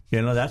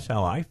 Mm-hmm. That's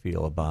how I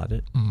feel about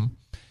it. Mm-hmm.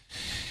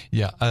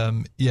 Yeah.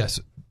 Yes.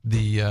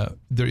 There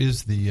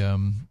is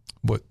the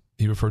what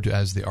He referred to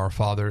as the Our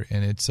Father,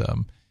 and it's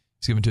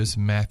given to us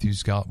in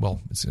Matthew's Gospel.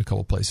 Well, it's in a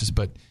couple of places,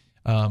 but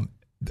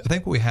I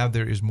think what we have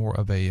there is more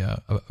of a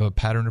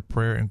pattern of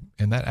prayer,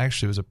 and that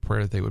actually was a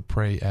prayer that they would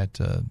pray at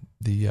the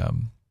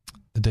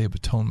Day of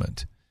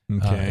Atonement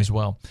as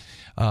well.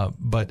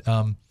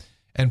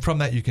 And from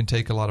that, you can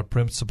take a lot of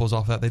principles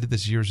off of that. They did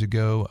this years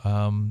ago.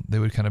 They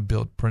would kind of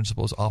build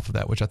principles off of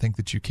that, which I think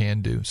that you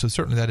can do. So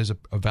certainly that is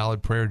a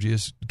valid prayer.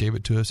 Jesus gave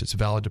it to us. It's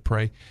valid to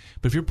pray.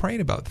 But if you're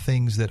praying about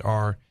things that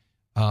are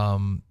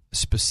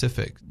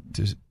specific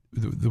to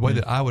the way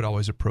that I would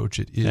always approach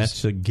it is...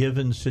 That's a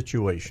given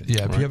situation.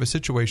 Yeah, if you have a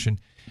situation,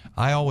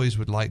 I always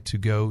would like to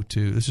go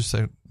to... Let's just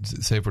say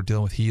if we're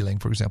dealing with healing,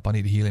 for example, I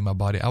need healing in my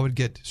body. I would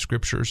get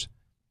scriptures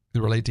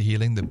that relate to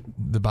healing.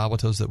 The Bible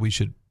tells us that we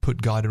should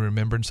put God in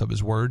remembrance of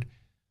His Word.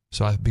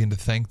 So I begin to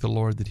thank the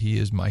Lord that He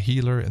is my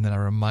healer, and then I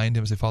remind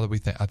Him, I say, Father,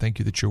 I thank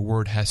You that Your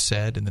Word has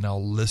said, and then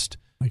I'll list...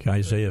 Like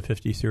Isaiah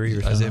 53 or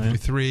something? Isaiah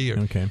 53,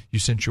 or You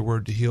sent Your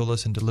word to heal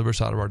us and deliver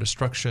us out of our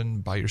destruction.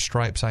 By Your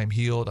stripes I am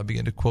healed. I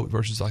begin to quote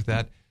verses like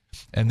that.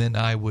 And then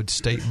I would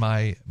state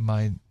my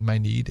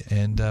need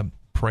and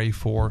pray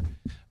for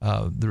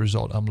the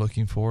result I'm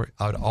looking for.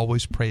 I would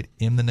always pray it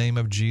in the name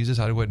of Jesus.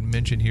 I would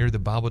mention here the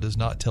Bible does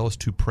not tell us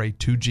to pray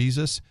to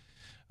Jesus.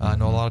 I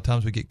know a lot of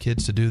times we get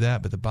kids to do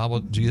that, but the Bible,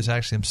 Jesus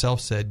actually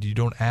Himself said, you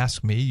don't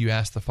ask me, you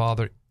ask the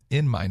Father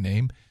in my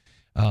name.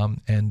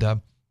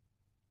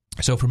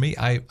 So for me,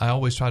 I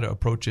always try to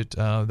approach it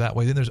that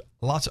way. Then there's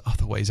lots of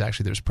other ways,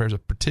 actually. There's prayers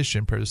of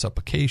petition, prayers of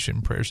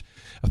supplication, prayers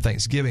of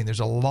thanksgiving. There's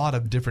a lot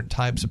of different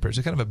types of prayers.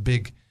 It's kind of a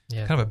big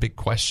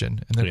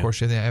question. And then, of course,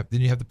 then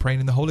you have the praying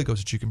in the Holy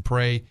Ghost that you can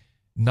pray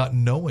not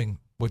knowing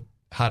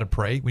how to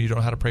pray. When you don't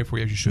know how to pray for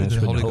you as you should,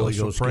 then the Holy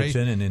Ghost will pray. Gets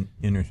in and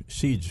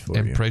intercedes for you.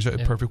 And prays the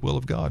perfect will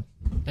of God.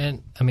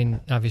 And, I mean,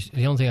 obviously,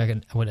 the only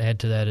thing I would add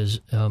to that is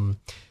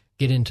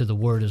get into the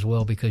Word as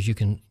well, because you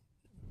can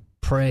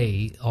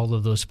pray all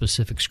of those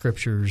specific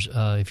scriptures.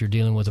 If you're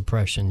dealing with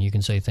oppression, you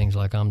can say things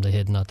like, I'm the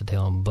head, not the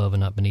tail, I'm above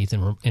and not beneath,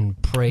 and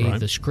pray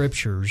the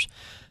scriptures,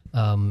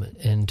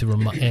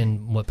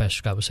 and what Pastor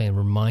Scott was saying,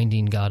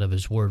 reminding God of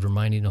His Word,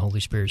 reminding the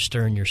Holy Spirit,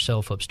 stirring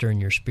yourself up, stirring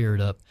your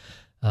spirit up.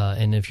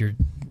 And if you're,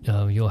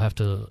 you'll have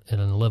to, at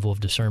a level of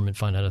discernment,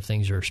 find out if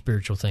things are a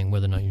spiritual thing,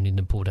 whether or not you need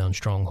to pull down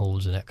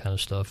strongholds and that kind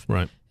of stuff.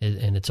 Right.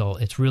 And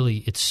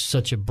it's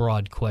such a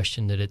broad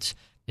question that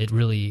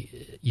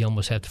you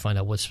almost have to find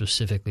out what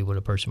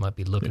a person might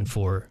be looking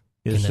for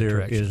in that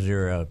direction. Is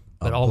there a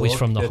but always book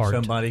from the that heart.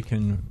 Somebody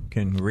can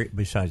read,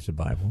 besides the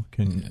Bible,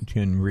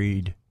 can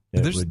read?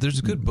 There's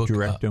a good book.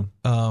 Direct them.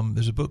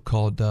 There's a book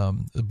called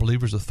The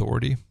Believer's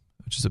Authority.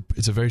 which is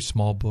it's a very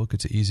small book.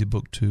 It's an easy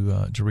book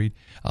to read.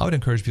 I would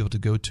encourage people to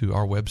go to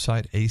our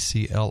website,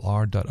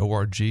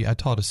 aclr.org. I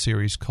taught a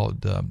series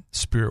called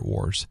Spirit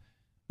Wars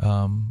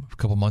a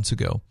couple months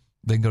ago.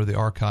 They can go to the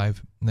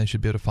archive, and they should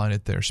be able to find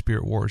it there,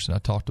 Spirit Wars. And I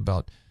talked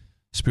about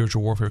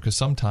spiritual warfare because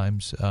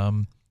sometimes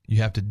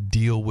you have to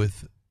deal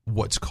with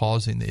what's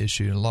causing the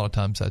issue, and a lot of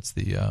times that's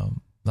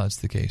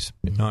the case.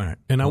 All right.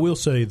 And I will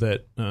say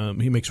that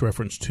he makes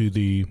reference to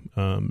the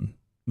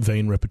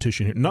vain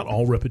repetition here. Not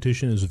all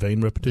repetition is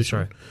vain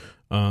repetition.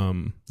 That's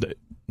right.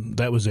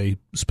 That was a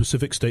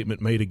specific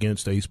statement made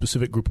against a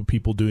specific group of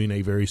people doing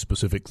a very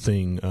specific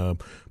thing,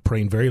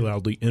 praying very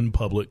loudly in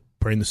public,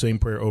 praying the same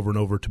prayer over and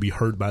over to be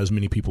heard by as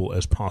many people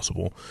as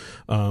possible.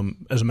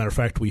 As a matter of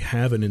fact, we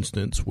have an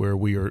instance where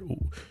we are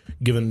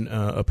given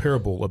a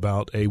parable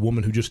about a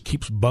woman who just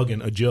keeps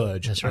bugging a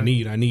judge. That's right.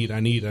 I need.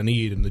 And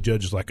the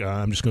judge is like,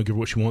 I'm just going to give her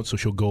what she wants so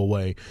she'll go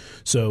away.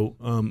 So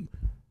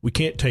we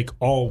can't take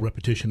all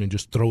repetition and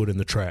just throw it in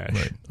the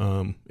trash.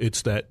 Right.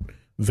 It's that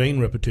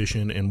vain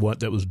repetition and what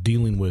that was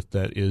dealing with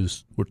that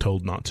is we're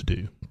told not to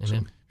do. So,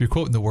 if you're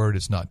quoting the word,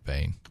 it's not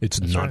vain.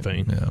 It's not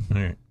vain. Yeah.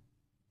 All right.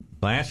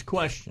 Last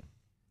question.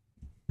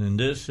 And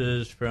this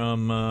is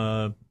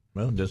from,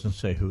 it doesn't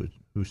say who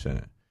sent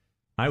it.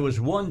 I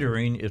was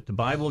wondering if the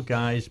Bible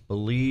guys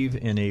believe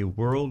in a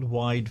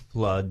worldwide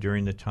flood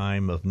during the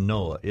time of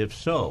Noah. If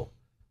so,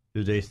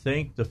 do they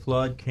think the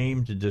flood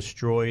came to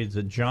destroy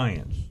the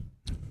giants?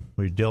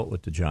 We've dealt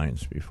with the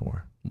giants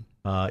before.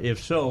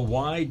 If so,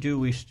 why do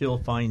we still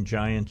find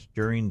giants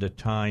during the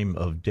time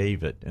of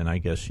David? And I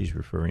guess he's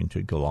referring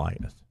to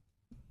Goliath.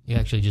 You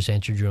actually just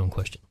answered your own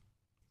question.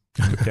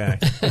 Okay.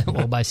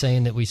 Well, by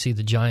saying that we see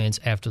the giants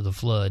after the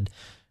flood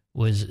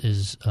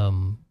is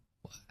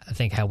I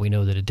think how we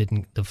know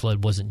that the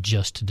flood wasn't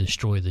just to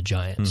destroy the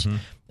giants. Mm-hmm.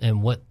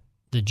 And what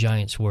the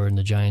giants were and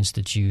the giants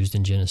that's used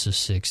in Genesis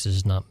 6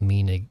 does not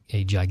mean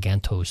a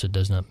gigantos. It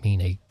does not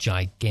mean a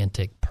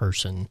gigantic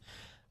person.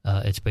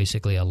 It's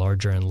basically a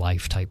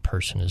larger-in-life type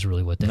person is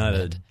really what that meant.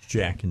 Not a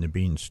Jack and the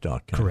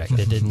Beanstalk. Correct.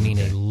 It didn't mean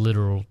a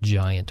literal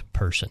giant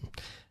person.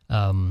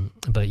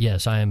 But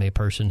yes, I am a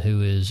person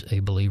who is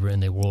a believer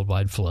in a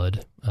worldwide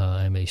flood.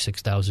 I'm a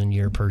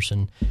 6,000-year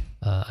person.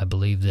 I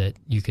believe that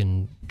you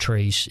can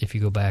trace, if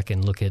you go back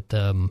and look at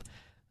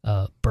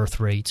birth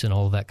rates and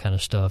all of that kind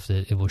of stuff,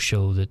 that it will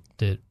show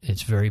that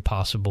it's very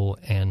possible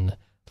and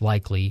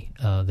likely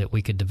that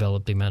we could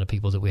develop the amount of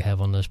people that we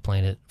have on this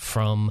planet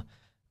from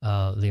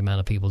the amount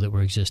of people that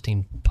were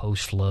existing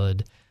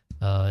post-flood.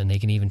 And they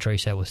can even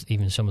trace that with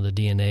even some of the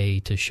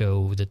DNA to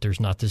show that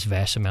there's not this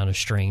vast amount of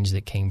strains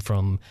that came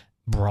from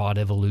broad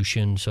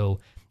evolution.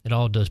 So it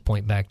all does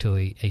point back to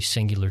a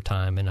singular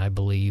time, and I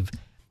believe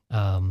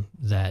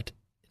that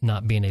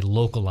not being a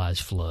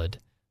localized flood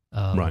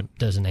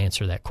doesn't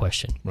answer that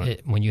question. Right.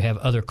 When you have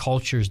other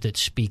cultures that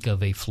speak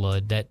of a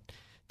flood, that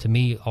to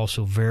me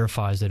also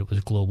verifies that it was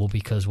global,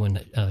 because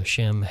when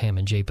Shem, Ham,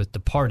 and Japheth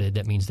departed,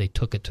 that means they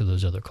took it to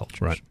those other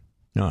cultures. Right.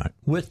 All right.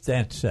 With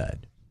that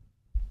said,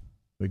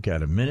 we've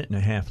got a minute and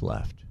a half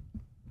left.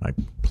 I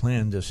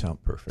planned this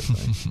out perfectly.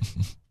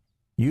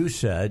 You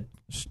said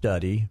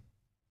study.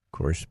 Of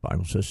course, the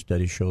Bible says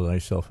study, show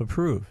thyself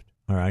approved.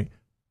 All right.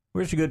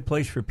 Where's a good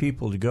place for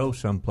people to go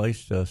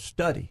someplace to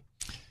study?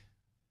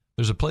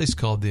 There's a place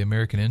called the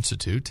American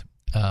Institute,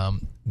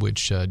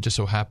 which just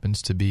so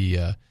happens to be...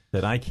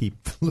 that I keep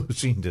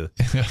losing to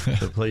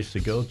the place to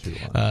go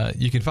to.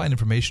 You can find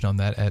information on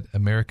that at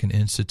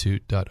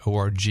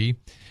americaninstitute.org.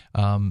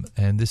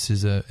 And this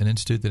is an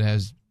institute that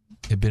has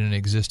been in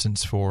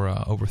existence for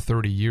over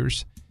 30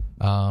 years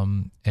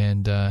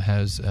and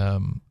has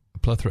a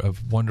plethora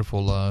of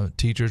wonderful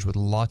teachers with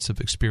lots of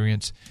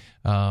experience.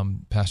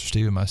 Pastor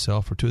Steve and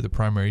myself are two of the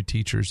primary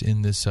teachers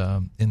in this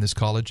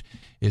college.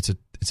 It's a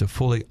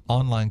fully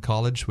online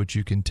college, which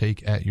you can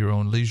take at your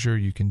own leisure.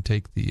 You can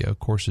take the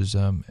courses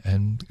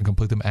and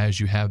complete them as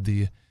you have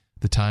the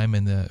time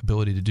and the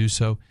ability to do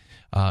so.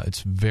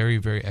 It's very,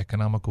 very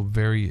economical,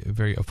 very,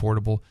 very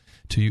affordable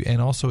to you.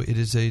 And also, it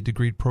is a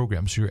degreed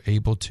program, so you're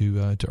able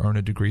to earn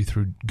a degree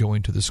through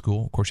going to the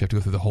school. Of course, you have to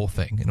go through the whole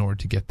thing in order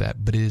to get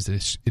that. But it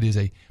is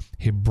a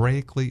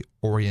Hebraically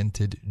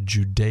oriented,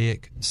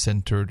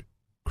 Judaic-centered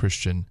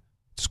Christian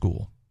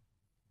school.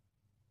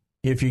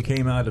 If you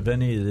came out of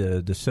any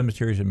of the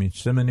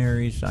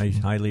seminaries, I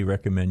highly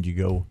recommend you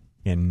go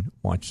and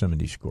watch some of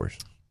these courses.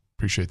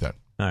 Appreciate that.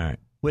 All right.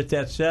 With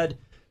that said,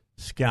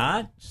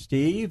 Scott,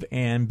 Steve,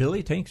 and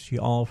Billy, thanks you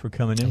all for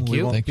coming in.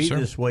 We won't be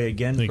this way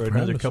again for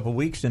another couple of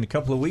weeks. In a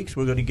couple of weeks,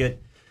 we're going to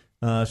get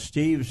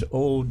Steve's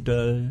old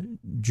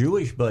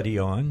Jewish buddy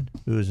on,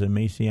 who is a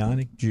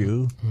Messianic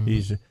Jew. Mm-hmm.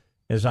 He's,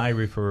 as I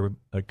refer,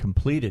 a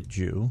completed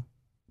Jew.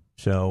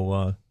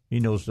 So he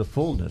knows the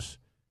fullness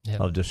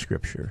of the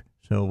Scripture.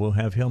 So we'll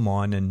have him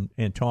on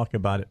and talk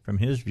about it from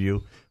his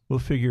view. We'll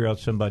figure out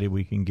somebody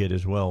we can get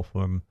as well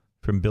from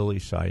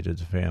Billy's side of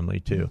the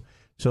family, too.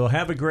 So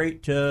have a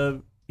great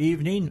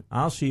evening.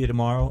 I'll see you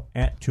tomorrow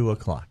at 2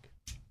 o'clock.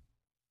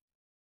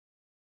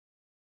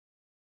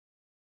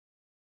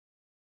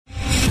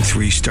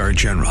 3-star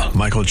general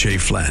Michael J.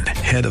 Flynn,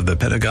 head of the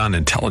Pentagon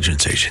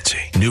Intelligence Agency,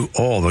 knew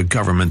all the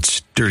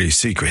government's dirty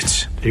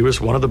secrets. He was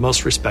one of the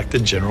most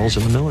respected generals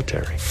in the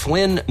military.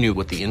 Flynn knew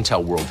what the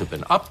intel world had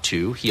been up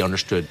to. He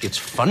understood its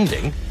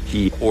funding.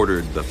 He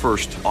ordered the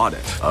first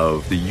audit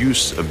of the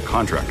use of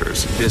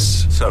contractors.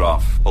 This set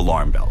off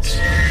alarm bells.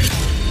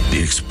 The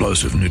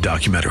explosive new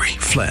documentary,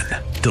 Flynn,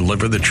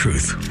 Deliver the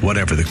Truth,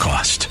 Whatever the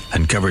Cost,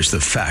 uncovers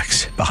the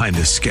facts behind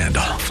this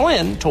scandal.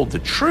 Flynn told the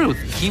truth.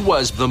 He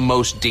was the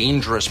most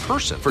dangerous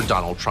person for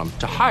Donald Trump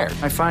to hire.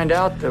 I find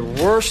out the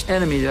worst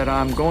enemy that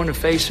I'm going to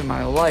face in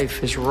my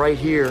life is right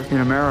here in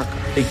America.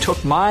 They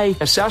took my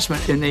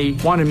assessment and they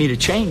wanted me to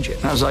change it.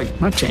 And I was like, I'm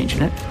not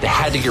changing it. They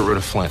had to get rid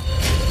of Flynn.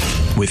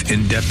 With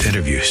in-depth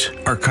interviews,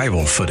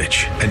 archival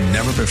footage, and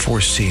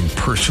never-before-seen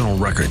personal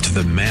records of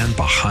the man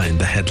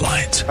behind the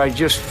headlines. I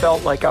just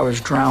felt like I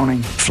was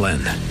drowning. Flynn,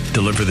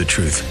 Deliver the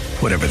Truth,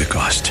 Whatever the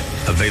Cost.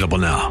 Available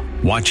now.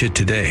 Watch it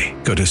today.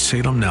 Go to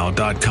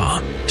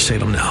salemnow.com.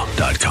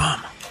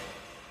 salemnow.com.